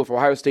 So if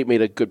Ohio State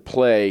made a good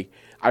play,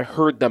 I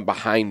heard them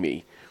behind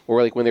me.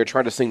 Or like when they were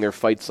trying to sing their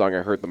fight song,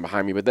 I heard them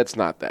behind me. But that's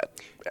not that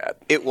bad.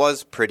 It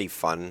was pretty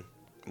fun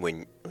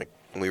when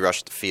we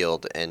rushed the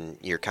field and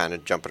you're kind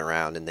of jumping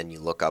around, and then you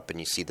look up and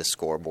you see the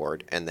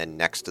scoreboard, and then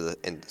next to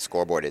the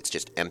scoreboard it's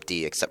just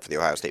empty except for the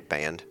Ohio State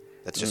band.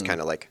 That's just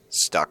kind of like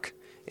stuck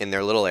in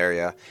their little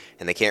area,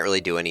 and they can't really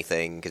do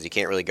anything because you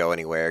can't really go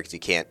anywhere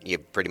because you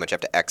pretty much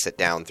have to exit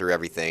down through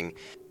everything.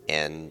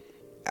 And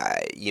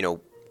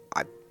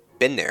I've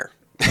been there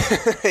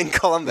in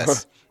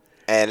Columbus,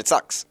 and it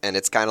sucks. And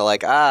it's kind of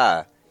like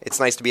it's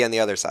nice to be on the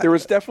other side. There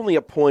was definitely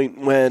a point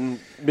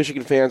when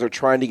Michigan fans are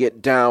trying to get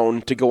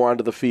down to go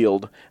onto the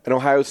field, and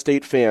Ohio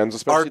State fans,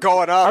 especially, are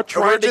going up. Are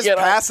trying We're to just get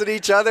passing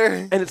each other.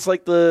 And it's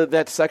like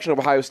that section of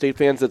Ohio State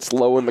fans that's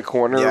low in the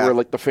corner where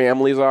like the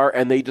families are,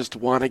 and they just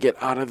want to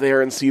get out of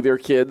there and see their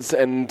kids.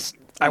 And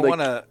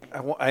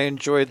I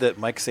enjoyed that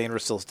Mike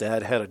Sainristil's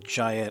dad had a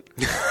giant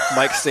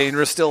Mike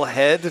Sainristil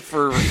head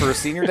for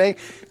Senior Day,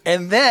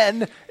 and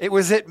then it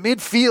was at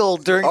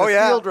midfield during the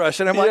field rush,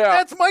 and I'm like,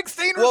 that's Mike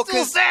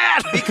Sainristil's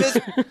dad. Because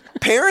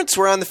parents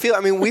were on the field.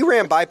 I mean, we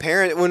ran by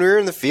parents when we were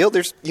in the field.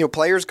 There's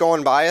players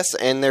going by us,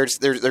 and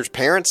there's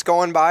parents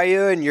going by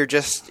you, and you're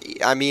just.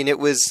 I mean, it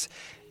was.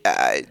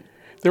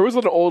 There was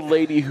an old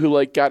lady who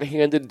like got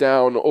handed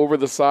down over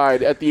the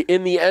side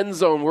in the end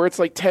zone where it's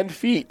like 10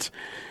 feet.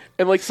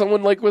 And like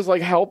someone like was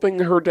like helping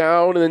her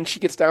down, and then she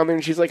gets down there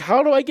and she's like,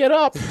 "How do I get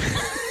up?"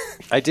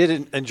 I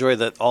did enjoy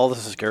that. All the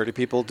security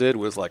people did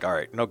was like, "All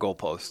right, no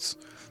goalposts."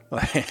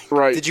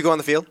 Right? Did you go on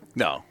the field?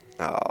 No.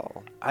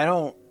 Oh, I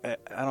don't.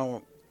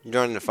 You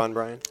joining the fun,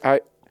 Brian?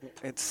 I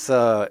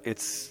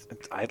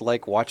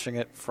like watching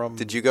it from.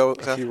 Did you go?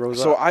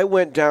 So I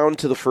went down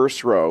to the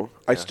first row.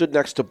 I stood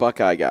next to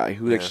Buckeye Guy,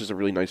 who actually is a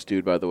really nice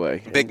dude, by the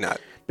way. Big Nut.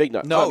 Big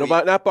Nut. No,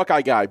 not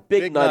Buckeye Guy.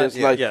 Big Nut is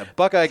nice. Yeah,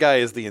 Buckeye Guy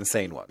is the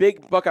insane one.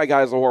 Buckeye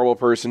Guy is a horrible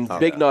person.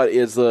 Big Nut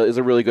is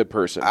a really good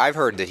person. I've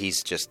heard that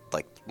he's just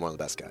like one of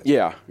the best guys.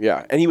 Yeah.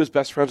 And he was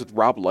best friends with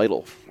Rob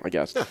Lytle, I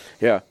guess.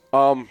 Yeah.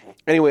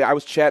 Anyway, I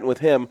was chatting with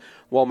him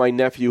while my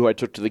nephew, who I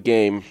took to the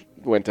game,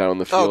 went down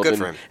the field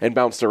and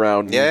bounced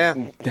around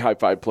and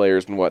high-fived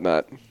players and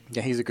whatnot.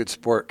 Yeah, he's a good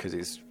sport because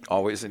he's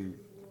always in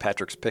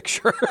Patrick's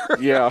picture.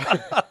 Yeah.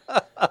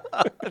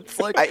 It's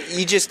like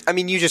you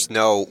just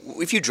know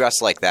if you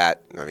dress like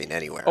that. I mean,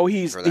 anywhere. Oh,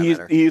 he's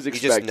expecting you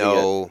just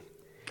know.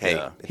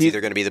 Hey, it's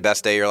either going to be the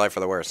best day of your life or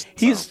the worst.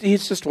 He's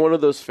just one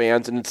of those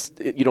fans, and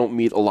you don't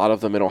meet a lot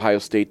of them in Ohio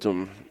State.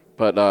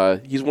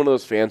 But he's one of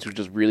those fans who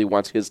just really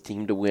wants his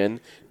team to win.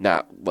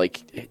 Not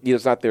like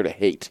he's not there to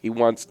hate. He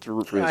wants to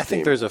root for his team. I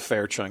think there's a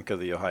fair chunk of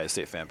the Ohio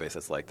State fan base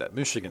that's like that.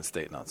 Michigan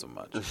State, not so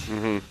much.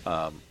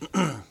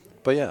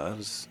 But yeah, it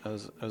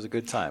was a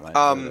good time.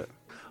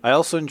 I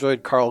also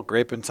enjoyed Carl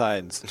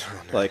Grapentine's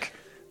like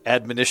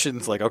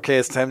admonitions, like, okay,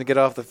 it's time to get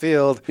off the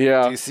field.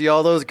 Yeah. Do you see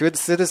all those good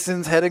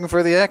citizens heading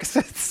for the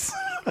exits?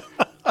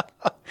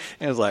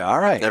 And it was like, all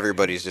right.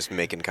 Everybody's just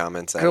making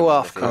comments. Go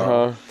off,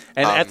 Carl.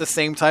 And at the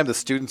same time, the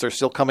students are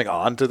still coming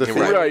on to the field.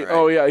 Right.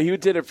 Oh, yeah. He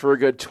did it for a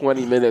good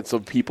 20 minutes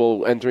of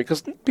people entering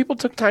because people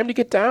took time to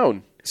get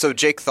down. So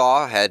Jake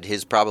Thaw had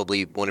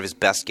probably one of his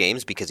best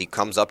games because he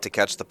comes up to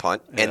catch the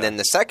punt, and then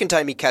the second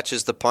time he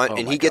catches the punt,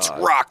 and he gets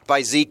rocked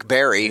by Zeke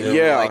Berry.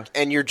 Yeah.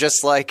 And you're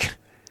just like,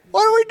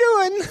 what are we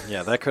doing?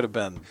 Yeah, that could have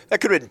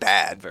been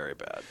bad, very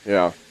bad.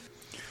 Yeah.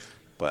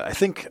 But I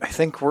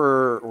think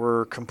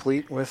we're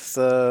complete with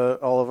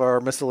all of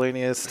our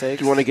miscellaneous takes.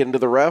 Do you want to get into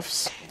the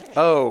refs?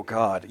 Oh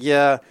God,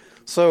 yeah.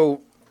 So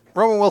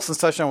Roman Wilson's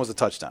touchdown was a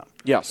touchdown.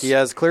 Yes, he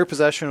has clear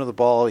possession of the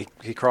ball.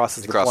 He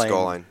crosses the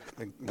goal line.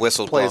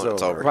 Whistle's plays blown,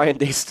 it's over. Ryan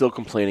Day's still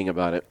complaining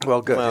about it.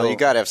 Well, good. Well, you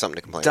got to have something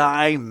to complain about.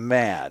 Die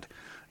mad.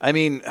 I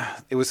mean,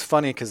 it was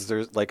funny because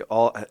there's like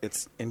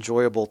it's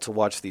enjoyable to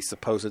watch the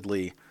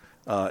supposedly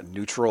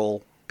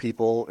neutral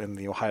people in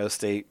the Ohio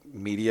State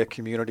media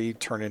community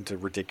turn into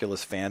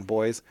ridiculous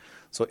fanboys.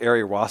 So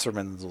Ari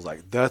Wasserman was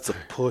like, that's a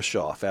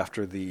push-off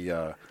after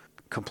the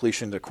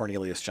completion to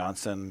Cornelius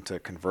Johnson to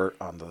convert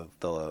on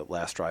the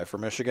last drive for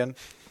Michigan.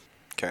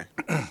 Okay.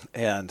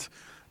 And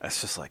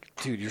it's just like,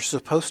 dude, you're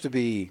supposed to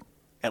be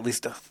at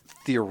least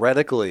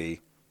theoretically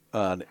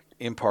an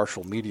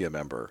impartial media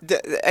member.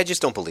 I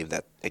just don't believe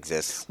that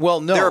exists.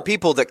 Well, no. There are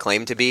people that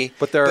claim to be.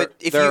 But there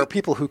are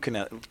people who can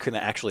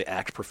actually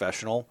act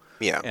professional.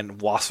 Yeah. And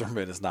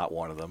Wasserman is not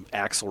one of them.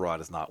 Axelrod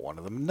is not one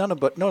of them. None of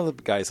the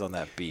guys on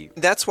that beat.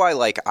 That's why,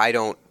 like, I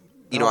don't.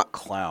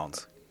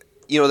 Clowns.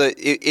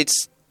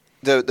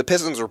 The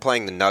Pistons were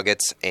playing the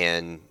Nuggets,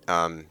 and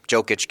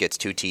Jokic gets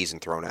 2 tees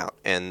and thrown out.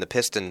 And the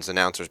Pistons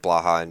announcers,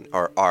 Blaha,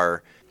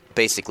 are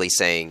basically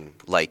saying,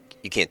 like,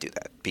 you can't do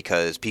that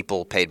because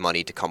people paid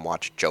money to come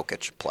watch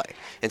Jokic play.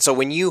 And so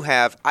when you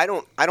have – I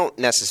don't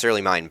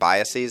necessarily mind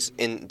biases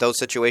in those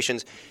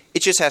situations.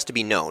 It just has to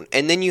be known.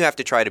 And then you have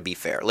to try to be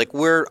fair. Like,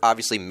 we're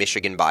obviously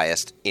Michigan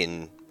biased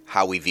in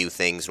how we view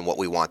things and what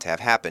we want to have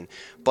happen.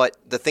 But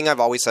the thing I've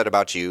always said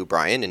about you,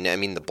 Brian, and I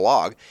mean the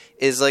blog,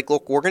 is like,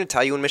 look, we're going to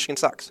tell you when Michigan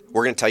sucks.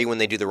 We're going to tell you when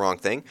they do the wrong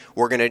thing.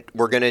 We're going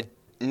to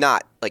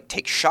not, like,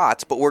 take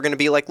shots, but we're going to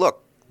be like,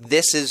 look,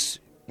 this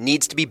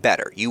needs to be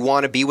better. You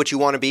want to be what you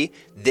want to be.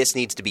 This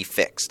needs to be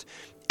fixed.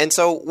 And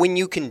so when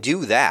you can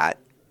do that,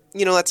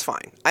 you know, that's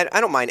fine.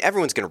 I don't mind.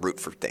 Everyone's going to root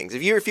for things.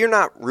 If you're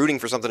not rooting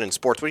for something in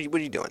sports, what are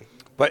you doing?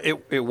 But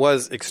it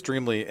was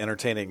extremely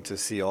entertaining to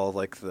see all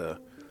like the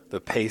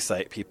pay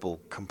site people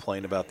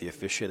complain about the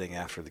officiating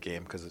after the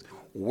game, because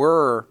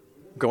we're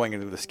going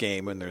into this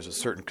game and there's a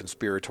certain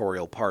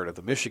conspiratorial part of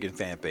the Michigan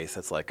fan base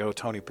that's like, oh,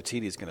 Tony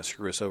Petitti is going to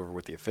screw us over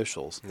with the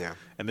officials. Yeah.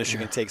 And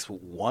Michigan takes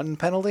one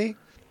penalty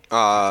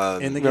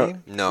in the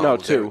game? No,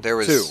 two. There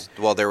was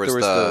two. Well, there was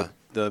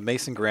the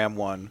Mason Graham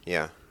one.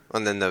 Yeah.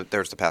 And then there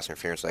was the pass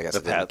interference. I guess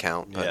it didn't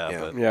count.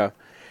 But but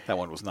that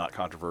one was not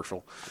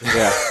controversial.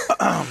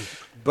 Yeah.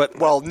 But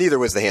neither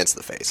was the hands to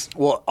the face.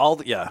 Well,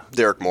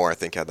 Derek Moore, I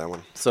think, had that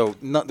one. So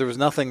there was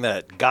nothing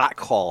that got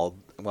called.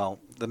 Well,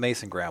 the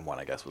Mason Graham one,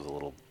 I guess, was a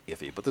little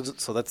iffy.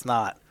 But so that's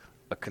not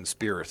a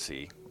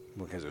conspiracy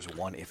because there's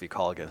one iffy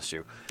call against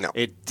you. No.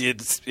 It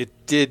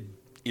did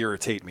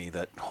irritate me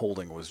that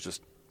holding was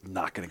just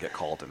not going to get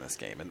called in this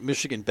game. And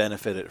Michigan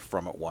benefited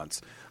from it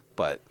once,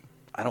 but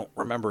I don't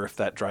remember if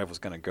that drive was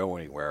going to go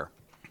anywhere.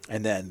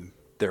 And then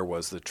there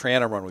was the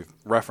Triana run we've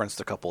referenced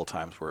a couple of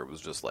times where it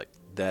was just like,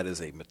 that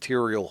is a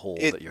material hold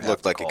that you have to call. It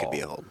looked like it could be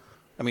a hold.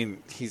 I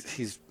mean,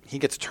 he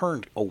gets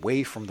turned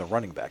away from the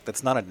running back.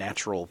 That's not a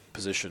natural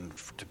position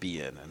to be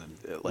in.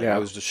 And I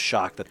was just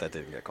shocked that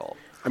didn't get called.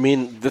 I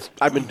mean,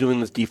 I've been doing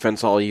this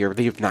defense all year.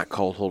 They have not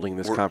called holding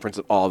this conference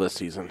at all this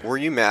season. Were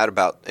you mad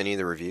about any of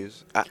the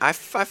reviews? I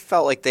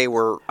felt like they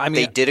were.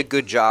 They did a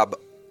good job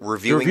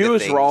reviewing the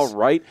reviews things. were all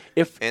right.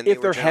 If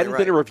there hadn't right.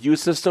 been a review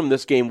system,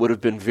 this game would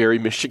have been very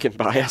Michigan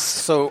biased.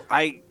 So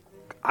I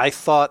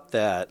thought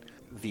that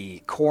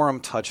the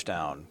Corum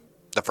touchdown,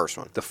 the first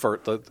one, the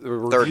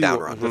third down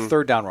run, the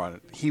third down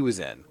run, he was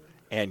in,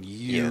 and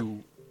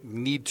you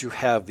need to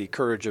have the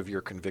courage of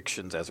your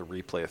convictions as a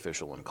replay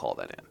official and call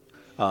that in.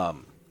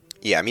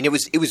 I mean, it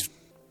was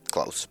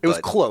close. It was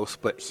close,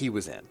 but he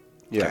was in.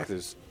 Yeah. Like,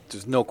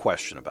 there's no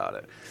question about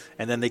it.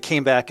 And then they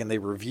came back and they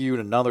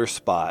reviewed another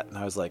spot, and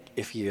I was like,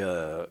 if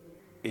you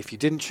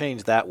didn't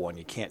change that one,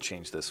 you can't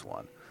change this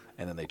one.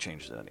 And then they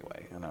changed it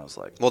anyway, and I was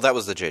like, well, that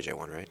was the JJ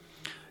one, right?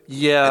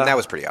 Yeah, and that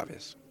was pretty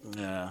obvious.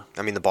 Yeah,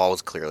 I mean, the ball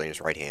was clearly in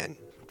his right hand.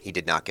 He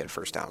did not get a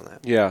first down on that.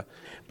 Yeah,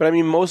 but I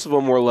mean, most of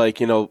them were like,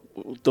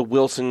 the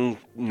Wilson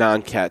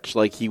non-catch,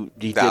 like he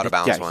out of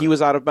bounds. He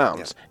was out of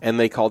bounds, and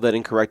they called that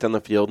incorrect on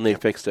the field, and they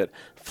fixed it.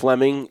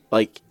 Fleming,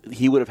 like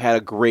he would have had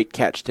a great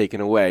catch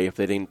taken away if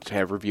they didn't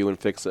have review and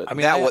fix it. I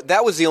mean,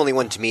 that was the only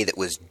one to me that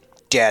was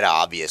dead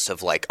obvious.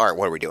 Of like, all right,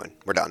 what are we doing?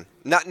 We're done.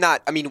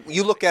 Not. I mean,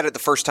 you look at it the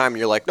first time, and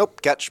you're like,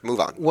 nope, catch,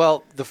 move on.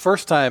 Well, the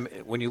first time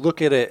when you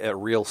look at it at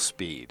real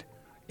speed,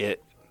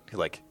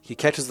 he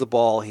catches the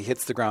ball, he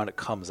hits the ground, it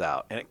comes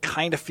out, and it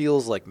kind of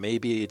feels like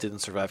maybe it didn't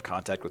survive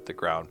contact with the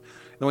ground.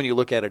 And when you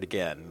look at it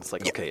again, it's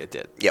like, okay, it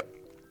did. Yep.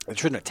 It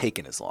shouldn't have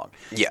taken as long.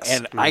 Yes.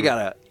 And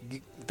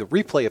the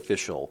replay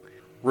official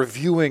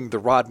reviewing the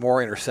Rod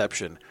Moore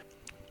interception,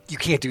 you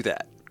can't do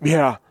that.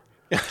 Yeah.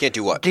 Can't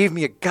do what? Gave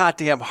me a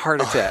goddamn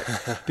heart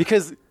attack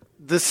because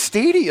the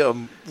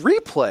stadium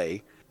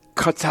replay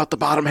cuts out the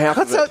bottom half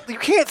of it. You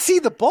can't see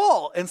the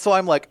ball. And so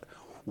I'm like,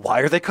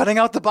 why are they cutting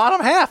out the bottom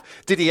half?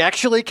 Did he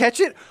actually catch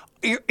it?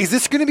 Is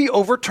this going to be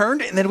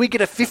overturned and then we get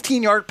a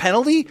 15-yard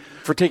penalty?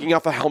 For taking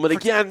off the helmet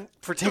again.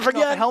 For taking off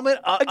the helmet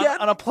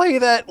on a play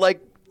that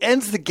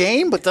ends the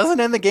game but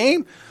doesn't end the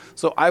game?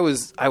 So I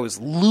was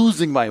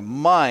losing my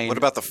mind. What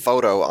about the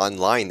photo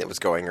online that was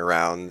going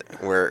around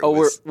where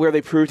where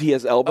they proved he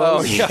has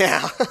elbows? Oh,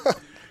 yeah.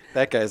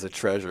 That guy's a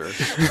treasure.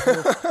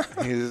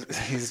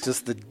 he's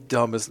just the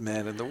dumbest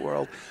man in the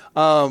world.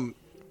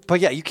 But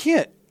yeah, you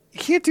can't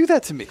do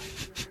that to me.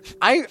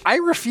 I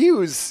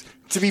refuse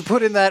to be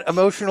put in that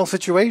emotional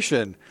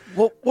situation.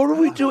 Well, what are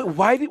we doing?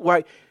 Why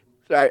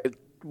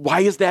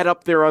is that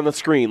up there on the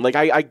screen?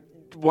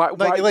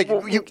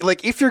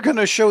 If you're going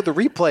to show the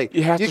replay,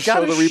 you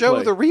got to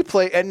show the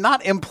replay and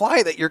not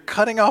imply that you're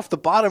cutting off the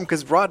bottom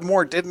because Rod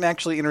Moore didn't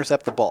actually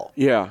intercept the ball.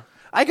 Yeah,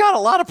 I got a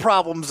lot of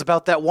problems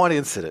about that one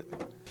incident.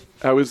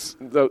 I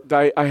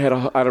had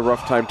a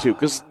rough time too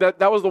because that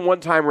was the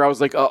one time where I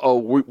was like,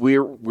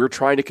 we're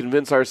trying to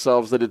convince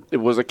ourselves that it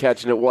was a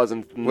catch and it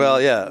wasn't.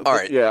 Well, yeah. All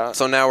right. Yeah.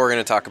 So now we're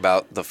going to talk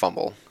about the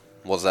fumble.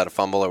 Was that a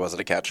fumble or was it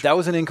a catch? That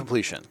was an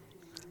incompletion.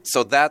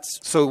 So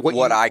that's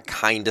what I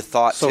kind of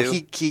thought too. So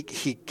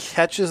he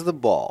catches the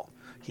ball.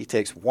 He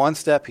takes one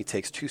step. He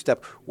takes two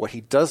steps. What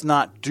he does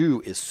not do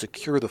is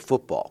secure the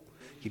football.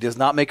 He does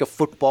not make a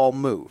football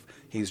move.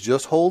 He's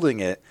just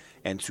holding it,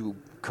 and to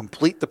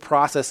complete the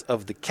process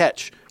of the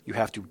catch, you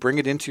have to bring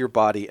it into your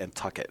body and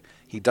tuck it.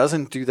 He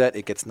doesn't do that.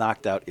 It gets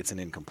knocked out. It's an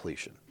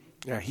incompletion.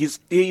 Yeah,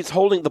 he's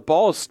holding the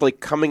ball is like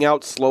coming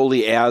out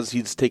slowly as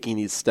he's taking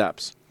these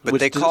steps.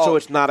 But so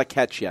it's not a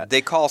catch yet.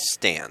 They call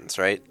stands,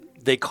 right?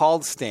 They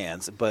called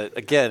stands, but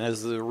again,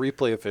 as the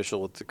replay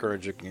official with the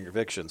encouraging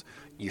convictions,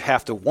 you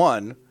have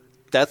to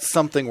that's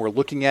something we're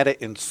looking at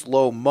it in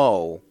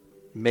slow-mo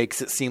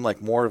makes it seem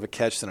like more of a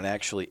catch than it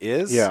actually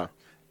is. Yeah.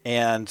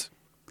 And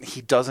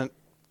he doesn't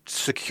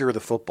secure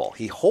the football.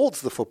 He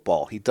holds the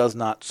football. He does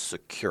not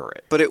secure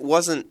it. But it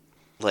wasn't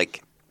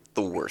like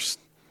the worst.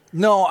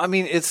 No, I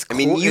mean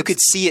you could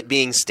see it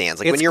being stands.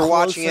 Like when you're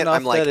watching it,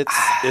 I'm like,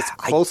 it's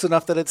close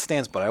enough that it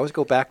stands. But I always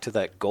go back to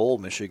that goal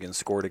Michigan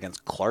scored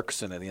against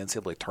Clarkson in the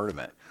NCAA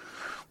tournament,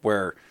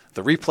 where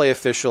the replay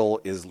official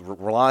is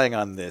relying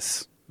on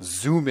this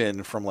zoom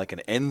in from like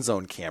an end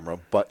zone camera,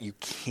 but you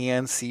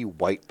can see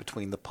white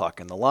between the puck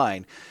and the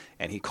line,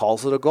 and he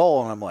calls it a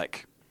goal, and I'm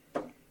like,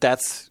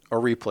 that's a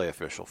replay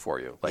official for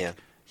you. Like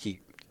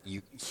he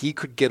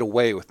could get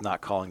away with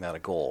not calling that a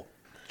goal.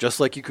 Just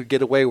like you could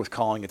get away with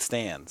calling it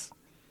stands.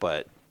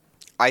 But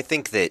I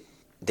think that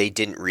they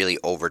didn't really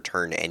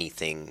overturn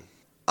anything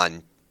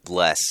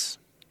unless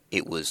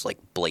it was like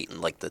blatant,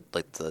 like the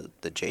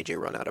JJ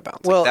run out of bounds.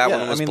 Well, like that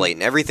one was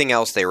blatant. Everything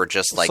else they were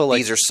just like,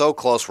 these are so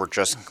close,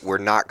 we're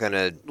not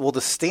gonna. Well,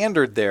 the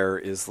standard there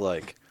is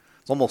like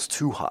it's almost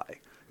too high,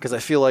 because I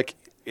feel like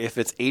if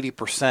it's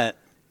 80%,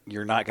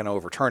 you're not going to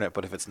overturn it,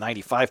 but if it's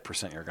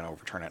 95%, you're going to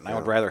overturn it. And I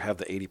would rather have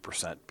the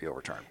 80% be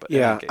overturned. But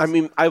yeah, I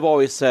mean, I've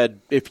always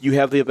said if you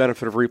have the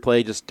benefit of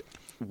replay, just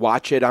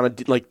watch it on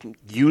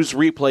use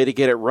replay to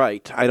get it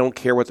right. I don't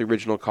care what the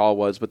original call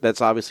was, but that's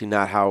obviously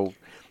not how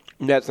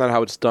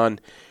it's done.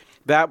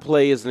 That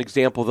play is an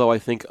example, though, I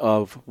think,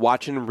 of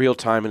watching in real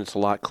time, and it's a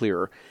lot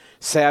clearer.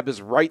 Sab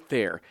is right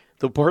there.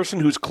 The person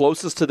who's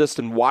closest to this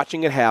and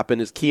watching it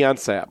happen is Keon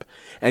Sab,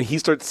 and he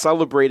starts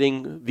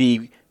celebrating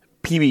the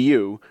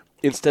PBU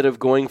instead of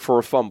going for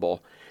a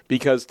fumble,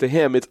 because to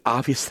him it's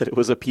obvious that it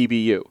was a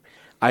PBU.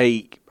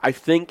 I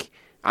think,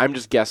 I'm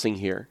just guessing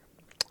here,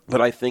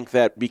 but I think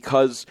that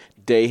because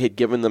Day had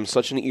given them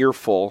such an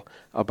earful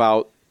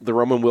about the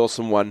Roman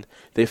Wilson one,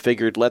 they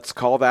figured, let's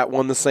call that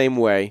one the same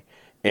way,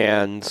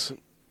 and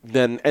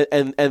then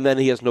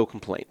he has no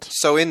complaint.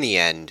 So in the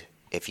end,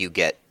 if you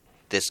get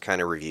this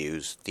kind of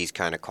reviews, these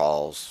kind of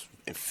calls,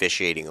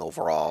 officiating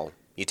overall,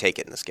 you take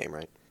it in this game,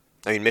 right?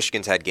 I mean,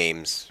 Michigan's had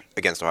games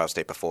against Ohio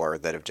State before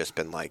that have just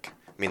been like,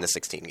 I mean, the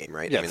 16 game,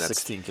 right? Yeah, I mean, the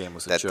 16 game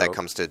was a joke. joke. That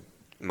comes to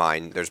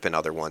mind. There's been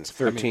other ones.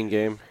 13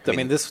 game. I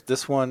mean,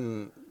 this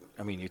one,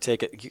 I mean, you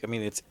take it. I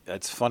mean,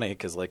 it's funny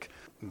because like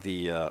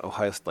the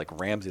Ohio, like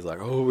Ramsey's like,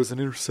 oh, it was an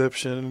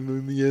interception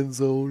in the end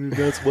zone, and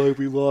that's why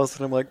we lost.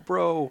 And I'm like,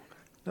 bro,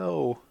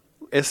 no.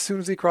 As soon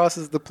as he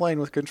crosses the plane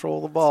with control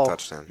of the ball,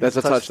 touchdown. That's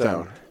a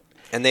touchdown.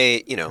 And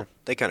they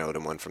kind of owed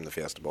him one from the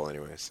Fiesta Bowl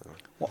anyway. So.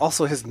 Well,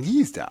 also his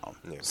knee's down,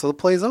 so the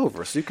play's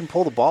over. So you can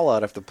pull the ball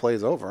out if the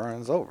play's over, and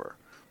it's over.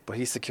 But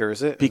he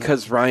secures it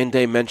because Ryan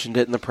Day mentioned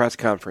it in the press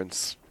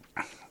conference.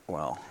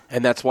 Well,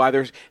 and that's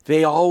why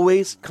they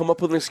always come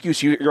up with an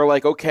excuse. You're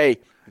like, okay,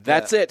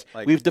 that's it.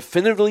 Like, we've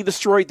definitively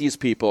destroyed these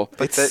people.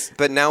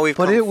 But now we've.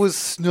 But it was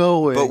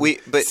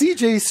snowing. But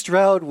C.J.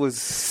 Stroud was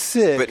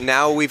sick. But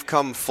now we've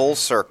come full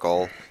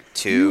circle.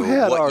 You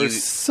had our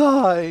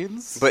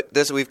signs. But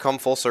we've come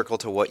full circle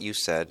to what you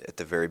said at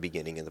the very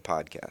beginning of the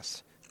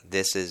podcast.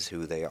 This is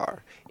who they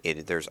are.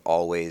 There's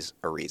always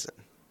a reason.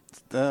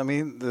 I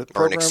mean, the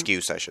program, or an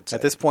excuse, I should say.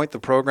 At this point, the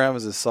program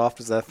is as soft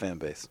as that fan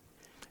base.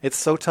 It's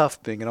so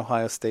tough being an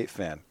Ohio State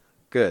fan.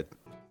 Good.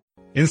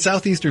 In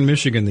southeastern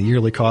Michigan, the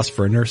yearly cost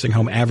for a nursing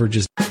home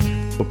averages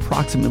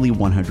approximately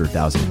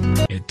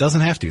 $100,000. It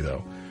doesn't have to,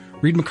 though.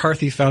 Reed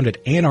McCarthy founded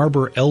Ann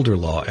Arbor Elder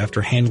Law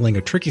after handling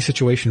a tricky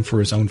situation for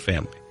his own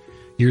family.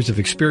 Years of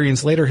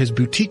experience later, his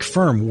boutique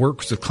firm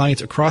works with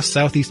clients across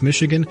southeast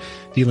Michigan,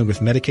 dealing with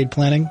Medicaid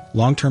planning,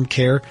 long-term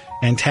care,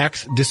 and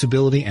tax,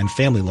 disability, and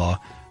family law,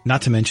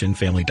 not to mention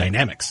family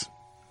dynamics.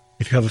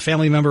 If you have a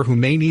family member who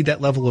may need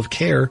that level of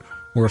care,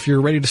 or if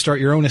you're ready to start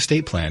your own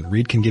estate plan,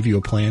 Reed can give you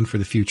a plan for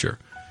the future.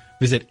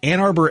 Visit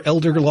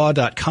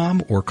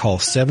AnnArborElderLaw.com or call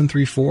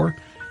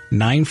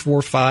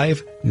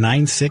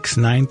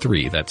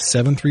 734-945-9693. That's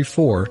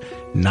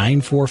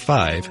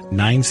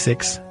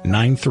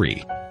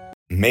 734-945-9693.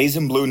 Maize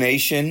and Blue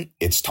Nation,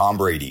 it's Tom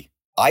Brady.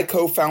 I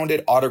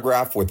co-founded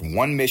Autograph with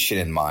one mission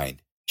in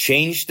mind: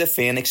 change the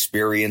fan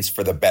experience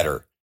for the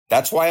better.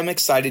 That's why I'm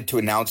excited to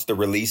announce the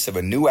release of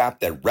a new app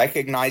that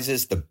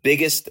recognizes the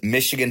biggest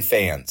Michigan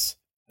fans.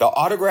 The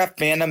Autograph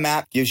Fandom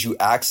app gives you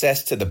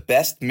access to the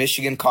best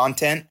Michigan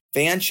content,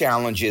 fan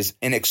challenges,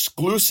 and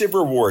exclusive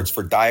rewards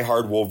for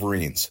diehard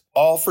Wolverines,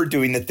 all for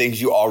doing the things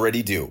you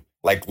already do,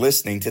 like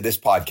listening to this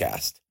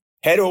podcast.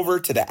 Head over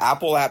to the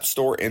Apple App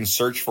Store and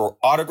search for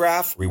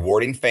Autograph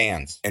Rewarding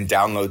Fans and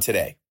download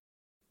today.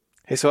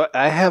 Hey, so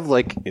I have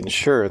like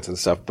insurance and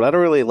stuff, but I don't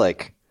really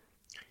like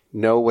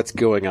know what's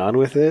going on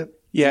with it.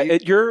 Yeah,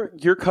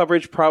 your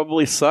coverage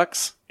probably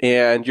sucks,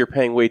 and you're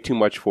paying way too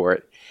much for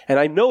it. And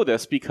I know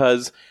this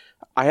because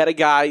I had a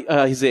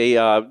guy, his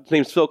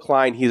name's Phil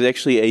Klein. He's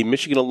actually a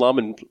Michigan alum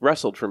and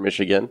wrestled for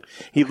Michigan.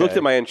 He looked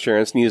at my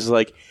insurance and he was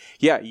like,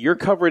 yeah, your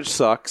coverage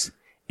sucks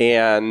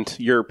and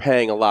you're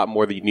paying a lot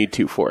more than you need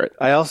to for it.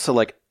 I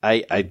also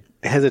I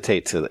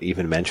hesitate to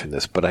even mention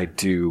this, but I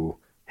do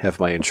have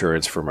my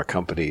insurance from a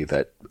company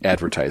that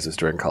advertises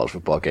during college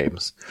football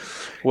games.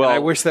 Well, and I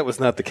wish that was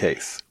not the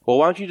case. Well,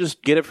 why don't you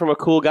just get it from a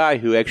cool guy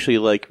who actually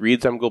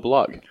reads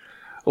MGoBlog?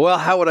 Well,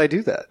 how would I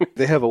do that?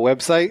 They have a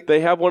website?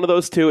 They have one of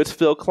those too. It's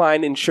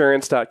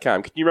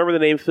philkleininsurance.com. Can you remember the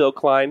name Phil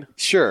Klein?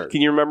 Sure.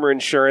 Can you remember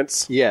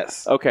insurance?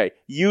 Yes. Okay.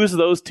 Use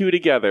those two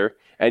together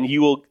and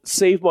you will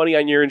save money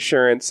on your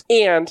insurance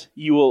and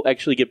you will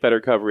actually get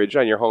better coverage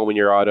on your home and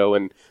your auto,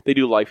 and they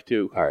do life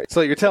too. All right. So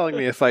you're telling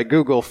me if I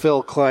Google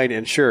Phil Klein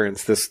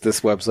Insurance, this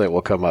website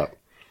will come up?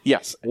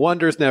 Yes.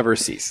 Wonders never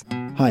cease.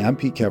 Hi, I'm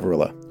Pete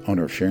Cavarilla,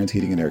 owner of Sharon's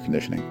Heating and Air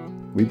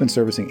Conditioning. We've been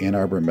servicing Ann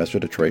Arbor and Metro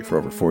Detroit for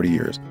over 40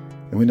 years,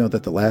 and we know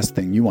that the last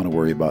thing you want to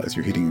worry about is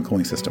your heating and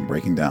cooling system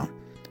breaking down.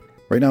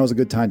 Right now is a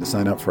good time to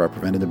sign up for our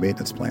preventative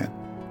maintenance plan,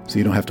 so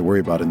you don't have to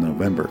worry about it in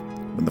November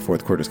when the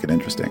fourth quarters get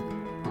interesting.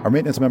 Our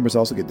maintenance members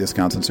also get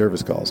discounts on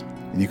service calls,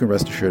 and you can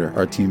rest assured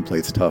our team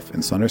plays tough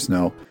in sun or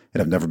snow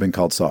and have never been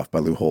called soft by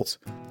Lou Holtz.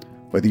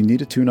 Whether you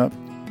need a tune-up,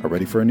 are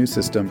ready for a new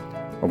system,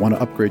 or want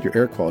to upgrade your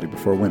air quality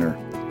before winter,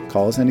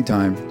 call us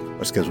anytime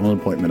or schedule an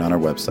appointment on our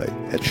website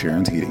at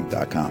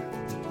sharonsheating.com.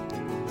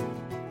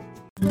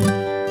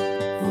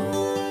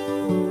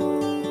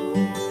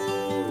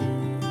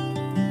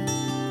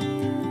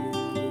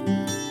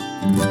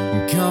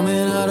 Coming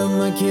out of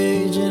my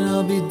cage and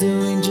I'll be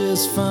doing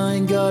just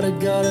fine. Gotta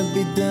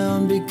be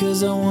down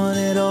because I want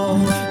it all.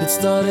 It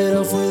started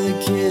off with a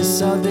kiss.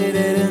 How did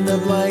it end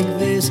up like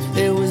this?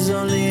 It was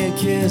only a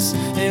kiss.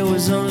 It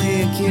was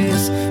only a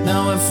kiss.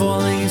 Now I'm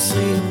falling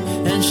asleep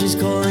and she's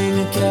calling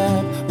a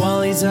cab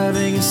while he's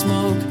having a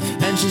smoke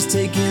and she's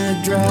taking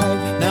a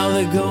drag. Now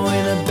they're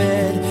going to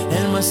bed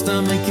and my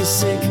stomach is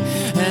sick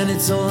and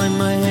it's all in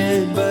my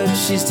head, but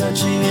she's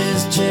touching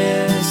his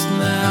chest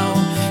now.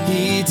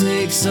 He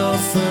takes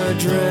off her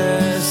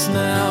dress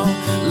now.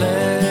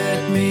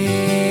 Let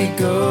me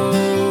go.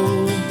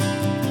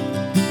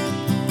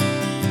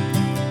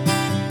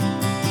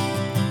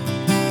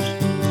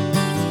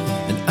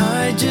 And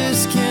I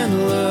just can't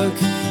look.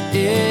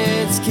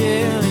 It's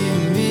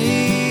killing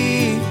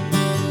me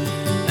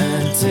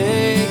and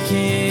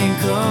taking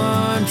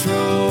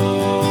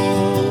control.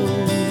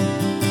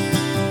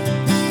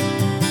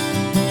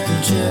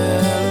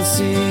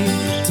 Jealousy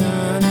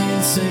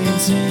turning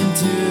saints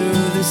into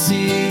the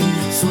sea,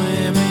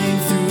 swimming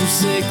through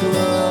sick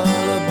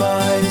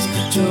lullabies,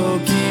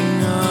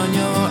 choking on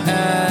your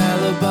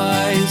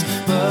alibis.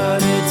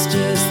 But it's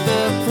just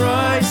the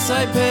price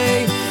I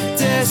pay.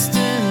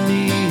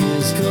 Destiny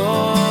is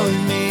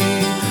calling me.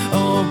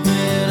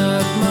 Open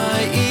up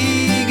my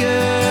ego.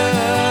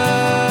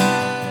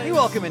 Hey,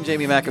 welcome in,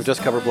 Jamie Mack of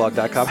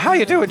JustCoverBlog.com. How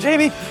you doing,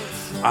 Jamie?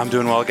 I'm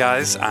doing well,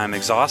 guys. I'm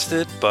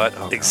exhausted, but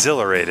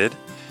exhilarated.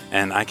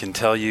 And I can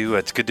tell you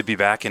it's good to be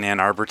back in Ann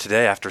Arbor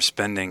today after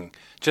spending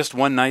just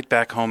one night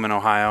back home in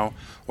Ohio,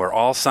 where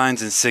all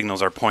signs and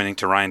signals are pointing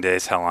to Ryan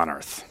Day's hell on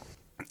earth.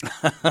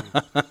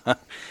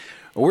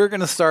 We're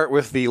going to start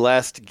with the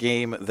last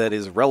game that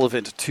is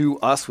relevant to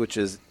us, which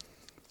is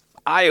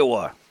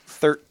Iowa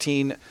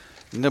 13,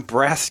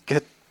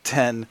 Nebraska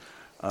 10.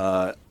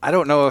 I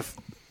don't know if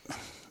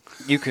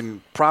you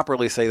can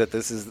properly say that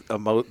this is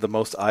the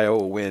most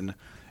Iowa win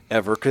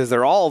ever, because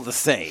they're all the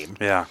same.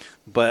 Yeah.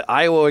 But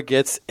Iowa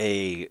gets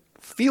a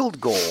field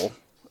goal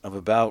of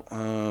about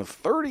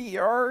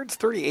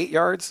 38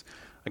 yards.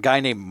 A guy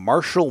named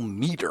Marshall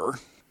Meter,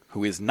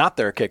 who is not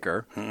their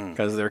kicker,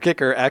 because their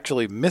kicker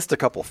actually missed a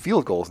couple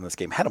field goals in this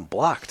game, had them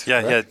blocked.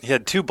 Yeah, he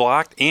had two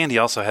blocked, and he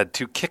also had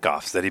two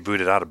kickoffs that he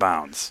booted out of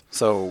bounds.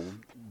 So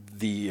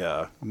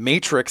the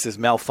matrix is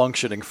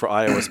malfunctioning for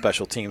Iowa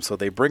special teams, so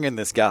they bring in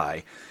this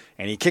guy,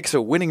 and he kicks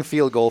a winning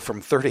field goal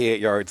from 38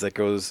 yards that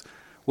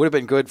would have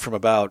been good from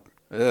about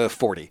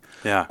 40.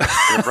 Yeah,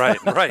 right.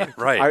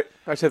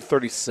 I said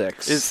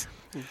 36.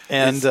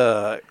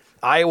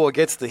 Iowa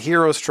gets the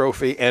Heroes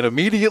Trophy and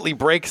immediately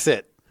breaks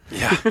it.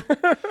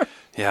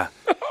 Yeah.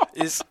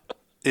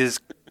 Is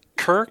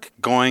Kirk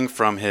going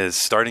from his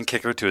starting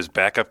kicker to his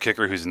backup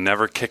kicker who's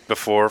never kicked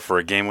before for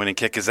a game-winning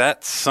kick? Is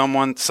that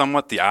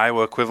somewhat the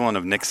Iowa equivalent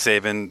of Nick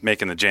Saban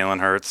making the Jalen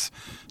Hurts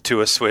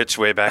to a switch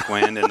way back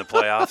when in the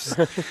playoffs?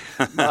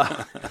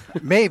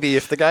 Maybe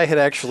if the guy had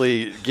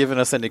actually given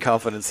us any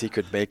confidence he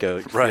could make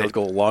a field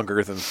goal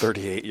longer than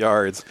 38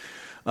 yards.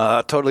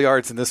 Total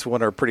yards in this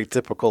one are pretty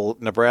typical.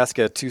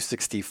 Nebraska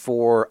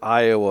 264,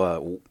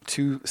 Iowa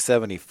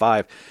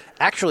 275.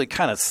 Actually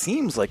kind of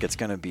seems like it's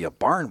going to be a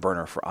barn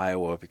burner for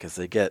Iowa because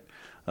they get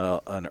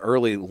an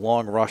early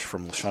long rush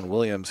from LaShawn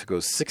Williams, who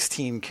goes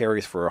 16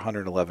 carries for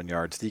 111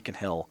 yards. Deacon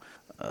Hill,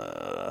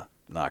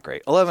 not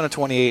great. 11 of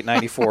 28,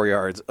 94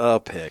 yards,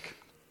 a pick.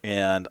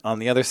 And on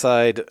the other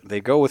side, they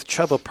go with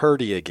Chubba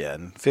Purdy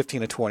again,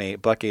 15 of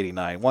 28,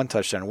 $189, one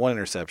touchdown, one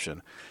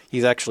interception.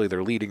 He's actually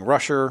their leading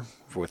rusher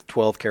with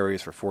 12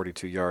 carries for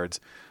 42 yards.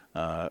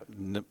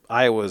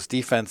 Iowa's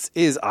defense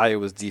is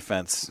Iowa's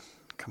defense.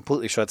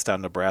 Completely shuts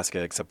down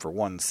Nebraska except for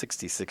one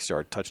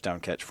 66-yard touchdown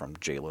catch from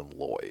Jalen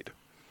Lloyd.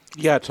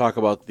 Yeah, talk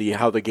about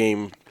how the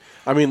game.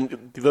 I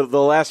mean, the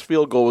last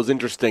field goal was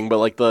interesting, but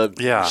like the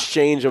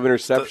exchange of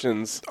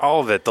interceptions,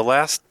 all of it. The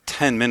last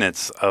 10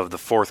 minutes of the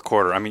fourth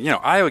quarter. I mean,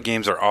 Iowa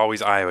games are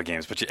always Iowa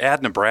games, but you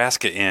add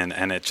Nebraska in,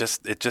 and it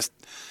just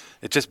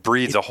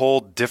breeds a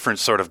whole different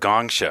sort of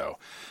gong show.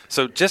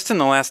 So just in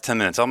the last 10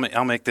 minutes, I'll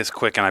make this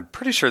quick, and I'm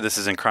pretty sure this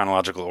is in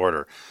chronological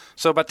order.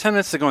 So about 10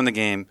 minutes to go in the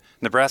game,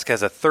 Nebraska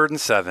has a 3rd and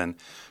 7.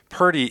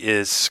 Purdy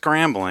is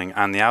scrambling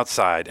on the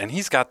outside, and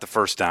he's got the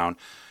first down.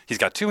 He's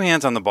got 2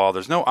 hands on the ball.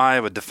 There's no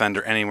Iowa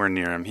defender anywhere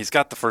near him. He's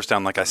got the first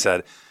down, like I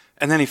said,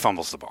 and then he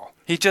fumbles the ball.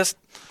 He just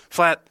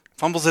flat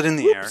fumbles it in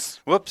the air.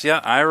 Whoops,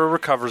 yeah, Iowa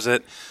recovers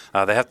it.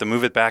 They have to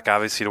move it back,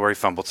 obviously, to where he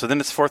fumbled. So then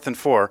it's 4th and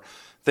 4.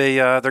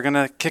 They're going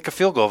to kick a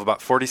field goal of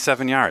about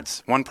 47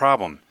 yards. One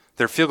problem.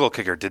 Their field goal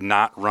kicker did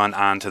not run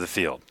onto the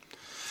field.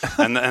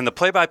 And the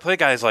play-by-play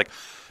guy is like,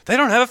 they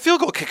don't have a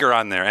field goal kicker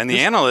on there. And the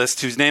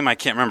analyst, whose name I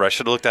can't remember, I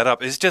should have looked that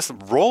up, is just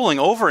rolling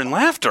over in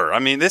laughter. I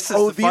mean, this is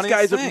the these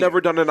guys thing. have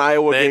never done an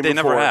Iowa game before. They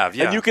never have,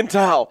 yeah. And you can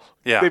tell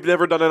they've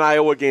never done an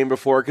Iowa game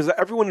before because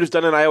everyone who's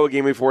done an Iowa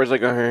game before is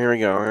like, oh, here we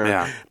go.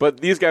 Yeah.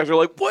 But these guys are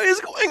like, what is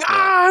going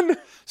on?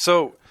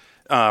 So,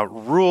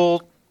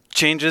 Rule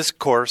changes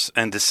course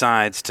and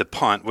decides to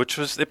punt, which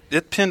was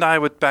it pinned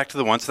Iowa back to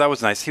the 1, so that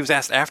was nice. He was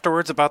asked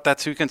afterwards about that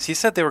sequence. He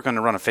said they were going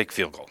to run a fake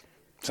field goal.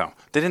 So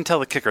they didn't tell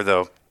the kicker,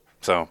 though.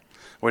 So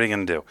what are you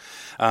going to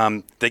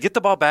do? They get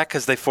the ball back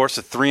because they force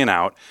a 3 and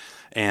out,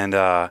 and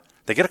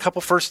they get a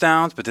couple first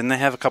downs, but then they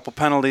have a couple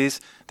penalties.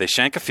 They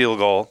shank a field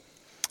goal.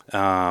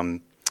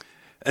 And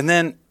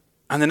then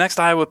on the next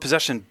Iowa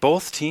possession,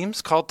 both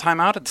teams called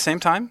timeout at the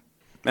same time,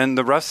 and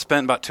the refs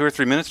spent about 2 or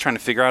 3 minutes trying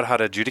to figure out how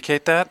to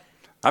adjudicate that.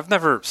 I've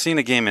never seen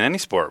a game in any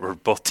sport where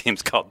both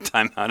teams called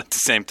timeout at the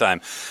same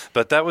time,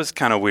 but that was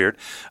kind of weird.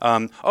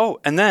 And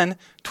then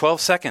 12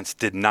 seconds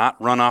did not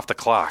run off the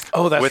clock.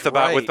 Oh, that's with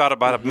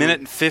about a minute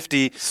and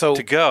 50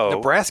 to go.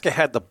 Nebraska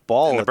had the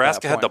ball.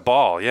 Nebraska had the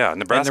ball. Yeah,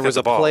 Nebraska. And there was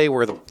a play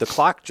where the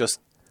clock just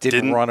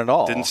didn't run at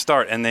all. Didn't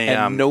start,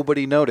 and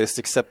nobody noticed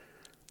except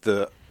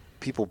the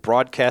people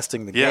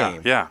broadcasting the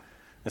game. Yeah.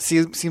 It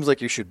seems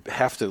like you should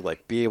have to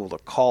be able to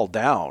call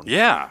down.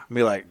 Yeah,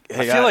 be like,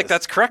 hey, I feel like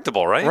that's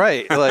correctable, right?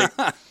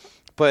 Right.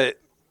 But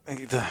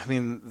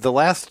the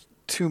last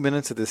 2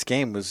 minutes of this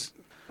game was,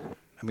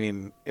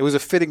 it was a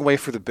fitting way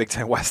for the Big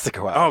Ten West to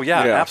go out. Oh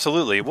yeah,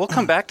 absolutely. We'll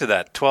come back to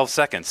that. 12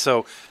 seconds.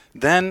 So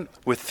then,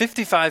 with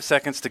 55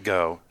 seconds to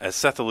go, as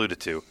Seth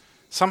alluded to,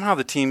 somehow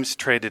the teams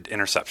traded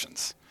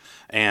interceptions.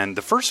 And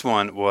the first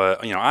one was,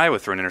 Iowa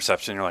threw an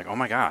interception. You're like, oh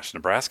my gosh,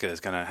 Nebraska is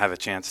going to have a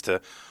chance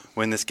to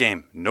win this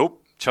game. Nope.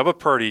 Chubba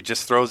Purdy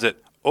just throws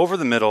it over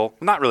the middle,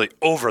 not really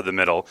over the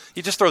middle.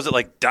 He just throws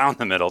it down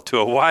the middle to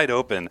a wide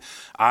open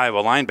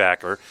Iowa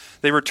linebacker.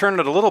 They return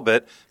it a little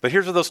bit, but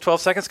here's where those 12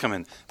 seconds come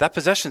in. That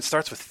possession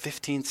starts with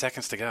 15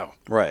 seconds to go.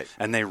 Right.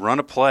 And they run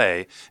a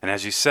play, and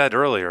as you said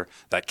earlier,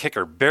 that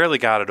kicker barely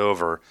got it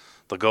over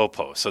the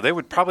goalpost. So they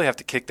would probably have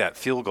to kick that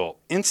field goal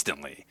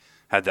instantly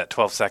had that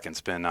 12 seconds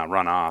been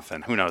run off,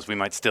 and who knows, we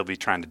might still be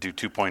trying to do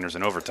 2-pointers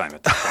in overtime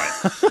at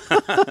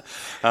that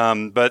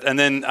point. And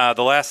then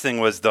the last thing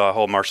was the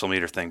whole Marshall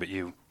Meter thing, but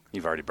you've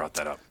already brought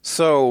that up.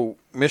 So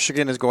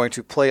Michigan is going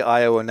to play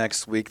Iowa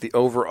next week. The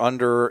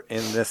over-under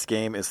in this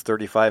game is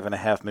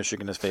 35.5.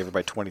 Michigan is favored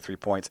by 23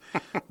 points,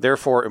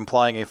 therefore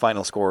implying a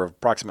final score of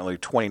approximately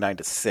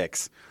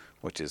 29-6,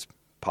 which is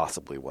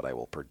possibly what I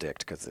will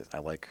predict because I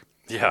like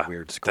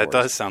weird scores. That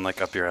does sound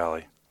like up your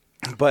alley.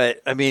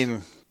 But,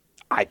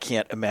 I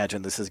can't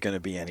imagine this is going to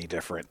be any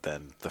different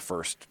than the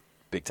first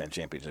Big Ten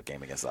championship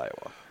game against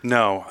Iowa.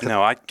 No,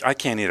 I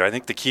can't either. I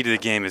think the key to the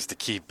game is to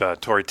keep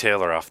Torrey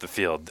Taylor off the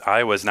field.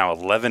 Iowa's now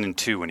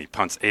 11-2 when he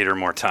punts 8 or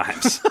more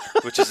times,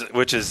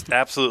 which is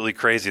absolutely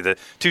crazy. The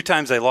 2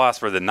 times they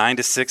lost were the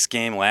 9-6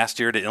 game last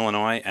year to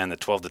Illinois and the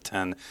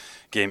 12-10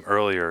 game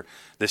earlier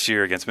this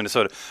year against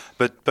Minnesota.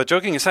 But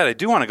joking aside, I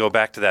do want to go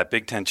back to that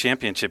Big Ten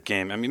championship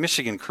game.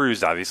 Michigan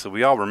cruised, obviously.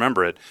 We all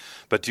remember it.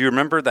 But do you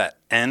remember that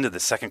end of the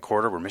second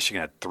quarter where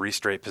Michigan had 3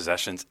 straight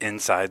possessions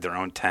inside their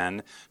own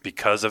 10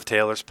 because of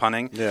Taylor's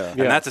punting? Yeah. And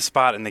that's a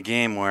spot in the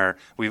game where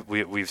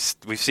we've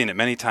seen it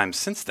many times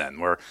since then,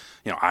 where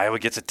Iowa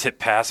gets a tip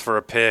pass for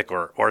a pick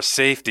or a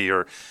safety,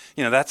 or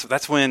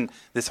that's when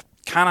this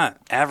kind of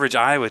average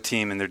Iowa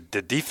team and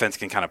the defense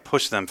can kind of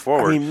push them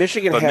forward.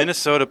 Michigan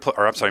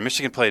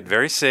played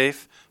very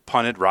safe.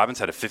 Punted. Robbins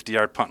had a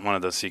 50-yard punt in one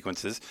of those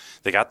sequences.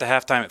 They got the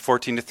halftime at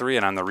 14-3,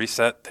 and on the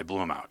reset, they blew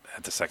them out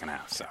at the second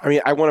half. So.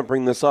 I want to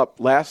bring this up.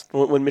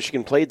 When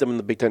Michigan played them in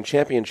the Big Ten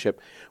championship,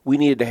 we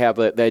needed to have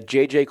that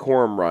J.J.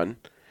 Corum run,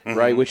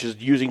 right, which is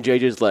using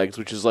J.J.'s legs,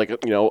 which is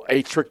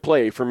a trick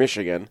play for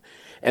Michigan.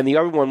 And the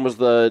other one was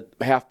the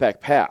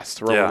halfback pass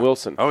to Roman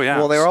Wilson. Oh, yeah.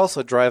 Well, they were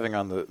also driving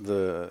on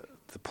the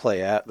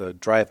play at the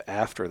drive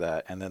after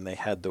that, and then they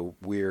had the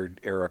weird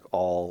Eric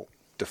All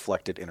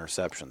deflected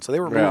interception. So they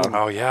were moving.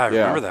 Oh yeah, I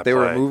remember that. They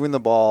were moving the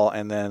ball,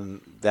 and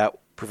then that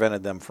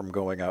prevented them from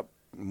going up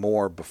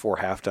more before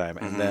halftime.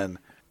 And then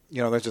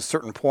there's a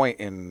certain point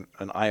in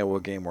an Iowa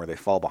game where they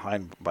fall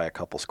behind by a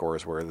couple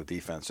scores where the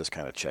defense just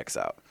kind of checks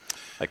out.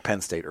 Like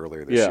Penn State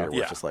earlier this year,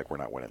 where it's just like, we're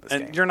not winning this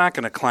game. And you're not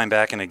going to climb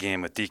back in a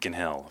game with Deacon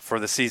Hill. For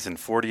the season,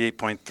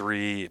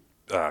 48.3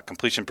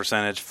 completion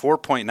percentage,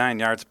 4.9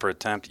 yards per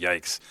attempt.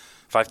 Yikes.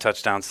 5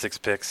 touchdowns, 6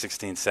 picks,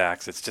 16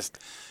 sacks. It's just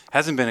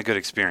hasn't been a good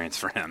experience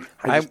for him.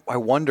 I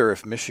wonder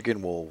if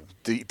Michigan will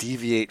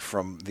deviate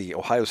from the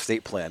Ohio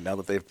State plan now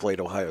that they've played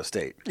Ohio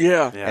State.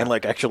 Yeah. And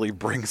like actually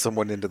bring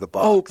someone into the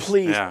box. Oh,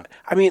 please. Yeah.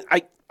 I mean,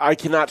 I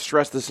cannot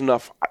stress this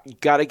enough. You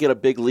got to get a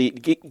big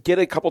lead, get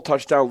a couple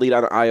touchdown lead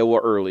on Iowa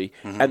early,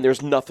 and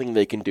there's nothing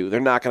they can do. They're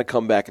not going to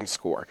come back and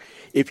score.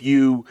 If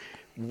you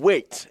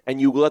wait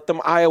and you let them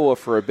Iowa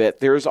for a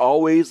bit, there's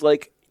always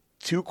like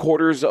 2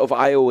 quarters of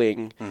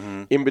Iowaing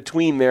in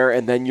between there,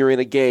 and then you're in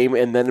a game,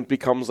 and then it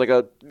becomes like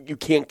you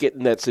can't get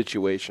in that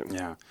situation.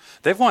 Yeah.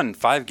 They've won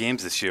 5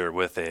 games this year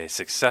with a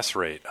success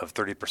rate of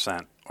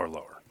 30% or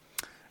lower.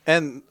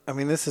 And, I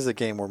mean, this is a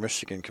game where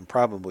Michigan can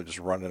probably just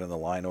run it in the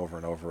line over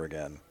and over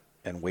again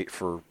and wait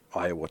for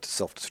Iowa to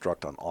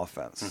self-destruct on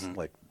offense.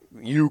 Like,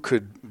 you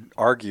could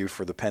argue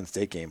for the Penn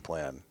State game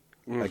plan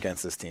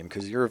against this team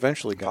because you're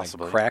eventually going to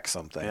crack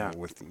something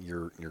with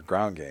your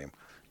ground game.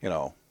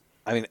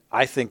 I mean,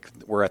 I think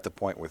we're at the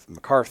point with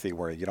McCarthy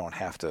where you don't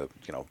have to,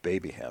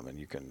 baby him, and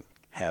you can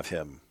have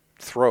him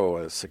throw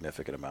a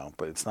significant amount,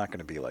 but it's not going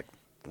to be like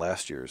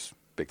last year's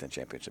Big Ten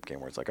championship game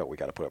where it's like, oh, we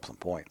got to put up some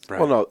points. Right.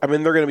 Well, no, I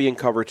mean, they're going to be in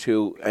cover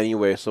 2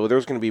 anyway, so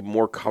there's going to be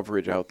more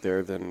coverage out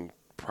there than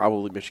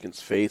probably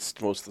Michigan's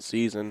faced most of the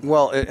season.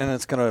 Well, and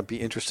it's going to be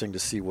interesting to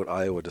see what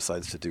Iowa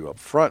decides to do up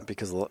front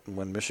because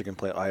when Michigan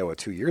played Iowa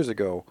 2 years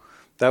ago,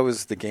 that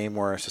was the game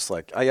where it's just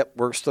like, yep,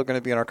 we're still going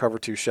to be in our cover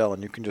 2 shell,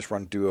 and you can just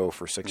run duo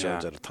for 6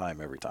 yards at a time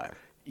every time.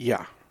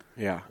 Yeah.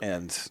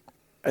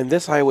 And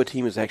this Iowa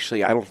team is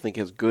actually, I don't think,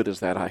 as good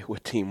as that Iowa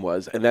team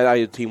was. And that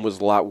Iowa team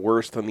was a lot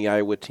worse than the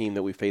Iowa team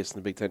that we faced in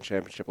the Big Ten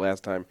Championship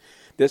last time.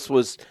 This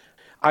was,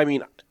 I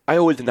mean,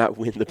 Iowa did not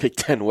win the Big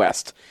Ten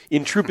West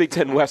in true Big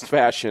Ten West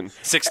fashion.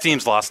 6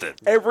 teams lost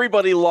it.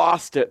 Everybody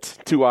lost it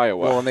to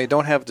Iowa. Well, and they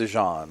don't have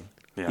Dijon.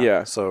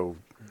 Yeah. So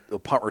the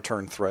punt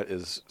return threat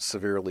is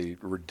severely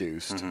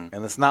reduced.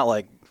 And it's not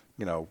like,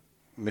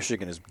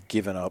 Michigan has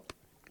given up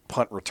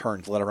punt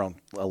returns, let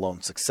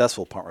alone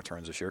successful punt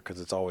returns this year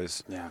because it's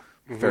always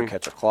fair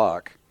catch a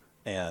clock.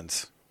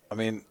 And, I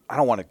mean, I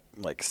don't want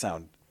to,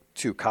 sound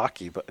too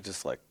cocky, but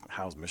just,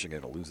 how's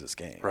Michigan going to lose this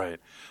game? Right.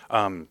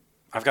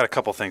 I've got a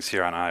couple things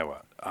here on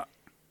Iowa.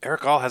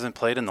 Eric All hasn't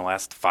played in the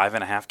last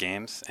 5.5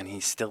 games, and he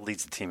still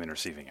leads the team in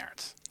receiving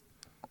yards.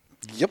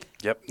 Yep.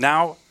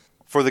 Now,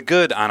 for the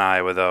good on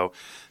Iowa, though,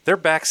 their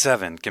back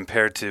 7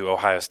 compared to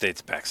Ohio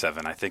State's back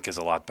 7, I think, is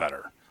a lot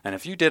better. And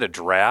if you did a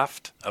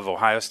draft of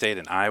Ohio State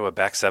and Iowa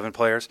back 7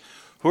 players,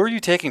 who are you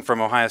taking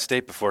from Ohio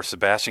State before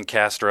Sebastian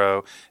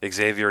Castro,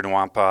 Xavier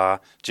Nwampa,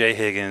 Jay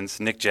Higgins,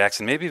 Nick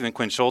Jackson, maybe even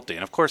Quinn Schulte?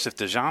 And, of course, if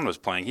Dijon was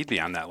playing, he'd be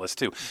on that list,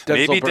 too.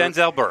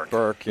 Denzel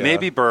Burke.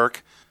 Maybe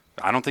Burke.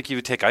 I don't think you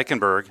would take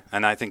Eichenberg,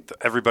 and I think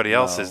everybody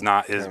else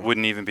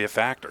wouldn't even be a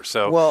factor.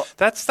 So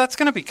that's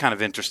going to be kind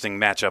of interesting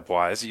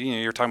matchup-wise.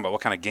 You're talking about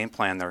what kind of game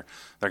plan they're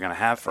going to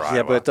have for Iowa.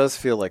 Yeah, but it does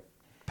feel like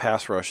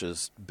pass rush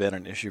has been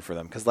an issue for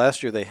them because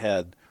last year they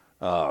had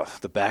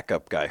the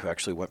backup guy who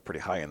actually went pretty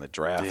high in the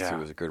draft who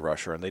was a good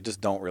rusher, and they just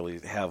don't really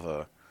have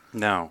they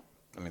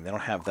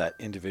don't have that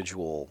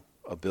individual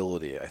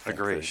ability, I think,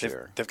 Agree. this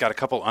year. They've got a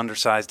couple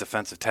undersized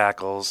defensive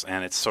tackles,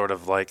 and it's sort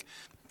of like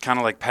kind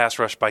of like pass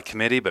rush by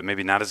committee, but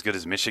maybe not as good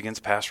as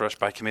Michigan's pass rush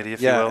by committee,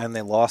 if you will. Yeah, and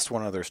they lost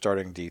one of their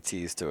starting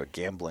DTs to a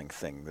gambling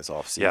thing this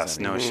offseason. Yes,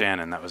 Noah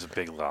Shannon. That was a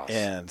big loss.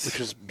 Which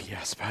was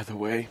BS, by the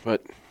way.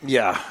 But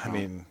yeah, I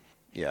mean,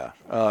 yeah.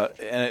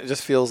 And it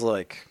just feels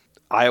like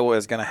Iowa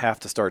is going to have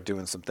to start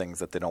doing some things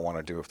that they don't want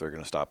to do if they're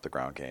going to stop the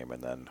ground game,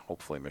 and then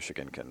hopefully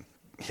Michigan can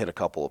hit a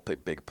couple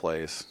of big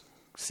plays,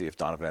 see if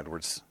Donovan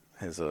Edwards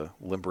has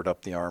limbered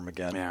up the arm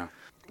again.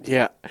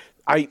 Yeah.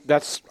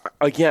 That's,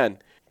 again,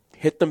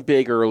 hit them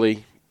big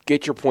early,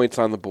 get your points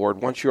on the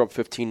board. Once you're up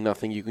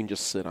 15-0, you can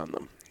just sit on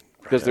them.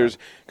 Because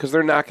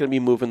they're not going to be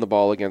moving the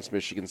ball against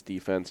Michigan's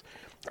defense.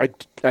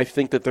 I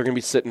think that they're going to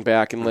be sitting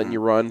back and letting you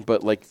run,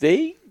 but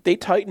they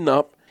tighten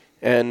up,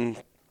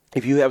 and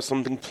if you have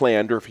something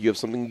planned or if you have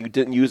something you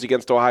didn't use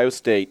against Ohio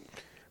State,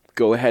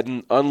 go ahead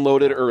and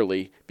unload it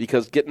early,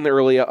 because getting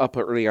up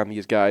early on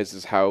these guys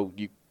is how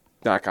you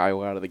knock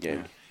Iowa out of the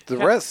game. The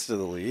rest of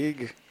the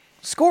league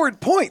scored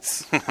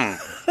points.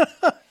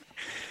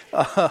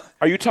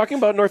 Are you talking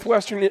about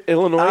Northwestern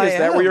Illinois? Is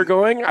that where you're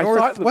going? I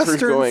thought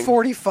Northwestern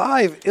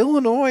 45,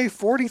 Illinois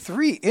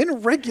 43 in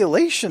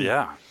regulation.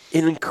 Yeah.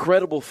 An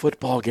incredible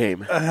football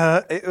game.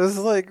 It was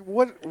like,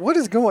 what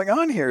is going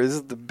on here?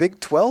 Is the Big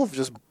 12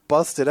 just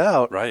busted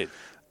out? Right.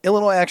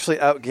 Illinois actually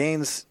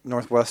outgains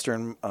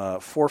Northwestern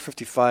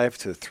 455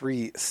 to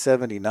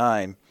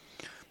 379,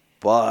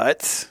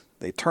 but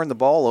they turned the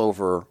ball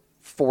over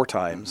 4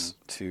 times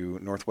to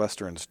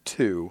Northwestern's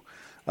 2.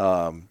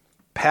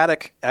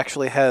 Paddock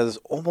actually has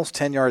almost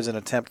 10 yards in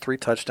attempt, 3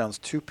 touchdowns,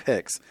 2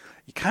 picks.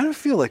 You kind of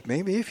feel like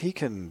maybe if he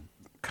can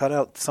cut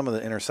out some of the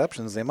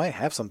interceptions, they might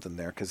have something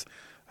there, because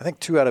I think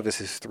 2 out of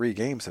his 3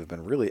 games have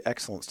been really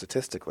excellent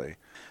statistically.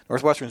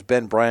 Northwestern's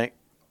Ben Bryant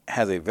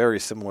has a very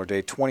similar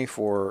day,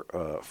 24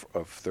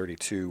 of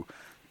 32,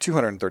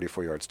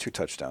 234 yards, 2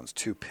 touchdowns,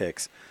 2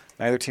 picks.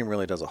 Neither team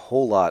really does a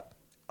whole lot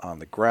on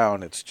the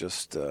ground. It's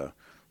just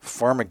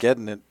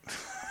Farmageddon it,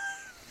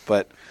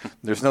 but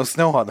there's no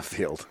snow on the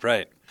field.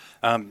 Right.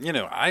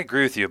 I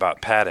agree with you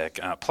about Paddock.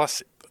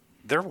 Plus,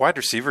 their wide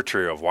receiver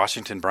trio of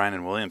Washington, Bryan,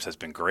 and Williams has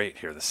been great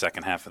here the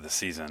second half of the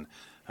season.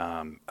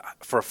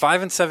 For a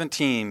 5-7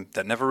 team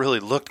that never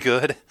really looked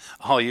good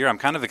all year, I'm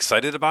kind of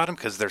excited about them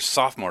because they're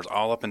sophomores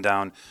all up and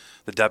down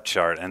the depth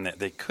chart, and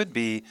they could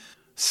be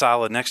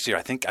solid next year.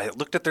 I think I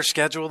looked at their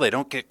schedule; they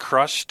don't get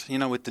crushed.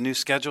 With the new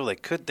schedule, they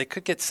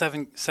could get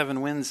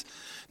seven wins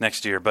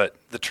next year. But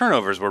the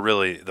turnovers were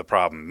really the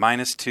problem.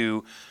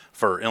 -2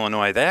 for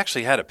Illinois. They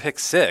actually had a pick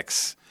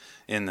 6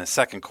 in the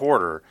second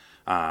quarter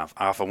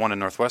off of one of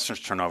Northwestern's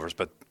turnovers,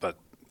 but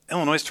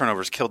Illinois'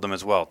 turnovers killed them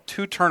as well.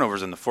 2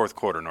 turnovers in the fourth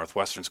quarter,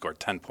 Northwestern scored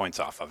 10 points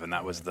off of, and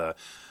that was the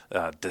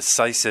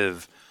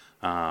decisive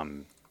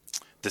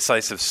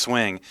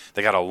swing.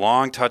 They got a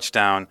long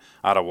touchdown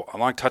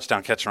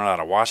catch run out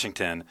of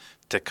Washington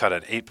to cut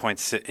an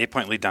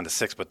 8-point lead down to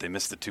 6, but they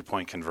missed the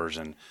 2-point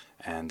conversion,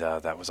 and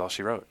that was all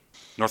she wrote.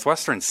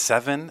 Northwestern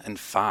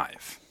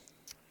 7-5,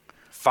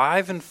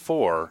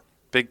 5-4.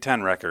 Big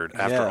Ten record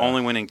after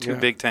only winning 2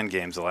 Big Ten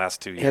games the last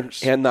 2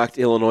 years. And knocked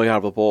Illinois out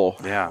of a bowl.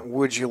 Yeah.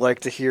 Would you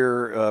like to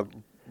hear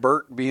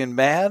Burt being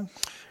mad?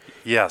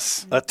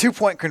 Yes. A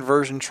 2-point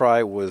conversion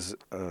try was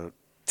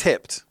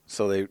tipped,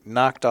 so they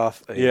knocked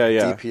off a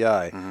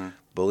DPI. Mm-hmm.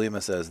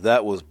 Belima says,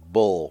 that was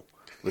bull.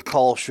 The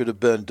call should have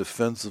been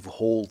defensive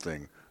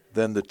holding.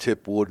 Then the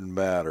tip wouldn't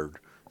mattered.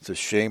 It's a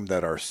shame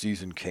that our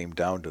season came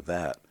down to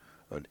that.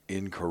 An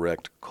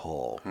incorrect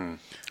call.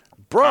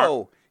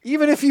 Bro,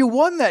 even if you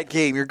won that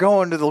game, you're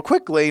going to the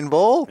quick lane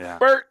bowl. Yeah.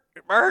 Bert,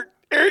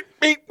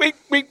 make me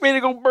to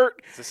go, Bert.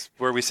 Is this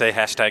where we say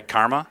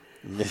 #karma?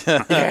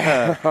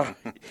 Yeah.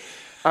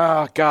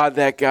 Oh, God,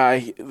 that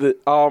guy.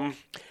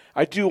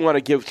 I do want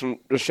to give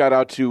a shout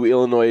out to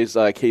Illinois'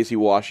 Casey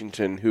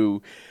Washington,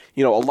 who,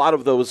 a lot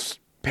of those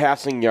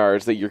passing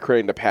yards that you're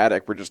crediting to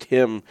Paddock were just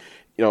him,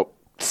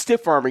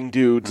 stiff-arming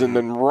dudes and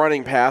then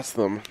running past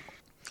them.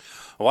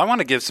 Well, I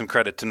want to give some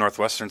credit to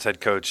Northwestern's head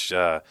coach,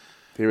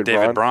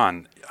 David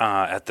Braun.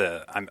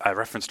 I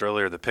referenced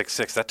earlier the pick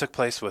 6. That took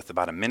place with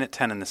about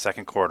 1:10 in the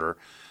second quarter.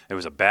 It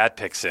was a bad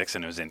pick 6,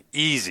 and it was an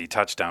easy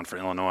touchdown for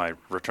Illinois,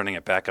 returning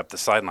it back up the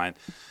sideline.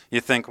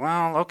 You think,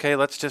 well, okay,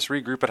 let's just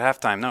regroup at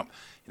halftime. No,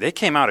 they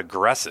came out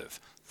aggressive,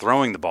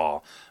 throwing the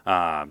ball.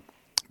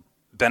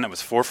 Bennett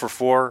was 4 for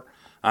 4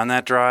 on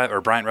that drive,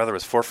 or Bryant rather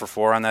was 4 for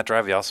 4 on that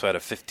drive. He also had a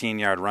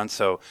 15-yard run,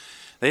 so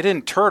they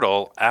didn't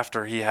turtle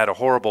after he had a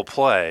horrible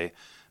play.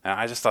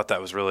 I just thought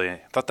that was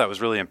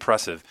really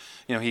impressive.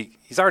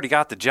 He's already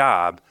got the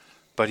job,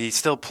 but he's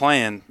still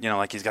playing,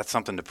 like he's got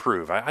something to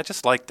prove. I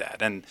just like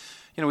that. And,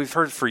 we've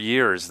heard for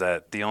years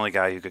that the only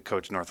guy who could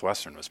coach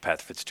Northwestern was Pat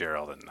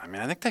Fitzgerald. And,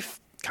 I think they've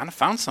kind of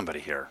found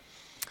somebody here.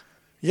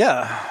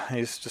 Yeah,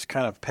 he's just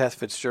kind of Pat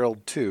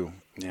Fitzgerald, too.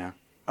 Yeah.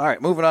 All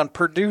right, moving on.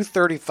 Purdue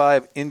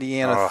 35,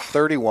 Indiana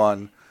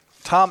 31.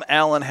 Tom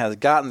Allen has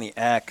gotten the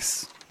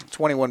axe,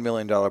 $21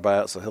 million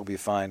buyout, so he'll be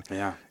fine.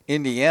 Yeah.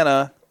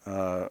 Indiana...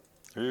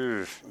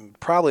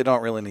 probably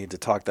don't really need to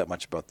talk that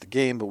much about the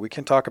game, but we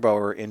can talk about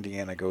where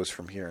Indiana goes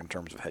from here in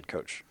terms of head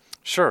coach.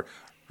 Sure.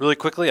 Really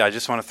quickly, I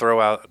just want to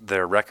throw out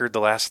their record the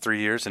last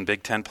 3 years in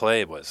Big Ten play.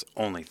 It was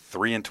only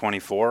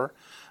 3-24.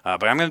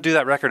 But I'm going to do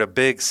that record a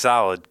big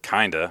solid,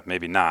 kinda,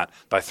 maybe not,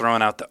 by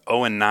throwing out the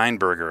 0-9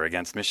 burger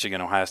against Michigan,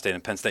 Ohio State,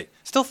 and Penn State.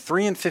 Still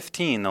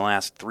 3-15 the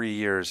last 3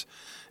 years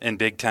in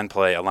Big Ten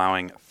play,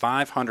 allowing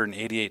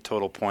 588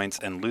 total points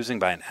and losing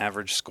by an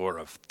average score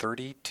of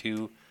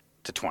 32-20.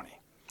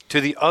 To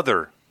the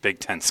other Big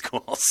Ten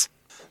schools.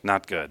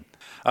 Not good.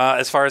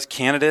 As far as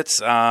candidates,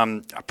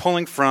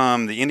 pulling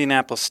from the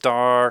Indianapolis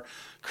Star,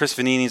 Chris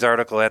Vanini's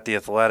article at The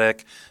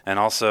Athletic, and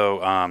also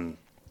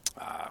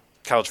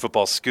College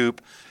Football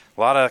Scoop,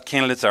 a lot of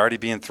candidates are already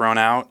being thrown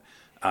out.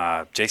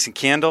 Jason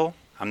Candle,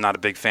 I'm not a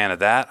big fan of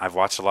that. I've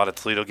watched a lot of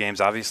Toledo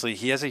games, obviously.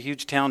 He has a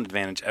huge talent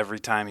advantage every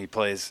time he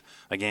plays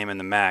a game in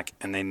the MAC,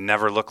 and they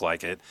never look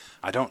like it.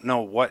 I don't know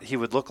what he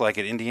would look like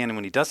at Indiana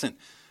when he doesn't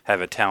have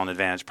a talent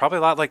advantage. Probably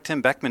a lot like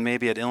Tim Beckman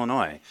maybe at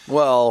Illinois.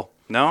 Well,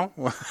 no?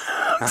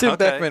 Tim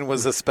Beckman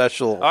was a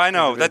special. Oh, I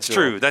know. That's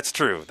true. That's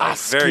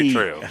very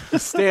true.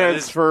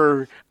 Stands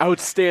for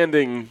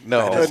outstanding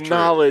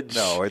knowledge.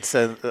 No, it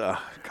says,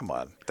 come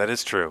on. That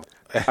is true.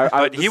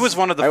 But he was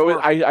one of the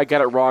four. I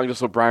got it wrong just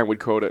so Brian would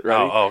quote it,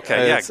 right? Oh,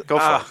 okay. Yeah, go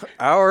for it.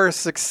 Our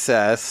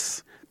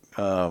success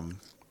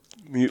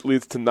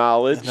leads to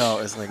knowledge. No,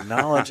 it's like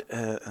knowledge.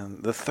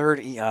 And the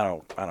third E, I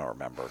don't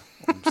remember.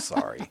 I'm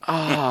sorry.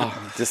 I'm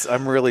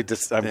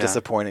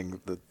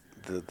disappointing the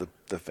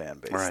fan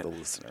base, the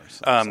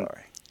listeners. I'm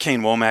sorry.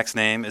 Kane Womack's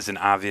name is an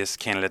obvious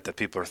candidate that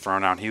people are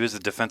throwing out. He was the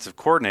defensive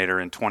coordinator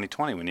in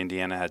 2020 when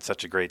Indiana had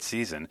such a great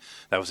season.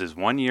 That was his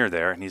 1 year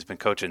there, and he's been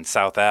coaching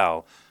South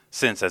Al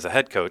since as a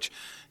head coach.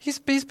 He's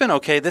been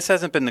okay. This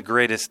hasn't been the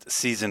greatest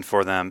season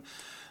for them.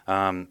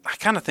 I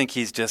kind of think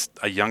he's just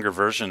a younger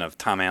version of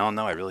Tom Allen,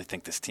 though. I really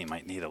think this team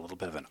might need a little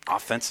bit of an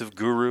offensive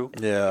guru.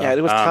 Yeah,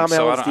 it was Tom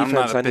Allen's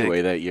defense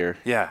anyway that year.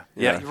 Yeah,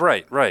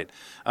 right.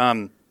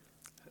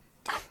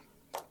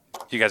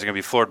 You guys are going to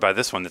be floored by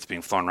this one that's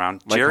being flown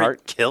around.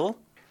 Jared Kill?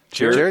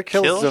 Jared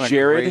Kill?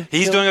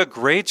 He's doing a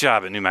great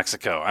job at New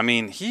Mexico. I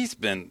mean, he's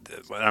been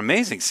an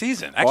amazing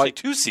season. Actually,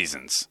 2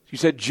 seasons. You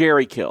said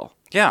Jerry Kill.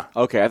 Yeah.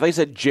 Okay, I thought you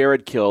said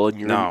Jared Kill, and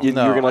you're going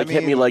to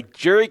hit me like,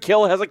 Jerry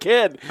Kill has a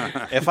kid.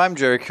 If I'm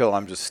Jerry Kill,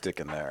 I'm just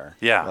sticking there.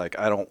 Yeah. Like,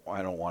 I don't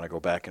want to go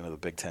back into the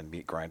Big Ten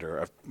meat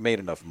grinder. I've made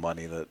enough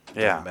money that it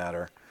doesn't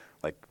matter.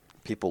 Like,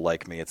 people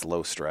like me. It's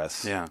low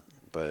stress. Yeah.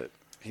 But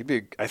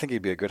I think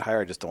he'd be a good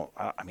hire. I just don't.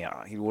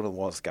 He's one of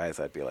those guys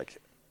I'd be like,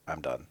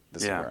 I'm done.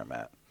 This is where I'm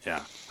at.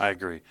 Yeah, I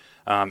agree.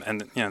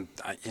 And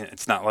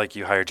it's not like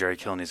you hire Jerry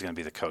Kill and he's going to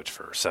be the coach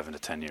for 7 to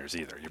 10 years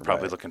either. You're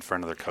probably looking for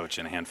another coach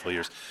in a handful of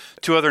years.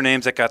 2 other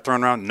names that got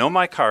thrown around. No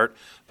Mike Hart,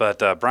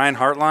 but Brian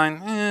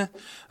Hartline.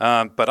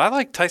 But I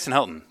like Tyson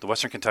Helton, the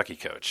Western Kentucky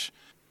coach,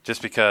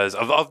 just because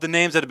of the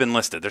names that have been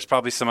listed. There's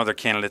probably some other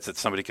candidates that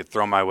somebody could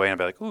throw my way and I'd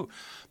be like, ooh.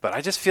 But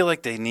I just feel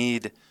like they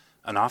need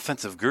an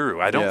offensive guru.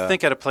 I don't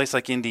think at a place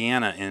like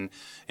Indiana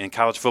in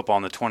college football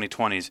in the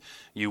 2020s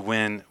you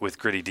win with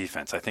gritty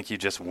defense. I think you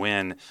just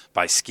win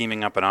by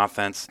scheming up an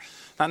offense,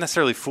 not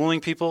necessarily fooling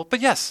people,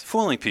 but yes,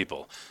 fooling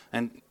people.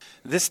 And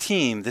this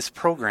team, this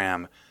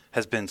program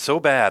has been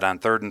so bad on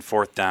 3rd and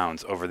 4th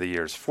downs over the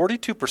years.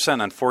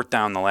 42% on 4th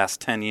down the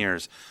last 10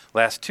 years.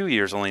 Last 2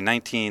 years, only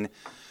 19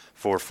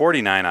 for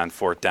 49 on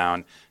 4th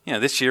down.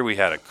 This year we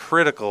had a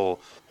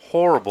critical,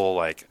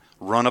 horrible,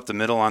 run up the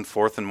middle on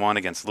 4th and 1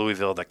 against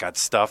Louisville that got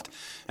stuffed.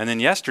 And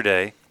then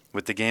yesterday,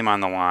 with the game on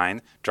the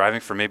line, driving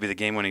for maybe the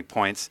game-winning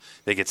points,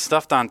 they get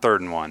stuffed on 3rd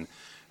and 1.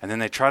 And then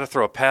they try to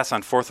throw a pass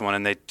on 4th and 1,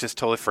 and they just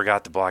totally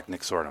forgot to block Nick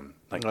Sortum,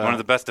 one of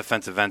the best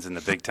defensive ends in the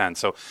Big Ten.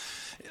 So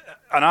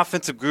an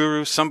offensive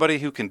guru, somebody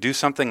who can do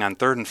something on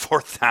 3rd and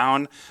 4th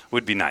down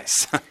would be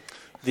nice.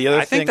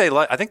 I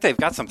think they've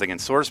got something in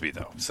Sorsby,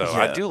 though. So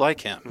I do like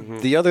him.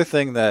 Mm-hmm. The other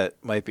thing that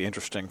might be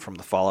interesting from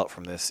the fallout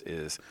from this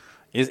is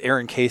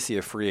Aaron Casey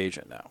a free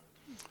agent now?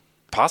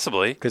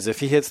 Possibly. Because if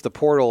he hits the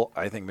portal,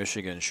 I think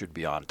Michigan should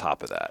be on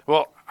top of that.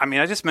 Well,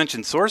 I just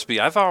mentioned Sorsby.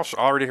 I've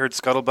already heard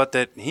scuttlebutt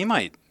that he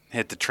might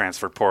hit the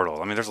transfer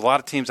portal. There's a lot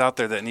of teams out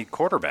there that need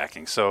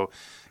quarterbacking. So,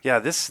 yeah,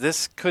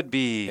 this could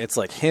be... It's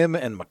like him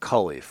and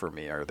McCulley for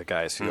me are the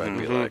guys who I'd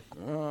be like,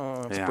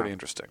 oh, that's pretty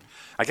interesting.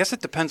 I guess it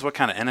depends what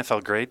kind of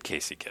NFL grade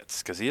Casey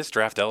gets, because he is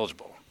draft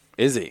eligible.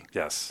 Is he?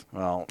 Yes.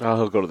 Well,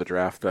 he'll go to the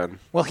draft then.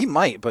 Well, he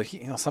might, but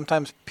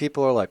sometimes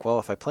people are like, well,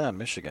 if I play on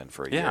Michigan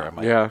for a year, I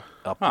might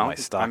up my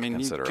stock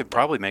considerably. You could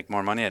probably make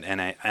more money on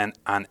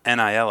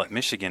NIL at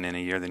Michigan in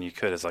a year than you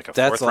could as a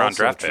 4th-round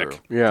draft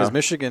pick. Yeah. Because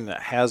Michigan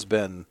has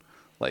been,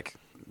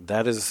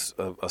 that is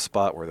a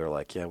spot where they're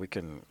like, yeah, we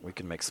can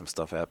make some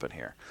stuff happen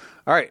here.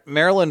 All right,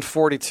 Maryland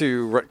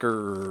 42,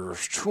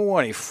 Rutgers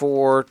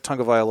 24,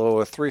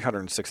 Tagovailoa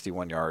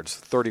 361 yards,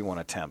 31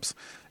 attempts.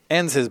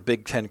 Ends his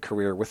Big Ten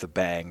career with a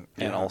bang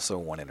and also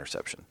 1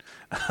 interception.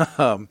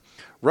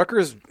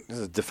 Rutgers is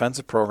a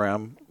defensive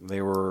program.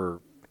 They were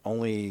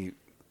only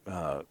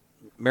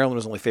Maryland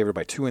was only favored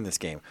by 2 in this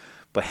game,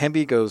 but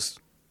Hemby goes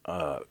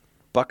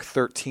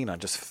 $113 on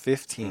just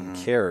 15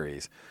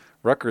 carries.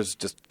 Rutgers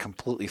just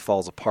completely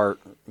falls apart.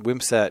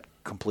 Wimsatt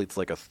completes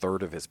a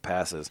third of his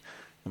passes.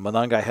 And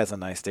Monangai has a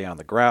nice day on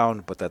the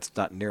ground, but that's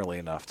not nearly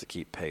enough to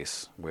keep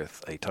pace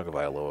with a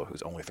Tagovailoa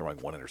who's only throwing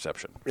 1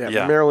 interception.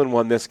 Yeah. Maryland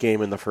won this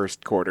game in the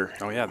first quarter.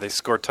 Oh, yeah. They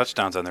scored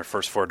touchdowns on their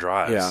first 4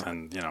 drives. Yeah.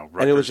 And,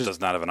 Rutgers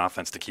does not have an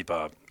offense to keep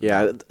up.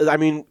 Yeah.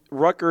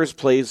 Rutgers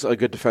plays a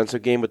good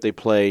defensive game, but they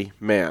play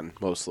man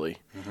mostly.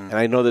 Mm-hmm. And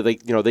I know that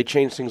they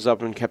changed things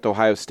up and kept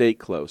Ohio State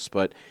close,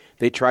 but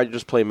they tried to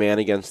just play man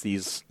against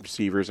these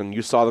receivers, and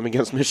you saw them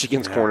against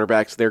Michigan's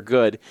cornerbacks. They're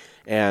good.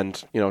 And,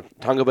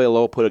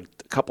 Tagovailoa put a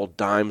couple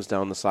dimes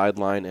down the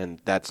sideline, and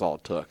that's all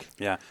it took.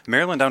 Yeah.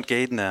 Maryland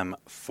outgained them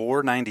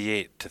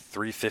 498 to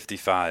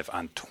 355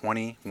 on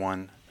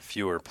 21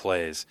 fewer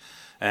plays.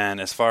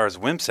 And as far as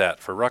Wimsatt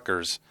for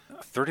Rutgers,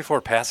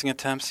 34 passing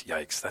attempts,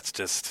 yikes, that's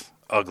just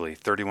ugly.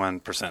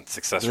 31%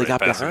 success rate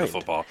passing the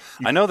football.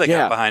 I know they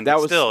got behind,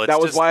 but still.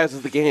 That was why it's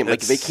the game.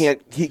 They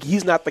can't.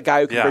 He's not the guy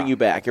who can bring you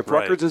back. If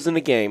Rutgers is in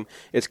a game,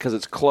 it's because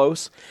it's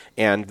close,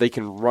 and they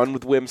can run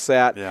with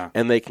Wimsatt,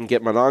 and they can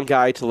get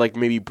Monangai to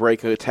maybe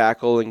break a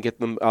tackle and get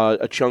them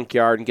a chunk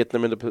yard and get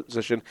them into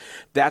position.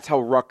 That's how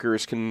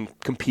Rutgers can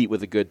compete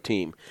with a good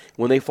team.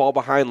 When they fall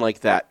behind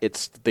like that,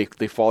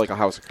 they fall like a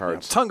house of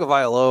cards.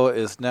 Tagovailoa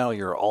is now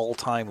your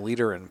all-time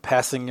leader in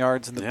passing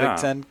yards in the Big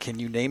Ten. Can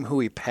you name who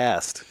he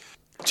passed?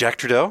 Jack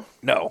Trudeau?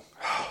 No.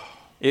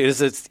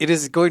 It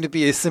is going to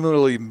be a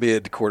similarly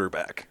mid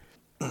quarterback.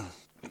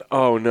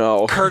 Oh,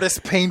 no. Curtis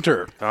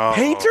Painter. Oh,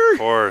 Painter? Of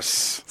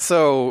course.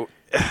 So.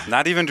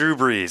 Not even Drew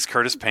Brees.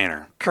 Curtis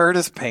Painter.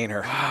 Curtis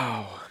Painter.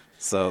 Wow.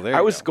 So there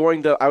I was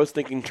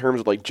thinking in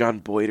terms of John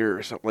Boyder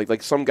or something.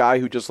 Like some guy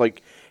who just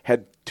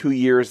had 2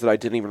 years that I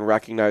didn't even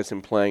recognize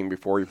him playing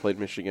before he played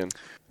Michigan.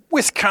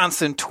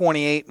 Wisconsin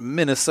 28,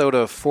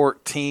 Minnesota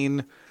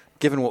 14.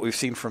 given what we've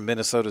seen from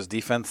Minnesota's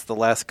defense the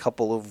last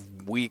couple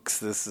of weeks,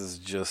 this is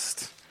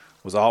just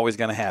was always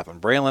going to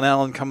happen. Braylon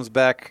Allen comes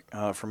back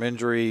from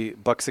injury,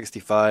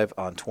 $165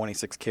 on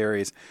 26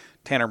 carries.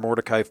 Tanner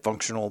Mordecai,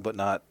 functional but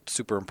not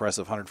super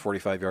impressive,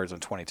 145 yards on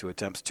 22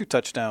 attempts, 2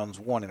 touchdowns,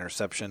 1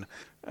 interception.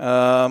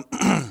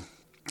 And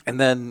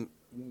then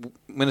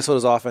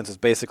Minnesota's offense is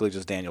basically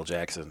just Daniel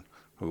Jackson,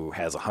 who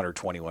has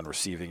 121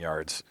 receiving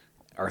yards.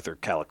 Arthur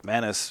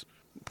Kalakmanis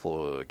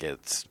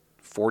gets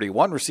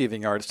 41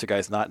 receiving yards to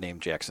guys not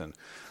named Jackson.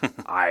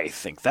 I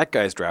think that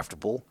guy's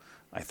draftable.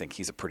 I think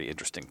he's a pretty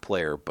interesting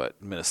player, but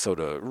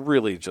Minnesota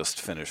really just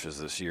finishes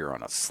this year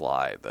on a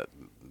slide that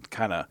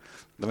kind of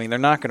 – I mean, they're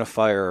not going to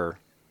fire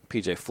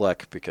P.J.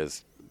 Fleck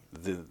because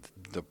the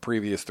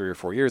previous 3 or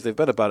 4 years they've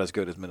been about as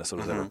good as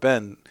Minnesota's ever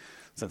been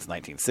since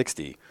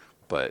 1960.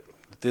 But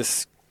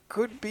this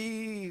could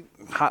be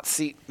hot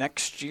seat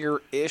next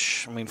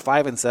year-ish. I mean,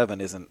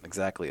 5-7 isn't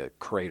exactly a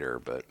crater,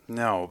 but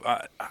no.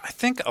 I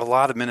think a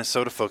lot of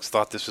Minnesota folks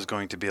thought this was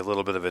going to be a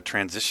little bit of a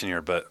transition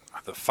year, but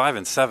the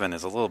 5-7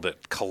 is a little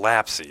bit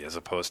collapsy as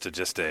opposed to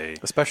just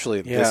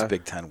especially this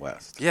Big Ten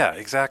West. Yeah,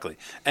 exactly.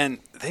 And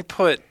they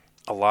put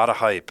a lot of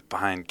hype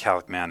behind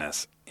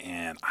Kalakmanis,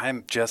 and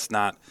I'm just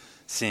not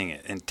seeing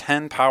it. In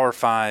 10 Power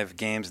 5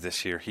 games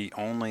this year, he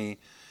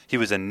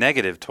was a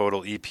negative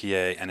total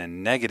EPA and a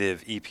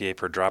negative EPA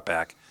per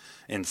dropback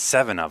in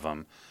 7 of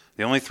them.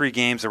 The only 3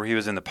 games where he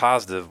was in the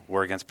positive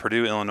were against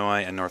Purdue,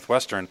 Illinois, and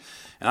Northwestern.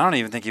 And I don't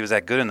even think he was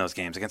that good in those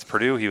games. Against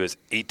Purdue, he was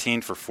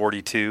 18 for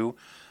 42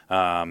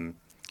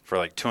 for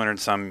like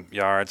 200-some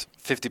yards,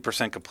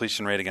 50%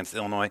 completion rate against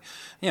Illinois.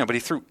 But he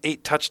threw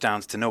 8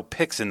 touchdowns to no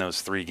picks in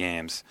those 3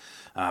 games,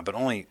 but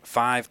only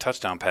 5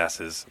 touchdown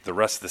passes the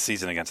rest of the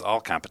season against all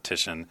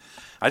competition.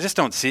 I just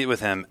don't see it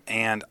with him.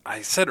 And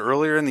I said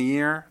earlier in the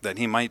year that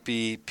he might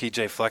be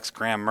P.J. Fleck's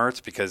Graham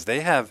Mertz because they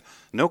have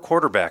no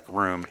quarterback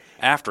room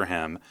after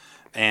him.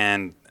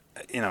 And,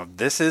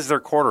 this is their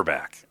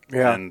quarterback.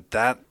 Yeah. And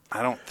that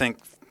I don't think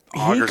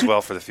augurs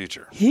well for the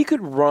future. He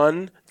could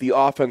run the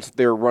offense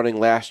they were running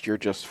last year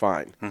just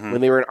fine. Mm-hmm.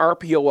 When they were an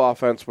RPO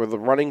offense where the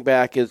running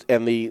back is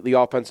and the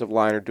offensive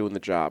line are doing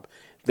the job.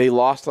 They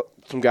lost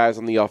some guys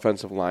on the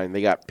offensive line.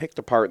 They got picked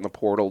apart in the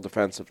portal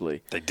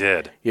defensively. They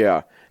did.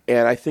 Yeah.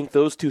 And I think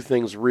those two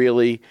things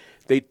really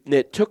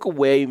it took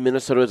away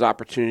Minnesota's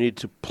opportunity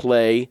to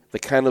play the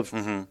kind of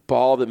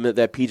ball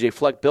that P.J.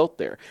 Fleck built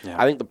there.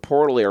 Yeah. I think the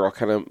portal era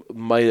kind of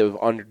might have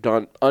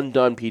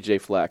undone P.J.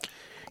 Fleck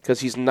because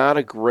he's not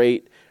a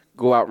great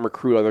go out and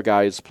recruit other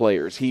guys'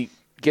 players. He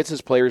gets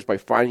his players by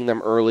finding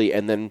them early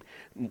and then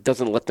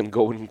doesn't let them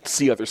go and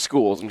see other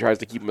schools and tries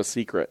to keep them a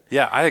secret.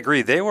 Yeah, I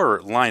agree. They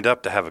were lined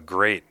up to have a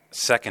great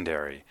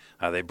secondary.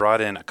 They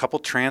brought in a couple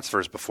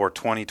transfers before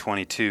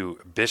 2022,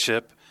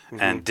 Bishop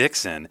and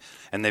Dixon,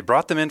 and they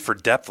brought them in for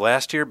depth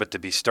last year, but to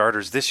be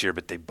starters this year,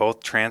 but they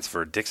both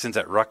transferred. Dixon's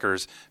at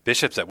Rutgers,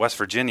 Bishop's at West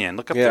Virginia, and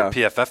look up their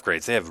PFF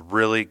grades. They have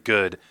really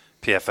good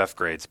PFF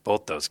grades,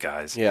 both those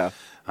guys. Yeah.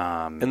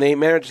 And they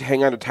managed to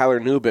hang on to Tyler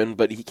Nubin,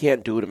 but he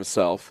can't do it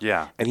himself.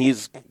 Yeah. And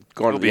he's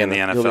going He'll to be in the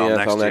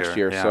NFL next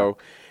year. Yeah. So,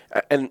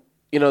 and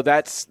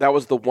that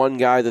was the one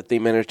guy that they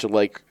managed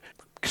to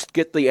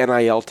get the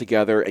NIL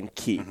together and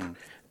keep.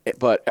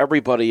 But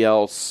everybody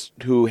else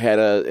who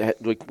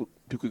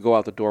who could go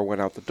out the door went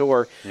out the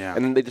door. Yeah.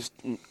 And then they just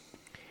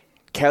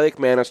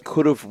Kalakmanis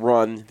could have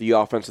run the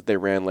offense that they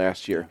ran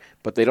last year,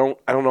 but they don't.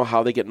 I don't know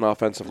how they get an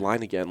offensive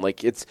line again.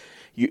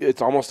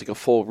 It's almost like a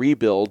full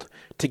rebuild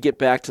to get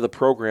back to the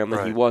program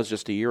that he was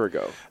just a year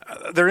ago.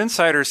 Their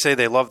insiders say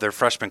they love their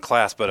freshman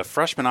class, but a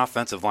freshman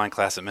offensive line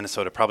class at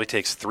Minnesota probably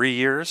takes 3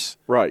 years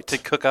to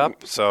cook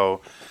up.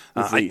 So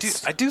I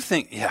do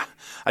think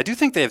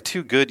they have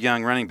 2 good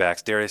young running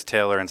backs, Darius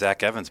Taylor and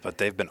Zach Evans, but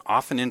they've been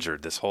often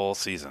injured this whole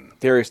season.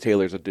 Darius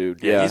Taylor's a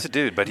dude. Yeah, he's a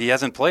dude, but he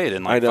hasn't played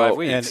in 5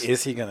 weeks. And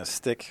is he going to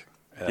stick?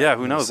 Yeah,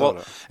 who knows?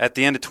 Well, at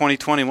the end of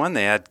 2021,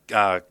 they had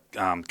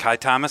Kai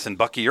Thomas and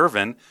Bucky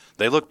Irvin.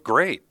 They looked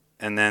great,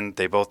 and then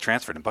they both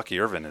transferred, and Bucky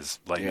Irvin is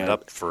lighting it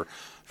up for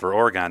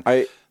Oregon.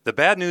 The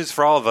bad news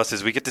for all of us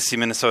is we get to see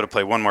Minnesota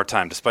play one more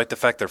time. Despite the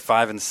fact they're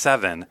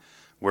 5-7,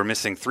 we're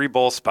missing 3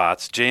 bowl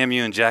spots.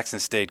 JMU and Jackson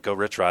State, go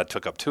Rich Rod,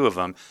 took up 2 of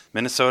them.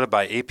 Minnesota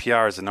by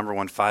APR is the number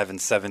 1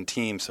 5-7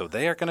 team, so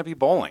they are going to be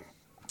bowling.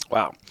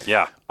 Wow.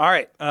 Yeah. All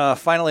right.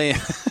 Finally.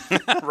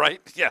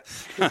 Right? Yeah.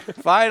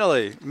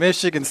 Finally,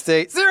 Michigan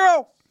State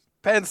 0,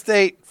 Penn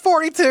State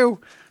 42.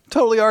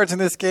 Total yards in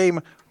this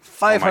game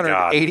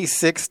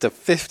 586 to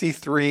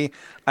 53.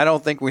 I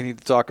don't think we need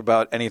to talk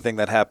about anything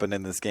that happened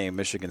in this game.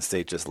 Michigan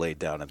State just laid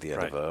down at the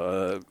end of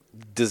a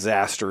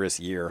disastrous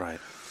year. Right.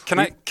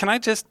 Can I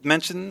just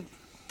mention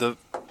the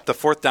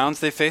 4th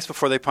downs they faced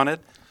before they punted?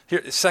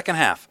 Here, second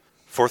half.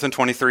 4th and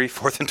 23,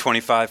 4th and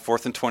 25,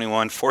 4th and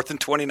 21, 4th and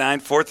 29,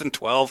 4th and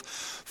 12,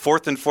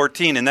 4th and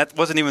 14. And that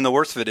wasn't even the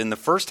worst of it. In the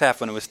first half,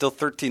 when it was still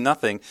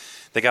 13-0,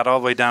 they got all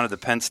the way down to the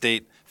Penn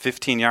State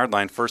 15-yard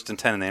line, 1st and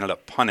 10, and they ended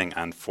up punting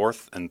on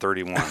 4th and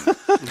 31.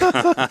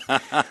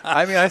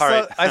 I mean,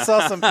 I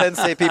saw some Penn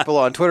State people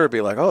on Twitter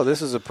be like, oh,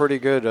 this is a pretty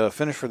good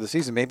finish for the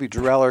season. Maybe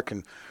Drew Aller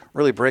can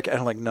really break it?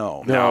 I'm like,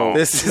 no.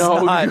 This is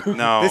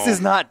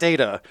not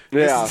data.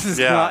 Yeah. This is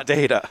not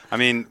data. I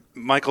mean,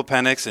 Michael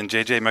Penix and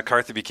J.J.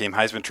 McCarthy became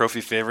Heisman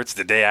Trophy favorites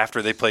the day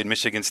after they played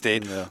Michigan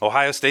State. Yeah.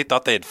 Ohio State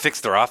thought they had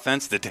fixed their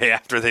offense the day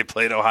after they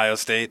played Ohio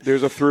State.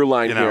 There's a through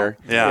line here.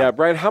 Yeah.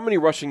 Brian, how many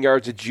rushing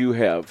yards did you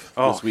have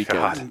this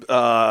weekend?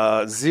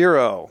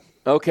 0.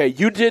 Okay,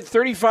 you did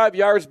 35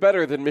 yards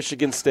better than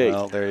Michigan State.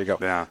 Well, there you go.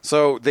 Yeah.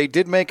 So they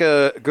did make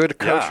a good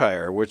coach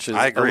hire, which is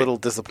a little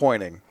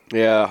disappointing.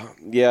 Yeah,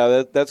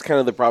 that's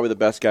kind of probably the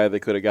best guy they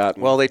could have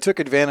gotten. Well, they took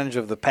advantage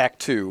of the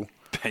Pac-2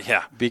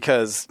 yeah,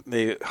 because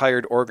they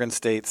hired Oregon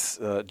State's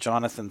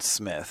Jonathan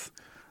Smith,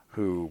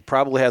 who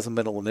probably has a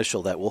middle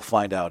initial that we'll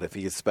find out if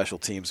his special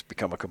teams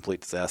become a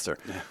complete disaster.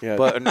 Yeah.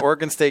 But an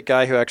Oregon State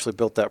guy who actually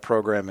built that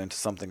program into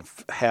something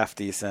half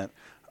decent.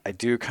 I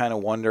do kind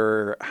of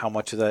wonder how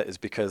much of that is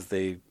because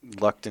they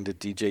lucked into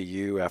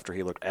DJU after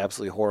he looked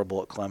absolutely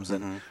horrible at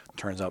Clemson. Mm-hmm.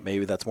 Turns out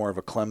maybe that's more of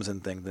a Clemson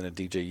thing than a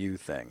DJU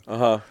thing.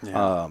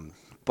 Yeah.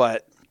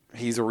 But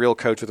he's a real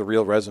coach with a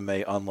real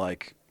resume,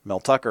 unlike Mel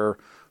Tucker,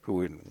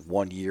 who in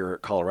 1 year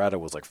at Colorado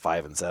was like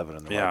 5-7,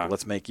 and they're like,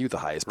 let's make you the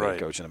highest paid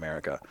coach in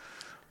America.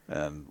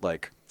 And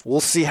we'll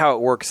see how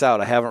it works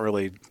out. I haven't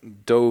really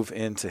dove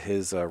into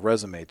his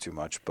resume too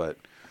much, but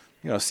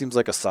it seems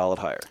like a solid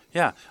hire.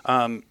 Yeah.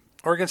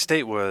 Oregon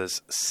State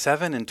was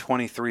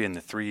 7-23 in the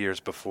 3 years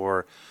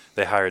before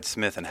they hired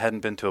Smith and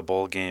hadn't been to a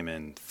bowl game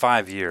in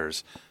 5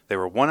 years. They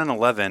were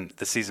 1-11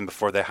 the season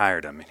before they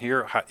hired him. And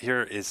here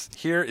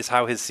is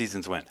how his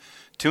seasons went: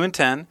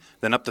 2-10,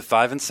 then up to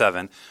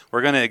 5-7.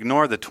 We're going to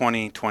ignore the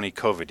 2020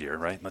 COVID year,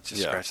 right? Let's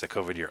just scratch the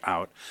COVID year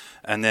out.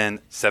 And then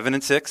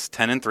 7-6,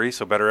 10-3,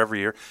 so better every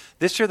year.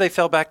 This year they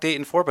fell back to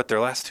 8-4, but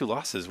their last two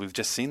losses, we've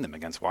just seen them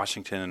against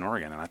Washington and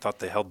Oregon, and I thought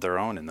they held their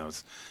own in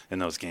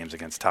those games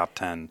against top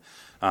 10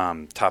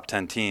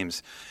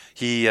 teams.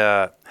 He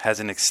has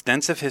an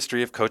extensive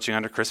history of coaching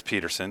under Chris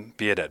Peterson,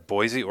 be it at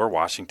Boise or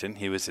Washington.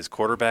 He was his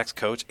quarterback's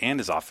coach and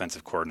his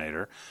offensive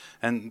coordinator.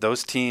 And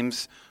those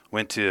teams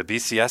went to a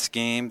BCS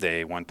game.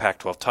 They won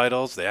Pac-12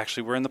 titles. They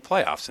actually were in the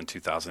playoffs in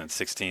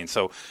 2016.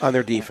 So on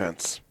their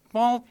defense.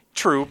 Well,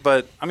 true,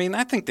 but,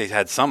 I think they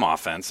had some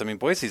offense.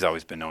 Boise's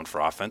always been known for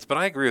offense, but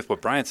I agree with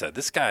what Brian said.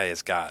 This guy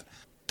has got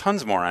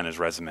tons more on his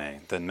resume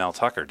than Mel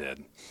Tucker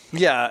did.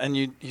 Yeah, and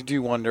you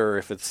do wonder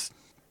if it's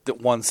the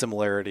one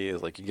similarity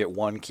is you get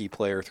one key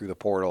player through the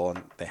portal,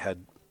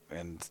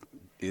 and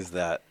is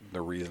that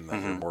the reason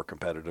that you're more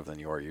competitive than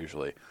you are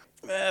usually?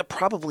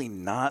 Probably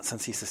not,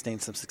 since he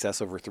sustained some success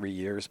over 3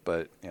 years.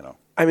 But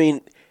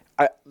I'm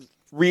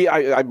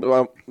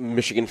a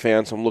Michigan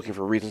fan, so I'm looking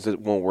for reasons that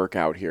it won't work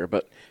out here.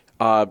 But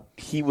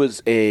he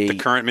was the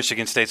current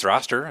Michigan State's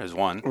roster is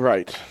one.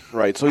 Right.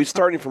 So he's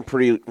starting from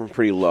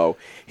pretty low.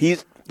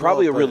 He's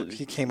probably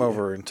he came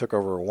over and took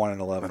over a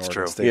 1-11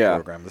 Oregon State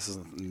program. This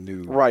isn't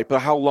new. Right, but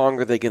how long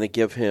are they going to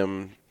give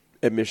him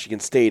at Michigan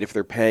State if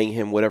they're paying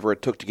him whatever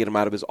it took to get him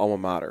out of his alma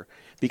mater?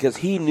 Because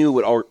he knew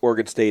what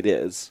Oregon State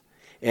is,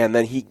 and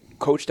then he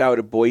coached out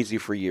at Boise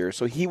for years,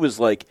 so he was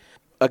like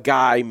a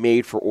guy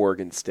made for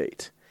Oregon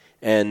State.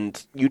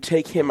 And you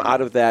take him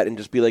out of that and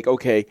just be like,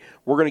 okay,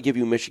 we're going to give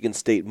you Michigan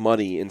State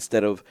money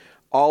instead of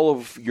all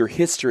of your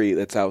history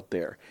that's out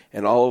there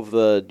and all of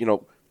the,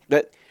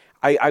 that.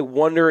 I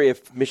wonder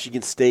if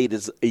Michigan State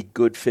is a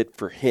good fit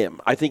for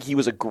him. I think he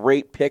was a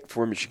great pick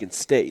for Michigan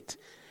State.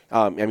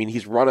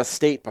 He's run a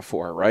state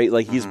before, right?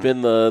 He's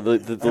been the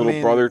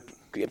little brother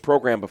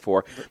program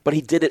before, but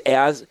he did it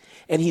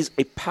and he's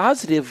a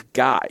positive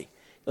guy.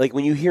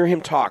 When you hear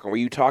him talk, or when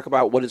you talk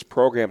about what his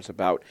program's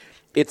about,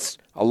 it's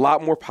a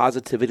lot more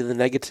positivity than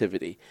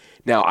negativity.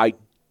 Now, I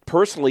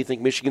personally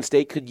think Michigan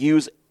State could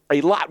use a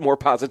lot more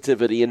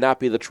positivity and not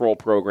be the troll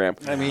program.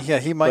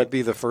 He might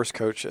be the first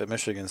coach at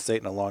Michigan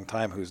State in a long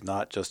time who's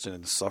not just an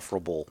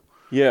insufferable,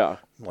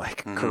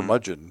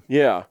 curmudgeon.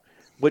 Yeah.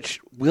 Which,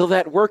 will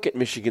that work at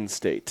Michigan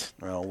State?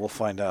 Well, we'll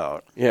find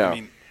out. Yeah.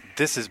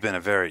 This has been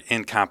a very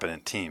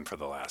incompetent team for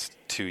the last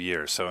 2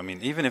 years. So,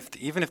 even if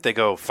they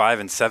go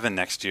 5-7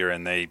 next year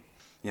and they,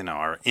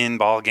 are in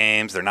ball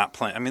games, they're not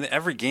playing.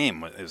 Every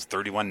game is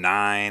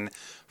 31-9.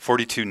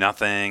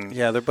 42-0.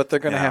 Yeah, but they're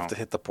going to have to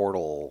hit the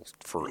portal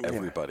for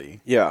everybody.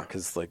 Yeah,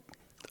 because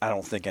I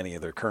don't think any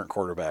of their current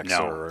quarterbacks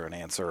are an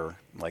answer.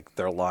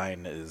 Their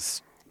line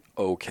is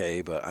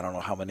okay, but I don't know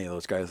how many of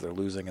those guys they're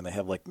losing, and they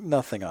have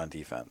nothing on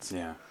defense.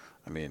 Yeah,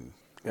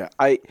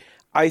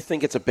 I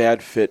think it's a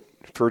bad fit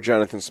for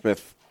Jonathan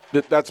Smith.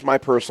 That's my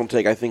personal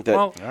take. I think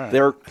that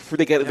they're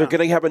going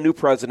to have a new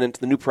president.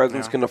 The new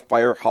president's going to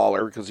fire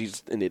Haller because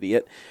he's an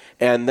idiot,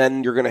 and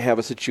then you're going to have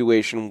a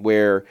situation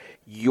where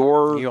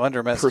you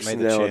underestimate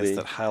the chance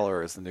that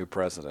Haller is the new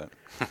president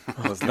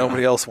because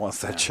nobody else wants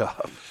that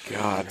job.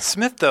 God,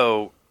 Smith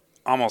though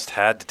almost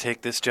had to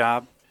take this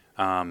job.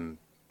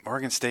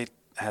 Oregon State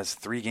has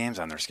 3 games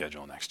on their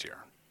schedule next year.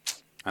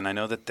 And I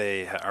know that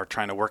they are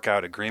trying to work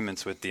out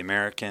agreements with the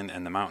American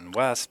and the Mountain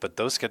West, but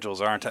those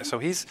schedules are intact. So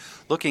he's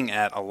looking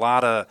at a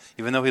lot of,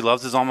 even though he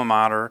loves his alma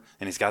mater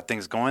and he's got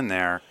things going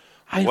there,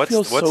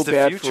 What's so the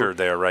bad future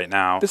there right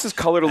now? This is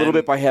colored a little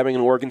bit by having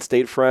an Oregon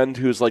State friend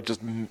who's like just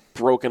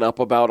broken up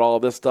about all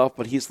this stuff,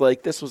 but he's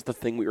like, this was the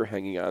thing we were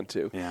hanging on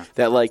to. Yeah.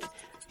 That like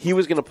he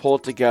was going to pull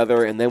it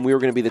together, and then we were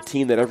going to be the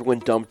team that everyone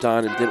dumped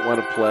on and didn't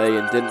want to play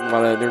and didn't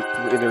want to,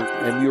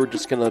 and we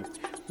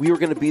were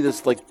going to be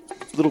this like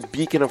little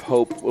beacon of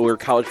hope where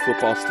college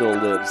football still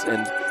lives,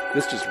 and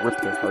this just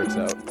ripped their hearts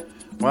out.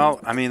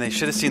 Well, I mean, they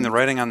should have seen the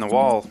writing on the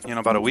wall.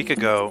 About a week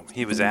ago,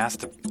 he was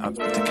asked to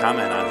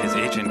comment on his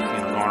agent,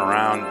 going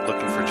around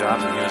looking for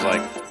jobs, and he was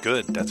like,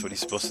 "Good, that's what he's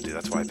supposed to do.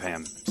 That's why I pay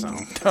him." So, all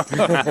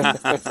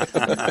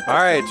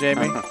right,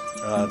 Jamie,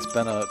 it's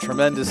been a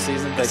tremendous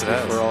season. Thank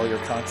you for all your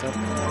content.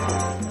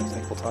 I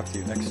think we'll talk to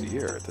you next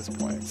year at this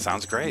point.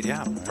 Sounds great.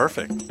 Yeah,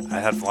 perfect. I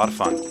had a lot of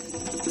fun.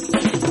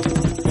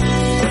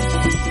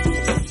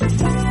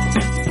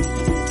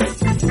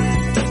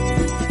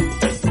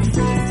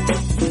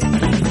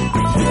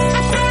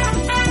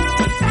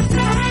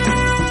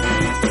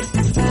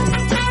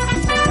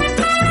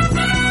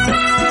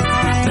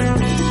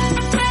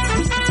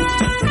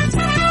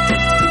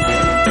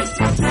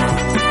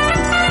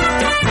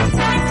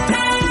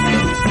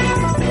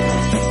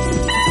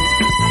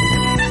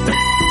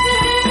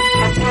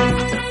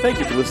 Thank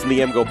you for listening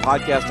to the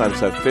MGoPodcast. I'm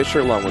Seth Fisher,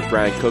 along with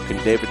Brian Cook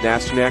and David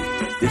Nasternak.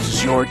 This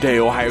is your day,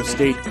 Ohio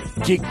State.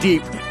 Dig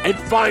deep and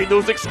find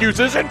those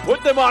excuses and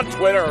put them on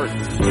Twitter.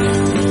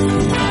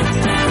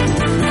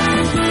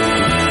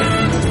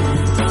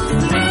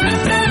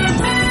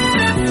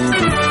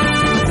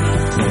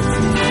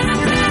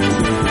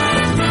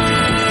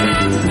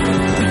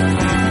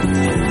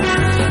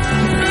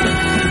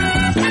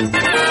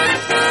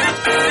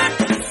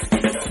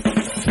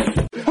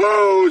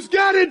 Who's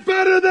got it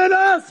better than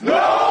us?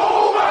 No!